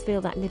it will just feel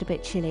that little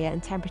bit chillier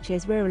and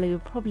temperatures rurally will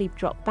probably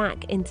drop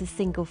back into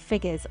single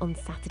figures on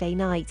Saturday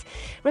night.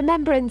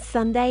 Remembrance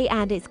Sunday,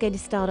 and it's going to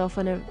start off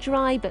on a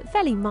dry but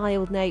fairly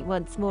mild note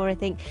once more, I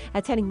think,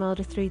 turning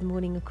milder through the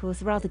morning, of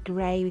course, rather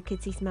grey. We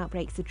could see some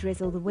outbreaks of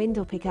drizzle. The wind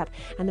will pick up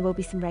and there will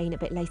be some rain a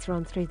bit later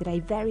on through the day.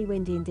 Very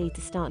windy indeed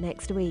to start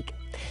next week.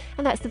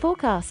 And that's the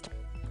forecast.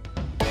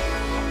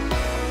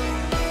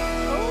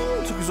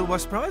 Oh, took us all by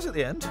surprise at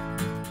the end.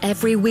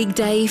 Every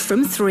weekday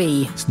from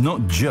 3. It's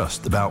not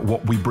just about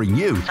what we bring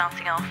you.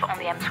 Starting off on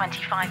the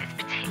M25, it's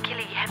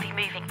particularly heavy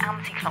moving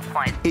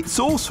anti-clockwise. It's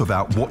also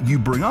about what you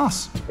bring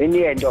us. In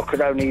the end, I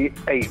could only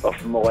eat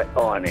off my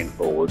ironing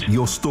board.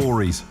 Your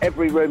stories.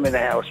 Every room in the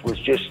house was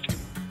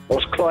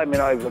climbing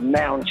over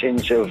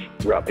mountains of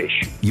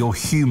rubbish. Your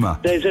humour.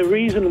 There's a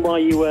reason why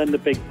you earn the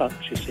big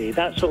bucks, you see.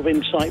 That sort of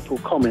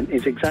insightful comment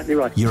is exactly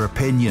right. Your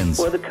opinions.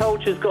 Well, the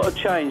culture's got to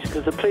change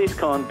because the police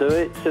can't do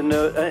it and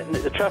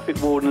the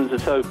traffic wardens are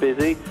so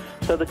busy,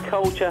 so the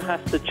culture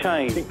has to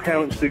change. I think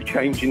parents do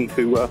change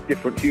into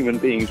different human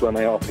beings when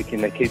they are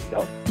picking their kids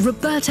up.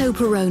 Roberto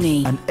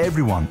Perroni. And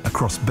everyone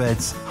across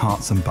Beds,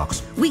 Herts and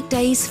Bucks.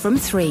 Weekdays from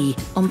 3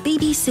 on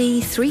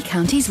BBC 3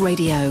 Counties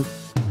Radio.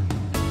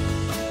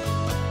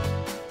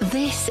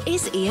 This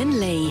is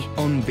Iain Lee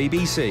on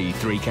BBC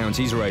 3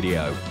 Counties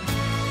Radio.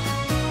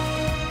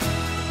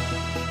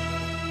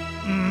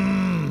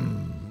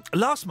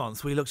 Last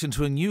month, we looked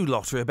into a new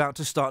lottery about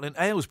to start in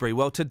Aylesbury.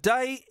 Well,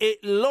 today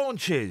it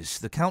launches.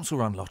 The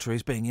council-run lottery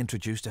is being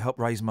introduced to help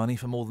raise money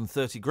for more than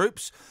 30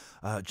 groups.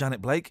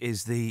 Janet Blake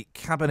is the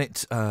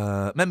Cabinet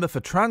Member for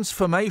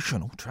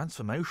Transformation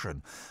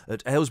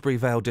at Aylesbury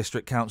Vale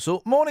District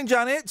Council. Morning,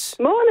 Janet.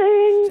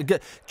 Morning.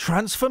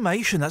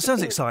 Transformation, that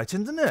sounds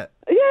exciting, doesn't it?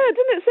 Yeah,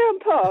 doesn't it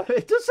sound posh?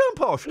 It does sound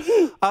posh.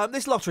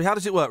 This lottery, how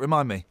does it work?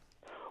 Remind me.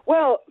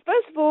 Well,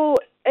 first of all,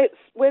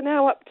 we're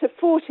now up to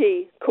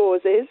 40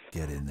 causes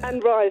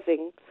and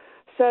rising.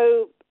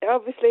 So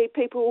obviously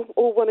people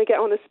all want to get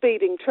on a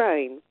speeding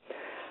train.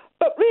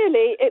 But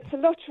really, it's a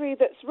lottery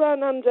that's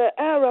run under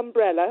our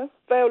umbrella,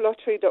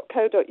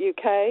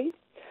 valelottery.co.uk.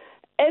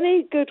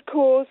 Any good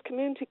cause,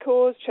 community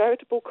cause,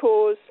 charitable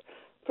cause,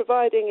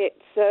 providing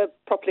it's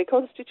properly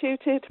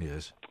constituted,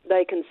 yes,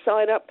 they can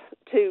sign up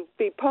to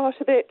be part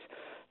of it.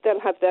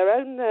 They'll have their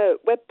own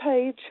web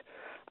page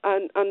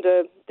and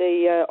under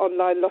the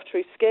online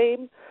lottery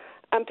scheme,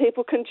 and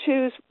people can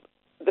choose.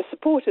 The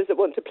supporters that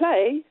want to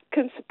play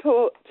can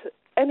support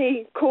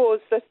any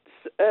cause that's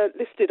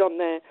listed on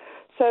there.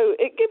 So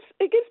it gives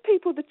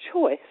people the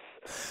choice.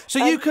 So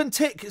you can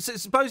tick.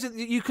 Suppose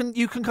you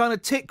can kind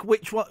of tick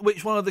which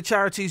one of the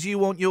charities you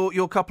want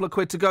your couple of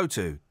quid to go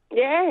to.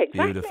 Yeah,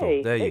 exactly.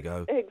 Beautiful. There you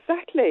go.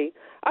 Exactly.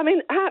 I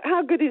mean,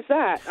 how good is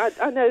that?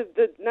 I know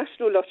the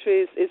National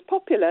Lottery is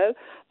popular,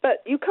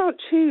 but you can't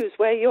choose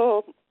where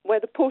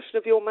the portion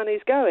of your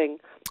money's going.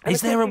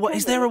 Is there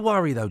a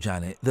worry though,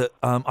 Janet, that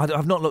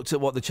I've not looked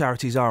at what the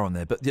charities are on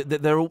there, but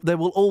there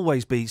will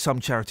always be some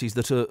charities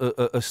that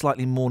are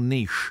slightly more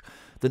niche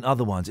than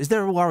other ones. Is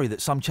there a worry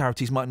that some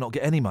charities might not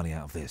get any money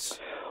out of this?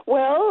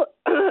 Well,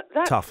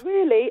 that's tough.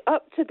 Really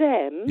up to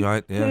them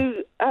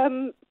to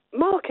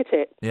market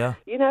it. Yeah.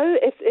 You know,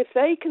 if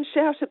they can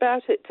shout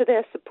about it to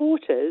their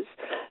supporters,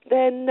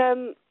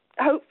 then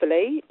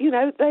hopefully, you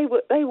know, they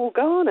will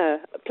garner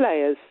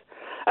players.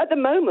 At the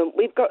moment,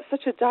 we've got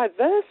such a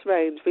diverse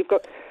range. We've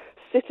got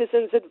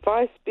Citizens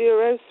Advice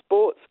Bureau,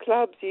 sports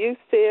clubs, youth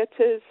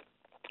theatres,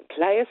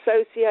 play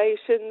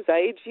associations,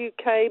 Age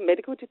UK,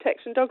 medical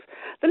detection dogs.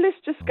 The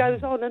list just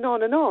goes on and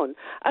on and on.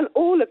 And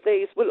all of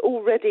these will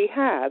already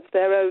have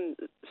their own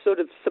sort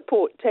of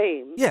support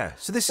team. Yeah,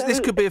 so this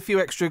could be a few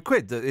extra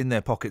quid in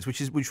their pockets,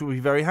 which will be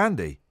very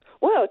handy.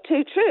 Well,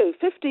 too true.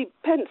 50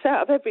 pence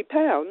out of every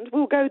pound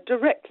will go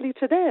directly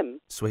to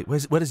them. Sweet.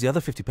 Where does the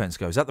other 50 pence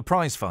go? Is that the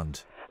prize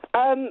fund?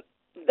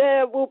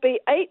 There will be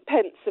 8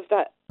 pence of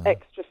that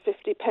extra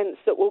 50 pence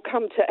that will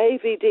come to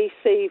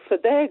AVDC for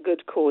their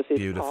good causes.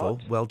 Beautiful.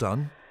 pot. Well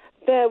done.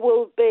 There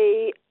will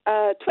be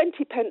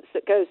 20 pence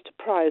that goes to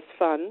prize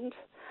fund,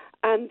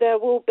 and there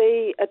will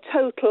be a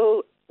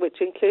total, which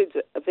includes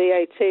a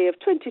VAT, of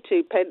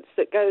 22 pence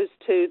that goes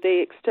to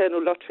the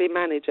external lottery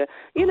manager.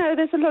 You know,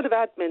 there's a lot of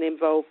admin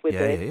involved with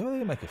it. Yeah. Well,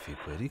 you make a few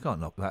quid. You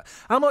can't knock that.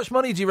 How much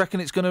money do you reckon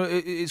it's going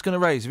to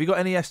raise? Have you got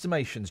any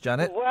estimations,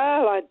 Janet?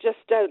 Well, I just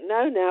don't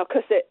know now,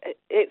 because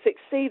it's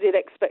exceeded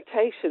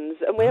expectations,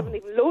 and we haven't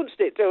even launched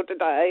it till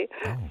today.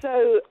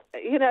 So,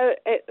 you know,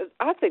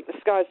 I think the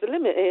sky's the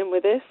limit, Ian,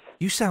 with this.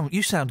 You sound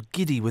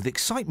giddy with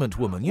excitement,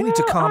 woman. You need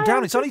to calm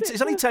down. It's only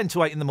 10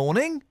 to 8 in the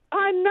morning.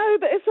 I know,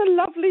 but it's a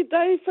lovely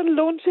day for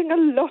launching a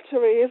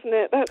lottery, isn't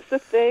it? That's the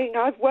thing.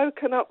 I've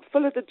woken up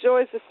full of the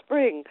joys of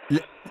spring.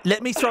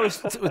 Let me throw.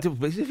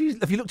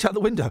 Have you looked out the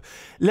window?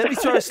 Let me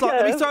throw a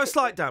slight. Let me throw a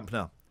slight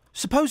dampener.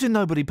 Supposing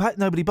nobody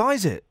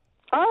buys it.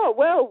 Oh,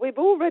 well, we've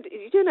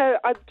already, you know,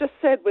 I've just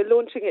said we're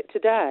launching it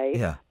today.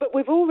 Yeah. But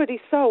we've already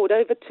sold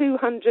over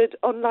 200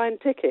 online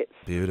tickets.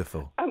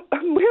 Beautiful.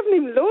 We haven't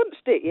even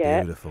launched it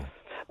yet. Beautiful.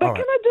 But All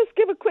can right. I just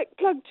give a quick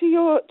plug to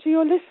your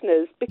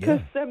listeners?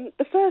 Because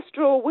the first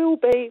draw will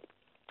be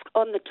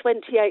on the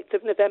 28th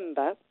of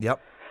November.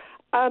 Yep.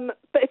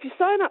 But if you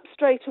sign up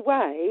straight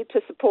away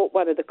to support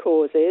one of the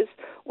causes,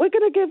 we're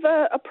going to give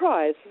a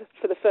prize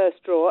for the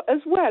first draw,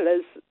 as well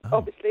as,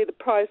 obviously, the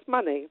prize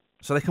money.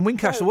 So they can win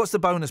cash. So what's the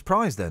bonus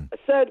prize then?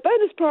 So the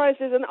bonus prize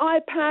is an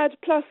iPad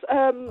plus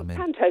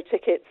Panto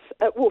tickets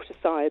at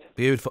Waterside.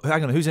 Beautiful.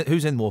 Hang on.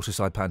 Who's in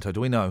Waterside Panto? Do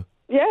we know?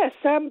 Yeah,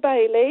 Sam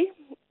Bailey.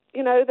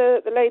 You know,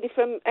 the lady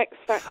from X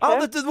Factor. Oh,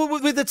 with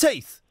the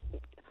teeth.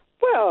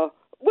 Well,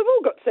 we've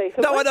all got teeth.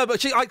 No, I know,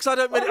 but I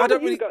don't really. I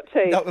don't really. Got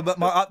teeth. No,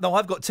 but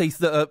I've got teeth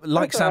that are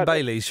like Sam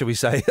Bailey's, shall we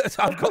say?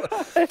 I've got.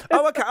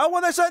 Oh, okay. Oh,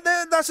 well,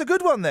 that's a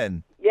good one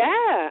then.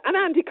 Yeah, and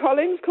Andy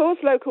Collins, of course,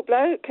 local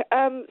bloke.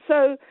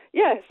 So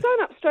yeah,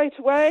 sign up straight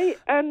away,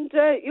 and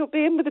you'll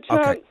be in with a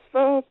chance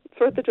for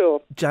the draw.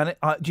 Janet,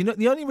 do you know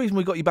the only reason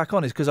we got you back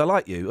on is because I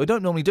like you. I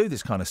don't normally do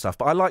this kind of stuff,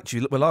 but I liked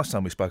you. Well, last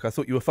time we spoke, I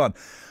thought you were fun.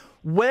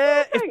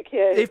 Thank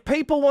you. If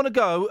people want to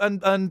go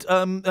and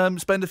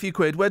spend a few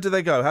quid, where do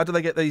they go? How do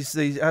they get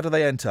these? How do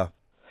they enter?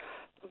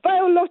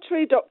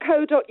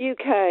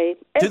 ValeLottery.co.uk.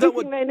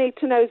 Everything they need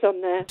to know is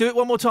on there. Do it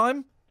one more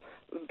time.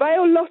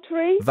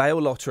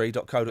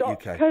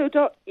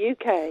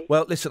 ValeLottery.co.uk.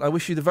 Well, listen, I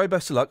wish you the very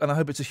best of luck, and I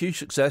hope it's a huge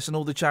success, and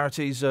all the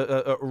charities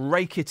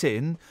rake it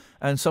in,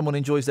 and someone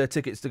enjoys their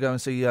tickets to go and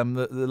see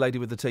the lady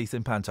with the teeth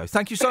in Panto.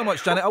 Thank you so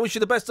much, Janet. I wish you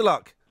the best of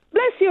luck.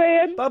 Bless you,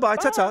 Ian. Bye-bye.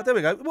 Ta-ta. There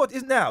we go. What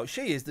is now?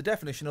 She is the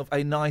definition of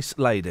a nice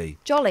lady.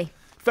 Jolly.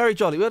 Very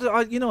jolly. Well,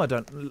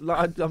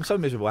 I'm so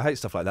miserable. I hate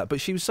stuff like that.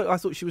 But I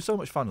thought she was so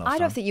much fun last time. I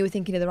don't think you were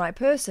thinking of the right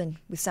person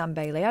with Sam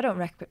Bailey. I don't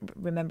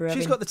remember her.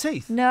 She's got the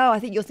teeth. No, I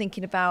think you're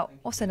thinking about,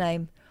 what's her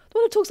name? The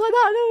one that talks like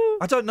that.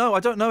 No. I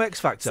don't know X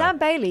Factor. Sam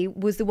Bailey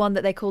was the one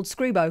that they called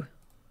Screwbo.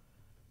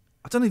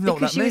 I don't even know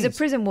what that means. Because she was a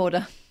prison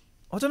warder.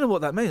 I don't know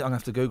what that means. I'm going to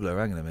have to Google her.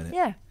 Hang on a minute.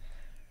 Yeah.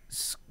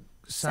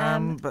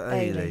 Sam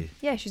Bailey.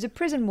 Yeah, she's a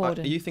prison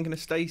warden. Are you thinking of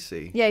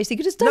Stacey? Yeah, you're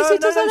thinking of Stacey.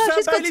 No,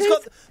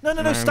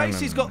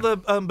 Stacey's got the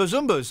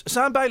bazumbas.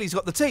 Sam Bailey's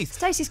got the teeth.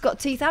 Stacey's got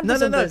teeth and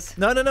bazumbas.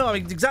 No. I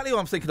mean, exactly what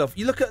I'm thinking of.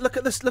 You look at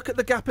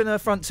the gap in her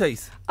front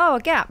teeth. Oh,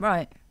 a gap,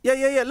 right.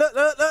 Yeah.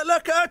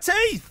 Look at her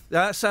teeth.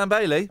 That's Sam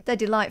Bailey. They're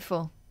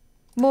delightful.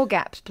 More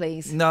gaps,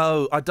 please.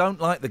 No, I don't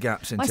like the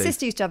gaps in teeth. My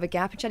sister used to have a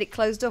gap and she had it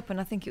closed up,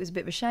 and I think it was a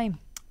bit of a shame.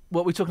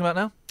 What are we talking about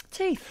now?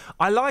 Teeth.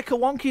 I like a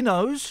wonky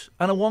nose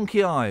and a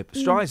wonky eye.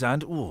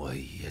 Streisand,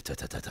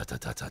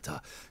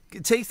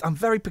 teeth, I'm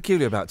very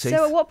peculiar about teeth.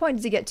 So at what point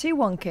does it get too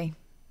wonky?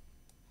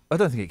 I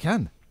don't think it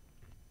can.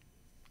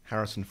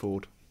 Harrison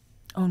Ford.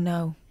 Oh,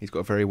 no. He's got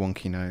a very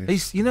wonky nose.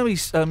 He's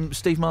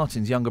Steve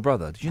Martin's younger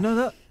brother. Did you know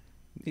that?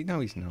 No,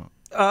 he's not.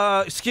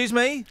 Excuse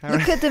me?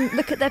 Look at them.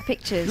 Look at their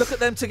pictures. Look at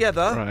them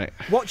together. Right.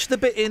 Watch the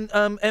bit in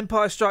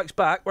Empire Strikes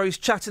Back where he's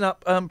chatting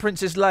up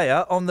Princess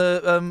Leia on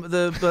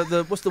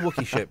the what's the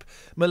Wookiee ship?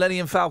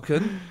 Millennium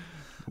Falcon.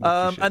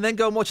 And then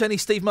go and watch any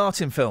Steve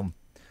Martin film.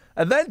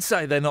 And then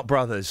say they're not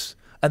brothers.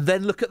 And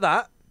then look at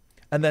that.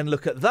 And then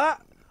look at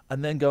that.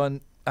 And then go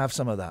and have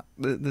some of that.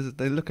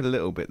 They look a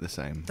little bit the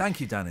same. Thank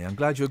you, Danny. I'm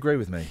glad you agree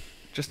with me.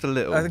 Just a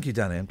little. Thank you,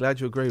 Danny. I'm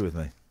glad you agree with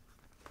me.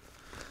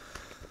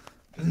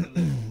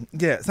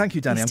 Yeah, thank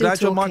you, Danny. I'm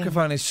glad your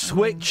microphone is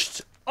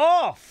switched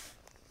off.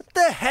 What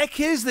the heck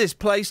is this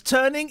place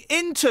turning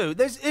into?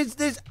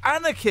 There's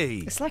anarchy.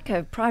 It's like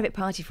a private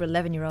party for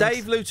 11-year-olds.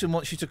 Dave Luton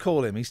wants you to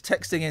call him. He's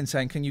texting in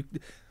saying, can you...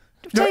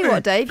 Tell you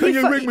what, Dave. Can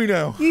you ring me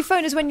now? You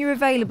phone us when you're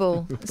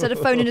available instead of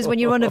phoning us when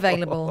you're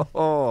unavailable.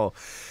 Oh.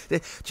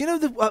 Do you know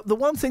the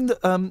one thing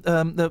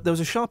that... there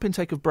was a sharp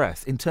intake of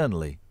breath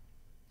internally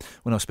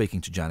when I was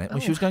speaking to Janet,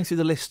 when she was going through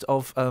the list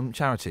of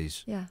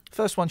charities. Yeah.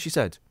 First one she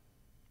said...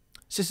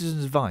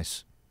 Citizens'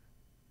 Advice.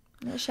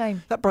 What a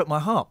shame. That broke my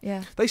heart.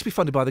 Yeah. They used to be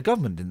funded by the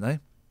government, didn't they?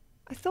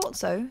 I thought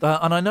so.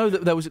 And I know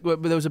that there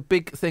was a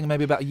big thing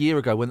maybe about a year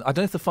ago when I don't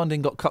know if the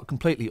funding got cut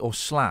completely or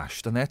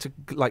slashed, and they had to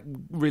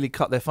really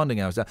cut their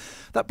funding hours down.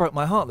 That broke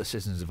my heart that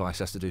Citizens Advice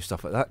has to do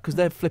stuff like that because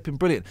they're flipping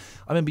brilliant.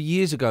 I remember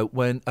years ago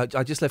when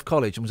I just left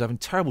college and was having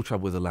terrible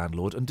trouble with the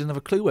landlord and didn't have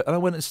a clue where. And I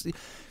went and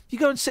you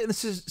go and sit in the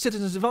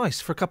Citizens Advice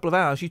for a couple of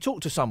hours. You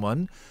talk to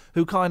someone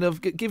who kind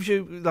of gives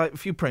you like a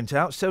few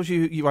printouts, tells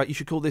you you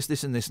should call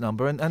this and this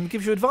number, and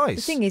gives you advice.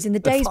 The thing is, in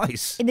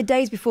the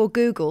days before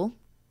Google,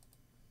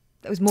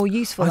 that was more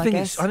useful. I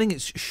guess. I think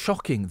it's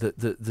shocking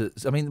that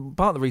I mean,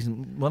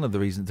 one of the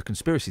reasons the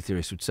conspiracy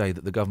theorists would say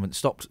that the government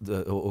stopped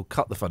or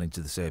cut the funding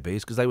to the CAB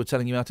is because they were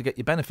telling you how to get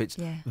your benefits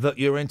that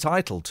you're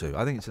entitled to.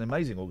 I think it's an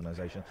amazing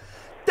organisation.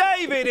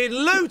 David in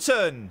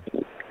Luton.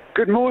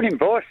 Good morning,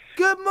 boss.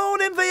 Good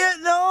morning,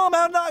 Vietnam.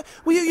 How nice.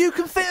 Well, you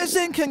can fit us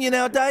in, can you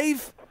now,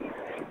 Dave?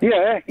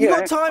 Yeah. You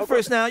got time for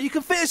us now? You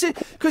can fit us in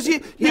because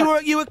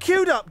you were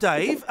queued up,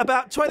 Dave.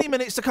 About 20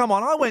 minutes to come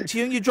on. I went to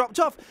you and you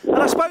dropped off. And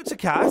I spoke to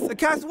Kath.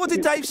 Kath, what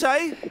did Dave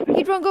say?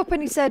 He'd rung up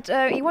and he said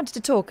he wanted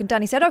to talk, and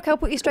Danny said, "Okay, I'll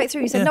put you straight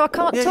through." He said, "No, I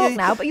can't talk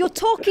now." But you're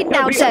talking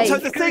now, Dave. So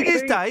the thing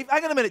is, Dave.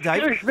 Hang on a minute,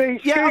 Dave.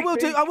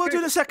 I will do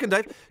in a second,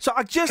 Dave. So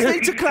I just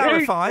need to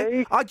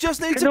clarify.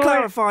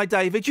 Clarify,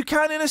 David. You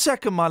can in a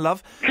second, my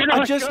love.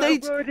 I just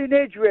need a word in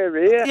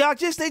Edgware here. Yeah, I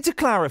just need to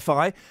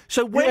clarify.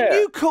 So when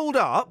you called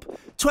up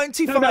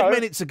 25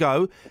 minutes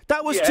ago,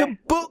 that was to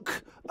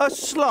book a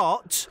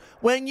slot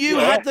when you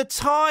had the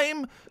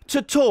time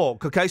to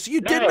talk, OK? So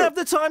you didn't have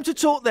the time to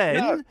talk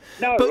then,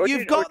 but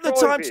you've got the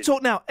time to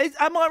talk now.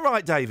 Am I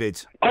right,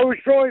 David? I was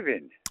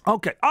driving.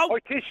 OK. Oh,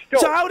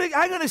 so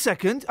hang on a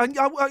second, and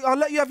I'll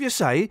let you have your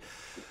say.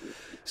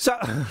 So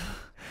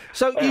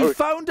you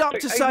phoned up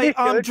to say,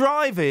 I'm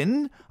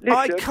driving,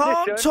 I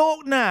can't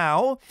talk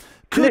now.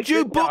 Could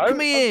you book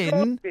me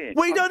in?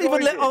 We don't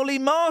even let Ollie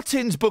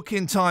Martin's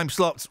booking time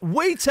slots.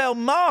 We tell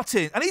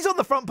Martin, and he's on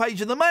the front page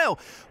of the Mail.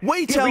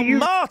 We tell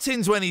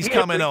Martin's when he's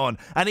coming on,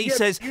 and he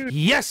says,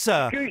 "Yes,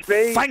 sir.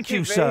 Thank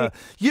you, sir."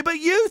 But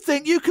you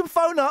think you can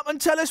phone up and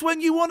tell us when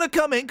you want to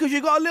come in because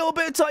you got a little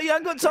bit of time. You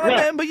haven't got time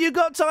then, but you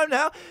got time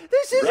now.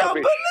 This is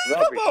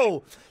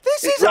unbelievable.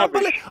 This is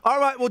unbelievable. All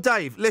right, well,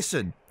 Dave,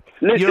 listen.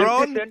 You're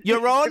on.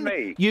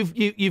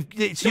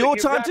 It's your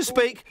time to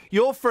speak.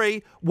 You're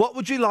free. What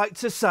would you like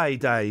to say,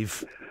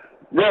 Dave?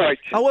 Right.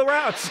 Oh, we're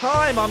out of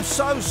time. I'm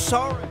so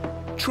sorry.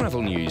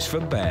 Travel news for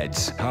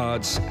beds,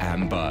 cards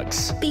and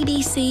bugs.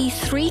 BBC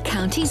Three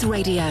Counties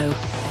Radio.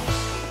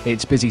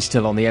 It's busy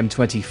still on the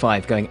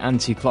M25 going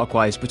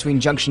anti-clockwise between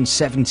junction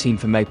 17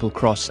 for Maple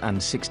Cross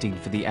and 16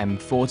 for the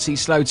M40.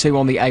 Slow too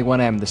on the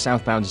A1M, the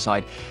southbound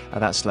side.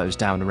 That slows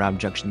down around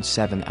junction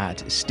 7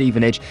 at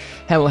Stevenage.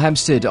 Hemel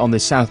Hempstead on the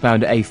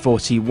southbound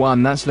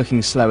A41. That's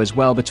looking slow as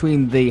well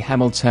between the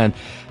Hemel turn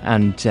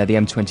and the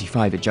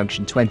M25 at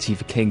junction 20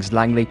 for Kings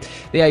Langley.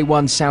 The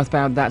A1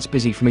 southbound, that's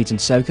busy from Eton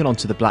Soken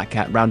onto the Black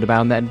Cat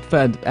roundabout,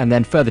 and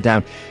then further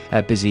down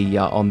busy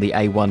on the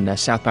A1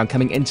 southbound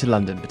coming into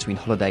London between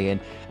Holiday Inn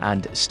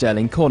and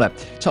Stirling Corner.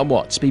 Tom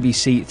Watts,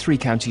 BBC Three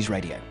Counties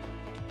Radio.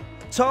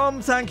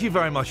 Tom, thank you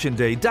very much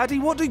indeed. Daddy,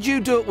 what did you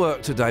do at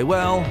work today?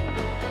 Well,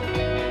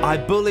 I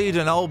bullied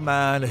an old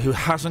man who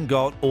hasn't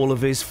got all of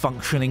his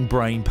functioning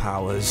brain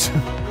powers.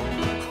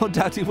 Oh,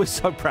 Daddy, we're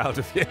so proud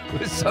of you.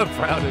 We're so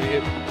proud of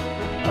you.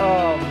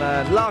 Oh,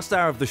 man. Last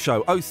hour of the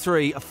show,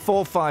 03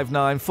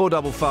 459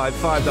 455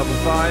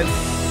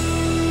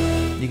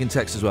 555. You can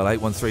text as well,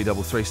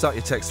 81333. Start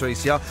your text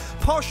 3CR.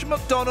 Posh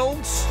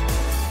McDonald's.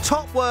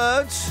 Top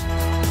words.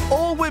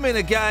 All women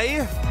are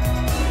gay.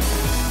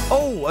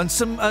 Oh, and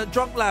some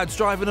drunk lads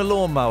driving a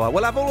lawnmower.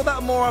 We'll have all of that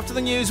and more after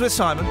the news with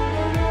Simon.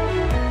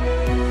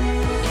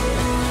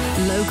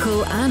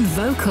 Local and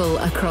vocal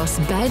across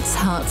beds,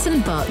 hearts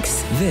and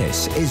bucks.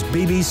 This is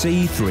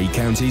BBC Three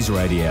Counties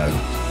Radio.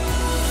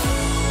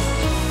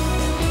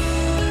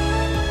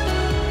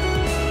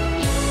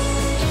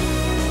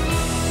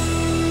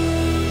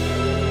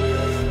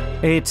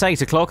 It's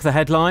 8 o'clock. The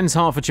headlines.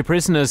 Hertfordshire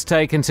prisoners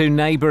taken to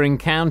neighbouring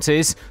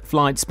counties.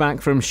 Flights back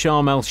from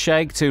Sharm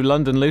el-Sheikh to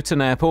London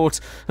Luton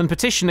Airport. And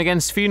petition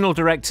against funeral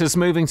directors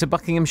moving to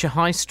Buckinghamshire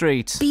High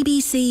Street.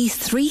 BBC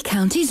Three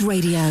Counties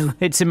Radio.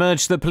 It's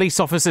emerged that police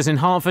officers in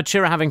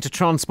Hertfordshire are having to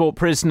transport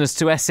prisoners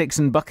to Essex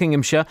and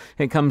Buckinghamshire.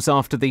 It comes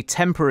after the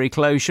temporary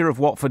closure of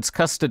Watford's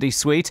custody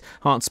suite.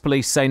 Herts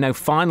police say no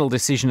final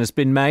decision has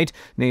been made.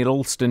 Neil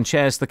Alston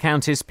chairs the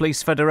county's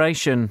police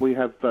federation. We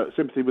have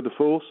sympathy with the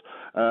force.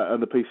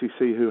 And the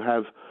PCC who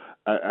have,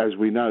 as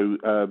we know,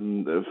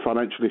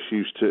 financial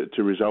issues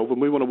to resolve, and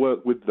we want to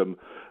work with them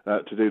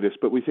to do this.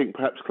 But we think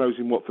perhaps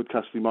closing Watford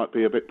custody might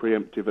be a bit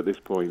preemptive at this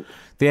point.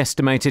 The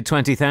estimated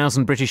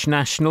 20,000 British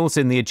nationals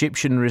in the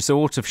Egyptian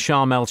resort of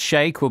Sharm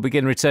el-Sheikh will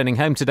begin returning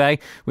home today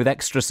with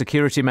extra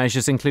security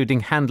measures,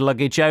 including hand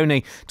luggage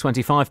only.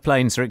 25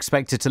 planes are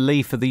expected to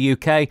leave for the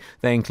UK.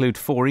 They include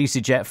 4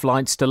 EasyJet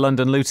flights to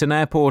London Luton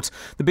Airport.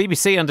 The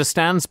BBC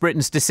understands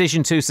Britain's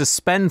decision to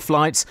suspend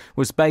flights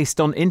was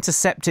based on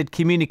intercepted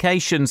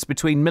communications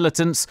between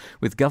militants,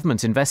 with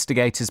government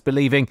investigators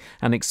believing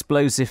an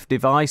explosive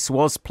device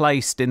was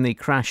placed in the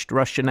crashed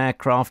Russian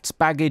aircraft's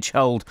baggage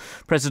hold.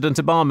 President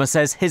Obama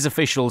says his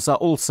officials are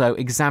also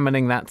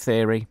examining that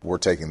theory. We're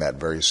taking that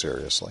very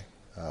seriously,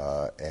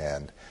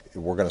 and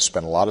we're going to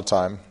spend a lot of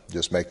time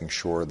just making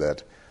sure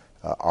that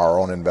our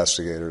own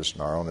investigators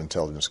and our own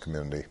intelligence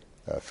community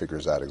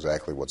figures out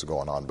exactly what's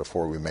going on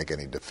before we make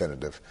any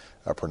definitive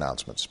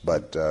pronouncements.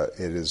 But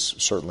it is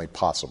certainly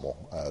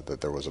possible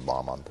that there was a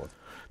bomb on board.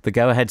 The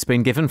go-ahead's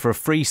been given for a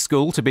free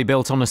school to be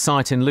built on a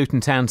site in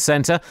Luton Town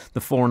Centre. The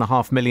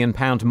 £4.5 million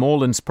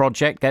Moorlands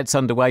project gets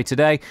underway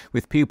today,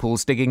 with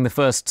pupils digging the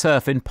first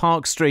turf in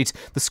Park Street.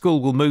 The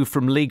school will move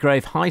from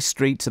Leagrave High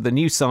Street to the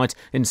new site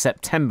in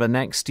September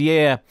next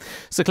year.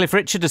 Sir Cliff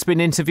Richard has been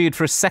interviewed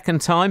for a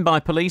second time by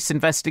police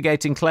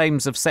investigating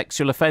claims of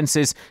sexual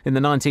offences in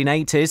the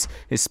 1980s.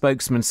 His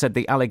spokesman said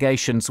the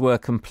allegations were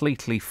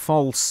completely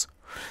false.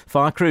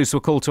 Fire crews were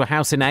called to a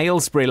house in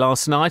Aylesbury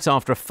last night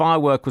after a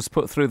firework was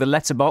put through the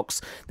letterbox.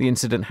 The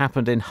incident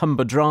happened in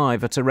Humber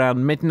Drive at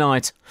around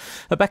midnight.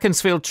 A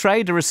Beaconsfield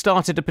trader has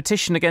started a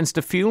petition against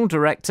a funeral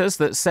directors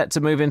that's set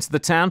to move into the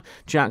town.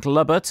 Jack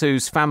Lubbert,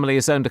 whose family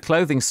has owned a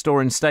clothing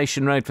store in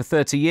Station Road for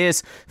 30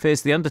 years,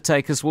 fears the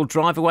undertakers will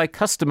drive away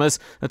customers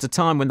at a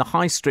time when the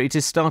high street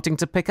is starting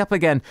to pick up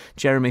again.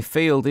 Jeremy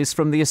Field is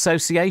from the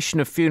Association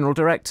of Funeral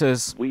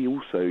Directors. We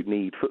also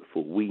need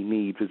footfall. We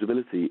need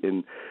visibility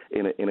in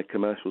a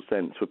commercial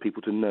sense for people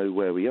to know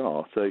where we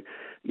are. So,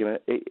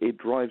 it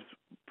drives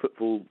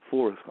footfall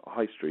for a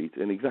high street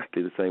in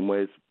exactly the same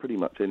way as pretty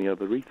much any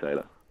other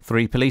retailer.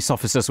 3 police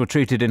officers were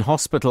treated in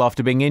hospital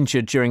after being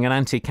injured during an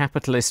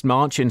anti-capitalist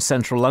march in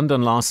central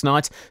London last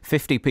night.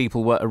 50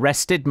 people were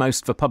arrested,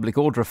 most for public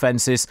order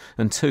offences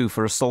and 2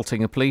 for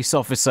assaulting a police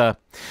officer.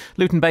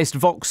 Luton-based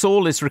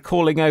Vauxhall is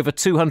recalling over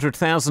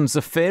 200,000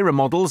 Zafira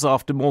models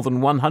after more than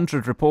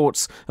 100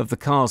 reports of the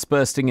cars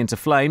bursting into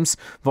flames.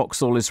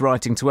 Vauxhall is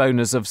writing to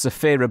owners of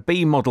Zafira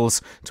B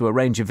models to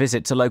arrange a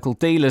visit to local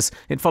dealers.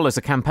 It follows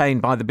a campaign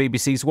by the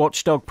BBC's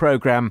Watchdog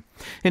programme.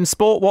 In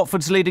sport,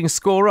 Watford's leading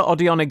scorer,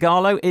 Odion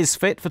Ighalo, is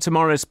fit for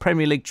tomorrow's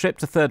Premier League trip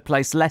to third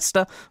place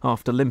Leicester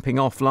after limping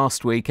off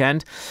last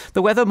weekend.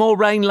 The weather, more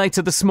rain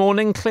later this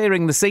morning,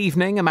 clearing this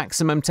evening, a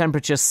maximum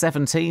temperature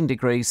 17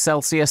 degrees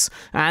Celsius.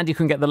 And you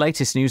can get the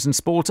latest news and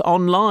sport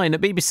online at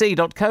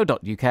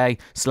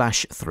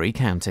bbc.co.uk/3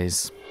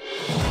 counties.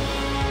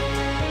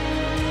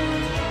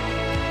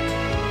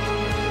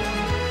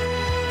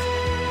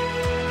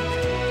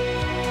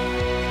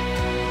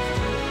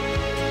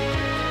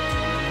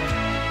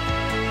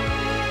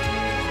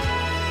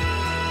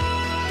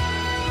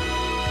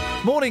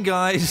 Morning,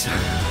 guys.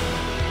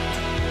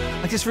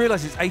 I just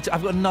realised it's 8.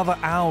 I've got another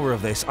hour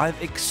of this. I've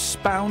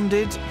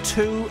expounded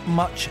too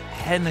much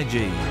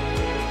energy.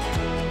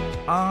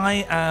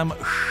 I am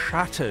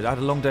shattered. I had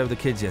a long day with the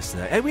kids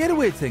yesterday. Hey, we had a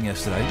weird thing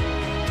yesterday.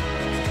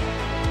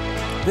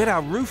 We had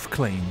our roof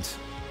cleaned.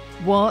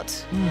 What?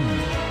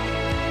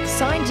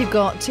 Signs you've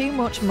got too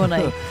much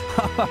money.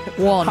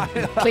 1,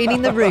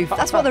 cleaning the roof.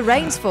 That's what the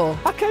rain's for.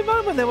 I came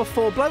home and there were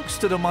 4 blokes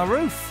stood on my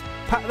roof.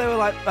 They were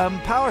like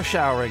power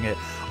showering it.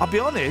 I'll be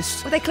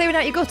honest. Were they clearing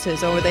out your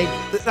gutters or were they...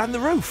 And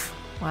the roof.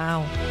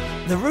 Wow.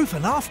 The roof,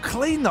 an half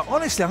clean though.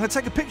 Honestly, I'm going to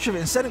take a picture of it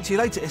and send it to you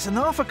later. It's an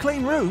half a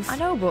clean roof. I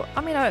know, but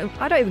I mean,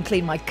 I don't even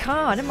clean my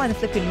car. I don't mind the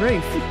flipping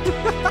roof.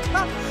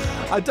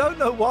 I don't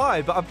know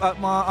why, but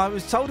I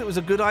was told it was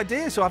a good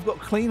idea, so I've got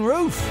a clean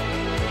roof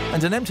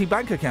and an empty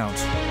bank account.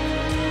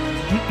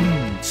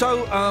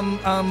 So,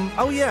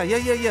 oh yeah.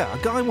 A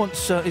guy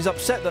is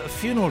upset that a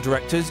funeral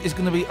directors is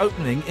going to be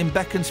opening in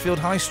Beaconsfield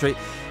High Street.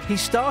 He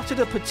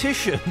started a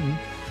petition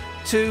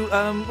to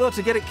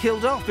get it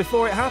killed off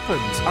before it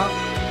happens.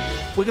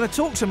 We're going to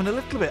talk to him in a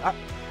little bit.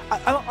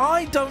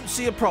 I don't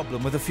see a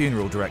problem with the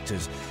funeral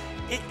directors.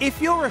 If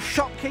you're a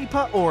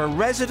shopkeeper or a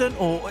resident,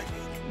 or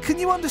can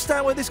you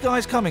understand where this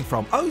guy's coming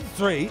from?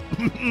 03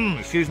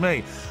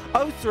 459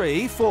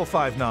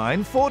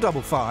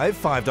 455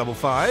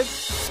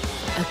 555.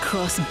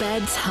 Across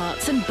beds,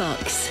 hearts and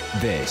bucks.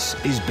 This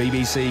is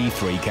BBC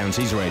Three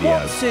Counties Radio.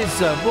 What's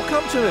his... we'll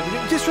come to it.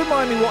 Just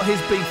remind me what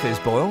his beef is,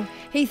 Boyle.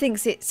 He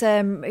thinks it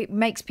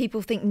makes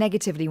people think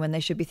negatively when they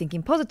should be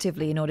thinking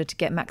positively in order to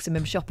get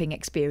maximum shopping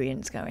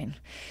experience going.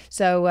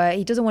 So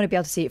he doesn't want to be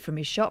able to see it from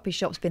his shop. His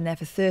shop's been there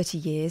for 30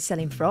 years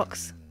selling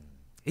frocks.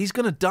 He's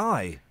going to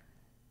die.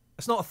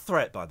 It's not a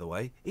threat, by the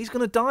way. He's going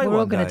to die one day. We're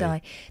all going to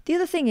die. The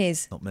other thing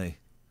is... Not me.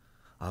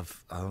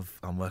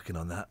 I'm working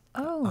on that.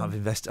 Oh. I'm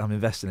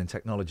investing in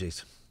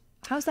technologies.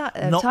 How's that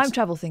time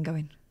travel thing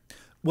going?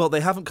 Well, they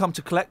haven't come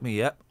to collect me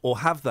yet, or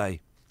have they?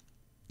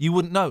 You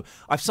wouldn't know.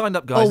 I've signed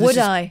up, guys. Or would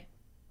I?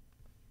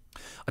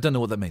 I don't know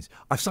what that means.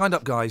 I've signed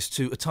up, guys,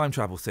 to a time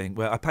travel thing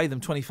where I pay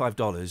them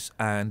 $25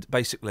 and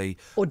basically...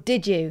 Or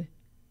did you?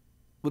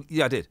 Well,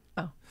 yeah, I did.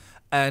 Oh.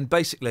 And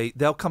basically,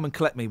 they'll come and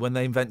collect me when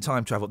they invent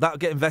time travel. That'll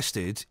get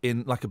invested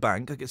in, like, a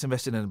bank. That gets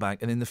invested in a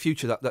bank. And in the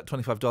future, that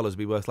 $25 will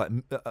be worth, like,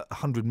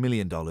 $100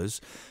 million.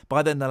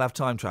 By then, they'll have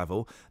time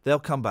travel. They'll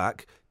come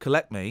back,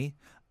 collect me,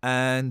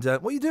 and...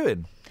 what are you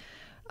doing?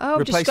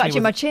 Oh, just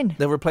scratching my chin.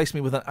 They'll replace me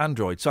with an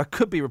android. So I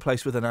could be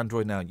replaced with an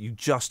android now. You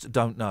just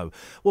don't know.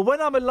 Well,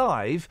 when I'm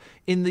alive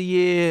in the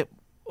year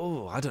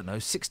I don't know,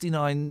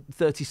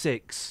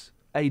 6936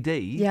 AD.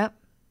 Yeah.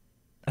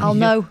 I'll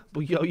know.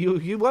 Well,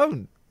 you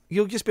won't.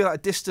 You'll just be like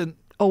a distant...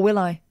 Or will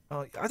I?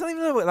 Oh, I don't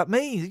even know what that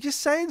means. You're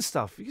just saying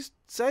stuff. You're just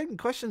saying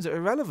questions that are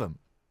irrelevant.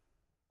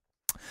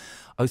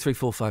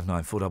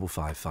 03459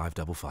 455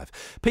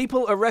 555.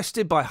 People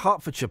arrested by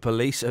Hertfordshire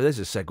police, there's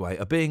a segue,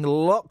 are being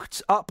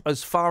locked up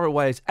as far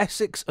away as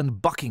Essex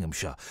and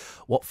Buckinghamshire.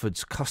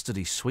 Watford's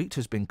custody suite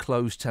has been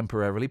closed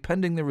temporarily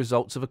pending the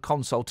results of a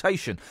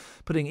consultation,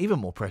 putting even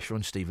more pressure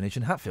on Stevenage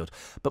and Hatfield.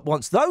 But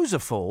once those are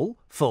full,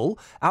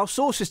 our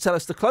sources tell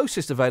us the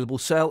closest available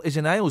cell is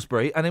in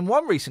Aylesbury, and in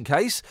one recent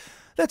case,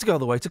 they had to go all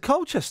the way to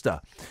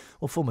Colchester.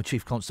 Well, former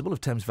Chief Constable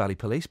of Thames Valley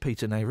Police,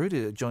 Peter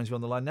Nehru, joins me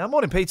on the line now.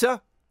 Morning,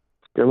 Peter.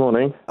 Good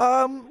morning.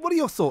 What are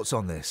your thoughts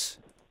on this?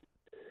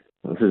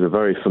 This is a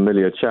very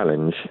familiar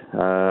challenge.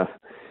 I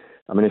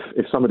mean,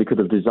 if somebody could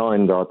have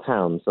designed our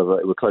town so that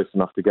they were close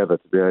enough together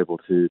to be able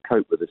to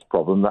cope with this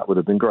problem, that would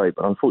have been great.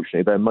 But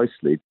unfortunately, they're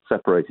mostly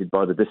separated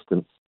by the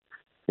distance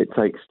it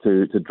takes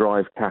to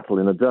drive cattle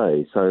in a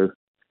day. So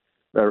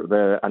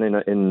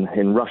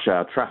in rush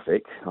hour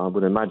traffic, I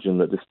would imagine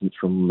the distance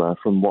from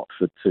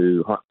Watford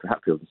to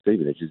Hatfield and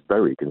Stevenage is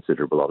very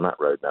considerable on that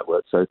road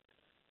network. So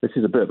this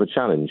is a bit of a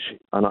challenge,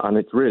 and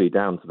it's really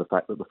down to the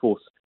fact that the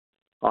force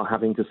are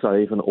having to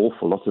save an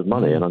awful lot of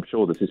money, and I'm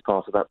sure this is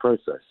part of that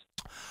process.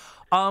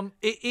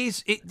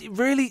 It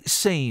really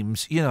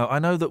seems, I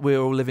know that we're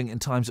all living in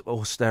times of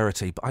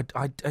austerity, but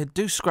I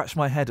do scratch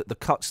my head at the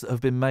cuts that have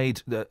been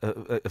made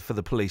for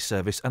the police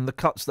service and the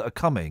cuts that are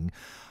coming.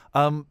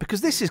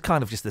 Because this is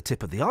kind of just the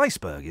tip of the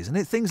iceberg, isn't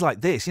it? Things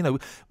like this,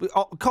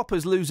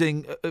 coppers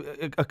losing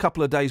a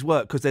couple of days'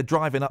 work because they're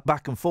driving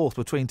back and forth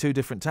between two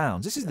different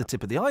towns. This is the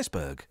tip of the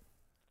iceberg.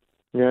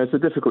 Yeah, it's a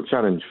difficult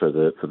challenge for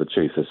the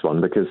chief, this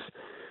one, because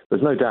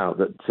there's no doubt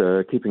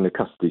that keeping the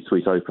custody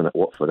suite open at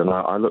Watford, and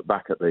I look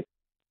back at the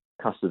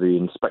custody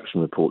inspection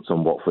reports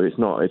on Watford, it's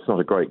not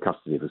a great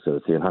custody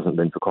facility and hasn't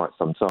been for quite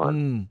some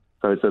time.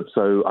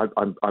 So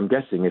I'm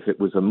guessing if it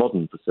was a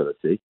modern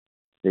facility,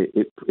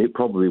 it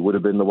probably would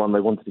have been the one they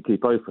wanted to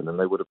keep open, and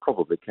they would have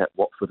probably kept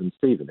Watford and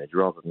Stevenage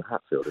rather than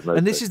Hatfield.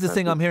 And this is the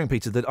thing I'm hearing,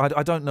 Peter, that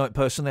I don't know it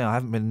personally. I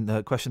haven't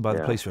been questioned by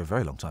the police for a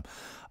very long time.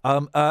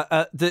 It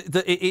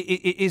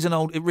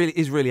really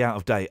is really out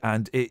of date,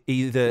 and it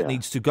either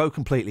needs to go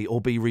completely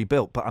or be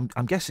rebuilt. But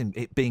I'm guessing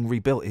it being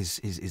rebuilt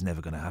is never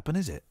going to happen,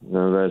 is it?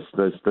 No,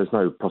 there's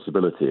no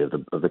possibility of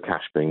the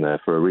cash being there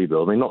for a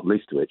rebuild. I mean, not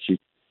least to which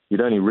you'd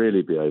only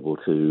really be able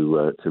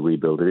to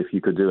rebuild it if you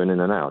could do an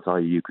in and out,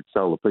 i.e. you could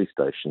sell the police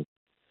station,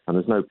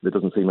 and there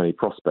doesn't seem any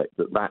prospect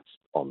that that's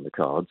on the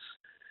cards,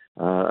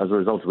 as a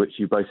result of which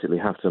you basically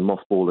have to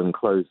mothball and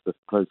close the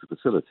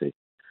facility.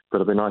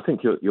 But I mean, I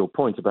think your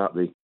point about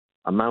the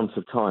amount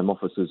of time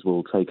officers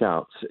will take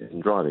out in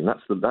driving,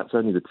 that's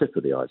only the tip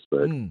of the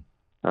iceberg.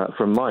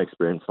 From my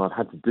experience, I've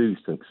had to do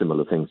some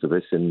similar things to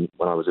this when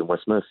I was in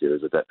West Mercia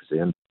as a deputy,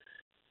 and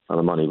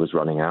the money was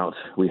running out.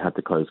 We had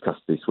to close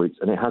custody suites,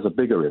 and it has a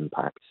bigger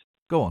impact.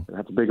 Go on. It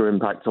has a bigger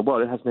impact.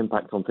 It has an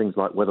impact on things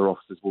like whether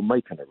officers will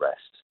make an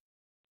arrest.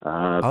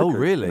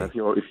 Really? In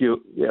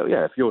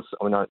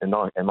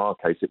our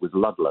case, it was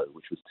Ludlow,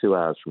 which was 2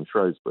 hours from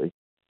Shrewsbury,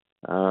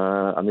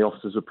 and the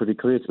officers were pretty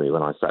clear to me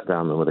when I sat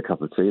down with a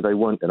cup of tea. They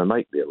weren't going to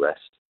make the arrest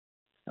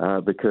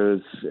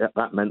because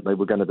that meant they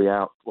were going to be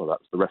out. Well, that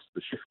was the rest of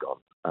the shift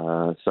gone.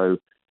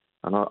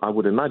 And I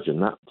would imagine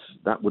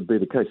that would be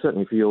the case,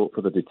 certainly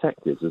for the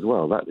detectives as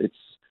well. That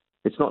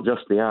it's not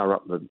just the hour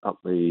up the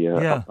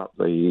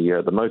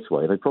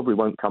motorway. They probably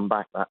won't come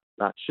back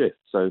that shift.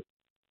 So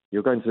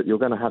you're going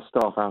to have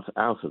staff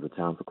out of the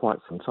town for quite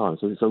some time.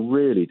 So it's a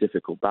really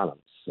difficult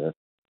balance.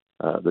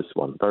 This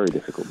one, very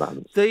difficult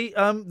balance. There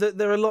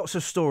are lots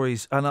of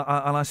stories, and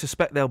I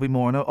suspect there'll be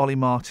more. I know Ollie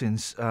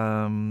Martins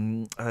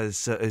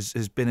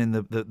has been in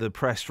the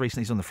press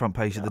recently. He's on the front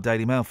page of the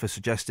Daily Mail for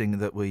suggesting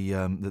that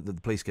that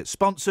the police get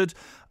sponsored,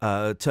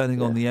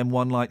 turning on the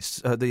M1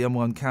 lights, the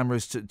M1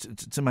 cameras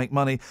to make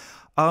money.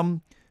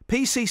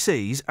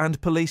 PCCs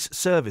and police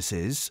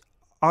services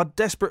are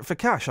desperate for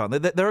cash, aren't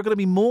they? There are going to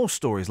be more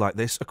stories like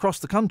this across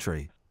the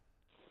country.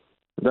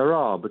 There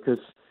are, because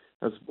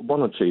as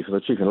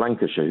the chief in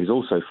Lancashire, who's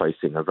also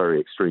facing a very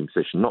extreme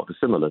position, not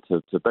dissimilar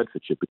to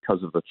Bedfordshire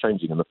because of the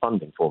changing in the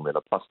funding formula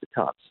plus the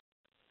cuts.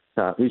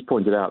 He's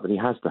pointed out that he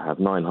has to have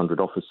 900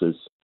 officers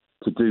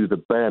to do the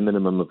bare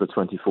minimum of the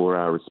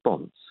 24-hour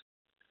response.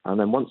 And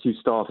then once you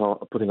start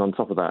putting on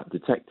top of that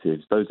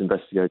detectives, those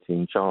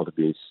investigating child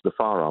abuse, the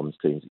firearms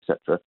teams,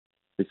 etc.,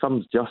 the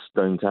sums just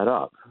don't add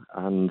up.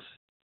 And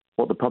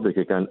what the public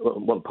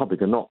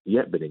are not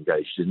yet been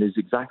engaged in is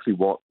exactly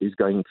what is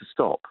going to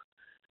stop.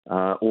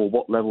 Or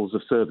what levels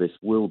of service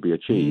will be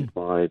achieved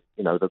by,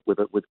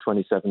 with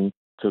 27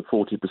 to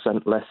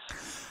 40% less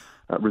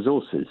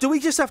resources. Do we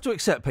just have to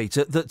accept,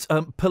 Peter, that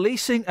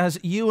policing as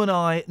you and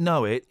I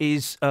know it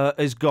is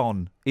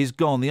gone? Is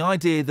gone. The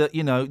idea that,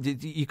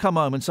 you come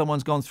home and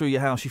someone's gone through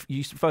your house,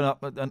 you phone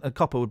up and a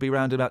copper would be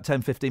round in about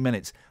 10, 15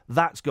 minutes.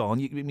 That's gone.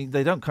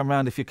 They don't come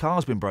round if your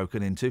car's been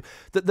broken into.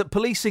 That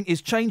policing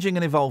is changing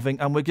and evolving,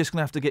 and we're just going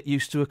to have to get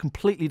used to a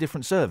completely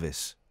different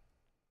service.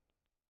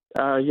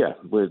 Yeah,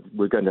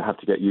 we're going to have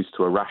to get used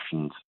to a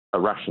rationed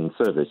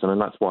service. I mean,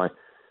 that's why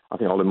I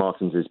think Ollie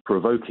Martins is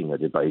provoking a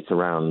debate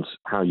around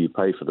how you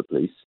pay for the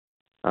police.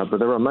 But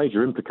there are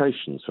major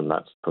implications from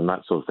that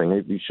sort of thing.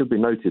 It should be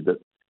noted that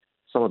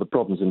some of the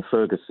problems in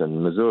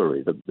Ferguson,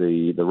 Missouri,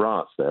 the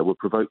riots there were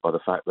provoked by the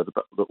fact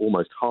that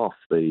almost half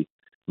the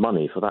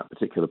money for that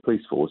particular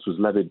police force was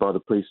levied by the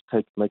police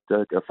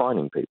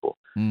fining people.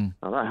 Now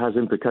that has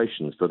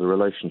implications for the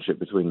relationship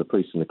between the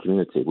police and the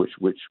community,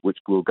 which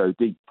will go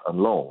deep and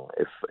long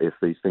if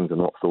these things are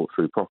not thought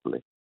through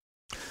properly.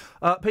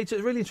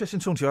 Peter, really interesting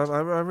talking to you. I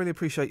really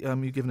appreciate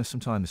you giving us some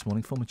time this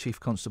morning. Former Chief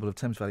Constable of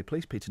Thames Valley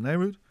Police, Peter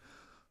Nehru.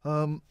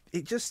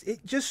 It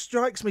just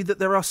strikes me that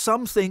there are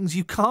some things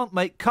you can't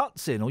make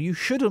cuts in, or you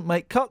shouldn't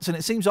make cuts in.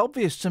 It seems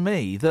obvious to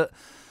me that,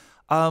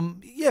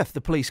 if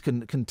the police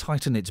can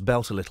tighten its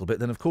belt a little bit,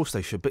 then of course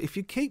they should. But if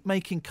you keep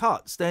making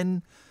cuts,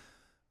 then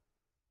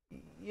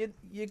you're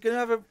going to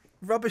have a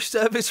rubbish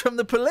service from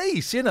the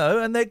police,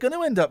 and they're going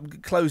to end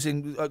up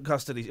closing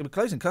custody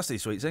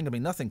suites. Ain't going to be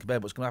nothing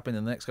compared to what's going to happen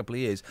in the next couple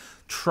of years.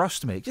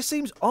 Trust me. It just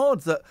seems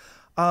odd that.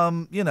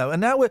 And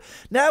now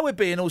we're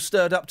being all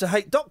stirred up to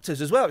hate doctors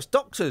as well. It's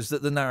doctors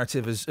that the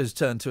narrative has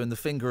turned to, in the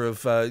finger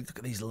of look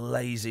at these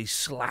lazy,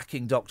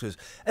 slacking doctors.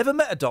 Ever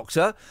met a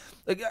doctor?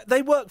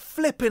 They work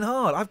flipping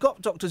hard. I've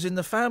got doctors in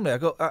the family.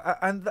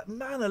 And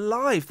man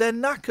alive, they're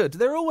knackered.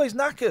 They're always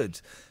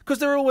knackered because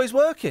they're always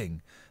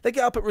working. They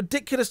get up at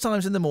ridiculous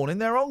times in the morning.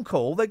 They're on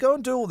call. They go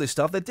and do all this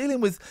stuff. They're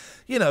dealing with,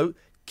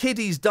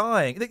 kiddies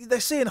dying. They're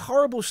seeing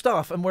horrible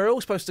stuff, and we're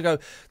all supposed to go,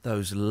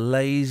 those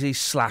lazy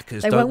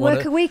slackers. They won't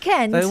work at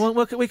weekends. They won't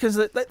work at weekends.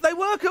 They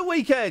work at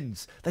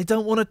weekends. They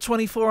don't want a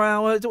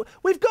 24-hour...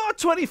 We've got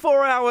a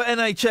 24-hour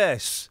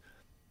NHS.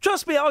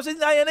 Trust me, I was in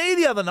A&E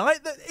the other night.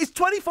 It's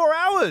 24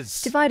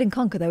 hours. Divide and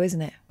conquer, though,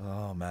 isn't it?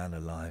 Oh, man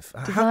alive.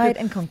 Divide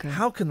and conquer.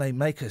 How can they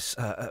make us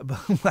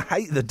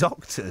hate the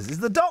doctors? It's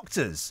the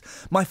doctors.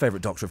 My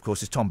favourite doctor, of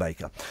course, is Tom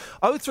Baker.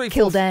 034...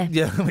 Kildare.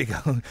 Yeah, there we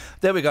go.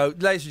 There we go.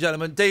 Ladies and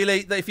gentlemen,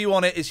 Dealey, if you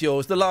want it, it's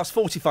yours. The last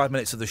 45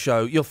 minutes of the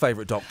show, your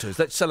favourite doctors.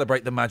 Let's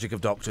celebrate the magic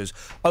of doctors.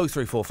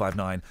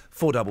 03459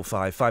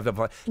 455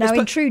 555. Now,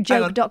 in true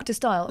joke doctor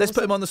style. Let's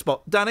put him on the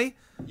spot. Danny?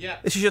 Yeah.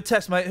 This is your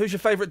test, mate. Who's your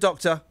favourite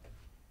doctor?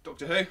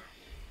 Doctor Who?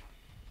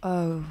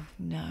 Oh,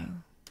 no.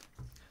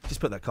 Just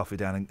put that coffee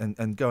down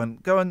and go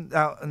and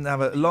out and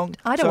have a long...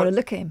 I don't want to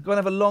look at him. Go and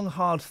have a long,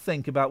 hard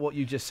think about what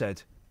you just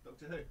said.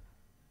 Doctor Who?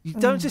 You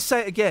don't just say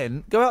it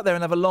again. Go out there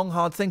and have a long,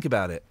 hard think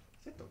about it.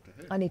 Doctor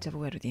Who. I need to have a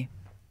word with you.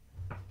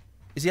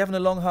 Is he having a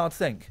long, hard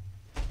think?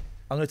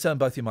 I'm going to turn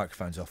both your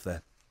microphones off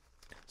there.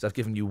 So I've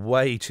given you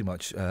way too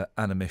much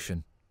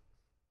animation.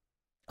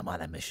 I'm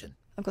on a mission.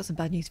 I've got some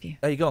bad news for you.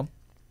 There you go.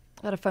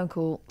 I had a phone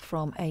call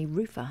from a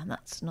roofer, and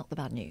that's not the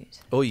bad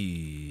news.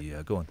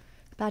 Oi, go on.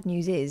 The bad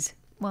news is,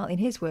 well, in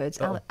his words,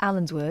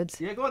 Alan's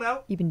words... Yeah, go on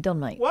now. You've been done,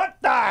 mate. What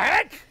the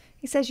heck?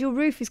 He says your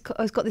roof has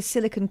got this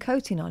silicone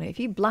coating on it. If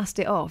you blast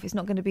it off, it's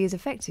not going to be as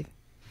effective.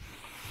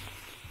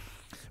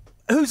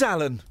 Who's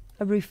Alan?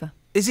 A roofer.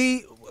 Is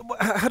he...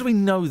 How do we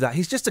know that?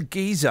 He's just a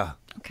geezer.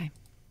 Okay.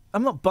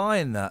 I'm not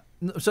buying that.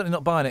 I'm certainly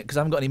not buying it because I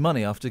haven't got any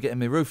money after getting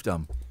my roof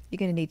done. You're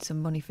going to need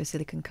some money for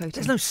silicone coating.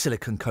 There's no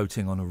silicone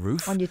coating on a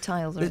roof. On your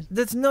tiles, right?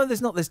 There's not.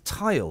 There's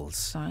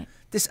tiles. All right.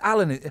 This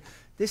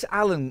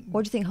Alan.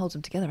 What do you think holds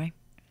them together, eh?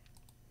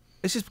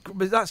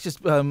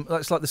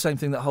 That's like the same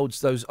thing that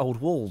holds those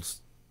old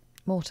walls.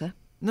 Mortar.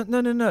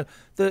 No.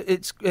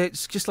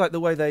 It's just like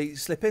the way they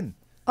slip in.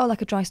 Oh,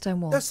 like a dry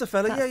stone wall. That's the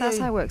fella. That's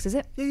how it works, is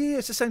it? Yeah.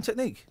 It's the same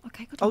technique.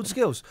 Okay, good. Old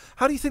skills.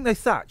 How do you think they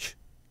thatch?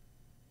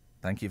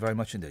 Thank you very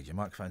much indeed. Your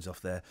microphone's off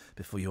there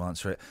before you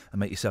answer it and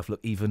make yourself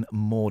look even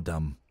more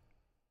dumb.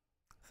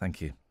 Thank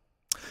you.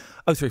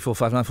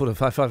 03459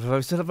 455.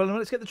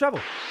 Let's get the travel.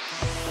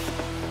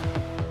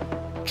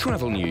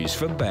 Travel news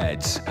for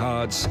beds,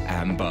 cards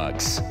and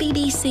bugs.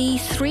 BBC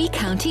Three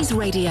Counties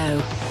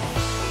Radio.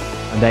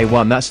 And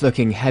A1, that's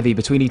looking heavy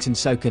between Eton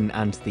Soken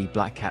and the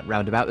Black Cat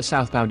roundabout. The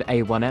southbound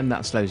A1M,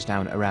 that slows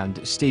down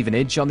around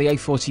Stevenage. On the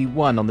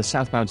A41, on the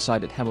southbound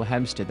side at Hemel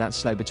Hempstead, that's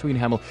slow between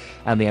Hemel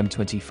and the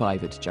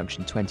M25 at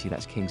Junction 20,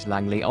 that's Kings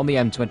Langley. On the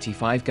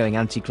M25, going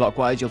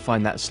anti-clockwise, you'll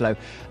find that slow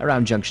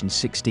around Junction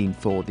 16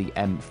 for the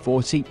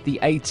M40. The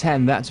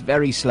A10, that's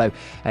very slow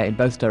in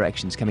both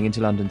directions, coming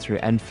into London through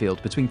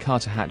Enfield, between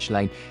Carter Hatch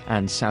Lane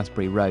and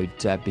Southbury Road,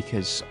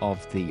 because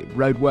of the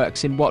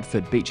roadworks in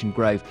Watford, Beech and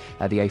Grove,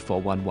 the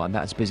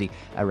A411. That's busy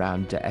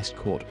around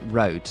Estcourt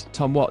Road.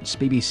 Tom Watts,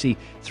 BBC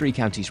Three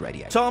Counties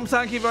Radio. Tom,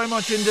 thank you very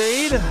much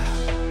indeed.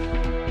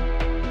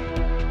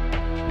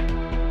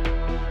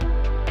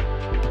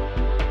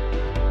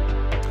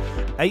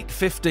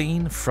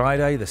 (8:15)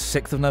 Friday, the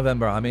 6th of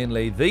November. I'm Iain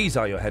Lee. These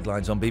are your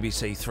headlines on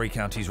BBC Three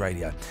Counties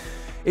Radio.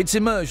 It's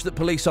emerged that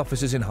police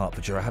officers in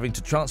Hertfordshire are having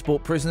to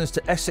transport prisoners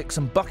to Essex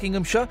and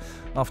Buckinghamshire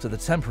after the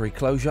temporary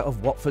closure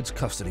of Watford's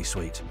custody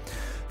suite.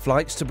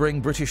 Flights to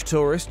bring British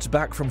tourists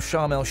back from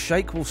Sharm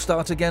el-Sheikh will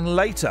start again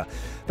later.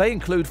 They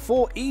include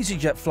 4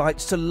 EasyJet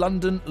flights to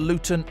London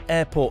Luton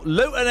Airport.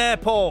 Luton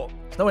Airport!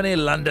 It's nowhere near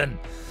London.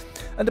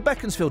 And a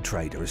Beaconsfield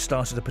trader has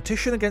started a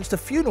petition against the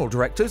funeral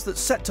directors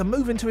that's set to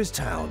move into his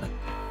town.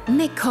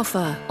 Nick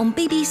Coffer on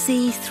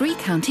BBC Three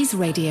Counties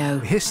Radio.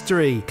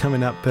 History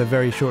coming up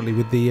very shortly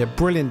with the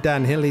brilliant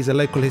Dan Hill. He's a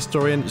local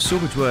historian.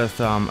 Sawbridgeworth,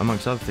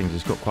 amongst other things,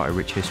 has got quite a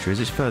rich history. As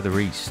it's further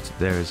east,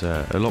 there is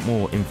a lot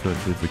more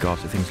influence with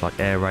regards to things like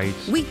air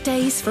raids.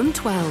 Weekdays from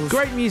 12.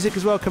 Great music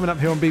as well coming up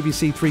here on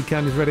BBC Three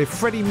Counties Radio.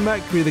 Freddie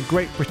Mercury, The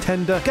Great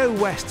Pretender. Go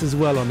West as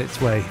well on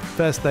its way.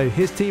 First, though,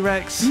 here's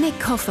T-Rex. Nick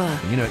Coffer.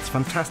 You know, it's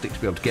fantastic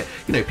to be able to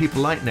get,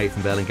 people like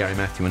Nathan Bell and Gary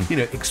Matthew and,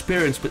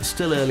 experienced but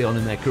still early on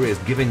in their careers,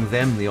 giving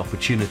them the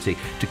opportunity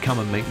to come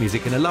and make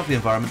music in a lovely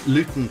environment,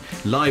 Luton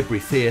Library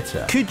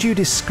Theatre. Could you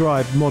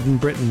describe modern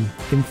Britain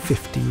in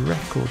 50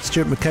 records?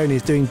 Stuart McConey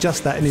is doing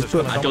just that in his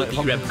book. I don't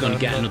think you're ever going to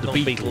get another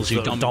Beatles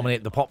who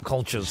dominate the pop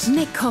cultures.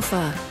 Nick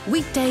Coffer,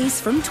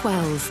 weekdays from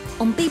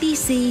 12 on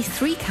BBC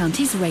Three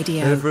Counties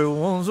Radio.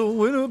 Everyone's a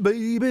winner,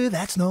 baby,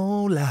 that's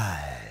no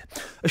lie.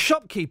 A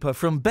shopkeeper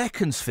from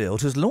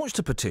Beaconsfield has launched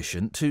a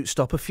petition to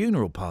stop a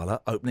funeral parlour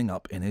opening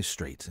up in his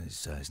street.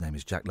 His name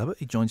is Jack Lovett.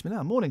 He joins me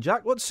now. Morning,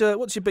 Jack. What's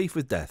your beef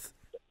with death?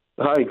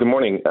 Hi, good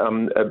morning.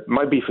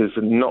 My beef is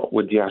not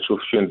with the actual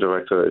funeral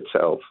director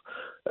itself.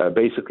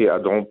 Basically, I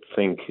don't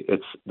think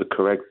it's the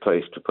correct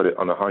place to put it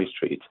on a high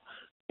street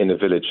in a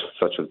village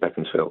such as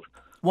Beaconsfield.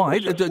 Why? Are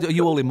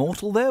you all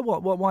immortal there?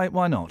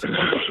 Why not?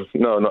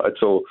 No, not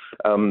at all.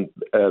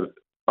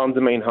 On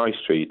the main high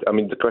street,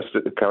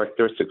 the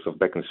characteristics of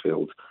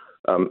Beaconsfield,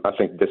 I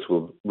think this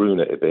will ruin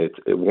it a bit.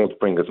 It won't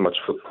bring as much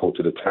footfall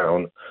to the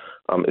town.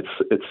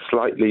 It's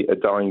slightly a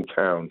dying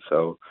town,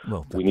 so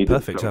we need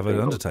perfect to have an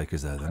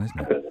undertakers there, then, isn't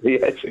it?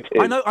 Yes, it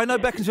is. I know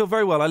Beaconsfield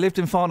very well. I lived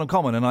in Farnham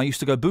Common, and I used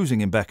to go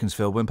boozing in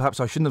Beaconsfield when perhaps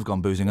I shouldn't have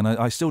gone boozing, and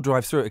I still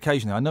drive through it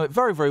occasionally. I know it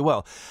very, very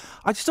well.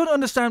 I just don't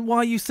understand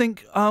why you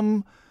think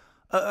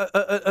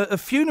a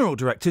funeral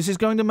directors is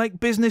going to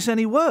make business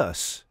any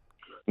worse.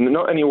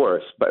 Not any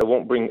worse, but it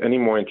won't bring any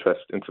more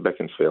interest into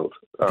Beaconsfield.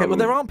 Okay, well,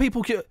 there aren't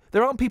people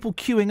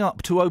queuing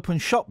up to open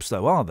shops,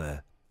 though, are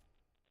there?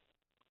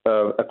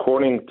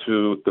 According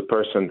to the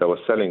person that was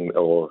selling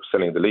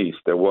the lease,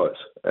 there was,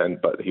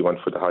 but he went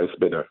for the highest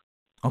bidder.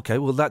 Okay,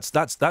 well, that's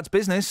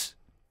business.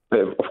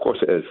 Of course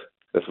it is.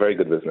 That's very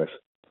good business.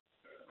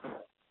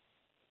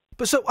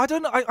 But so I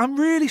don't know. I'm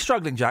really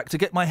struggling, Jack, to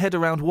get my head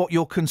around what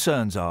your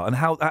concerns are and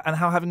how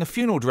having a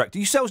funeral director.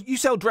 You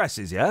sell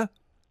dresses, yeah?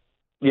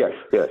 Yes.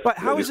 But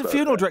how is a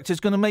funeral director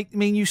going to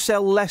mean you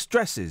sell less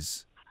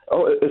dresses?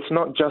 Oh, it's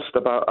not just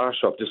about our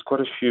shop. There's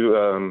quite a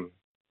few,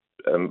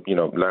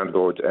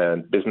 landlords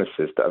and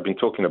businesses that have been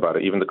talking about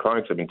it. Even the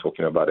clients have been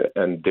talking about it,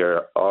 and they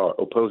are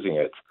opposing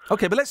it.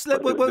 Okay, but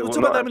we'll talk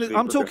about that in a minute.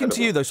 I'm talking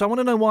to you though, so I want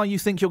to know why you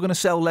think you're going to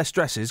sell less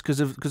dresses because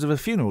of a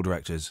funeral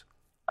directors.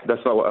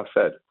 That's not what I've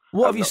said.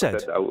 What have you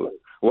said?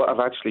 What I've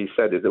actually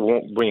said is it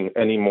won't bring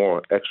any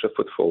more extra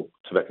footfall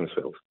to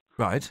Beaconsfield.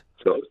 Right.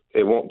 So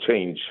it won't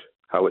change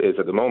how it is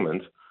at the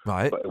moment.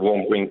 Right. But it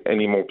won't bring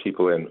any more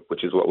people in,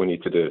 which is what we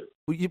need to do.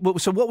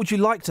 So what would you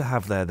like to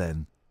have there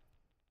then?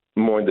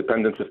 More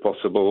independence if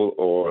possible,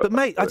 or... But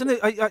mate, I don't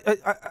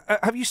know,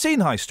 have you seen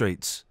high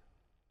streets?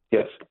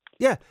 Yes.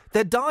 Yeah,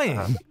 they're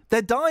dying.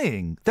 They're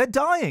dying.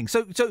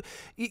 So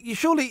you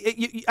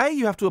surely,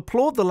 you have to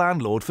applaud the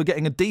landlord for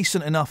getting a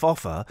decent enough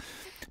offer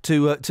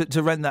to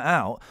rent that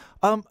out.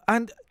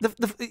 And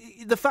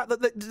the fact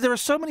that there are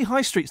so many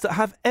high streets that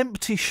have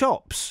empty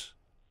shops.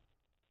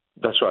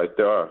 That's right,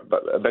 there are.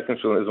 But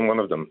Beaconsfield isn't one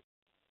of them.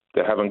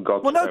 They haven't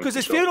got... Well, no, because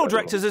his funeral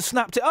directors have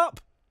snapped it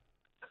up.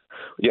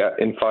 Yeah,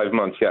 in 5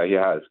 months, yeah, he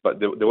has. But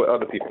there were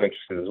other people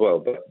interested as well,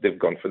 but they've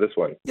gone for this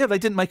one. Yeah, they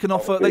didn't make an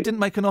offer. They didn't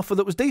make an offer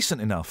that was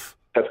decent enough.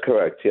 That's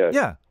correct. Yeah.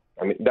 Yeah.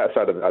 I mean, that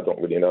side of it, I don't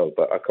really know,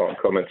 but I can't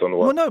comment on what...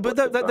 Well, no, but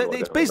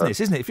it's business,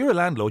 isn't it? If you're a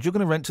landlord, you're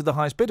going to rent to the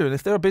highest bidder, and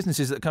if there are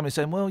businesses that come in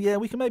saying, well, yeah,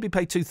 we can maybe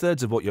pay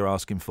 2/3 of what you're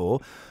asking for,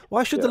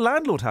 why should the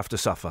landlord have to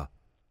suffer?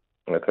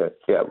 Okay,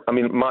 yeah. I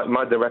mean,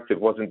 my directive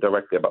wasn't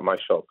directly about my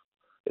shop.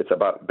 It's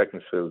about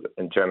Beaconsfield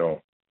in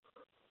general.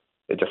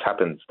 It just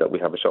happens that we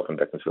have a shop in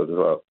Beaconsfield as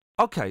well.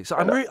 Okay, so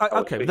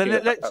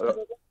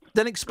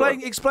then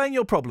explain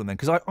your problem then,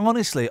 because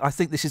I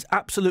think this is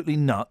absolutely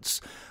nuts.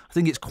 I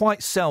think it's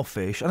quite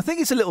selfish, and I think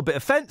it's a little bit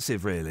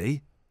offensive,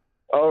 really.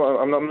 Oh,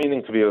 I'm not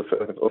meaning to be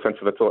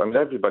offensive at all. I mean,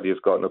 everybody has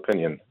got an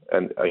opinion,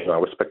 and I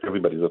respect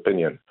everybody's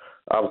opinion.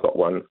 I've got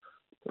one.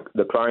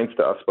 The clients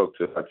that I spoke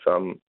to had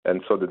some,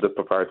 and so did the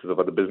proprietors of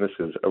other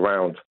businesses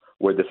around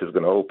where this is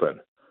going to open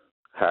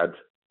had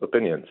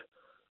opinions.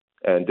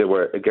 And they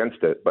were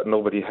against it, but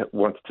nobody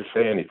wanted to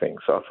say anything.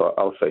 So I thought,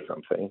 I'll say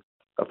something.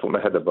 I put my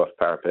head above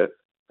parapet,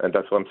 and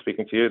that's why I'm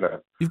speaking to you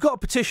now. You've got a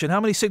petition. How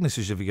many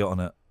signatures have you got on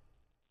it?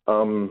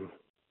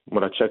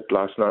 When I checked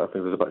last night, I think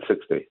it was about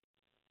 60.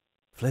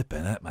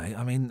 Flipping it, mate.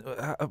 I mean,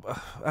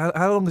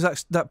 how long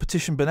has that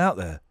petition been out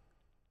there?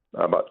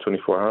 About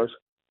 24 hours.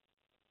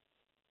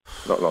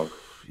 Not long.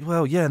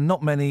 Well, yeah,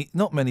 not many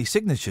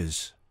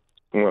signatures.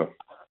 No,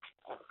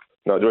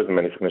 there isn't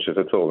many signatures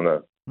at all,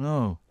 no.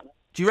 No.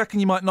 Do you reckon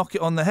you might knock it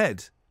on the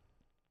head?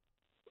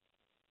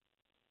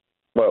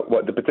 Well,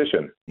 what, the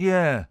petition?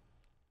 Yeah.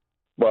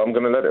 Well, I'm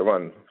going to let it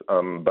run,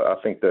 but I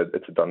think that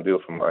it's a done deal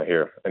from what I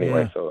hear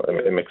anyway, so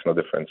it makes no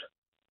difference.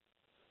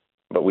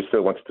 But we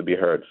still want it to be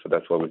heard, so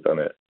that's why we've done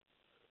it.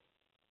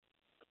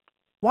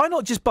 Why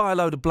not just buy a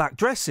load of black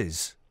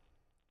dresses?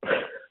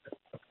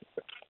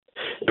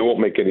 It won't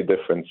make any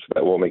difference.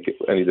 That won't make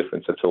any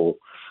difference at all.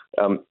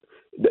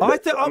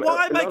 What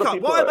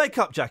I make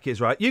up, Jack, is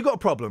right. You got a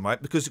problem,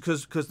 right? Because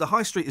the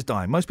high street is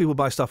dying. Most people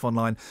buy stuff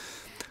online.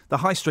 The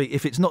high street,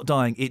 if it's not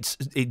dying, it's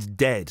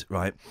dead,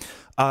 right?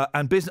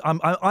 And business,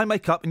 I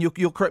make up, and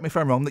you'll correct me if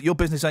I'm wrong, that your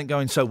business ain't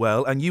going so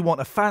well, and you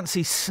want a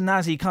fancy,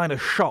 snazzy kind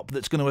of shop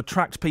that's going to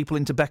attract people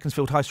into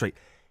Beaconsfield High Street.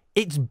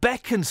 It's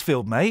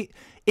Beaconsfield, mate.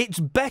 It's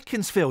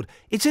Beaconsfield.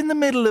 It's in the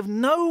middle of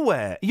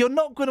nowhere. You're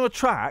not going to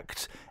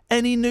attract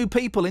any new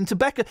people into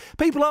Beaconsfield.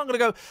 People aren't going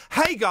to go,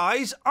 hey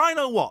guys, I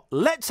know what,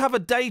 let's have a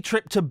day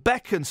trip to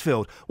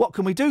Beaconsfield. What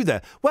can we do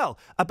there? Well,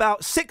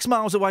 about 6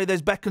 miles away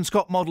there's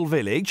Beaconscott Model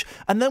Village,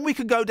 and then we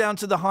could go down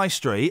to the high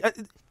street.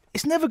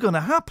 It's never going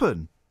to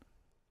happen.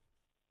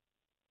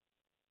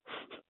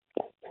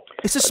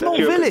 It's a small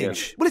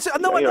village. Well,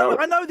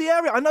 I know the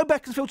area. I know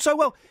Beaconsfield so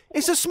well.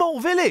 It's a small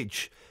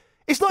village.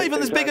 It's not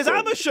even as big as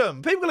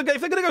Amersham. People are going to go,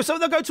 if they're going to go, so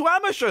they'll go to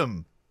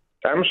Amersham.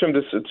 Amersham,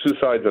 there's two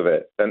sides of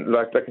it, and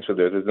like Beaconsfield,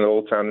 there's an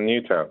old town and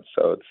new town,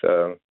 so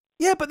it's.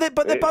 Yeah, but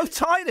they're both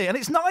tiny, and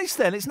it's nice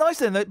then. It's nice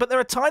then, but there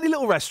are tiny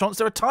little restaurants,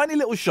 there are tiny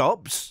little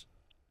shops.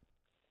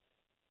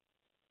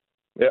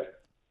 Yeah,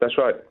 that's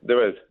right.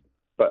 There is,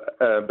 but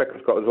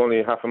Beaconscott is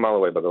only half a mile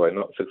away, by the way,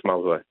 not 6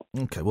 miles away.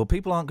 Okay, well,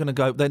 people aren't going to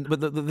go then.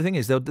 But the thing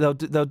is, they'll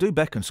do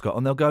Beaconscott,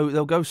 and they'll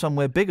go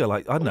somewhere bigger,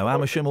 like I don't know,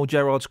 Amersham or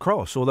Gerrard's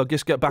Cross, or they'll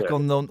just get back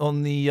on the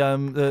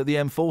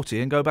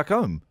M40 and go back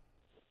home.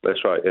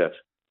 That's right. Yes.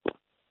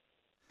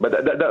 But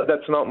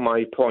that's not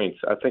my point.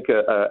 I think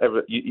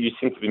you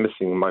seem to be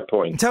missing my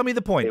point. Tell me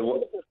the point.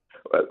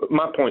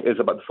 My point is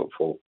about the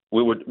footfall.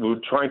 We were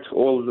trying to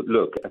all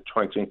look at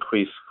trying to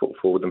increase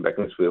footfall within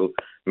Beaconsfield,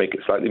 make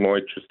it slightly more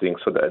interesting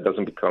so that it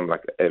doesn't become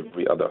like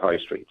every other high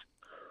street.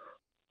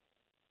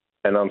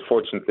 And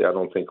unfortunately, I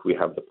don't think we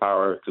have the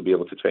power to be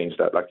able to change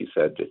that. Like you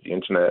said, there's the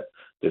internet,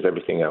 there's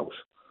everything else.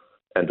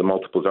 And the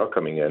multiples are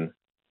coming in.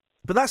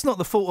 But that's not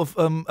the fault of,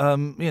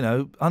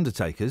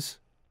 undertakers.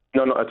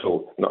 No, not at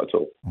all. Not at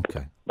all.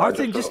 Okay. I'll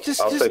say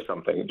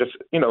something. Just,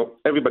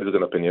 everybody's got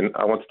an opinion.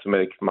 I wanted to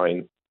make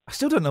mine. I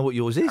still don't know what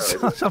yours is.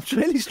 I'm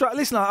really struck.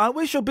 Listen, I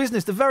wish your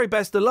business the very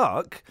best of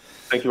luck.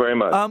 Thank you very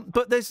much.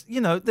 But there's, the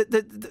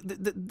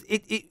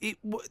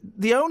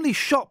only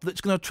shop that's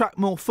going to attract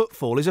more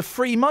footfall is a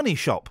free money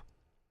shop.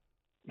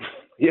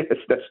 Yes,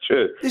 that's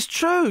true. It's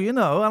true, and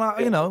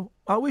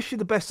I wish you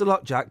the best of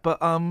luck, Jack.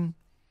 But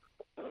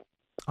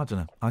I don't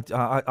know.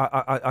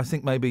 I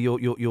think maybe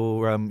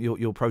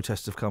your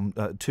protests have come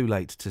too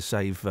late to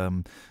save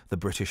the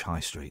British High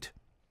Street.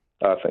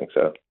 I think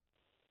so.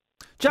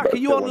 Jack, are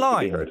you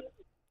online?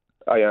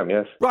 I am,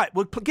 yes. Right.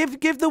 Well,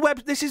 give the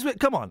web. This is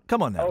come on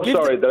now. Oh,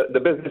 sorry. The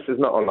business is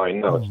not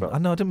online. No, it's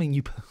not. No, I don't mean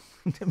you.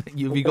 Have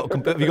you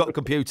got a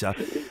computer?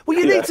 Well,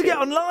 you need to get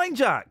online,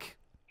 Jack.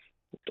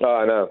 Oh,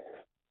 I know.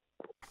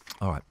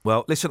 All right.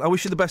 Well, listen. I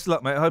wish you the best of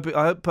luck, mate. I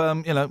hope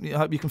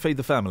you can feed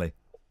the family.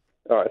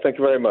 All right, thank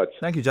you very much.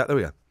 Thank you, Jack. There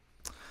we go.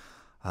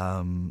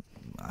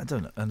 I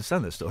don't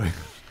understand that story.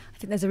 I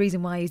think there's a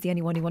reason why he's the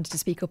only one who wanted to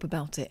speak up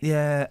about it.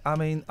 Yeah, I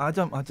mean, I'm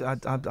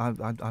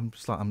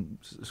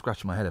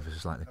scratching my head ever so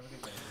slightly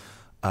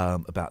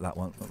about that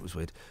one. That was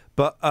weird.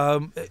 But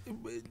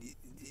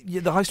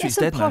the high street's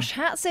dead now. Get some posh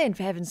hats in,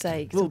 for heaven's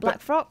sake. Some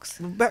black frocks.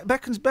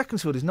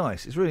 Beaconsfield is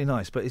nice. It's really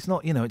nice, but it's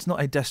not. It's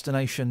not a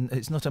destination.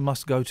 It's not a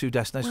must-go-to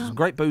destination. Well, some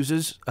great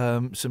boozers,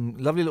 some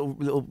lovely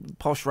little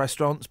posh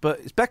restaurants, but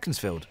it's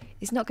Beaconsfield.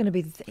 It's not going to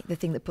be the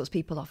thing that puts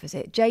people off, is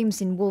it? James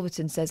in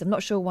Wolverton says, "I'm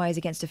not sure why he's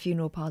against a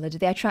funeral parlour. Do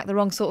they attract the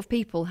wrong sort of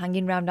people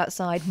hanging round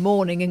outside,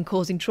 mourning and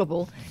causing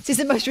trouble? This is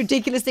the most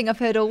ridiculous thing I've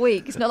heard all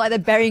week. It's not like they're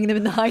burying them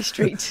in the high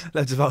street."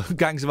 Loads of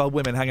gangs of old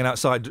women hanging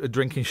outside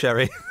drinking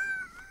sherry.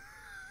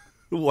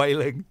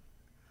 Wailing.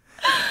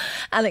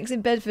 Alex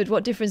in Bedford,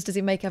 what difference does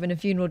it make having a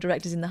funeral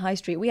directors in the high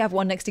street? We have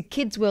one next to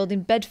Kids World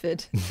in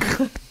Bedford.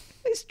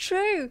 It's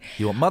true.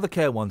 You want mother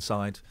care one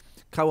side,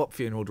 co-op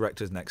funeral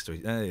directors next to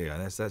it. There you go.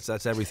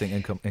 That's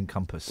everything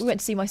encompassed. We went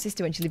to see my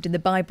sister when she lived in the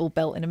Bible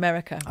Belt in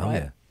America. Oh, right?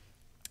 yeah.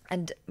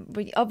 And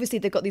obviously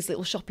they've got these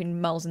little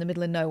shopping malls in the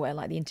middle of nowhere,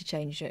 like the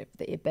Interchange in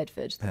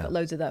Bedford. They've got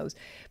loads of those.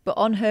 But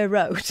on her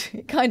road,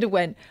 it kind of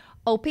went,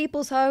 old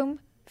people's home,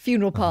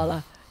 funeral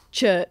parlour,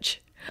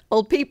 church.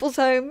 Old people's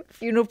home,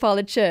 funeral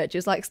parlour, church. It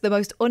was like the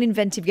most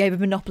uninventive game of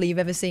Monopoly you've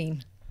ever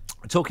seen.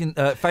 Talking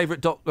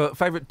favourite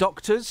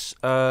doctors.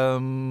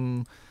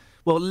 Well,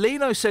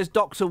 Lino says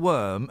Dr.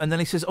 Worm, and then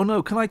he says, "Oh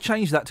no, can I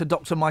change that to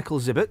Dr. Michael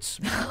Zibbets?"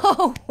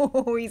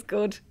 Oh, he's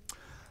good.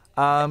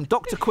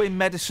 Dr. Quinn,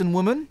 Medicine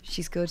Woman.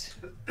 She's good.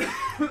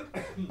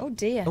 Oh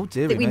dear. Oh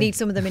dear. I think we need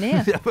some of them in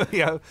here.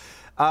 Yeah.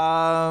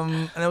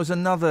 And there was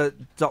another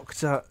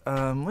doctor.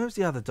 Where was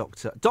the other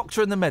doctor?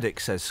 Doctor and the Medic,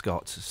 says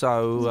Scott.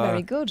 So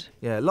very good.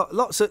 Yeah,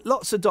 lots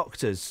of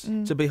doctors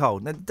to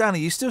behold. Now, Danny,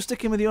 you still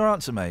sticking with your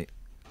answer, mate?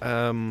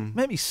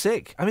 Maybe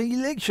sick. I mean,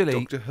 you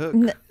literally. Dr.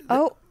 Hook.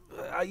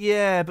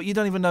 Yeah, but you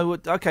don't even know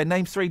what... OK,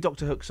 name 3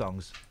 Doctor Hook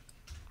songs.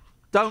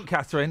 Don't,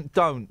 Catherine.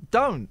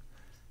 Don't.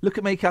 Look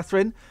at me,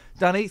 Catherine.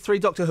 Danny, 3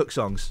 Doctor Hook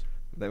songs.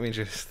 Let me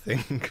just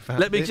think about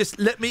Let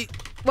me...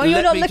 Well,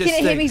 you're not looking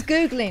at him, he's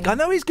Googling. I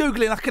know he's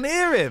Googling, I can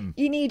hear him.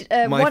 You need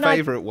my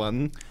favourite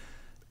one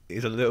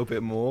is A Little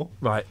Bit More.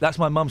 Right, that's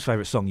my mum's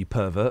favourite song, you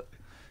pervert.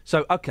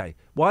 So, OK,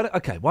 why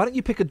don't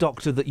you pick a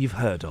doctor that you've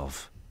heard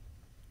of?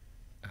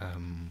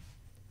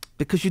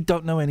 Because you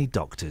don't know any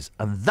doctors,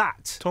 and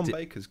that... Tom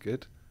Baker's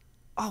good.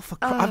 Oh,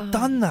 I've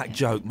done that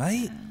joke,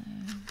 mate.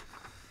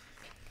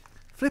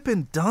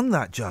 Flipping done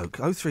that joke.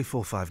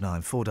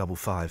 03459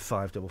 455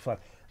 555.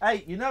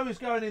 Hey, you know who's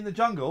going in the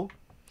jungle?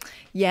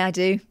 Yeah, I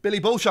do. Billy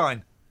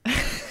Bullshine. Where's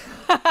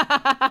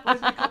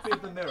my copy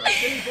of the Mirror?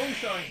 Billy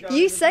Bullshine's going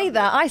You in the say jungle.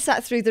 that. I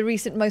sat through the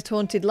recent Most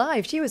Haunted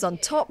Live. She was on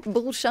top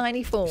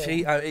bullshiny form.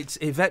 It's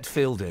Yvette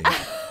Fielding.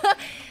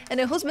 And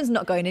her husband's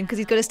not going in because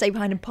he's got to stay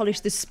behind and polish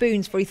the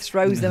spoons before he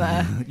throws them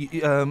at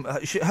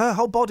her. Her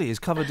whole body is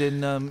covered in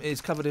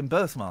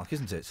birthmark,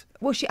 isn't it?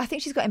 Well, I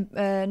think she's got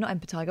not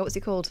impetigo. What's it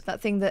called? That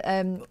thing that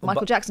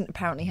Michael Jackson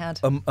apparently had.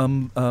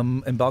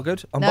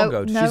 Embargoed?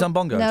 No, She's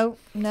unbongoed.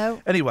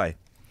 No. Anyway,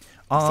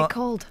 what's it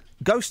called?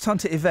 Ghost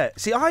Hunter Yvette.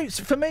 See,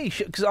 for me,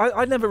 because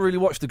I never really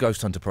watched the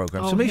Ghost Hunter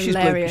programme. Oh, For me,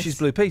 hilarious. she's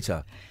Blue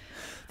Peter.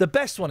 The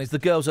best one is the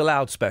Girls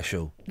Aloud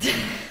special.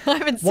 I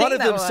haven't seen One of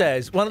them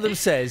one.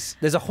 says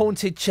there's a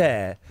haunted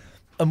chair,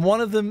 and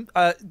one of them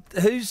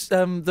who's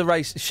the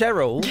race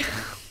Cheryl.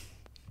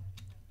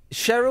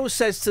 Cheryl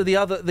says to the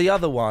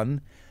other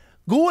one,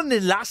 "Go on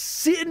then, lass,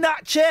 sit in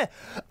that chair."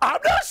 "I'm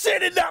not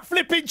sitting in that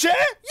flipping chair.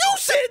 You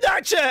sit in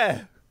that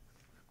chair."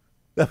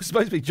 That was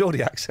supposed to be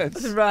Geordie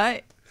accents,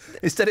 Right.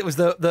 Instead, it was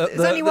the. There's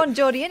only one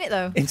Geordie in it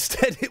though.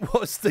 Instead, it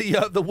was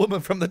the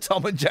woman from the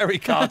Tom and Jerry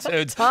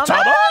cartoons.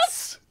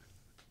 Thomas!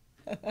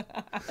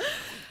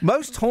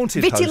 Most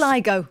haunted host.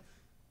 Vitiligo.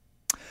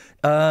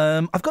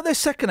 I've got their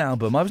second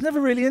album. I was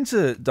never really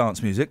into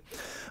dance music.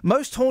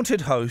 Most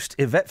haunted host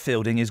Yvette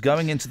Fielding is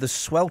going into the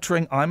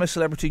sweltering I'm a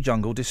Celebrity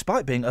jungle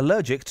despite being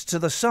allergic to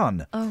the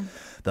sun. Oh.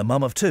 The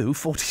mum of two,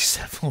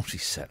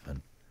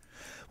 47,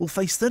 will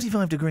face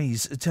 35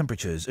 degrees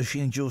temperatures as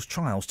she endures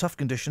trials, tough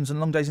conditions and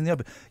long days in the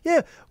open.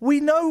 Yeah, we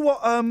know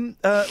what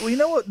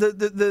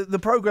the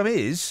programme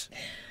is.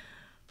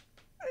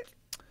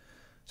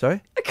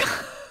 Sorry?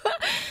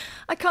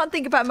 I can't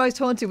think about Most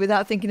Haunted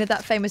without thinking of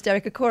that famous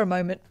Derek Acora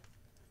moment.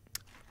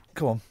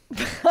 Come on.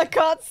 I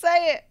can't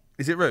say it.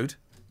 Is it rude?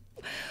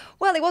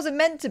 Well, it wasn't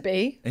meant to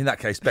be. In that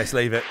case, best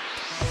leave it.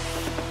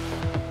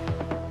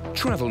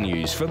 Travel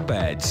news for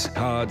beds,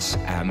 cards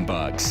and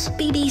bugs.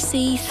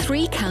 BBC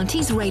Three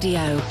Counties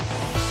Radio.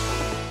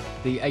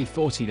 The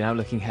A40 now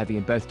looking heavy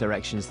in both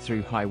directions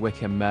through High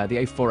Wycombe. The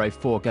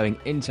A404 going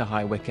into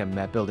High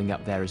Wycombe, building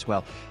up there as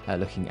well,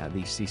 looking at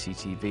the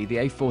CCTV. The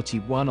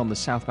A41 on the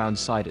southbound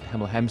side at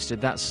Hemel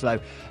Hempstead, that's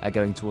slow,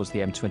 going towards the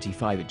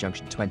M25 at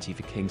junction 20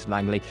 for Kings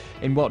Langley.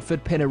 In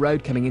Watford, Pinner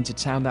Road coming into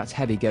town, that's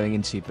heavy going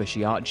into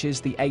Bushy Arches.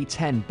 The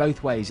A10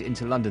 both ways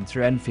into London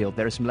through Enfield,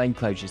 there are some lane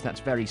closures, that's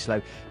very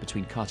slow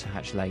between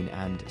Carterhatch Lane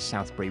and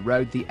Southbury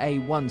Road. The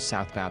A1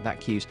 southbound, that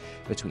queues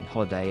between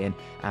Holiday Inn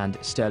and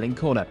Stirling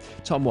Corner.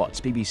 Tom Watts,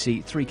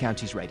 BBC Three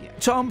Counties Radio.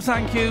 Tom,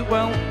 thank you.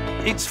 Well,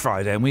 it's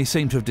Friday and we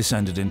seem to have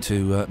descended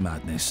into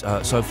madness.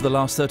 So for the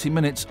last 30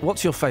 minutes,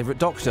 what's your favourite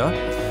doctor?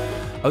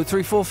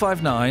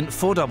 03459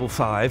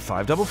 455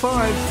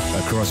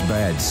 555. Across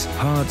beds,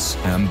 hearts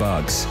and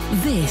bugs.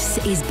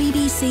 This is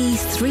BBC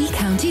Three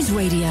Counties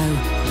Radio.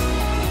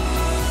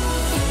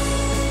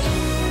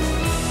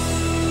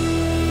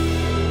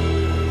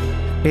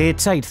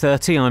 It's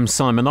 8:30, I'm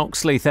Simon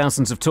Oxley.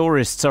 Thousands of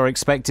tourists are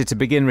expected to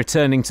begin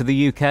returning to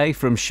the UK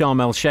from Sharm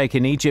el-Sheikh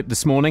in Egypt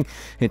this morning.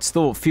 It's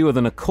thought fewer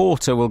than a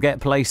quarter will get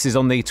places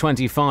on the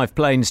 25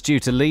 planes due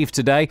to leave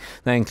today.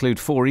 They include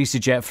 4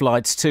 EasyJet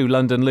flights to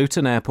London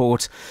Luton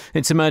Airport.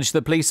 It's emerged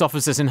that police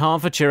officers in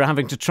Hertfordshire are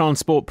having to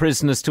transport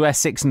prisoners to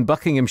Essex and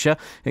Buckinghamshire.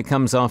 It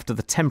comes after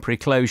the temporary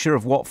closure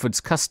of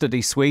Watford's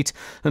custody suite.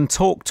 And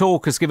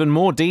TalkTalk has given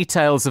more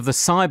details of the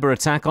cyber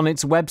attack on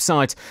its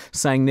website,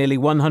 saying nearly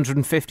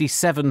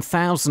 157,000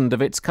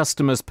 of its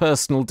customers'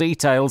 personal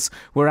details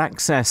were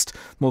accessed.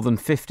 More than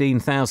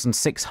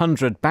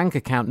 15,600 bank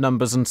account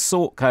numbers and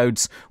sort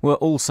codes were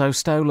also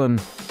stolen.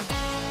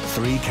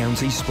 Three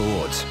Counties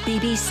Sport.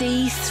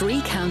 BBC Three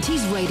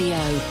Counties Radio.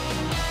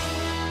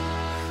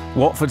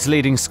 Watford's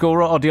leading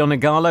scorer, Odion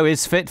Ighalo,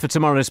 is fit for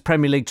tomorrow's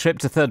Premier League trip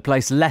to third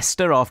place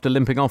Leicester after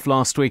limping off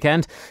last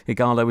weekend.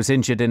 Ighalo was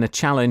injured in a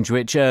challenge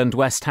which earned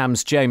West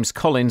Ham's James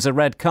Collins a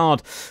red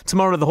card.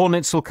 Tomorrow the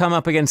Hornets will come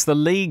up against the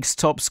league's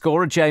top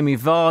scorer, Jamie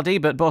Vardy,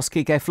 but boss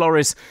Quique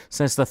Flores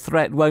says the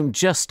threat won't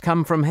just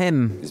come from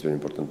him. It's very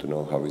important to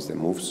know how is the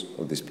moves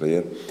of this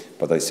player,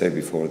 but I said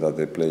before that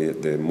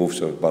the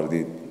moves of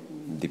Vardy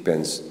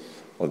depends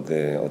of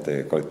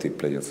the collective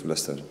play of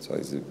Leicester. So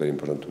it's very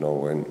important to know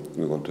when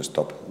we want to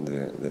stop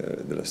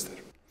the Leicester.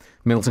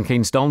 Milton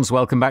Keynes Dons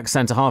welcome back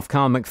centre-half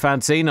Carl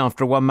McFadzean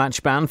after a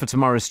one-match ban for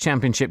tomorrow's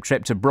championship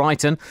trip to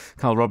Brighton.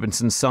 Carl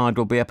Robinson's side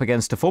will be up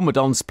against a former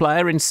Dons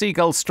player in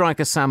Seagull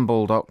striker Sam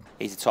Baldock.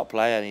 He's a top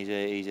player and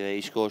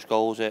he scores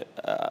goals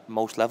at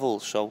most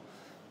levels, so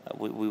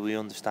we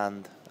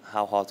understand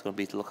how hard it's going to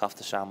be to look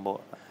after Sam,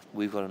 but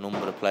we've got a number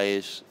of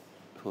players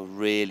who are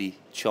really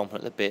chomping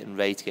at the bit and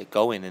ready to get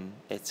going, and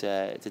it's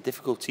a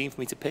difficult team for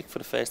me to pick for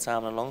the first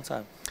time in a long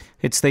time.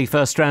 It's the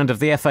first round of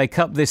the FA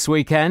Cup this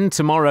weekend.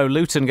 Tomorrow,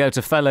 Luton go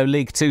to fellow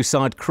League Two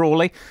side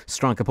Crawley.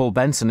 Striker Paul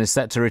Benson is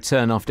set to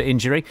return after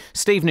injury.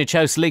 Stevenage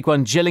host League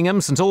One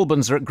Gillingham. St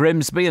Albans are at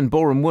Grimsby and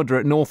Boreham Wood are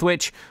at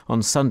Northwich.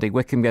 On Sunday,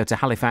 Wycombe go to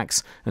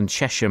Halifax and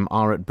Chesham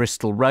are at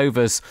Bristol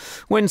Rovers.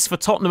 Wins for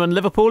Tottenham and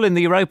Liverpool in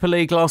the Europa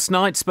League last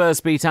night.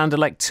 Spurs beat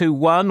Anderlecht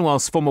 2-1,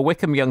 whilst former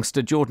Wycombe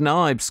youngster Jordan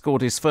Ibe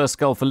scored his first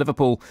goal for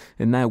Liverpool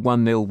in their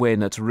 1-0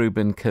 win at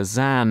Rubin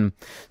Kazan.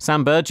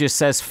 Sam Burgess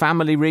says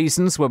family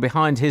reasons were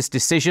behind his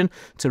decision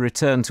to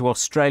return to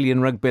Australian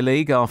Rugby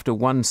League after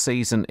one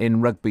season in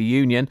rugby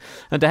union.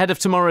 And ahead of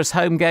tomorrow's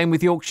home game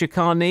with Yorkshire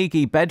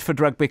Carnegie, Bedford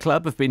Rugby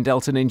Club have been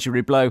dealt an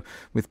injury blow,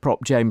 with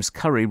prop James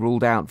Curry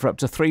ruled out for up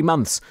to 3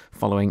 months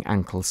following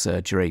ankle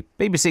surgery.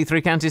 BBC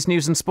Three Counties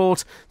News and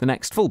Sport, the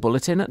next full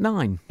bulletin at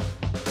 9.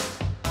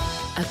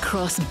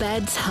 Across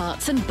beds,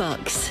 hearts and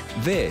bucks.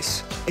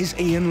 This is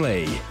Iain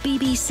Lee.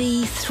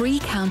 BBC Three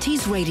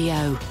Counties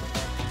Radio.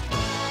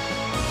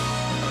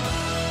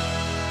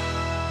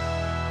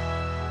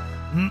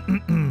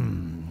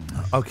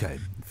 Okay,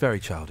 very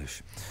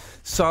childish.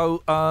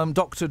 So,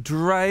 Dr.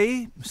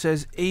 Dre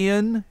says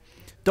Ian.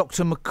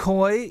 Dr.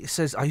 McCoy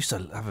says, I used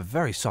to have a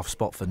very soft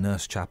spot for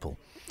Nurse Chapel.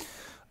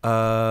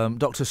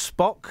 Dr.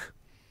 Spock.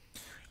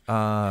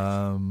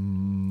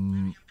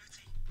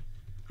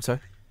 Sorry?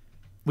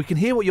 We can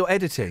hear what you're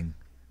editing.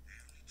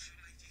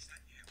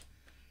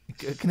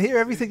 Can hear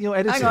everything you're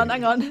editing.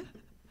 Hang on.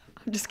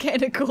 I'm just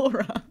getting a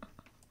Cora.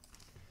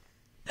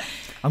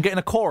 I'm getting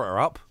a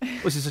Cora up.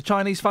 Was this a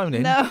Chinese phone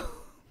in? No.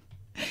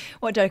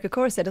 What Joker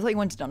Cora said. I thought you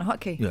wanted it on a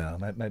hotkey. Yeah,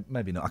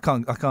 maybe not. I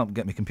can't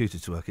get my computer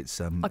to work.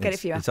 I'll get it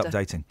for you after. It's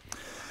updating.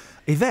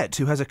 Yvette,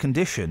 who has a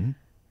condition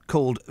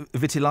called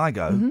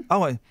vitiligo.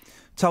 I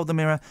told the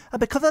Mirror,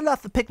 because I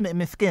lost the pigment in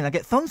my skin, I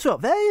get sunstroke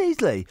very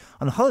easily.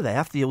 On holiday,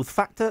 after the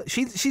factor,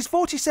 she's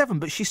 47,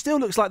 but she still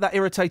looks like that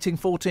irritating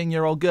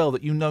 14-year-old girl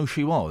that you know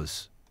she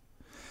was.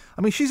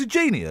 I mean, she's a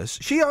genius.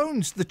 She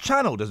owns the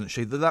channel, doesn't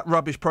she, that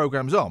rubbish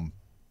programme's on?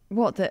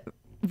 What, the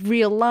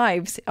Real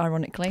Lives,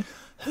 ironically?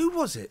 Who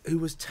was it who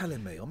was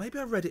telling me, or maybe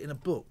I read it in a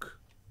book.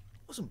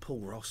 It wasn't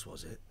Paul Ross,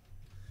 was it?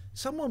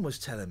 Someone was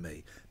telling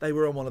me they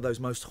were on one of those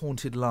Most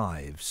Haunted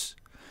Lives.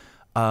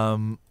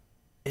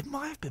 It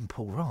might have been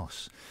Paul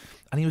Ross.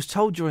 And he was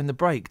told during the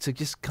break to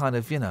just kind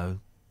of,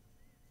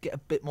 get a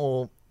bit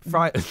more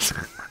frightened.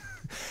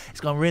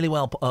 It's gone really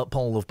well,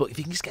 Paul, but if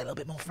you can just get a little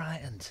bit more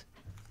frightened.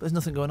 There's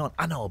nothing going on.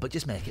 I know, but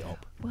just make it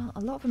up. Well, a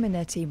lot of them in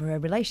their team are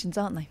relations,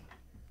 aren't they?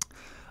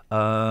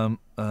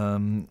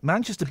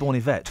 Manchester-born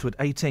Yvette, who at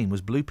 18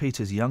 was Blue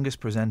Peter's youngest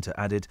presenter,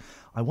 added,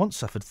 I once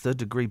suffered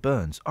third-degree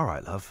burns. All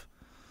right, love.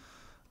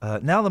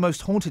 Now the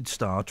Most Haunted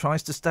star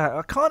tries to start.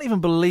 I can't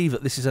even believe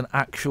that this is an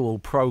actual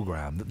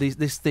programme. That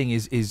this thing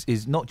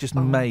is not just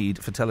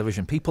made for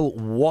television. People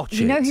watch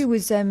it. You know who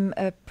was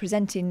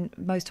presenting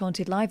Most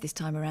Haunted Live this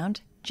time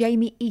around?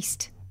 Jamie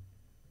East.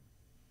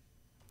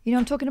 You know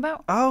what I'm talking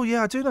about? Oh,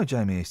 yeah, I do know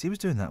Jamie East. He was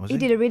doing that, was he? He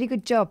did a really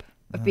good job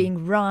of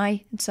being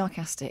wry and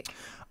sarcastic.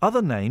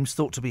 Other names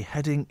thought to be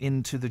heading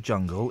into the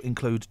jungle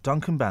include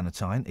Duncan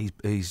Bannatyne.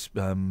 He's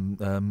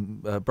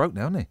broke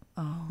now, isn't he?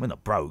 Oh. Well,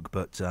 not broke,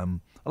 but I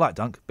like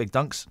Dunk. Big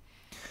Dunks.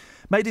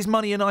 Made his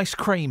money in ice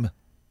cream.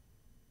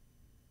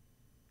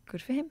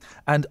 Good for him.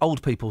 And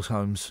old people's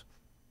homes.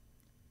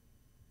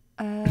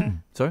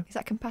 Sorry? Is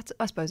that compatible?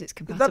 I suppose it's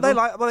compatible. They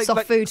like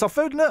soft food. Soft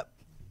food, isn't it?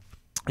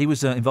 He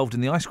was involved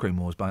in the ice cream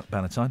wars,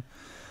 Bannatyne.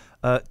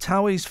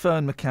 Towie's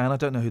Fern McCann, I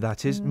don't know who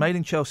that is. Made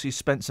in Chelsea's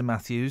Spencer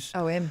Matthews.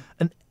 Oh, him.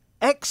 An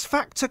X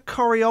Factor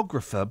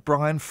choreographer,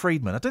 Brian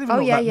Friedman. I don't even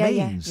know what that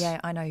means. Yeah,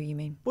 I know who you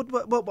mean.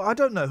 What, I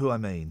don't know who I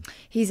mean.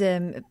 He's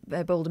a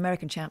bald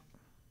American chap.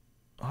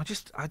 I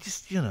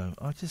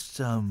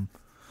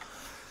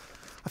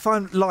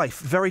find life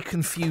very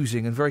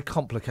confusing and very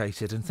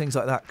complicated, and things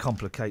like that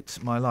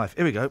complicates my life.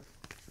 Here we go.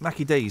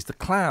 Mackie D's, the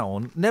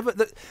clown. Never.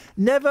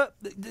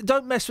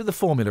 Don't mess with the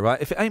formula, right?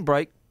 If it ain't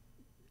break,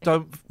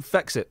 don't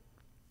fix it.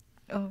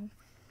 Oh.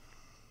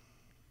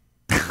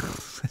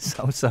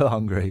 I'm so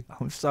hungry.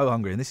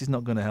 And this is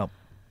not going to help.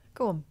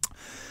 Go on.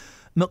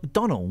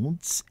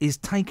 McDonald's is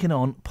taking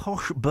on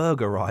posh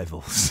burger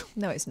rivals.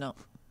 No, it's not.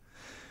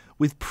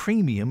 With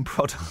premium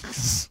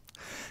products.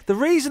 The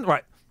reason,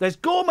 right, there's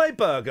Gourmet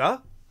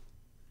Burger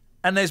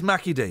and there's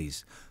Mackie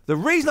D's. The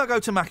reason I go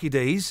to Mackie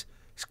D's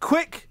is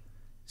quick,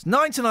 it's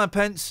 99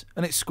 pence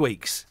and it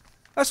squeaks.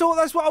 That's what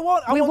I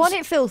want. We want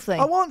it filthy.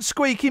 I want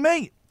squeaky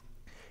meat.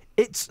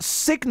 Its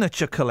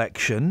signature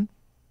collection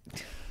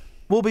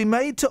will be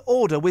made to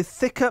order with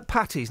thicker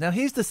patties. Now,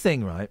 here's the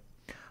thing, right?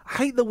 I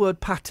hate the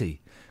word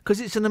patty because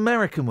it's an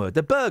American word.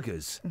 They're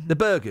burgers. They're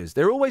burgers.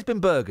 There have always been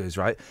burgers,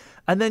 right?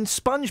 And then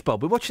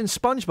SpongeBob. We're watching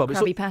SpongeBob.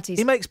 Krabby Patties.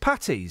 He makes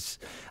patties.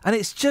 And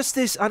it's just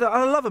this... I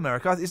love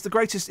America. It's the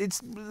greatest...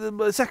 It's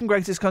the second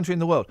greatest country in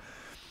the world.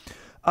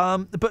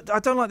 But I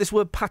don't like this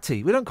word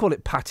patty. We don't call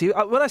it patty.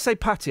 When I say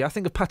patty, I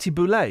think of Patty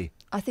Boulay.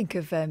 I think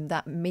of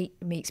that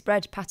meat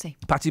spread, patty.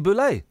 Patty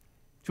Boulay.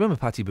 Do you remember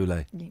Patty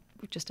Boulay?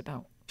 Just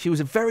about. She was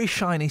a very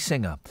shiny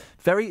singer,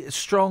 very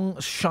strong,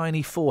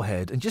 shiny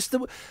forehead, and just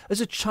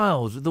as a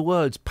child, the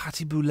words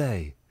Patty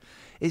Boulay.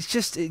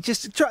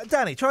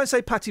 Danny, try and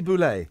say Patty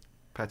Boulay.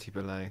 Patty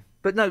Boulay.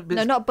 But no,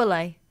 not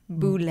Boulay.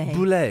 Boulay.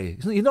 Boulay.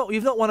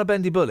 You've not won a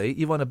bendy bully.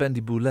 You've won a bendy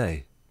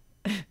Boulay.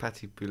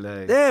 Patty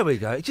Boulay. There we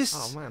go.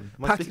 Oh man,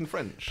 am I speaking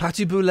French?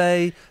 Patty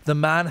Boulay, the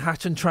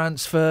Manhattan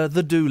Transfer,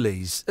 the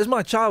Dooleys. It's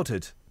my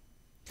childhood.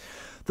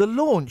 The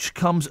launch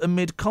comes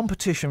amid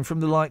competition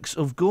from the likes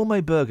of Gourmet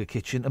Burger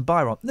Kitchen and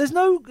Byron. There's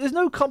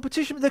no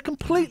competition. They're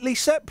completely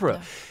separate.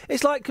 No.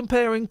 It's like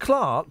comparing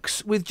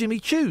Clark's with Jimmy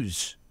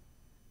Choo's.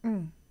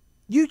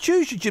 You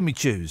choose your Jimmy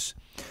Choo's.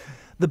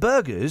 The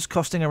burgers,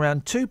 costing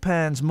around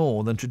 £2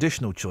 more than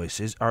traditional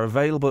choices, are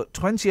available at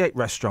 28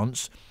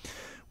 restaurants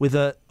with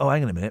a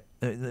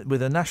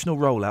national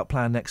rollout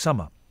planned next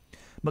summer.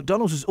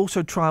 McDonald's has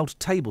also trialled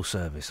table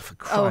service, for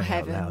crying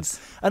out loud.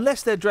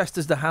 Unless they're dressed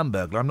as the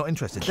Hamburglar, I'm not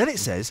interested. Then it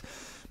says,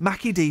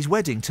 Mackie D's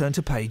wedding turned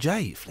to page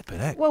 8. Flippin'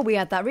 heck. Well, we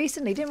had that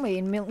recently, didn't we,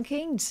 in Milton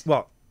Keynes?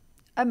 What?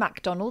 A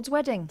McDonald's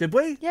wedding. Did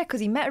we? Yeah, because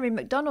he met her in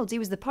McDonald's. He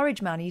was the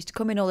porridge man. He used to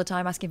come in all the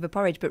time asking for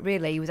porridge, but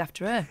really he was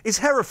after her. Is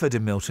Hereford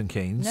in Milton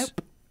Keynes?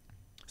 Nope.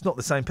 It's not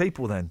the same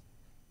people then.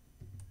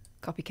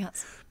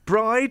 Copycats.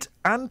 Bride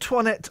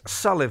Antoinette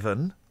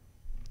Sullivan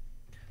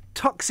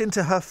tucks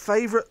into her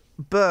favourite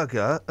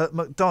burger at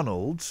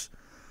McDonald's.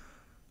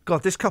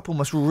 God, this couple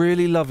must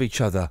really love each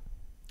other.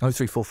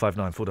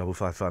 03459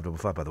 455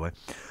 555, by the way.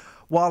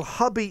 While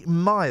hubby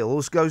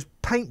Miles goes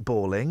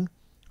paintballing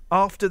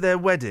after their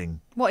wedding.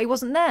 What, he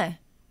wasn't there?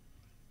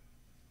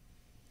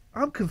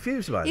 I'm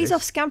confused about this. He's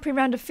off scampering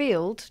around a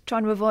field,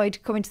 trying to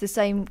avoid coming to the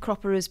same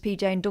cropper as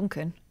PJ and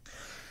Duncan.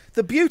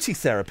 The beauty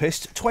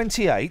therapist,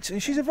 28,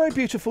 and she's a very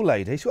beautiful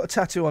lady. She's got a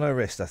tattoo on her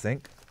wrist, I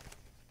think.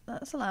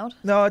 That's allowed.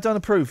 No, I don't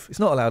approve. It's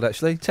not allowed,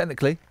 actually.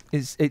 Technically,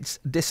 it's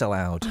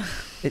disallowed.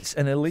 It's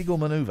an illegal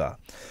manoeuvre.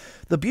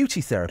 The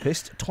beauty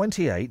therapist,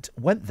 28,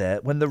 went there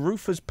when the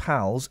roofer's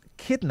pals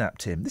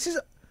kidnapped him. This is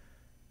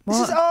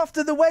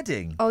after the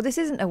wedding. Oh, this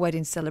isn't a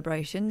wedding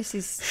celebration. This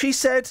is... She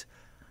said,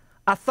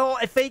 I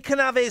thought if he can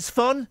have his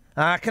fun,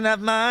 I can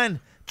have mine.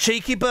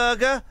 Cheeky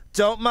burger,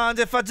 don't mind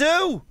if I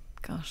do.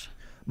 Gosh.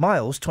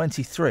 Miles,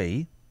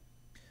 23,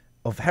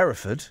 of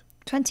Hereford.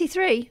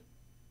 23?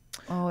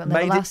 Oh, it'll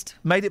never last.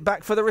 Made it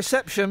back for the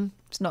reception.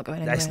 It's not going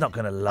anywhere. It's not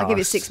going to last. I'll give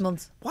it 6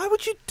 months. Why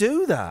would you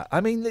do that?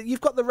 I mean,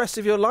 you've got the rest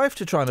of your life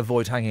to try and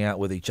avoid hanging out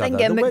with each other. And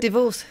get a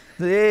divorce.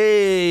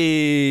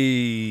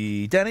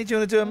 Hey, Danny, do you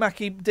want to do a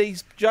Mackie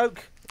D's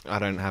joke? I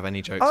don't have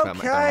any jokes about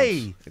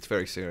McDonald's. It's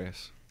very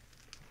serious.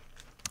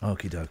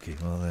 Okie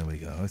dokie. Well, there we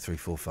go.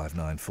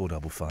 03459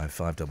 455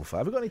 555.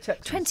 Have we got any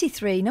texts?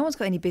 23. No one's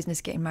got any business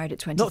getting married at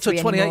 23 Not to a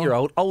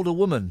 28-year-old. Older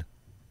woman.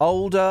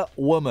 Older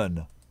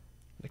woman.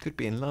 They could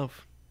be in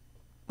love.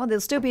 Well, they'll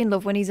still be in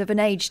love when he's of an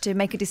age to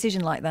make a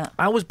decision like that.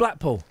 How was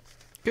Blackpool?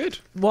 Good.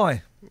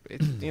 Why?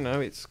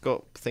 It's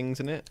got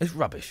things in it. It's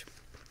rubbish.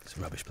 It's a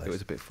rubbish place. It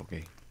was a bit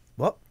foggy.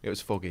 What? It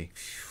was foggy.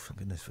 Thank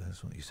goodness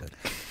that's what you said.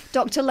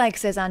 Dr. Legg,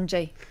 says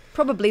Angie.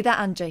 Probably that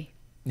Angie.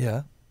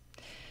 Yeah.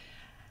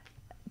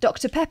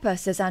 Dr. Pepper,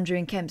 says Andrew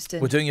in Kempston.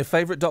 We're doing your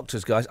favourite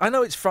doctors, guys. I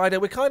know it's Friday.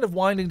 We're kind of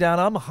winding down.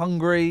 I'm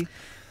hungry.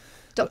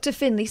 Dr.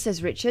 Finley,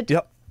 says Richard.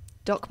 Yep.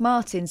 Doc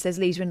Martin, says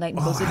Lisa in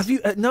Leighton Buzzard. Have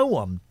you... no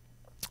one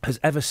has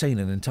ever seen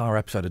an entire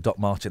episode of Doc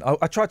Martin.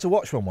 I tried to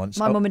watch one once.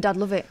 My mum and dad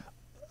love it.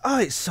 Oh,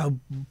 it's so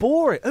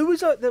boring. Who was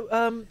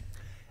that?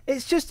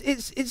 It's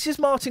just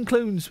Martin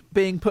Clunes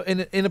being put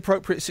in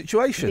inappropriate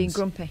situations. Being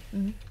grumpy.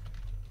 Mm-hmm.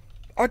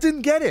 I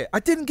didn't get it. I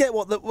didn't get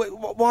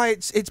why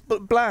it's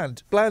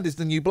bland. Bland is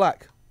the new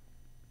black.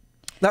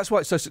 That's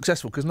why it's so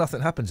successful, because nothing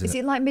happens in it. Is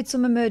it like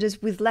Midsummer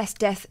Murders with less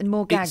death and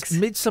more gags? It's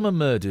Midsummer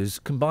Murders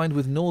combined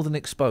with Northern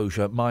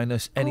Exposure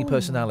minus any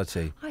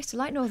personality. I used to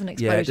like Northern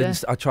Exposure. Yeah,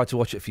 I tried to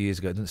watch it a few years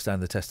ago. It didn't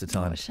stand the test of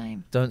time. What a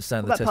shame. Don't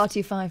stand what the about test. Party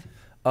of Five?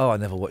 Oh, I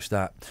never watched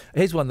that.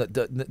 Here's one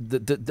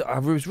that I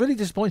was really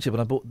disappointed when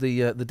I bought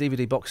the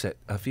DVD box set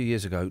a few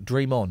years ago.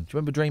 Dream On. Do you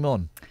remember Dream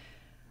On?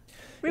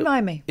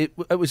 Remind me. It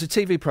was a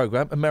TV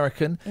programme,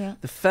 American. Yeah.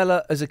 The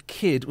fella, as a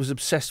kid, was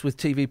obsessed with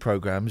TV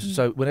programmes.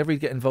 So whenever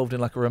he'd get involved in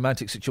like a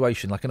romantic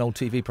situation, like an old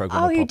TV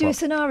programme, he'd do a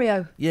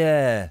scenario.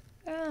 Yeah.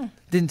 Ah.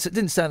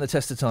 Didn't stand the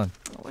test of time.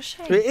 What a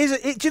shame.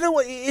 Do you know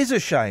what? It is a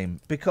shame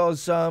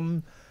because I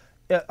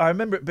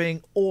remember it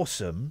being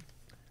awesome.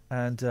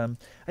 And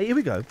hey, here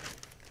we go.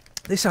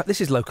 This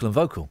is local and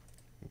vocal.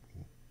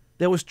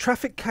 There was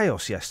traffic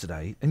chaos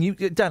yesterday, and you,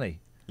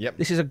 Danny. Yep.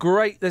 This is a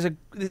great. This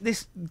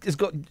has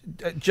got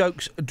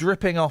jokes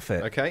dripping off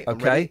it. Okay.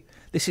 Okay. Ready.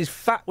 This is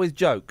fat with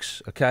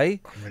jokes.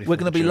 Okay. I'm ready We're for going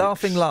to the be jokes.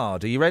 laughing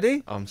loud. Are you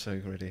ready? I'm so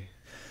ready.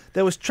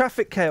 There was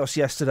traffic chaos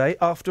yesterday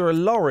after a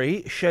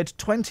lorry shed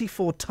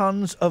 24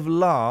 tonnes of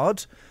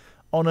lard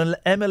on an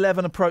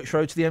M11 approach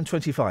road to the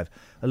M25.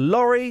 A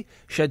lorry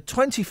shed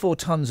 24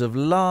 tonnes of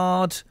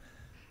lard.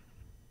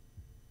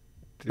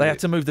 They had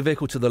to move the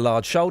vehicle to the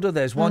lard shoulder.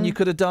 There's one you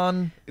could have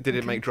done. Did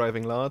it make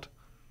driving lard?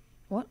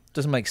 What?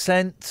 Doesn't make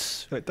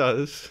sense. It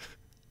does.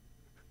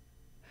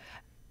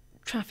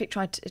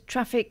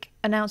 Traffic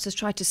announcers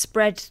tried to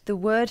spread the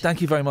word.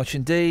 Thank you very much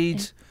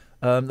indeed.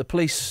 The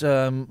police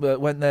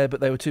went there,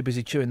 but they were too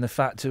busy chewing the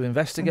fat to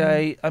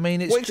investigate. I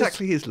mean, it's what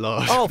exactly is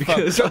lard? Oh,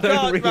 because for I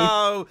don't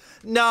God,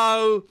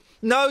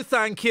 no,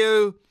 thank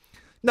you.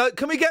 No,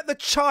 can we get the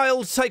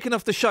child taken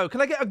off the show?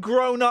 Can I get a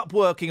grown-up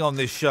working on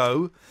this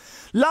show?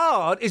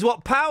 Lard is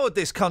what powered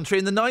this country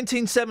in the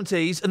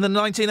 1970s and the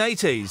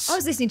 1980s. I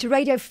was listening to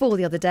Radio 4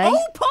 the other day.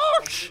 Oh,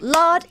 posh!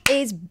 Lard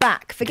is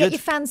back. Forget Good. your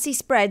fancy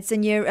spreads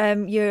and your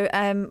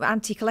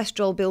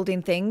anti-cholesterol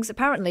building things.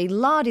 Apparently,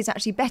 lard is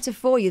actually better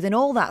for you than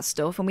all that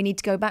stuff, and we need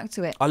to go back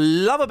to it. I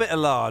love a bit of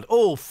lard.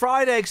 Oh,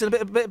 fried eggs and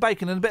a bit of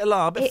bacon and a bit of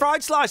lard. A bit of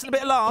fried slice and a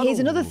bit of lard. Here's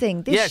another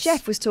thing. This Yes.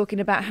 chef was talking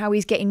about how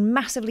he's getting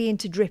massively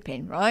into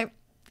dripping, right?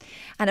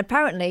 And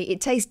apparently,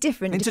 it tastes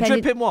different. Into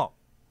depending... dripping what?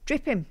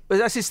 Dripping. But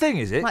that's his thing,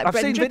 is it? Like I've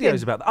bread seen and dripping.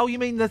 videos about that. Oh, you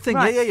mean the thing?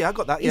 Right. Yeah, I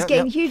got that. He's Yeah,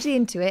 getting yeah. hugely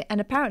into it,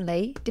 and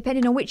apparently,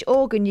 depending on which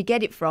organ you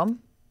get it from,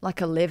 like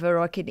a liver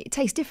or a kidney, it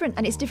tastes different,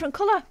 and it's different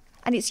colour,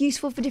 and it's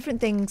useful for different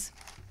things.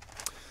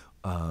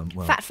 Well,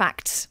 Fat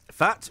facts.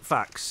 Fat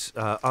facts.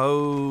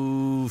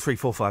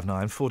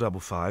 03459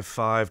 455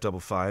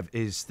 555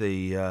 is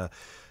the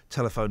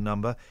telephone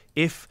number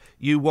if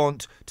you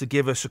want to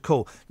give us a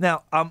call.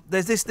 Now,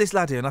 there's this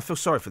lad here, and I feel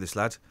sorry for this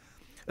lad.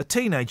 A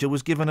teenager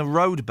was given a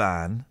road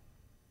ban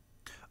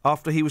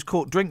after he was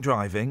caught drink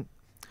driving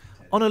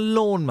on a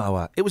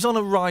lawnmower. It was on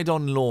a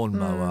ride-on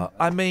lawnmower.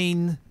 I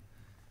mean,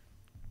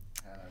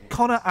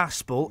 Connor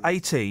Aspel,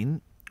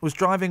 18, was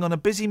driving on a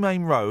busy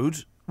main road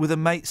with a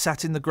mate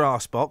sat in the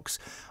grass box.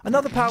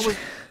 Another pal was...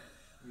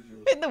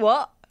 In the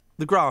what?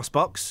 The grass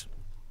box.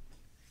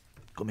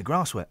 Got my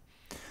grass wet.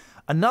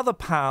 Another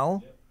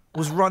pal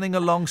was running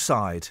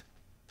alongside.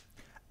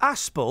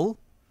 Aspel,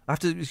 I have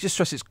to just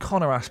stress it's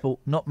Connor Aspel,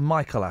 not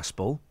Michael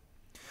Aspel,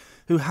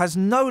 who has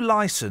no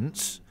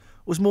licence,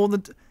 was more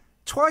than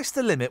twice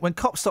the limit when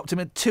cops stopped him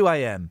at 2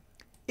 a.m.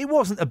 It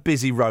wasn't a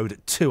busy road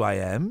at 2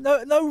 a.m.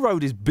 No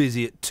road is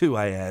busy at 2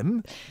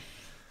 a.m.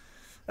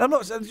 I'm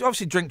not,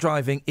 obviously, drink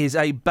driving is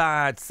a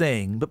bad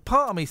thing, but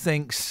part of me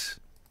thinks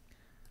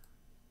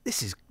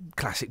this is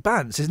classic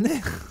Bants, isn't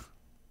it?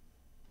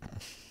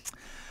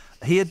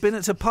 He had been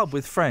at a pub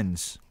with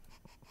friends.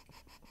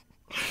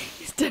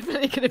 It's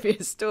definitely going to be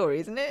a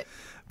story, isn't it?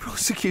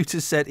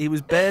 Prosecutors said he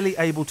was barely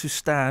able to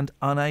stand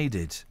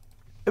unaided.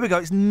 Here we go.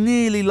 It's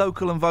nearly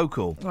local and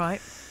vocal.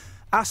 Right.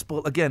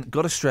 Aspel, again,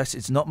 got to stress,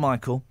 it's not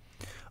Michael,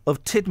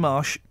 of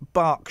Tidmarsh,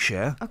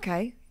 Berkshire.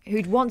 Okay.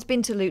 Who'd once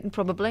been to Luton,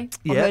 probably.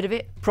 Or heard of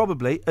it.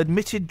 Probably.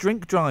 Admitted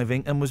drink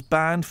driving and was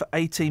banned for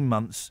 18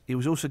 months. He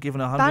was also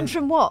given 100... Banned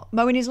from what?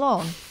 Mowing his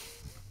lawn?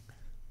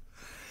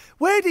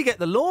 Where did he get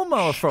the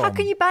lawnmower from? How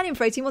can you ban him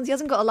for 18 months? He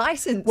hasn't got a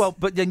licence. Well,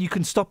 but then you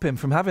can stop him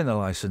from having a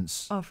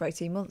licence. Oh, for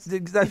 18 months.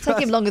 It'd take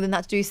him longer than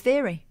that to do his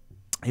theory.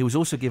 He was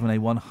also given a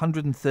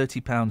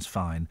 £130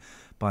 fine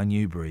by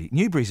Newbury.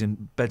 Newbury's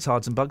in Beds,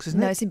 Herts and Bucks, isn't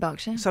it? No, it's in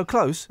Berkshire. So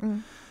close.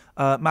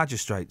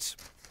 Magistrates.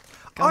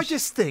 Gosh. I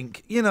just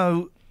think, you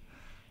know...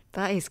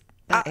 That is...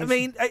 I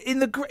mean, in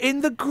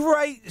the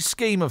great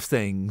scheme of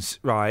things,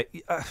 right,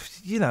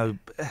 you know...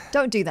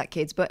 Don't do that,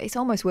 kids, but it's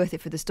almost worth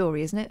it for the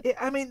story, isn't it?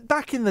 I mean,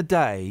 back in the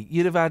day,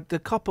 you'd have had... The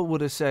copper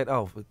would have said,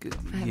 oh,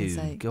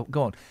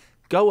 go on.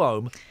 Go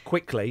home,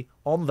 quickly,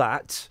 on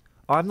that.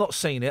 I've not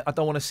seen it. I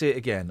don't want to see it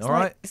again, all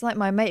right? It's like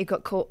my mate who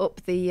got caught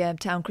up the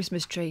town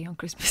Christmas tree on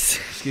Christmas.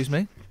 Excuse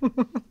me?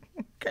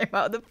 Came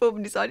out of the pub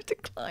and decided to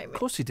climb it. Of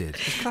course he did.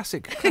 It's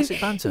classic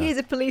banter. He hears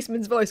a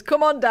policeman's voice.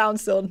 Come on down,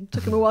 son.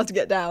 Took him a while to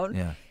get down.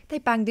 Yeah. They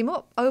banged him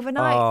up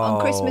overnight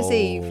on Christmas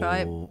Eve,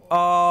 right?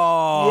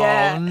 Oh,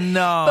 yeah.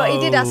 no. But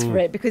he did ask for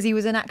it because he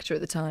was an actor at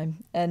the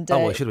time. And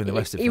well, he should have been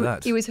arrested for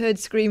that. He was heard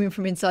screaming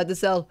from inside the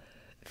cell,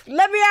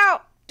 "Let me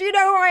out! Do you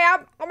know who I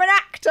am? I'm an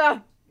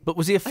actor!" But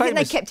was he a famous... I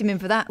think they kept him in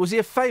for that. Was he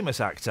a famous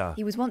actor?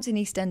 He was once in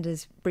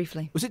EastEnders,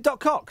 briefly. Was it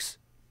Doc Cox?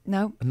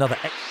 No. Another...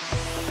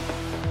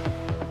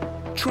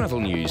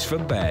 Travel news for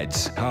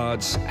beds,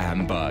 cards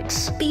and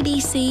bugs.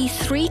 BBC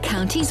Three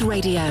Counties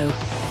Radio.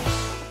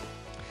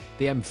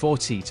 The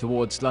M40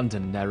 towards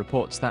London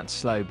reports that's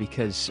slow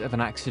because of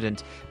an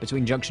accident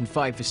between junction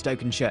 5 for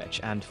Stokenchurch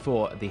and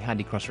 4 the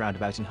Handy Cross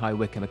roundabout in High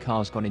Wycombe. A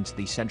car's gone into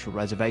the central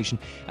reservation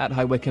at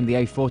High Wycombe. The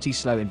A40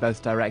 slow in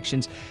both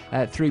directions.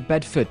 Through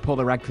Bedford,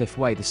 Paula Radcliffe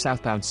Way, the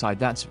southbound side,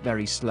 that's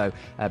very slow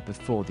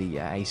before the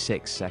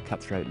A6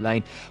 Cutthroat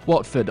Lane.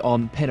 Watford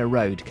on Pinner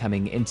Road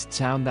coming into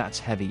town, that's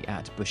heavy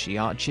at Bushy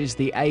Arches.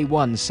 The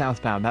A1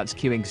 southbound, that's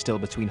queuing still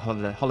between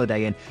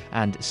Holiday Inn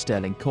and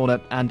Stirling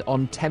Corner. And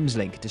on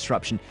Thameslink,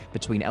 disruption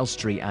between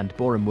Elstree and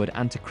Borehamwood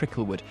and to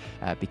Cricklewood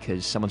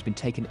because someone's been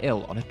taken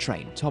ill on a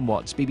train. Tom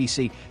Watts,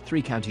 BBC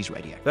Three Counties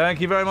Radio.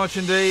 Thank you very much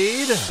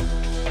indeed.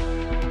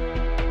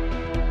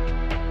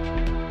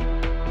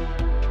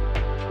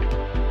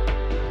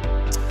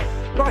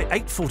 Right,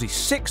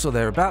 8:46 or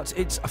thereabouts.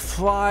 It's a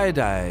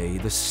Friday,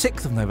 the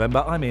 6th of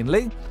November. I'm Iain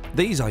Lee.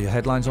 These are your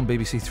headlines on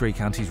BBC Three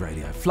Counties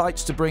Radio.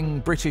 Flights to bring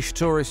British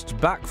tourists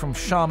back from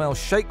Sharm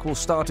el-Sheikh will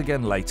start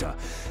again later.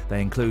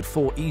 They include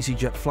 4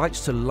 EasyJet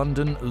flights to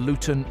London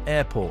Luton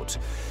Airport.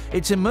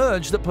 It's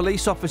emerged that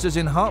police officers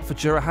in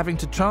Hertfordshire are having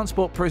to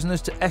transport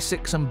prisoners to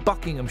Essex and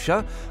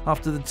Buckinghamshire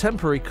after the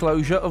temporary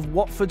closure of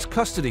Watford's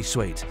custody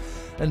suite.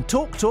 And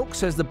TalkTalk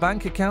says the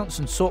bank accounts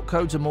and sort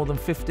codes of more than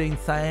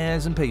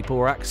 15,000 people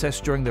were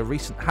accessed during the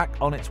recent hack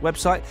on its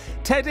website.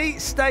 Teddy,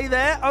 stay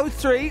there.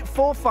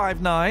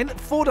 03459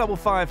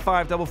 455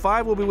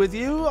 555. We'll be with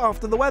you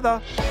after the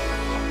weather.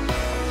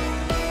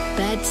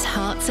 Beds,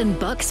 Herts and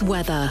Bucks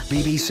weather.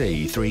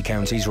 BBC Three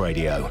Counties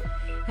Radio.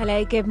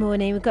 Hello, good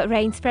morning. We've got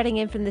rain spreading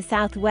in from the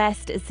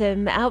southwest.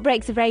 Some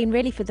outbreaks of rain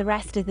really for the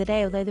rest of the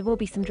day, although there will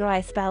be some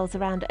drier spells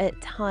around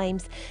at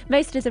times.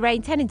 Most of the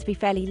rain tending to be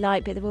fairly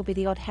light, but there will be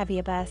the odd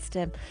heavier burst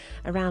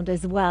around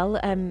as well,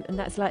 and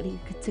that's likely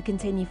to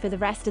continue for the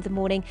rest of the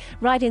morning,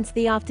 right into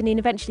the afternoon,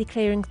 eventually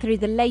clearing through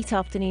the late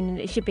afternoon, and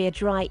it should be a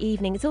dry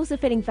evening. It's also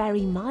feeling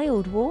very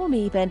mild, warm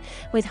even,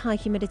 with high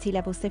humidity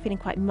levels, so feeling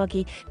quite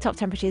muggy. Top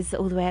temperatures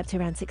all the way up to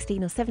around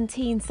 16 or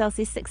 17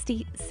 Celsius,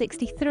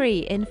 63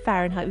 in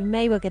Fahrenheit. We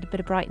may well get a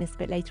bit of brightness a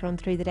bit later on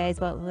through the day as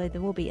well, although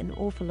there will be an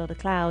awful lot of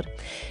cloud.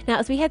 Now,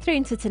 as we head through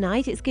into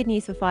tonight, it's good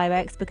news for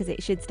fireworks because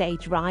it should stay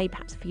dry,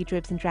 perhaps a few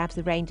dribs and drabs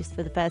of rain just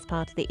for the first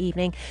part of the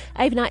evening.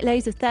 Overnight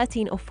lows of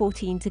 13 or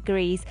 14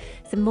 degrees.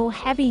 Some more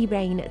heavy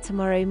rain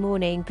tomorrow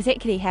morning,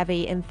 particularly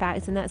heavy in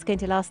fact, and that's going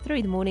to last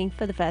through the morning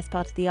for the first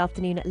part of the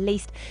afternoon at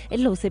least.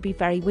 It'll also be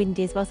very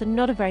windy as well, so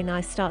not a very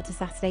nice start to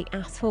Saturday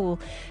at all.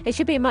 It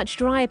should be a much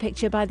drier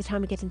picture by the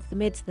time we get into the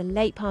mid to the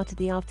late part of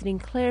the afternoon,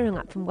 clearing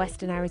up from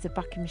western areas of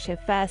Buckinghamshire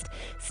first.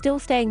 Still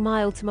staying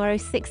mild tomorrow,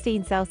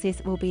 16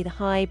 Celsius will be the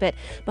high, but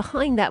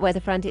behind that weather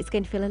front it's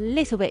going to feel a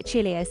little bit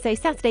chillier. So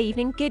Saturday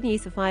evening, good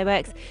news for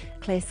fireworks,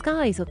 clear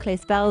skies, or clear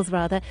spells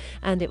rather,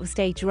 and it will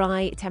stay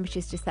dry.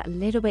 Temperatures just that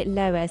little bit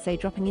lower, so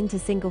dropping into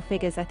single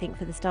figures I think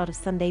for the start of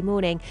Sunday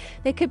morning.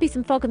 There could be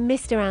some fog and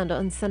mist around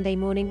on Sunday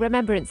morning.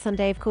 Remembrance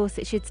Sunday, of course,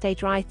 it should stay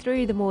dry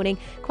through the morning.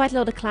 Quite a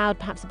lot of cloud,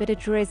 perhaps a bit of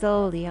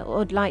drizzle, the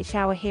odd light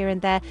shower here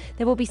and there.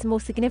 There will be some more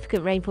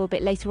significant rainfall a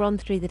bit later on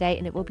through the day,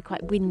 and it will be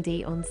quite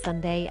windy on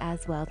Sunday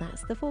as well.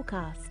 That's the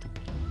forecast.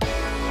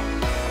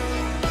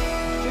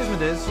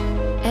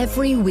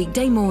 Every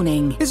weekday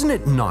morning. Isn't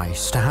it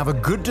nice to have a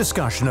good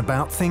discussion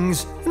about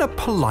things in a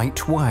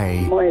polite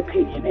way? My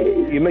opinion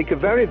is... You make a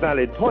very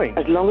valid point.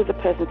 As long as the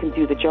person can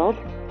do the job,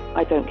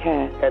 I don't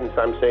care. Hence,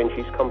 I'm saying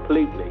she's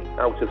completely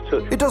out of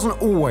touch. It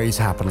doesn't always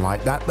happen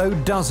like that, though,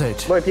 does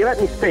it? Well, if you let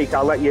me speak,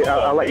 I'll let you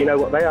know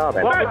what they are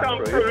then. Well, that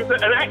don't prove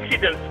that an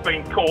accident's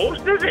been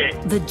caused, does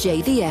it? The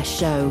JVS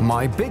Show.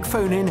 My big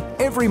phone in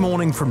every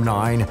morning from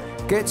 9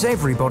 gets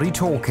everybody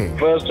talking.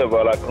 First of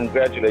all, I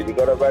congratulate you. You've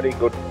got a very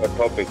good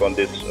topic on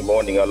this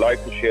morning. I'd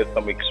like to share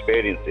some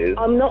experiences.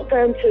 I'm not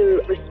going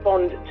to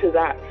respond to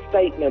that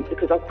statement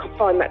because I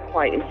find that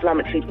quite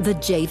inflammatory. The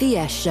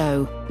JVS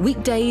Show.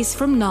 Weekdays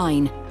from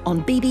 9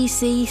 on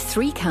BBC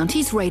Three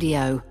Counties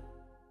Radio.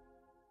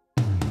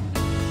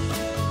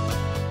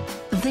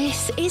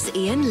 This is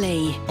Iain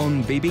Lee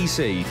on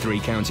BBC Three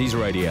Counties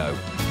Radio.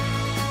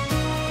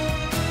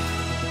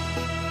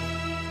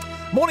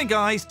 Morning,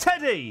 guys.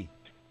 Teddy.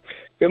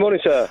 Good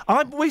morning, sir.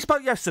 We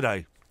spoke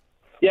yesterday.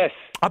 Yes.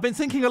 I've been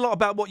thinking a lot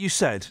about what you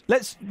said.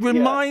 Let's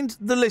remind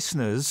the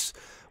listeners.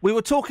 We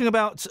were talking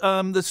about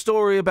the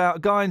story about a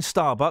guy in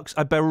Starbucks,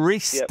 a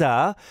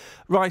barista,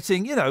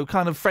 writing,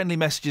 kind of friendly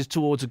messages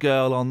towards a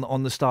girl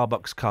on the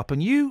Starbucks cup.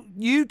 And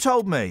you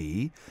told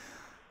me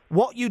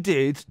what you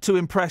did to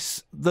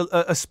impress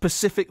a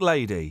specific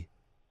lady.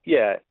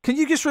 Yeah. Can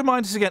you just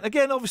remind us again?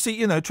 Again,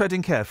 obviously,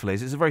 treading carefully.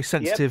 It's a very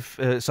sensitive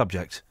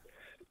subject.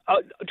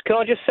 Can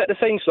I just set the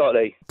scene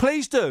slightly?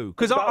 Please do,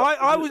 because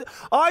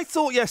I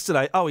thought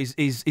yesterday,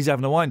 he's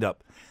having a wind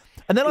up,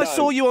 and then I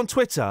saw you on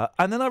Twitter,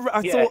 and then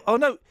I thought, oh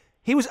no,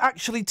 he was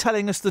actually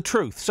telling us the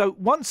truth. So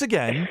once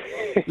again,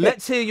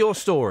 let's hear your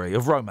story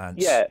of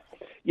romance.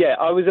 Yeah.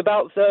 I was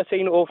about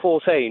 13 or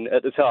 14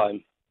 at the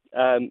time,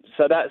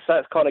 so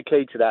that's kind of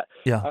key to that.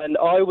 Yeah. And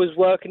I was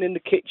working in the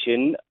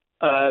kitchen.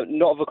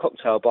 Not of a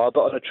cocktail bar,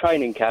 but on a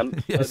training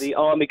camp for the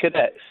Army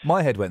cadets.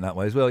 My head went that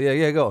way as well.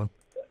 Yeah, go on.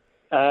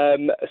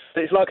 So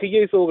it's like a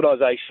youth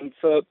organisation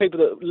for people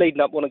that leading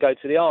up want to go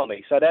to the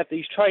army. So they have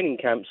these training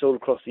camps all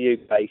across the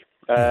UK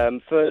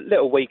for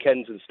little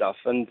weekends and stuff.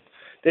 And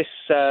this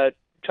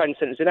training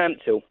centre's in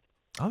Ampthill.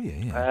 Oh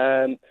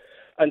yeah.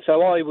 And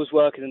so I was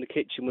working in the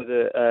kitchen with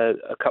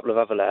a couple of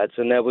other lads,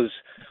 and there was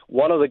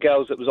one of the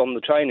girls that was on the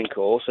training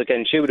course.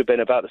 Again, she would have been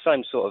about the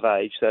same sort of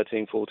age,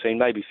 13, 14,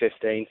 maybe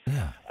 15.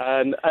 Yeah.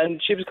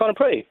 And she was kind of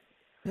pretty.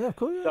 Yeah, of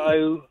course. Yeah.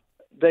 So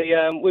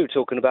we were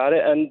talking about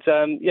it, and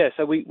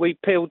so we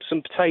peeled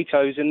some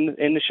potatoes in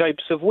the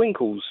shapes of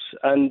winkles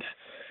and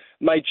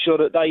made sure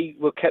that they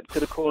were kept to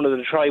the corner of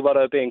the tray while they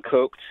were being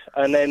cooked,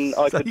 and then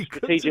I could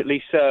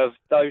strategically serve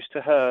those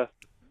to her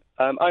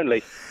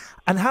only.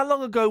 And how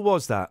long ago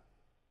was that?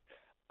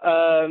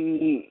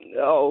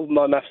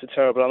 My maths are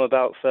terrible. I'm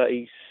about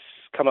 30,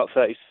 come up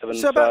 37.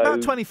 So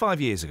about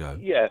 25 years ago.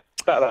 Yeah,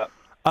 about that.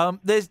 I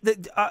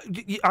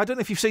don't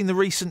know if you've seen the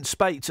recent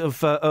spate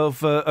of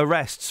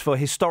arrests for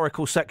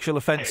historical sexual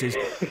offences.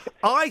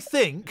 I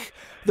think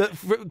that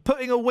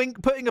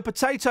putting a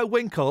potato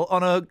winkle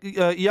on a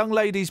young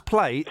lady's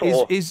plate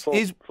is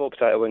four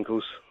potato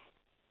winkles.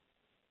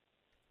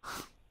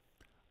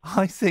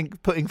 I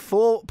think putting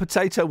 4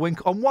 potato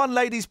winkles on one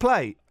lady's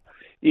plate.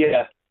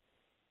 Yeah.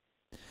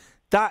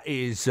 That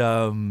is.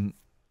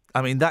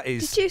 That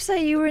is. Did you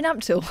say you were in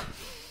Ampthill?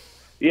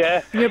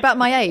 Yeah. You're about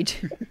my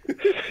age.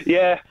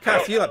 Yeah.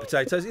 Kath, you like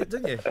potatoes,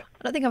 didn't you? I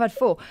don't think I've had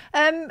 4.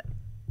 Are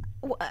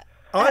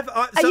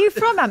you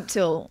from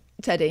Ampthill,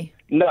 Teddy?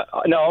 No,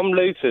 I'm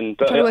Luton.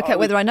 But I'm trying to work out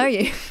whether I know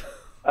you.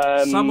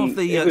 If you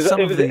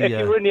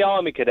were in the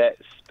Army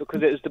Cadets,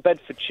 because it was the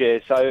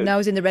Bedfordshire, so... No, I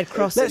was in the Red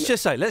Cross. Let's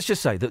just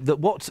say that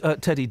what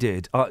Teddy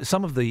did,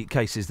 some of the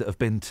cases that have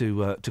been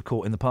to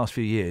court in the past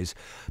few years,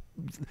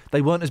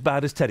 they weren't as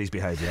bad as Teddy's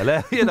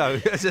behaviour. You know,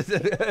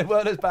 they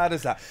weren't as bad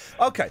as that.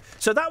 OK,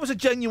 so that was a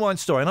genuine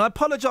story, and I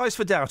apologise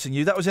for doubting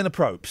you. That was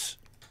inappropriate.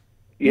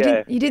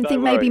 Yeah. You didn't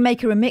think maybe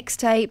make her a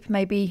mixtape,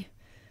 maybe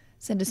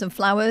send her some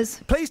flowers?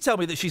 Please tell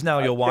me that she's now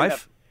your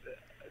wife.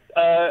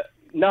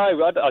 No,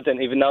 I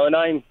don't even know her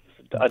name.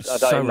 I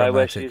don't even know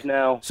where she is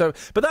now.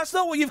 But that's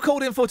not what you've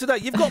called in for today.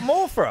 You've got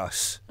more for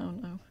us. Oh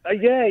no.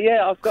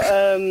 Yeah. I've got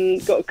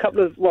a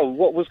couple of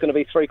what was going to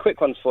be 3 quick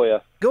ones for you.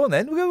 Go on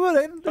then.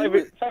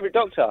 Favourite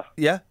doctor?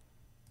 Yeah.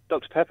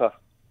 Dr. Pepper.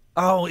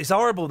 Oh, it's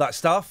horrible, that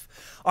stuff.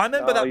 I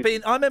remember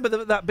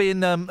that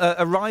being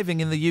arriving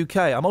in the UK.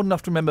 I'm old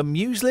enough to remember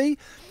muesli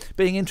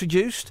being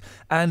introduced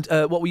and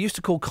what we used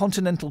to call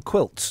continental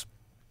quilts.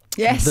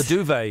 Yes. The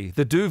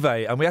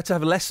duvet, and we had to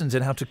have lessons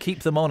in how to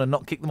keep them on and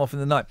not kick them off in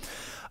the night.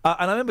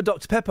 And I remember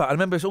Dr. Pepper. I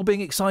remember us all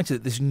being excited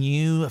at this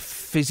new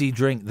fizzy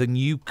drink, the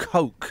new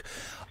Coke.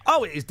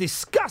 Oh, it is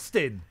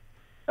disgusting.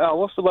 Oh,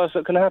 what's the worst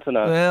that can happen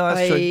now? Yeah,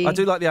 that's true. I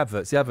do like the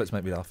adverts. The adverts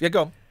make me laugh. Yeah,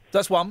 go on.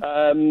 That's one.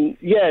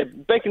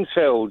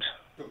 Beaconsfield.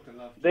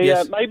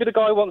 Yes. Maybe the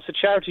guy wants a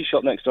charity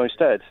shop next door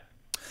instead.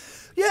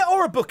 Yeah,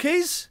 or a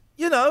bookies.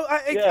 You know,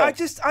 I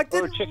didn't.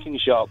 Or a chicken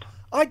shop.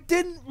 I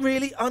didn't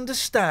really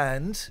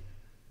understand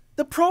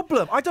the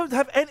problem. I don't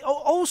have any.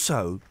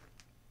 Also,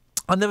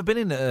 I've never been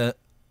in a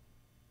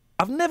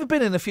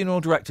funeral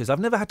directors. I've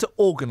never had to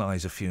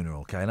organise a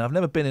funeral, okay? And I've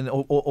never been in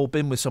or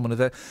been with someone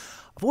there.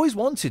 I've always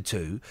wanted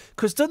to,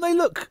 because don't they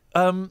look?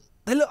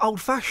 They look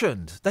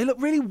old-fashioned. They look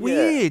really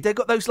weird. Yeah. They've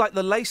got those like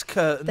the lace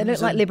curtains. They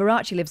look like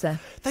Liberace lives there.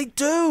 They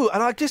do,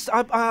 and do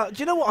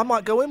you know what? I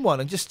might go in one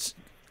and just.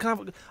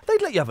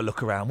 They'd let you have a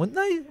look around, wouldn't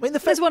they? I mean,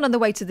 there's one on the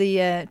way to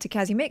the to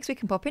Kazi Mix. We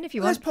can pop in if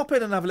you want. Let's pop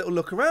in and have a little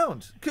look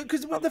around. I've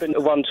been to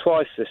one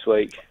twice this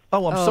week.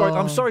 Oh, I'm sorry.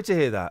 I'm sorry to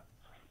hear that.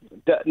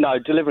 No,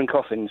 delivering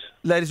coffins.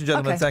 Ladies and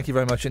gentlemen, Thank you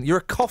very much. And you're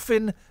a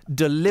coffin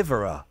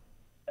deliverer.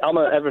 I'm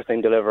an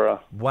everything deliverer.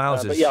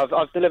 Wowzers! But yeah,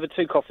 I've delivered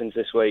 2 coffins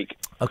this week.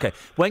 Okay.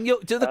 When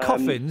do the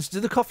coffins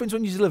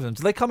when you deliver them,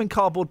 do they come in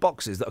cardboard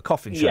boxes that are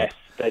coffin shaped? Yes,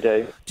 they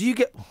do. Do you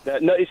get?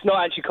 No, it's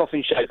not actually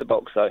coffin shaped. The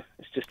box though,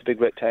 it's just a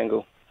big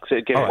rectangle. Because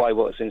it'd give away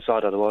what's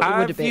inside otherwise.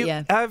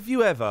 Have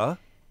you ever,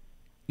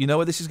 you know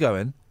where this is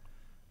going?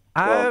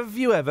 Have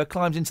you ever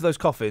climbed into those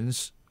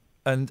coffins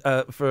and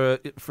for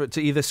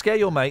to either scare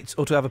your mates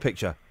or to have a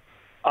picture?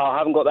 I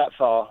haven't got that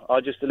far.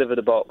 I just delivered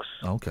a box.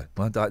 Okay.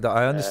 Well,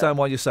 I understand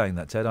why you're saying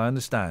that, Ted. I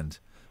understand.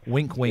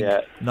 Wink, wink,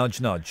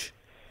 nudge, nudge.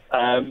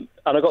 And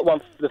I got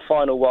one, the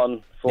final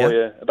one for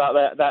you,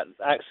 about that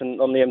accident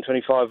on the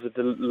M25 with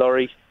the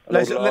lorry.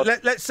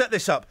 Let's set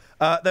this up.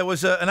 There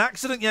was an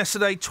accident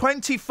yesterday.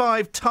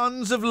 25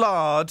 tons of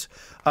lard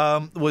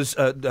was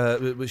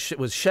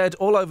shed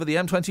all over the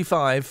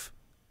M25.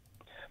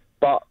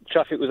 But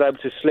traffic was able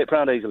to slip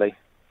round easily.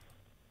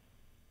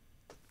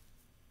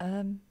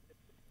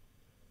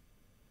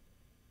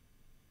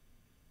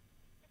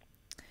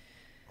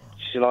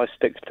 Shall I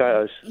stick to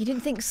potatoes? You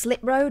didn't think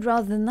slip road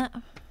rather than that?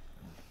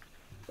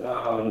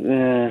 Oh,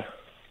 yeah.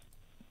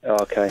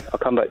 Okay, I'll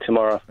come back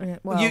tomorrow.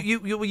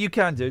 You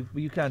can do.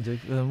 You can do.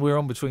 We're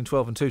on between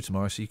 12 and 2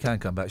 tomorrow, so you can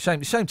come back.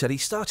 Shame, Ted. He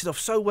started off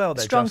so well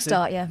there. Strong Justin.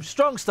 start, yeah.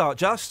 Strong start,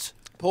 Just.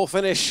 Poor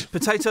finish.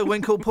 Potato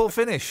winkle, poor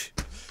finish.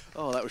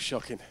 Oh, that was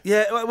shocking.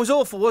 Yeah, it was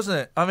awful, wasn't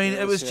it? I mean,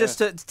 it was just.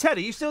 Ted,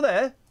 are you still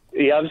there?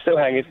 Yeah, I'm still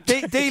hanging.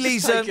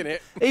 Dealey's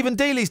even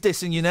Dealey's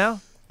dissing you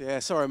now. Yeah,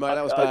 sorry, mate.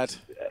 That was bad.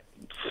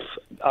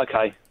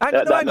 Okay,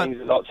 that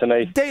means a lot to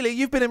me. Dealey,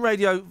 you've been in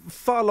radio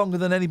far longer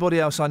than anybody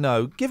else I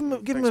know. Give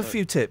him a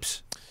few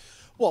tips.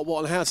 What,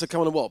 on how to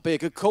come on and be a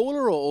good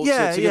caller or to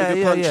get a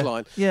good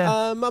punchline? Yeah.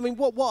 I mean,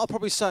 what I'll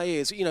probably say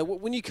is,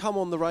 when you come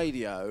on the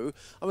radio,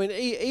 I mean,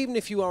 even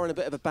if you are in a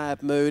bit of a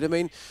bad mood, I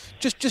mean,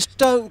 just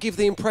don't give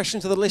the impression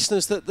to the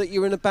listeners that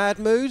you're in a bad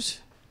mood,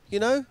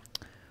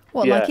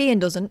 What, like Iain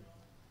doesn't?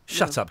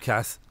 Shut up,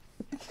 Kath.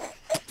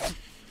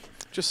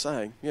 Just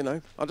saying,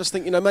 I just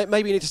think,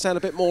 maybe you need to sound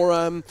a bit more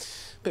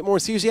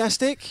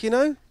enthusiastic,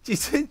 Do you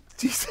think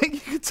you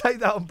could take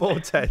that on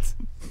board, Ted?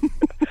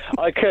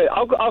 I could.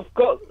 I've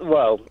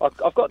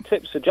got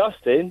tips for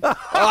Justin. Come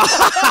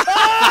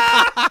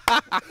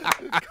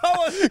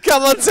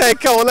on, Ted.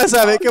 Come on, let's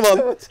have it. Come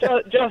on.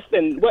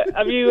 Justin,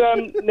 have you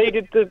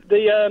needed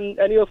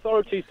any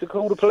authorities to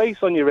call the police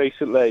on you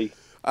recently?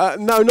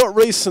 No, not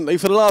recently.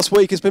 For the last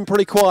week, it's been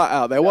pretty quiet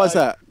out there. Why's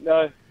that?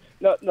 No,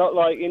 not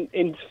like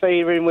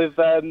interfering with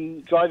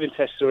driving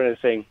tests or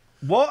anything.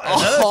 What?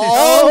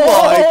 Oh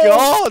my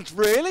God!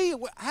 Really?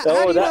 How do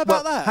you know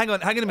about that? Hang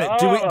on a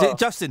minute.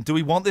 Justin, do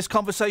we want this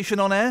conversation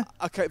on air?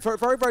 Okay,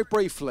 very, very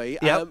briefly.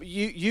 Yep.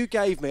 You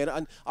gave me,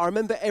 and I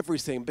remember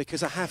everything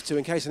because I have to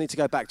in case I need to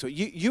go back to it.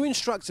 You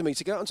instructed me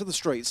to go out onto the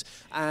streets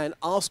and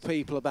ask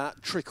people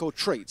about trick or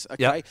treats,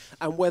 okay, Yep.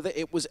 and whether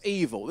it was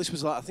evil. This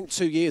was, like, I think,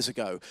 2 years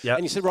ago. Yep.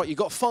 And you said, right, you've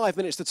got 5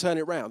 minutes to turn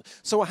it round.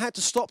 So I had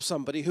to stop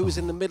somebody who was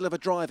in the middle of a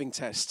driving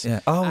test. Yeah.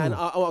 Oh. And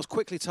I was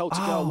quickly told to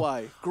go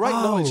away. Great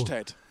knowledge,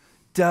 Ted.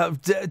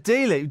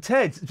 Dealey,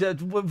 Ted,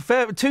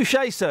 fair,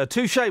 touche, sir,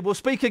 touche. We'll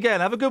speak again.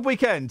 Have a good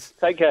weekend.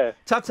 Take care.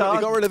 Ta-ta. Well,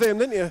 you got rid of him,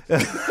 didn't you?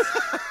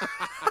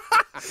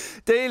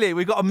 Dealey,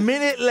 we've got a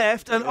minute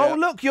left, and oh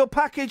look, your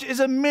package is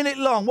a minute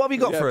long. What have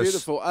you got for us?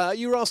 Beautiful.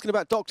 You were asking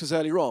about doctors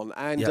earlier on,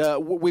 and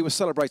we were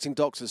celebrating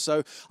doctors.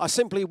 So I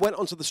simply went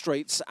onto the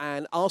streets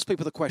and asked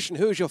people the question,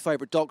 who is your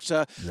favourite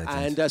doctor?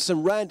 Legend. And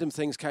some random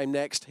things came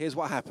next. Here's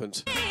what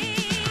happened.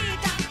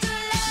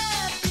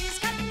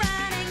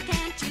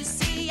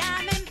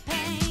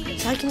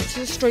 Taking it to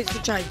the streets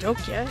with J-Dog,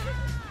 yeah?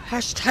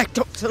 Hashtag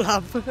Dr.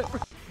 Love.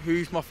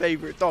 Who's my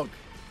favourite dog?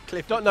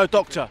 Cliff. No,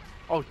 Doctor.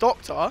 Oh,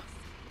 Doctor?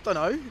 Don't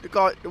know.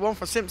 The one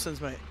from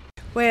Simpsons, mate.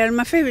 Well,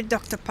 my favourite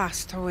doctor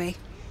passed away.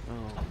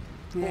 Oh.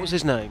 What was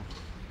his name?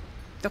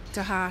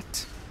 Dr.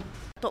 Hart.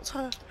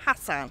 Dr.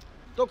 Hassan.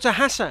 Dr.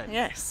 Hassan?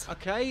 Yes.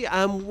 Okay,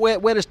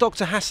 where does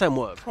Dr. Hassan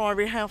work?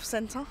 Primary Health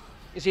Centre.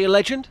 Is he a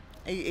legend?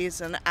 He is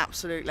an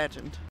absolute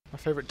legend. My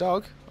favourite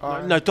dog?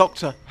 No,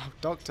 Doctor. Oh,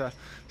 Doctor.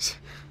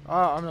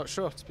 I'm not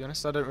sure, to be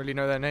honest. I don't really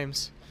know their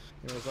names.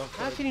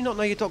 How can you not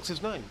know your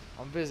doctor's name?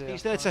 I'm busy.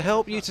 He's there to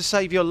help you, to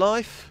save your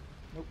life.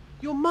 Nope.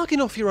 You're mugging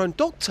off your own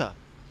doctor.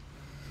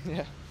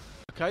 Yeah.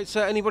 Okay,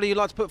 so anybody you'd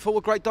like to put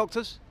forward great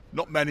doctors?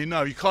 Not many,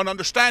 no. You can't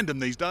understand them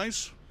these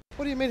days.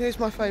 What do you mean, who's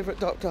my favourite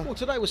doctor? Well,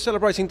 today we're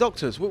celebrating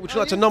doctors. Would you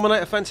like to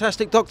nominate a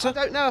fantastic doctor? I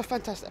don't know a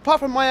fantastic.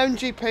 Apart from my own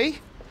GP,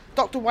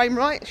 Dr.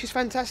 Wainwright, she's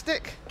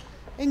fantastic.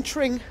 In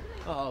Tring.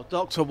 Oh,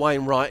 Dr.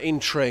 Wainwright in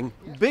Tring.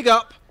 Yeah. Big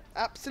up.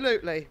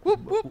 Absolutely.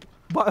 Whoop, whoop.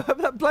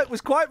 That bloke was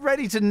quite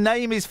ready to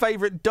name his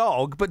favourite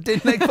dog, but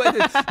didn't.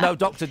 No,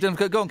 Doctor, didn't.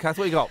 Go on, Kath.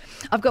 What you got?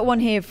 I've got one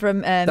here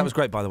from. That was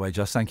great, by the way,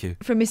 Just. Thank you.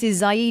 From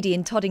Mrs. Zaidi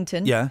in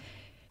Toddington. Yeah.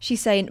 She's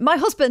saying, my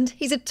husband,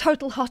 he's a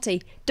total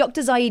hottie.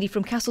 Dr. Zaidi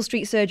from Castle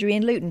Street Surgery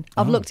in Luton.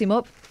 I've looked him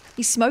up.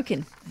 He's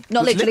smoking.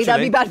 Not literally,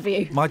 that'd be bad for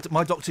you.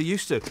 My doctor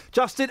used to.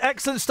 Justin,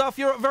 excellent stuff.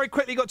 You're up very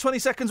quickly. Got 20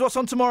 seconds. What's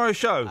on tomorrow's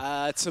show?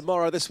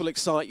 Tomorrow, this will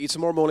excite you.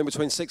 Tomorrow morning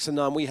between 6 and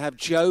 9, we have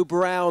Joe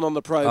Brown on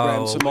the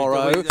programme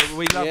tomorrow.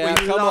 We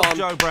love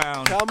Joe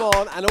Brown. Come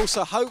on. And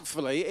also,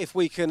 hopefully, if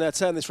we can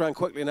turn this around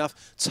quickly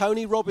enough,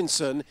 Tony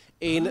Robinson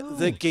in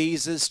the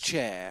geezer's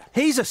chair.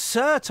 He's a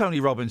Sir Tony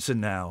Robinson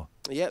now.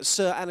 Yeah,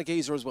 Sir and a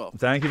geezer as well.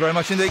 Thank you very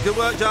much indeed. Good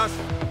work, Just.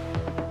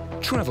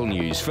 Travel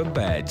news for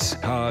beds,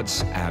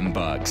 cards and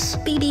bugs.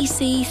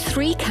 BBC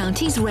Three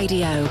Counties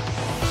Radio.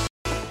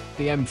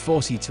 The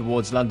M40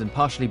 towards London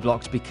partially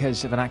blocked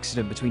because of an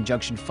accident between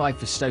junction 5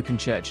 for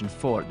Stokenchurch and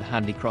 4 at the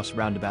Handy Cross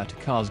roundabout. A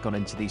car's gone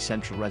into the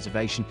central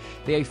reservation.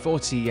 The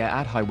A40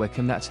 at High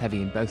Wycombe, that's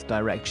heavy in both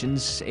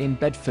directions. In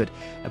Bedford,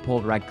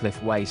 Paul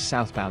Radcliffe Way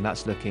southbound,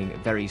 that's looking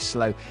very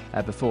slow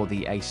before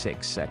the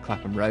A6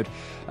 Clapham Road.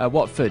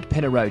 Watford,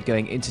 Pinner Road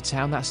going into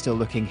town, that's still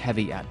looking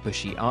heavy at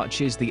Bushy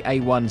Arches. The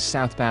A1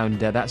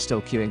 southbound, that's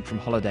still queuing from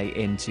Holiday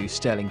Inn to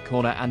Stirling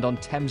Corner. And on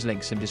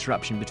Thameslink, some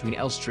disruption between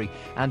Elstree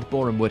and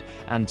Borehamwood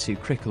and to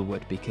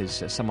Cricklewood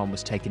because someone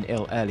was taken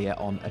ill earlier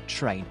on a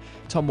train.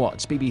 Tom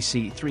Watts,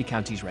 BBC Three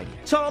Counties Radio.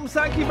 Tom,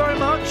 thank you very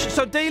much.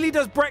 So Dealey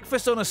does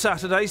breakfast on a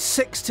Saturday,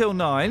 6 till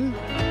 9.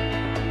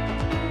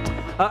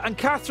 And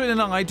Catherine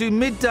and I do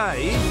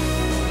midday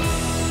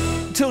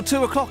till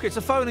 2 o'clock. It's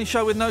a phone-in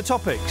show with no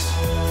topics.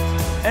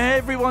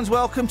 Everyone's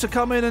welcome to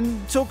come in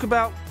and talk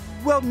about,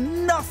 well,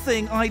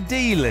 nothing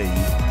ideally.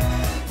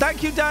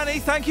 Thank you, Danny.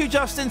 Thank you,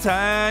 Justin.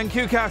 Thank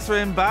you,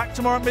 Catherine. Back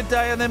tomorrow at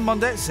midday and then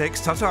Monday at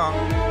 6.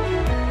 Ta-ta.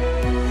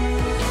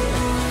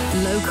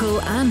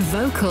 Local and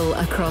vocal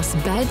across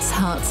beds,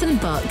 hearts and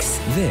bucks.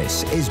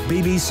 This is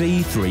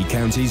BBC Three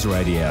Counties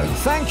Radio.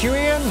 Thank you,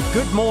 Iain.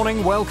 Good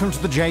morning. Welcome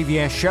to the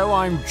JVS show.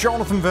 I'm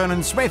Jonathan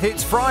Vernon-Smith.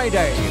 It's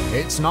Friday.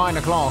 It's 9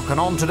 o'clock, and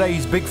on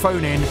today's Big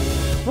Phone In,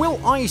 will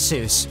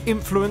ISIS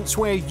influence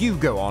where you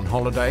go on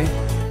holiday?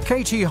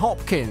 Katie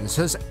Hopkins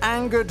has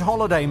angered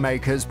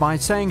holidaymakers by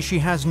saying she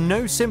has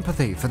no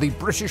sympathy for the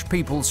British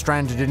people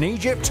stranded in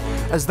Egypt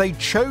as they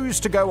chose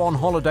to go on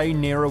holiday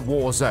near a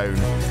war zone.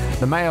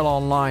 The Mail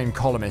Online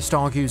columnist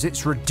argues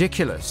it's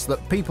ridiculous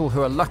that people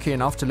who are lucky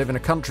enough to live in a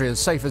country as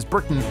safe as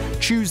Britain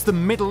choose the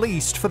Middle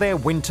East for their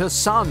winter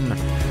sun.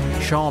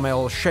 Sharm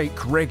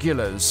el-Sheikh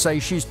regulars say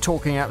she's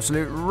talking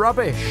absolute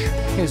rubbish.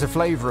 Here's a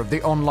flavour of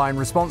the online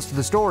response to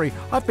the story.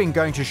 I've been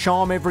going to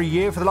Sharm every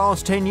year for the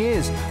last 10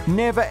 years.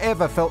 Never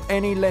ever felt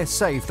any less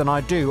safe than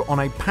I do on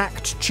a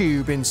packed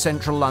tube in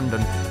central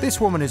London.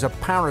 This woman is a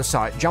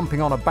parasite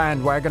jumping on a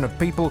bandwagon of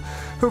people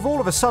who have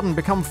all of a sudden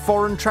become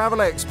foreign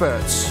travel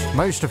experts,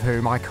 most of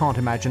whom I can't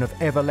imagine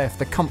have ever left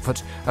the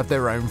comfort of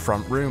their own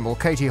front room. Well,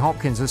 Katie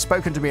Hopkins has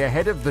spoken to me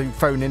ahead of the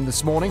phone-in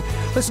this morning.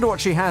 Listen to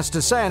what she has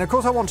to say, and of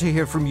course I want to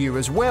hear from you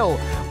as well.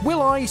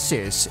 Will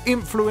ISIS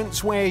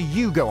influence where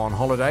you go on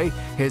holiday?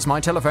 Here's my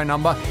telephone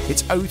number.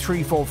 It's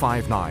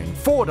 03459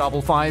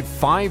 455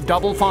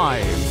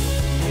 555.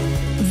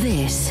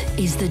 This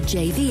is the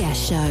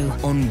JVS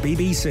Show on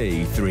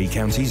BBC Three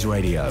Counties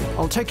Radio.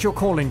 I'll take your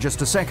call in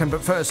just a second,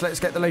 but first let's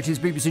get the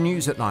latest BBC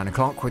News at 9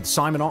 o'clock with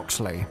Simon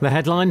Oxley. The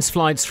headlines: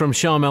 flights from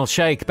Sharm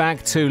el-Sheikh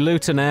back to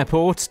Luton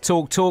Airport,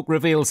 Talk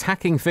reveals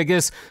hacking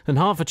figures, and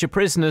Hertfordshire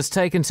prisoners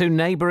taken to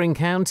neighbouring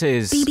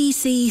counties.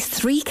 BBC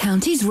Three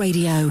Counties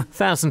Radio.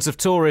 Thousands of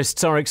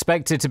tourists are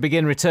expected to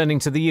begin returning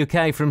to the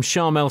UK from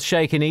Sharm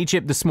el-Sheikh in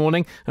Egypt this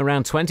morning.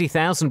 Around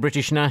 20,000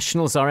 British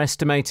nationals are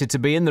estimated to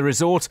be in the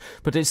resort,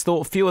 but it's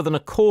thought fewer than a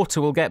quarter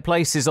will get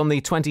places on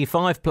the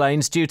 25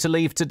 planes due to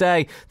leave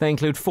today. They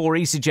include 4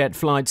 EasyJet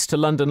flights to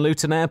London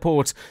Luton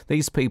Airport.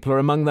 These people are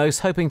among those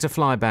hoping to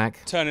fly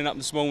back. Turning up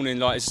this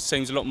morning, it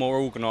seems a lot more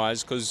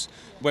organised, because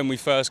when we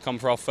first come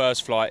for our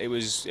first flight, it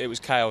was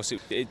chaos.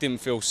 It didn't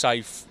feel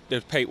safe. There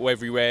were people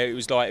everywhere. It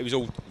was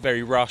all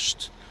very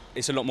rushed.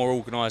 It's a lot more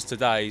organised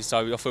today,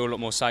 so I feel a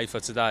lot more safer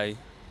today.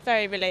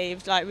 Very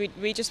relieved.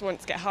 We just want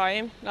to get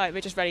home.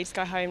 We're just ready to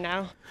go home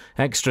now.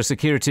 Extra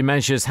security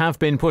measures have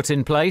been put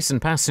in place,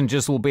 and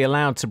passengers will be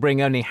allowed to bring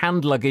only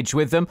hand luggage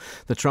with them.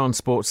 The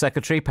Transport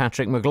Secretary,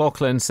 Patrick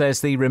McLaughlin, says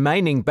the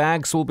remaining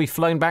bags will be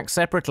flown back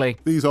separately.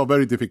 These are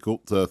very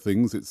difficult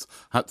things. It's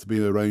had to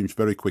be arranged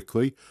very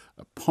quickly,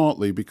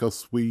 partly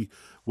because we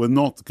were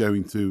not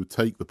going to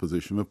take the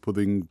position of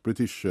putting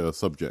British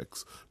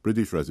subjects,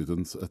 British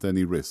residents, at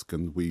any risk.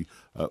 And we,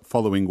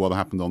 following what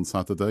happened on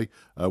Saturday,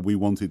 we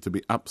wanted to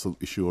be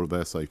absolutely sure of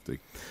their safety.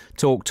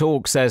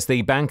 Talk says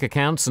the bank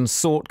accounts and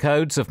sort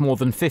codes of more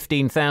than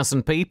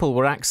 15,000 people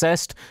were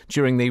accessed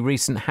during the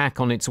recent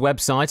hack on its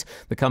website.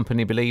 The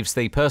company believes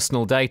the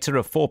personal data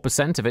of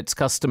 4% of its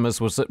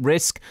customers was at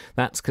risk.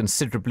 That's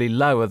considerably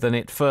lower than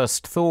it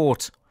first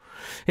thought.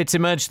 It's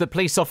emerged that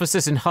police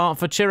officers in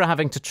Hertfordshire are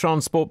having to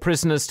transport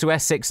prisoners to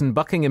Essex and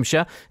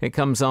Buckinghamshire. It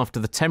comes after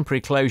the temporary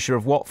closure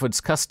of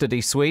Watford's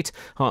custody suite.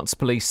 Herts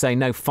police say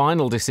no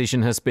final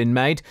decision has been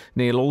made.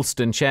 Neil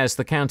Alston chairs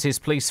the county's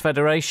police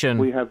federation.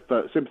 We have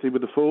sympathy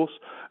with the force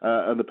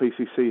and the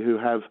PCC, who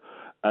have,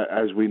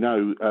 as we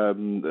know,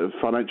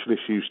 financial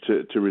issues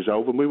to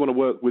resolve, and we want to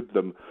work with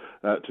them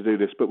to do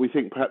this. But we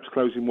think perhaps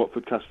closing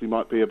Watford custody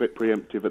might be a bit preemptive